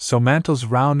 so mantles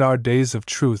round our days of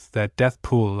truth that death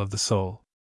pool of the soul.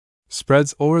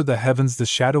 Spreads o'er the heavens the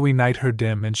shadowy night her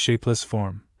dim and shapeless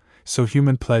form, so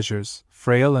human pleasures,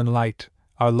 frail and light,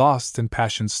 are lost in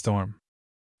passion's storm.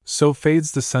 So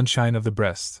fades the sunshine of the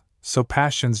breast, so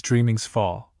passion's dreamings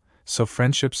fall, so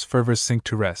friendship's fervors sink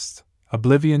to rest,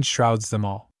 oblivion shrouds them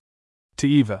all. To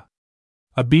Eva.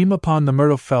 A beam upon the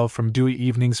myrtle fell from dewy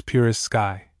evening's purest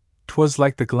sky. 'Twas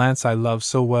like the glance I love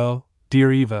so well,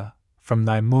 dear Eva, from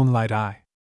thy moonlight eye.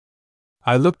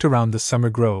 I looked around the summer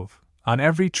grove, on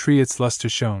every tree its luster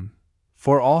shone,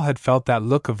 for all had felt that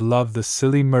look of love the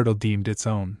silly myrtle deemed its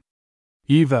own.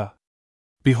 Eva!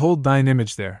 Behold thine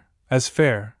image there, as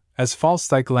fair, as false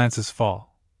thy glances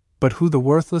fall, but who the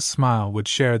worthless smile would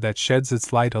share that sheds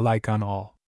its light alike on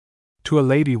all? To a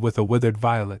lady with a withered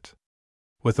violet.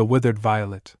 With a withered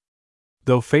violet.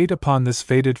 Though fate upon this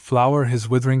faded flower his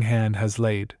withering hand has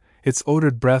laid, its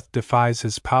odored breath defies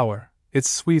his power, its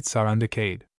sweets are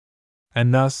undecayed.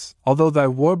 And thus, although thy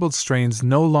warbled strains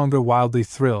no longer wildly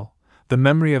thrill, the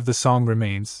memory of the song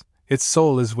remains, its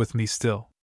soul is with me still.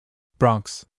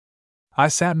 Bronx. I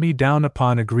sat me down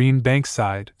upon a green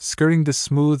bankside, skirting the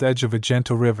smooth edge of a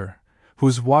gentle river,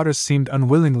 whose waters seemed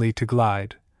unwillingly to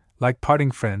glide, like parting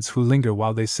friends who linger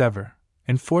while they sever,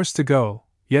 enforced to go,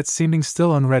 yet seeming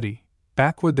still unready,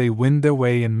 backward they wind their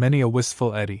way in many a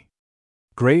wistful eddy.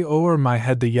 Grey o'er my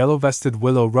head the yellow-vested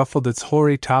willow ruffled its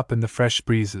hoary top in the fresh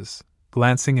breezes,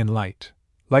 glancing in light,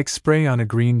 like spray on a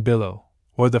green billow,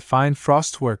 or the fine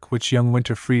frostwork which young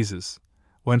winter freezes,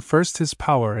 when first his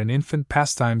power an infant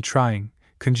pastime trying,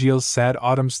 congeals sad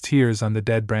autumn's tears on the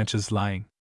dead branches lying.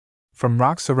 From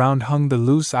rocks around hung the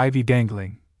loose ivy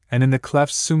dangling, and in the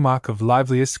cleft sumac of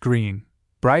liveliest green,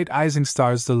 bright ising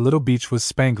stars the little beech was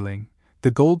spangling,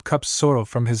 the gold cup sorrel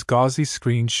from his gauzy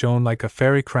screen shone like a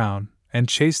fairy crown, and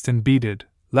chaste and beaded,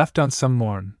 left on some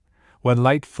morn, when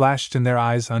light flashed in their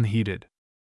eyes unheeded.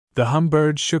 The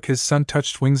humbird shook his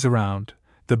sun-touched wings around,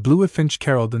 the blue finch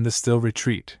caroled in the still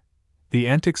retreat, the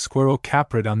antic squirrel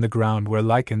capered on the ground where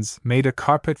lichens made a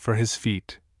carpet for his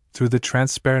feet, through the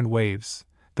transparent waves,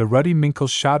 the ruddy minkle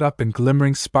shot up in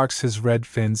glimmering sparks his red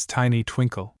fins tiny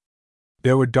twinkle.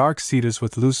 There were dark cedars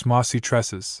with loose mossy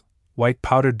tresses, white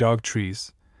powdered dog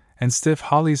trees, and stiff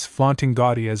hollies flaunting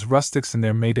gaudy as rustics in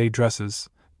their May-Day dresses,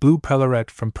 blue pelarette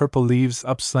from purple leaves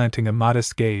upslanting a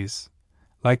modest gaze,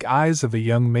 like eyes of a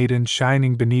young maiden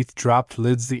shining beneath dropped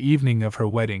lids the evening of her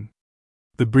wedding.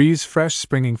 The breeze fresh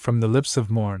springing from the lips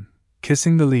of morn,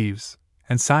 kissing the leaves,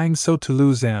 and sighing so to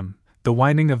lose them, the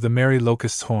whining of the merry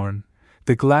locust's horn,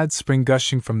 the glad spring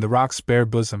gushing from the rock's bare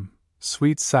bosom,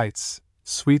 sweet sights,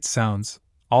 sweet sounds,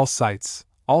 all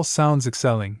sounds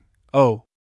excelling, oh!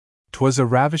 'Twas a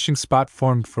ravishing spot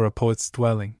formed for a poet's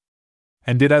dwelling.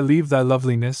 And did I leave thy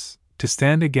loveliness, to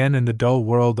stand again in the dull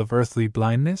world of earthly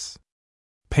blindness?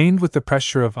 Pained with the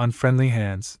pressure of unfriendly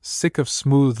hands, sick of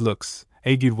smooth looks,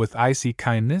 agued with icy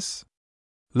kindness?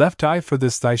 Left I for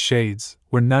this thy shades,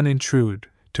 where none intrude,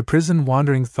 to prison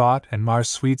wandering thought and mar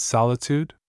sweet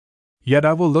solitude? Yet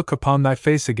I will look upon thy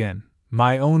face again,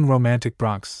 my own romantic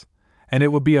Bronx, and it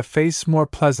will be a face more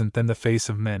pleasant than the face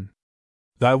of men.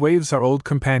 Thy waves are old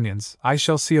companions, I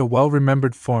shall see a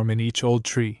well-remembered form in each old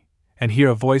tree, and hear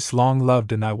a voice long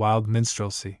loved in thy wild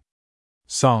minstrelsy.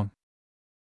 Song.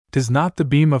 'Tis not the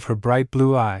beam of her bright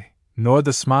blue eye, nor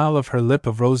the smile of her lip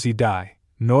of rosy dye,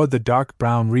 nor the dark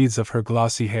brown wreaths of her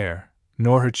glossy hair,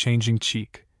 nor her changing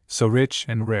cheek, so rich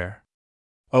and rare.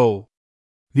 Oh!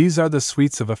 These are the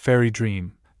sweets of a fairy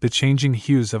dream, the changing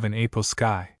hues of an April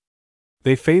sky.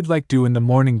 They fade like dew in the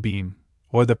morning beam,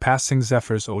 or the passing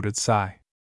zephyr's odored sigh.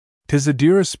 'Tis a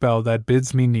dearer spell that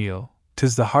bids me kneel,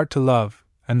 'tis the heart to love,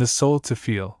 and the soul to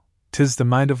feel, 'tis the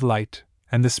mind of light,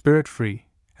 and the spirit free,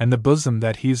 and the bosom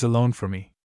that heaves alone for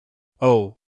me.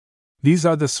 Oh! These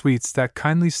are the sweets that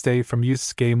kindly stay from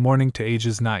youth's gay morning to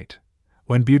age's night,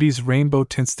 when beauty's rainbow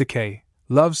tints decay,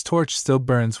 love's torch still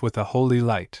burns with a holy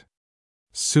light.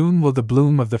 Soon will the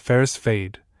bloom of the fairest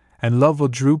fade, and love will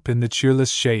droop in the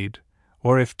cheerless shade,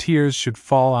 or if tears should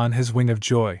fall on his wing of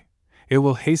joy, it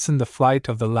will hasten the flight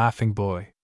of the laughing boy.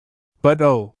 But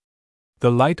oh! The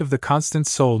light of the constant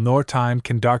soul nor time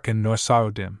can darken nor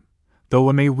sorrow dim, though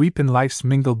one may weep in life's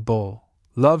mingled bowl,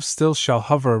 love still shall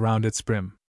hover around its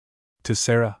brim. To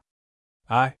Sarah.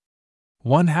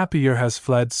 One happy year has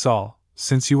fled, Saul,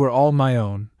 since you were all my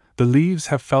own. The leaves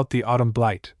have felt the autumn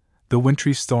blight, the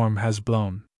wintry storm has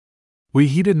blown. We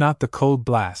heeded not the cold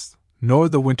blast, nor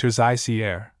the winter's icy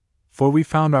air, for we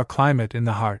found our climate in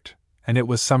the heart, and it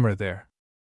was summer there.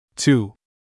 2.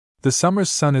 The summer's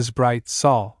sun is bright,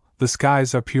 Saul, the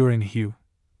skies are pure in hue,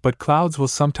 but clouds will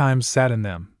sometimes sadden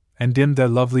them, and dim their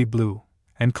lovely blue,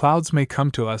 and clouds may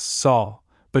come to us, Saul,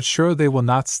 but sure they will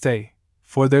not stay,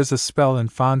 for there's a spell in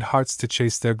fond hearts to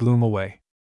chase their gloom away.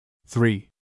 3.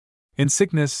 In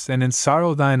sickness and in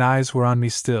sorrow thine eyes were on me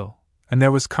still, and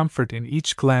there was comfort in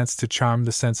each glance to charm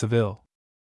the sense of ill.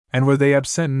 And were they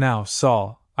absent now,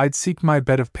 Saul, I'd seek my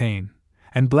bed of pain,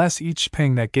 and bless each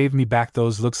pang that gave me back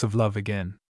those looks of love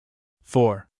again.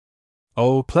 4.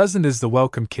 Oh, pleasant is the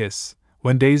welcome kiss,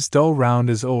 when day's dull round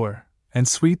is o'er, and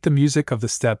sweet the music of the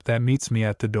step that meets me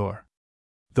at the door.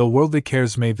 Though worldly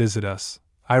cares may visit us,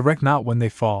 I reck not when they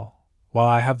fall, while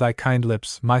I have thy kind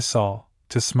lips, my Saul,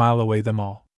 to smile away them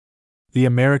all. The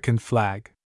American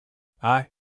flag.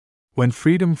 When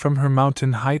freedom from her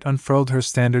mountain height unfurled her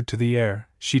standard to the air,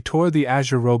 she tore the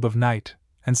azure robe of night,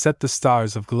 and set the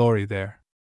stars of glory there.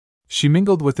 She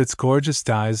mingled with its gorgeous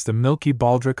dyes the milky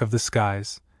baldric of the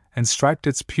skies, and striped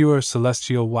its pure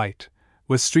celestial white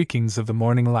with streakings of the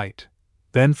morning light.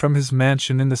 Then from his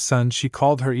mansion in the sun she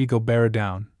called her eagle-bearer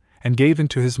down, and gave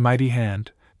into his mighty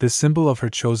hand the symbol of her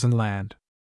chosen land.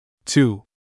 2.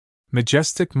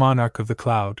 Majestic monarch of the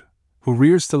cloud, who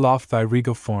rear'st aloft thy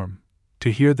regal form,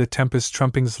 to hear the tempest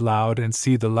trumpings loud and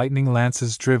see the lightning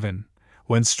lances driven,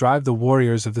 when strive the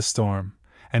warriors of the storm,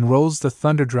 and rolls the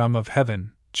thunder drum of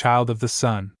heaven, child of the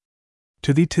sun.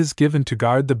 To thee 'tis given to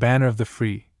guard the banner of the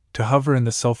free, to hover in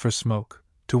the sulphur smoke,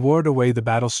 to ward away the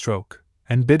battle stroke,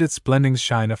 and bid its blendings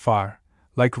shine afar,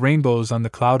 like rainbows on the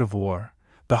cloud of war,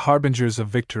 the harbingers of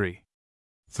victory.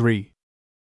 3.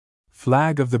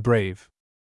 Flag of the brave.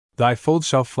 Thy fold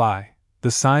shall fly,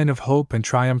 the sign of hope and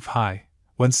triumph high,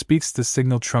 when speaks the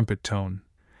signal trumpet tone,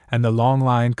 and the long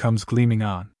line comes gleaming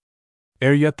on.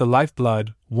 Ere yet the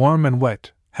life-blood, warm and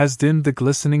wet, has dimmed the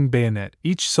glistening bayonet,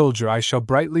 each soldier eye shall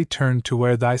brightly turn to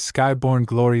where thy sky-born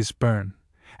glories burn,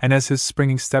 and as his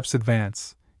springing steps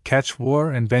advance, catch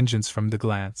war and vengeance from the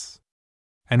glance.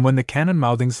 And when the cannon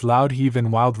mouthings loud heave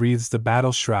in wild wreaths the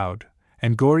battle shroud,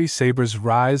 and gory sabres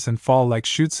rise and fall like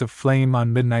shoots of flame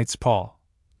on midnight's pall,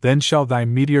 then shall thy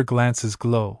meteor glances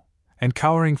glow, and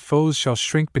cowering foes shall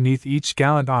shrink beneath each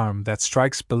gallant arm that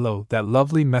strikes below that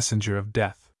lovely messenger of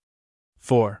death.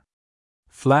 4.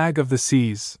 Flag of the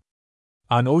seas.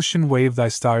 On ocean wave thy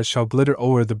stars shall glitter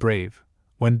o'er the brave,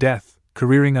 when death,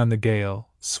 careering on the gale,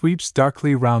 sweeps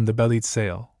darkly round the bellied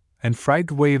sail, and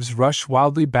frightened waves rush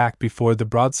wildly back before the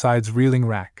broadside's reeling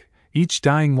rack. Each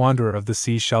dying wanderer of the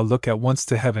sea shall look at once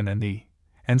to heaven and thee,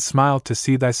 and smile to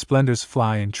see thy splendors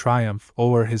fly in triumph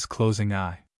o'er his closing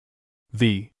eye.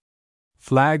 The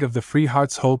flag of the free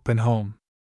heart's hope and home.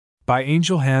 By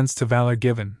angel hands to valor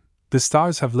given, the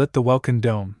stars have lit the welkin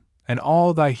dome, and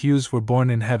all thy hues were born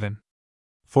in heaven.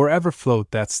 Forever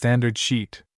float that standard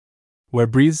sheet, where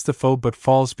breathes the foe but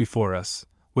falls before us,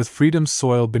 with freedom's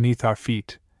soil beneath our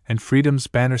feet, and freedom's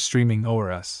banner streaming o'er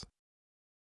us.